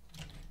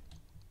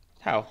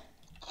 How?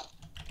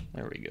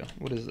 There we go.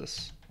 What is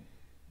this?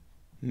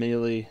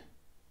 Melee.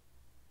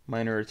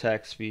 Minor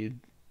attack speed.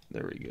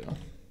 There we go.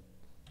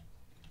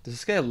 Does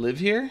this guy live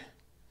here?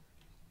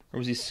 Or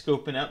was he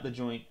scoping out the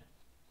joint?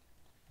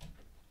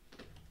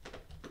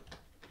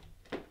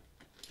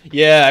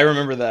 Yeah, I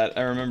remember that.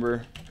 I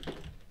remember.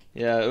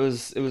 Yeah, it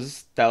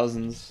was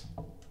thousands.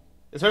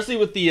 Especially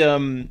with the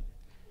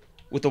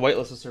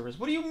whitelisted servers.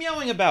 What are you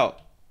meowing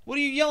about? What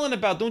are you yelling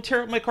about? Don't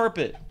tear up my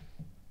carpet.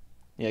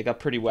 Yeah, it got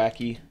pretty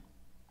wacky.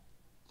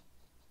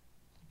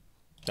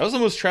 That was the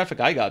most traffic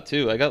I got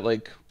too. I got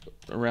like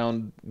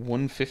around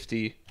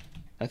 150,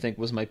 I think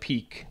was my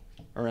peak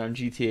around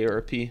GTA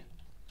RP.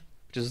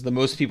 Which is the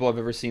most people I've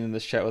ever seen in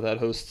this chat without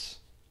hosts.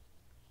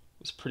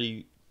 It was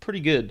pretty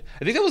good.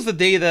 I think that was the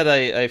day that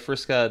I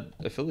first got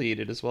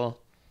affiliated as well.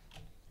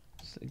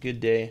 It's a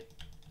good day.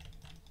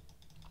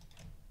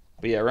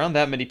 But yeah, around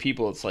that many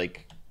people, it's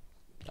like,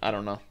 I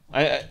don't know.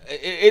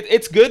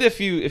 It's good if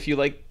you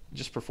like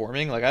just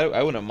performing. Like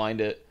I wouldn't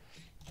mind it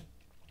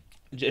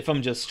if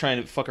I'm just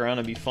trying to fuck around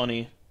and be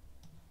funny.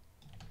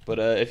 But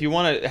if you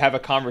want to have a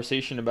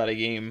conversation about a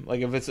game,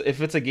 like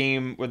if it's a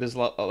game where there's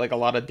like a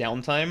lot of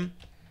downtime,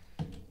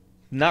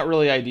 not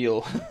really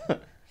ideal.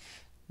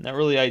 Not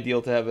really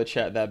ideal to have a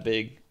chat that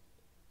big.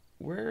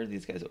 Where are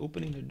these guys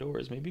opening their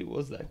doors? Maybe it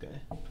was that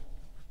guy.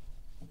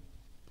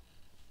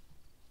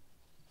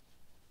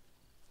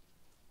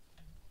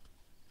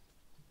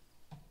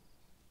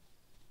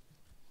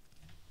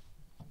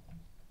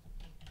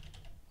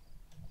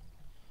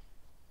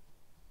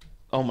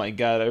 Oh my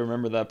god, I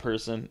remember that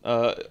person.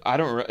 I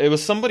don't. It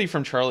was somebody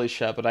from Charlie's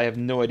Chat, but I have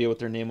no idea what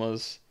their name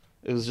was.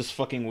 It was just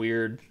fucking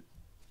weird.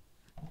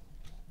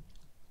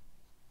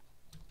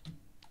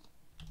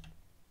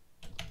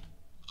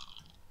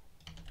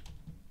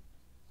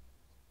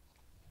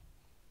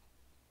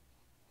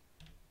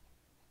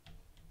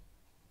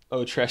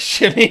 Oh, Trash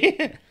Jimmy.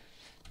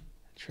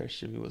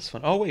 Trash Jimmy was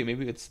fun. Oh wait,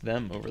 maybe it's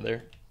them over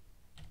there.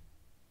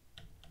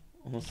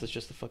 Unless it's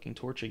just a fucking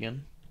torch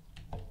again.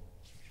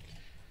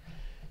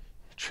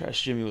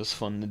 Trash Jimmy was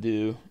fun to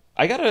do.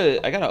 I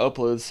gotta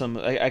upload some.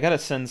 I gotta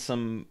send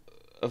some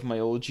of my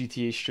old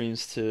GTA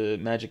streams to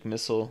Magic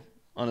Missile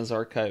on his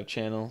archive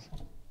channel,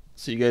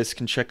 so you guys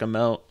can check them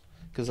out.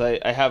 Because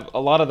I have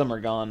a lot of them are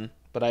gone,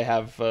 but I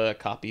have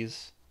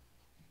copies.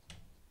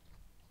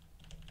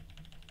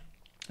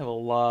 I have a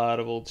lot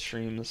of old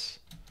streams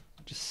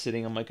just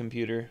sitting on my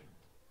computer.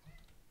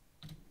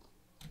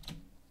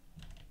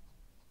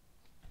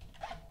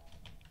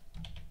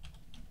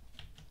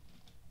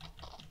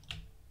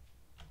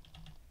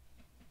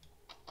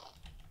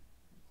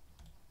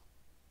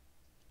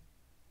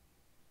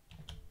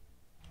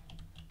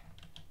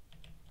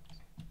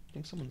 I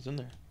think someone's in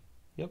there.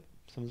 Yep,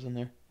 someone's in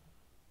there.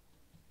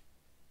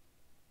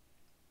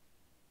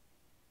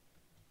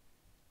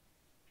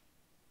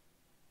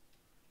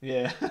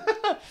 Yeah,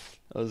 that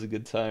was a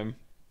good time.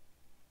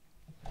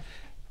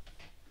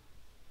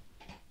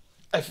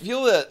 I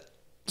feel that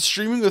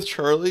streaming with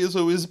Charlie is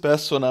always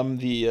best when I'm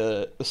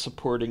the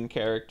supporting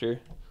character.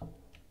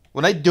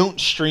 When I don't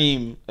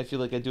stream, I feel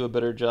like I do a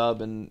better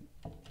job in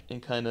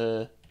kind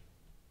of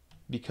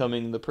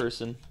becoming the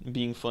person,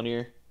 being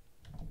funnier.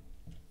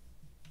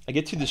 I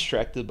get too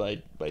distracted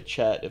by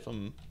chat if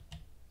I'm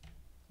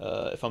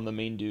the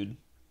main dude.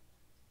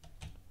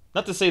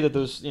 Not to say that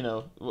those, you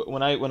know,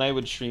 when I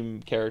would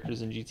stream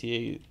characters in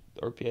GTA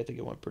RP, I think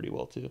it went pretty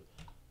well too.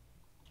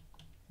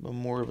 I'm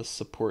more of a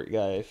support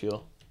guy, I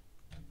feel.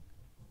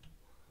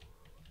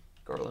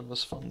 Garland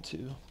was fun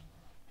too.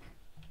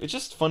 It's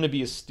just fun to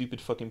be a stupid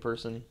fucking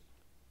person.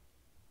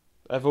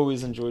 I've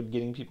always enjoyed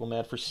getting people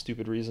mad for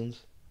stupid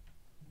reasons.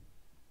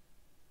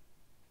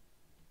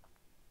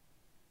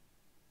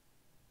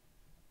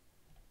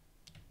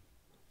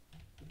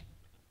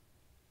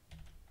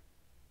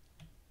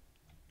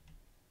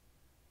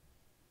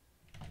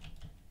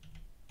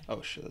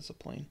 Oh shit, that's a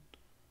plane.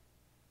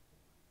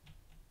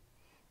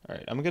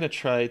 Alright, I'm gonna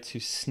try to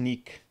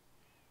sneak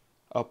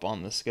up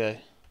on this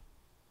guy.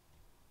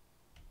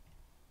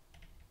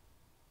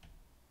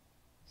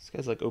 This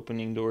guy's like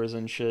opening doors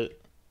and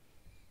shit.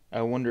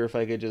 I wonder if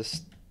I could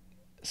just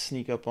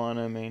sneak up on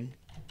him and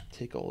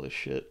take all this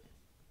shit.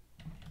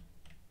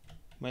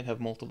 Might have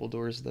multiple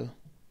doors though.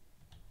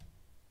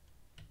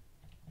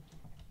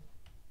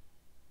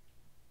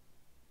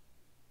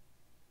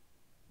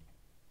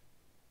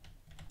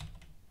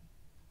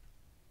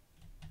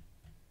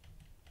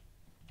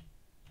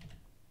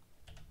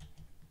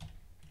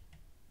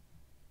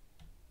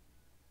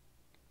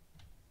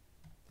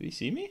 Did he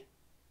see me?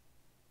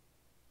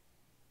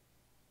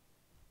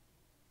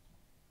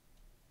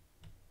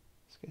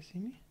 This guy see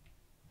me?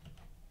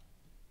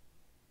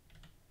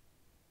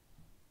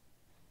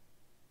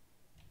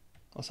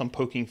 Unless I'm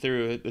poking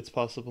through it, it's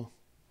possible.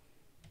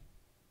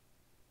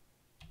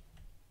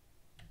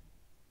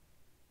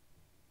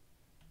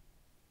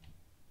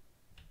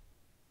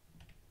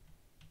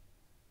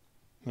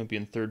 Might be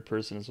in third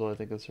person as well. I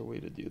think that's our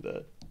way to do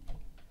that.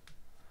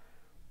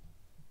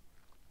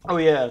 Oh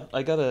yeah,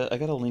 I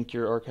gotta link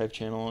your archive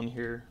channel on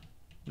here,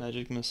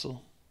 Magic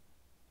Missile.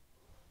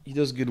 He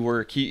does good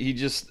work. He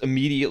just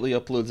immediately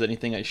uploads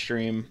anything I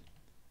stream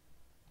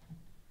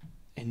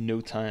in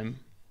no time.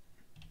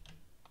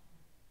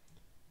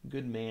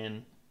 Good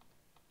man.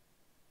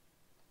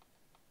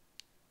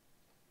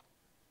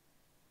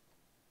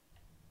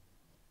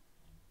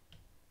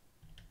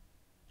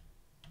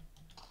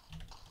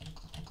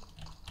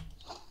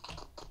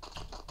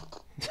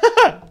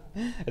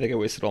 I think I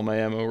wasted all my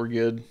ammo. We're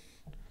good.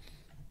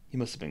 He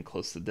must have been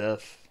close to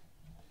death.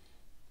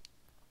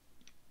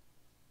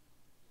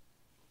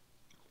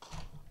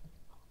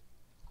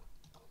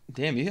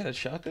 Damn, you got a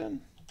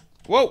shotgun?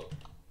 Whoa!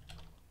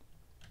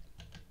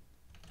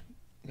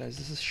 Guys,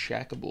 this is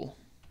shackable.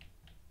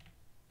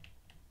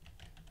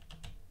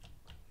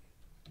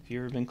 Have you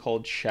ever been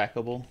called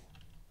shackable?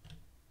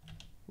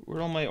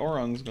 Where'd all my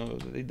orongs go?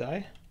 Did they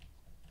die?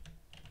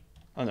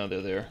 Oh no,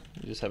 they're there.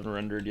 They just haven't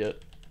rendered yet.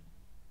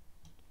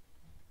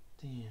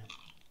 Damn.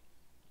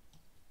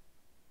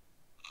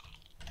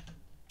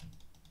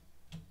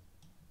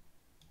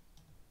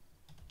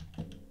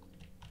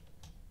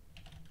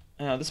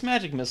 This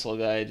Magic Missile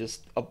guy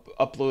just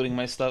uploading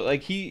my stuff.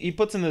 Like he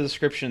puts in the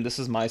description, "This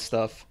is my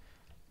stuff.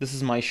 This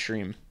is my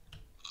stream,"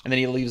 and then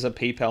he leaves a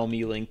PayPal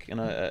me link. And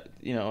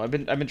you know, I've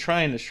been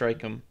trying to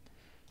strike him,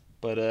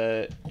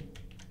 but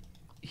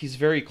he's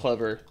very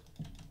clever,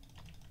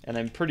 and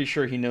I'm pretty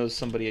sure he knows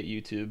somebody at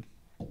YouTube.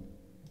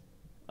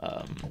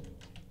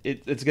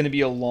 It's gonna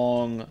be a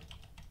long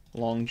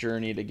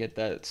journey to get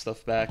that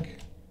stuff back.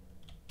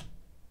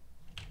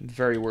 I'm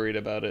very worried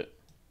about it.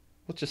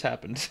 What just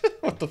happened?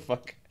 What the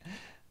fuck?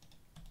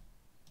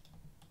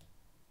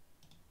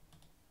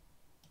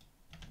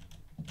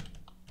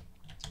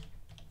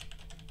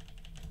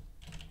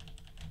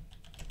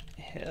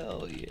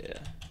 Hell yeah.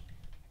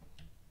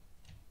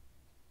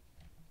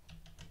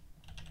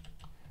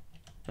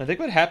 I think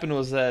what happened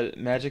was that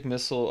Magic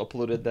Missile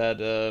uploaded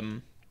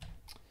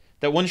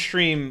that one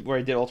stream where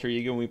I did Alter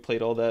Ego and we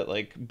played all that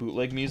like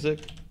bootleg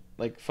music,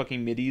 like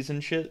fucking midis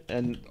and shit,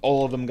 and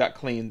all of them got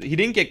claimed. He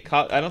didn't get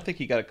I don't think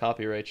he got a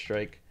copyright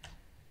strike.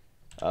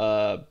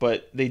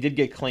 But they did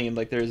get claimed.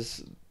 Like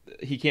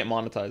he can't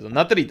monetize them.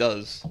 Not that he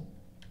does.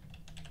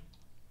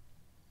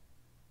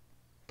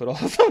 But all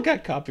of them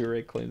got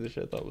copyright claims and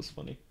shit. I thought was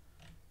funny.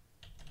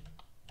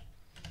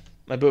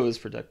 My boat is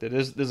protected.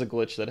 There's a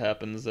glitch that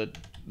happens that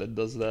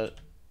does that.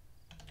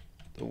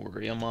 Don't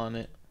worry, I'm on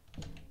it.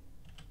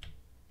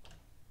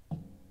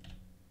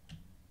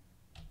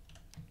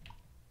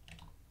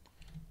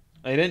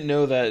 I didn't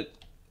know that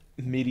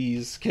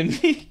midis can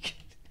be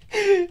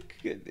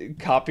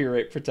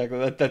copyright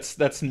protected.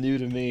 That's new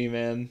to me,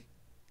 man.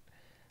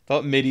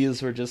 Thought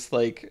midis were just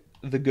like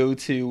the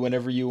go-to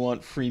whenever you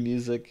want free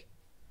music.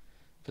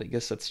 But I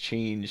guess that's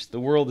changed. The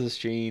world has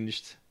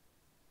changed.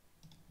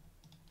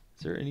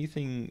 Is there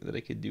anything that I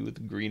could do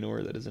with green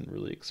ore that isn't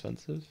really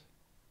expensive?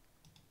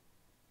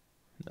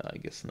 No, I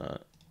guess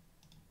not.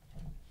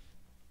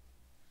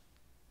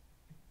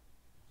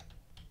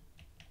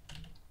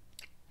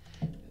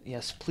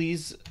 Yes,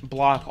 please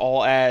block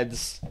all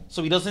ads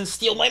so he doesn't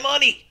steal my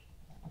money!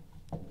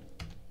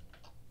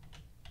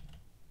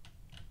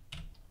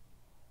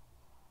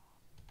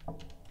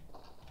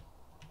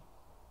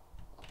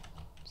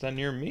 Is that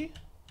near me?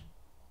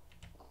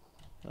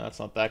 No, that's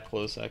not that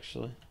close,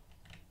 actually.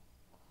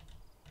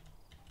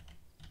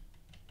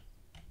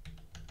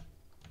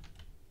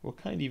 What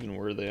kind even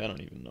were they? I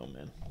don't even know,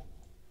 man.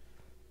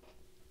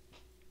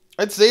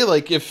 I'd say,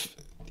 like, if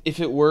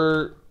it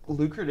were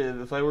lucrative,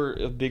 if I were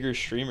a bigger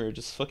streamer,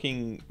 just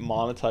fucking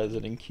monetize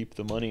it and keep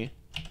the money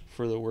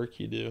for the work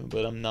you do.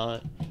 But I'm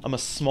not. I'm a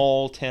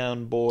small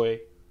town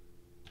boy.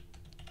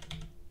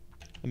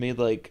 I made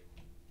like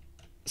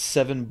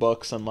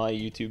 $7 on my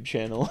YouTube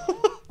channel.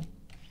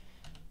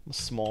 I'm a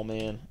small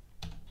man.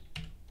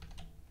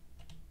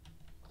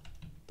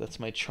 That's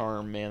my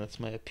charm, man. That's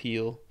my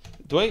appeal.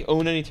 Do I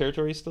own any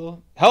territory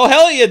still?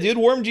 Hell yeah, dude.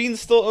 Warm Jeans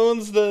still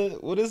owns the...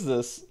 What is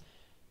this?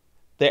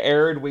 The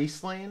Arid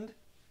Wasteland?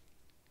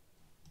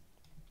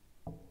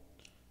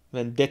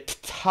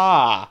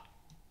 Vendetta.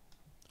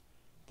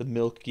 The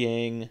Milk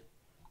Gang.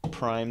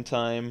 Prime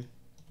Time.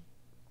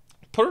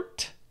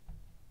 Pert.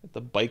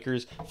 The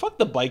bikers. Fuck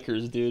the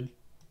bikers, dude.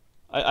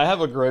 I have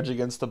a grudge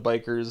against the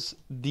bikers.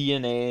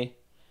 DNA.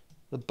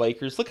 The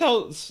bikers. Look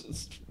how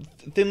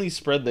thinly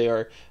spread they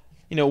are.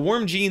 You know,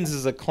 Warm Jeans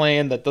is a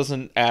clan that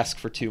doesn't ask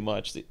for too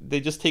much. They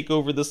just take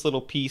over this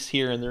little piece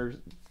here and they're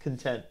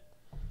content.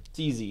 It's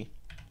easy.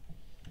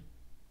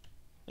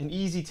 An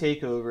easy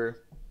takeover.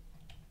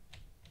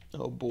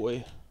 Oh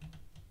boy.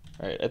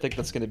 Alright, I think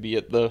that's going to be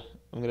it though.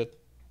 I'm going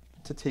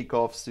to take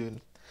off soon.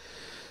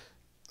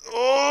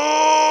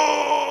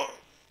 Oh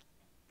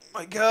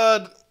my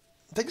god.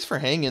 Thanks for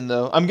hanging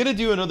though. I'm going to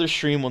do another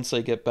stream once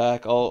I get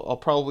back. I'll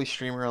probably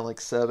stream around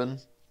like 7.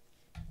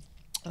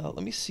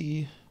 Let me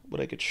see what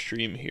I could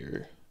stream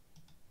here.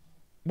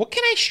 What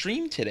can I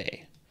stream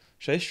today?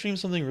 Should I stream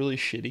something really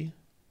shitty?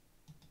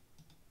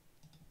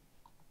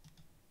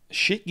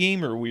 Shit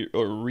game or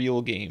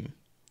real game?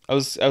 I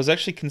was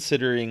actually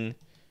considering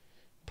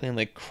playing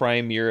like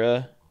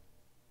Crimea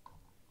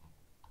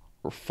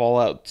or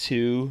Fallout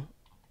 2.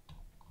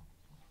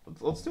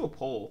 Let's do a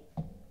poll.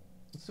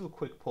 Let's do a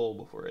quick poll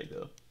before I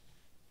go.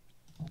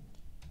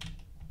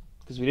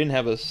 Because we didn't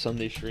have a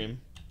Sunday stream.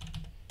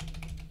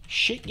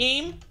 Shit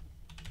game?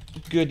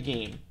 Good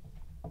game.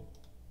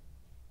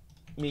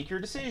 Make your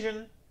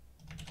decision.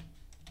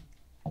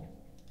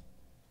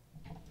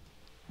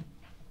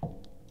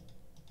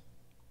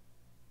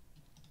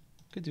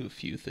 Could do a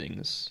few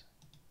things.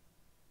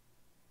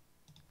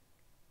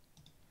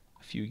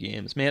 A few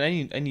games. Man,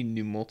 I need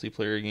new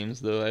multiplayer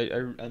games though.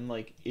 I'm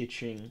like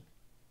itching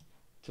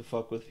to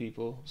fuck with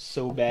people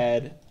so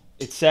bad.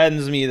 It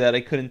saddens me that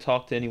I couldn't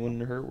talk to anyone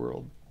in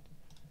Hurtworld.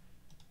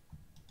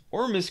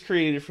 Or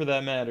Miscreated for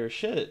that matter.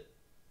 Shit.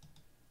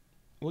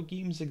 What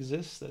games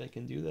exist that I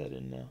can do that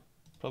in now?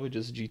 Probably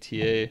just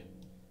GTA.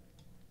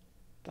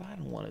 But I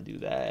don't want to do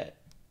that.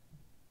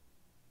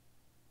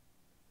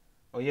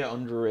 Oh yeah,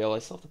 Underrail. I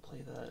still have to play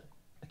that.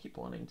 I keep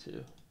wanting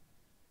to.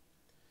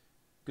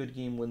 Good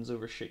game wins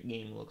over shit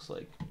game, looks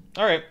like.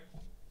 Alright.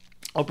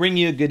 I'll bring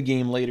you a good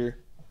game later.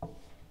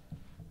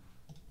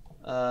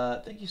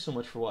 Thank you so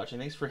much for watching.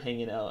 Thanks for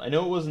hanging out. I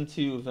know it wasn't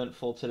too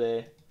eventful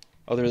today.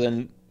 Other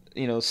than,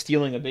 you know,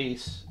 stealing a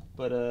base.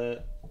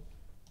 But,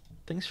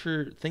 thanks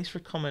for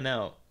coming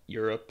out,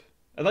 Europe.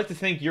 I'd like to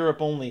thank Europe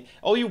only.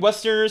 All you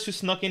Westerners who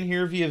snuck in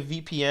here via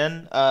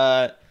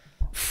VPN,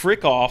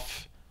 frick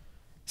off.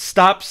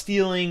 Stop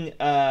stealing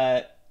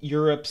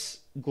Europe's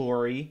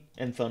glory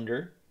and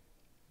thunder.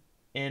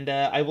 And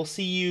I will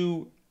see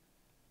you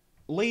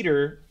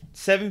later,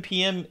 7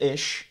 p.m.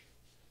 ish,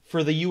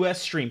 for the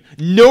U.S. stream.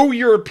 No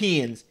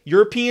Europeans.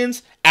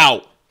 Europeans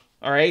out.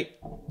 All right.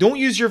 Don't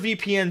use your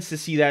VPNs to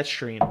see that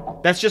stream.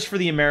 That's just for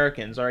the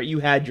Americans. All right. You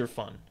had your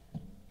fun.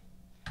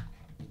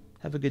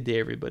 Have a good day,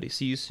 everybody.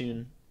 See you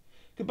soon.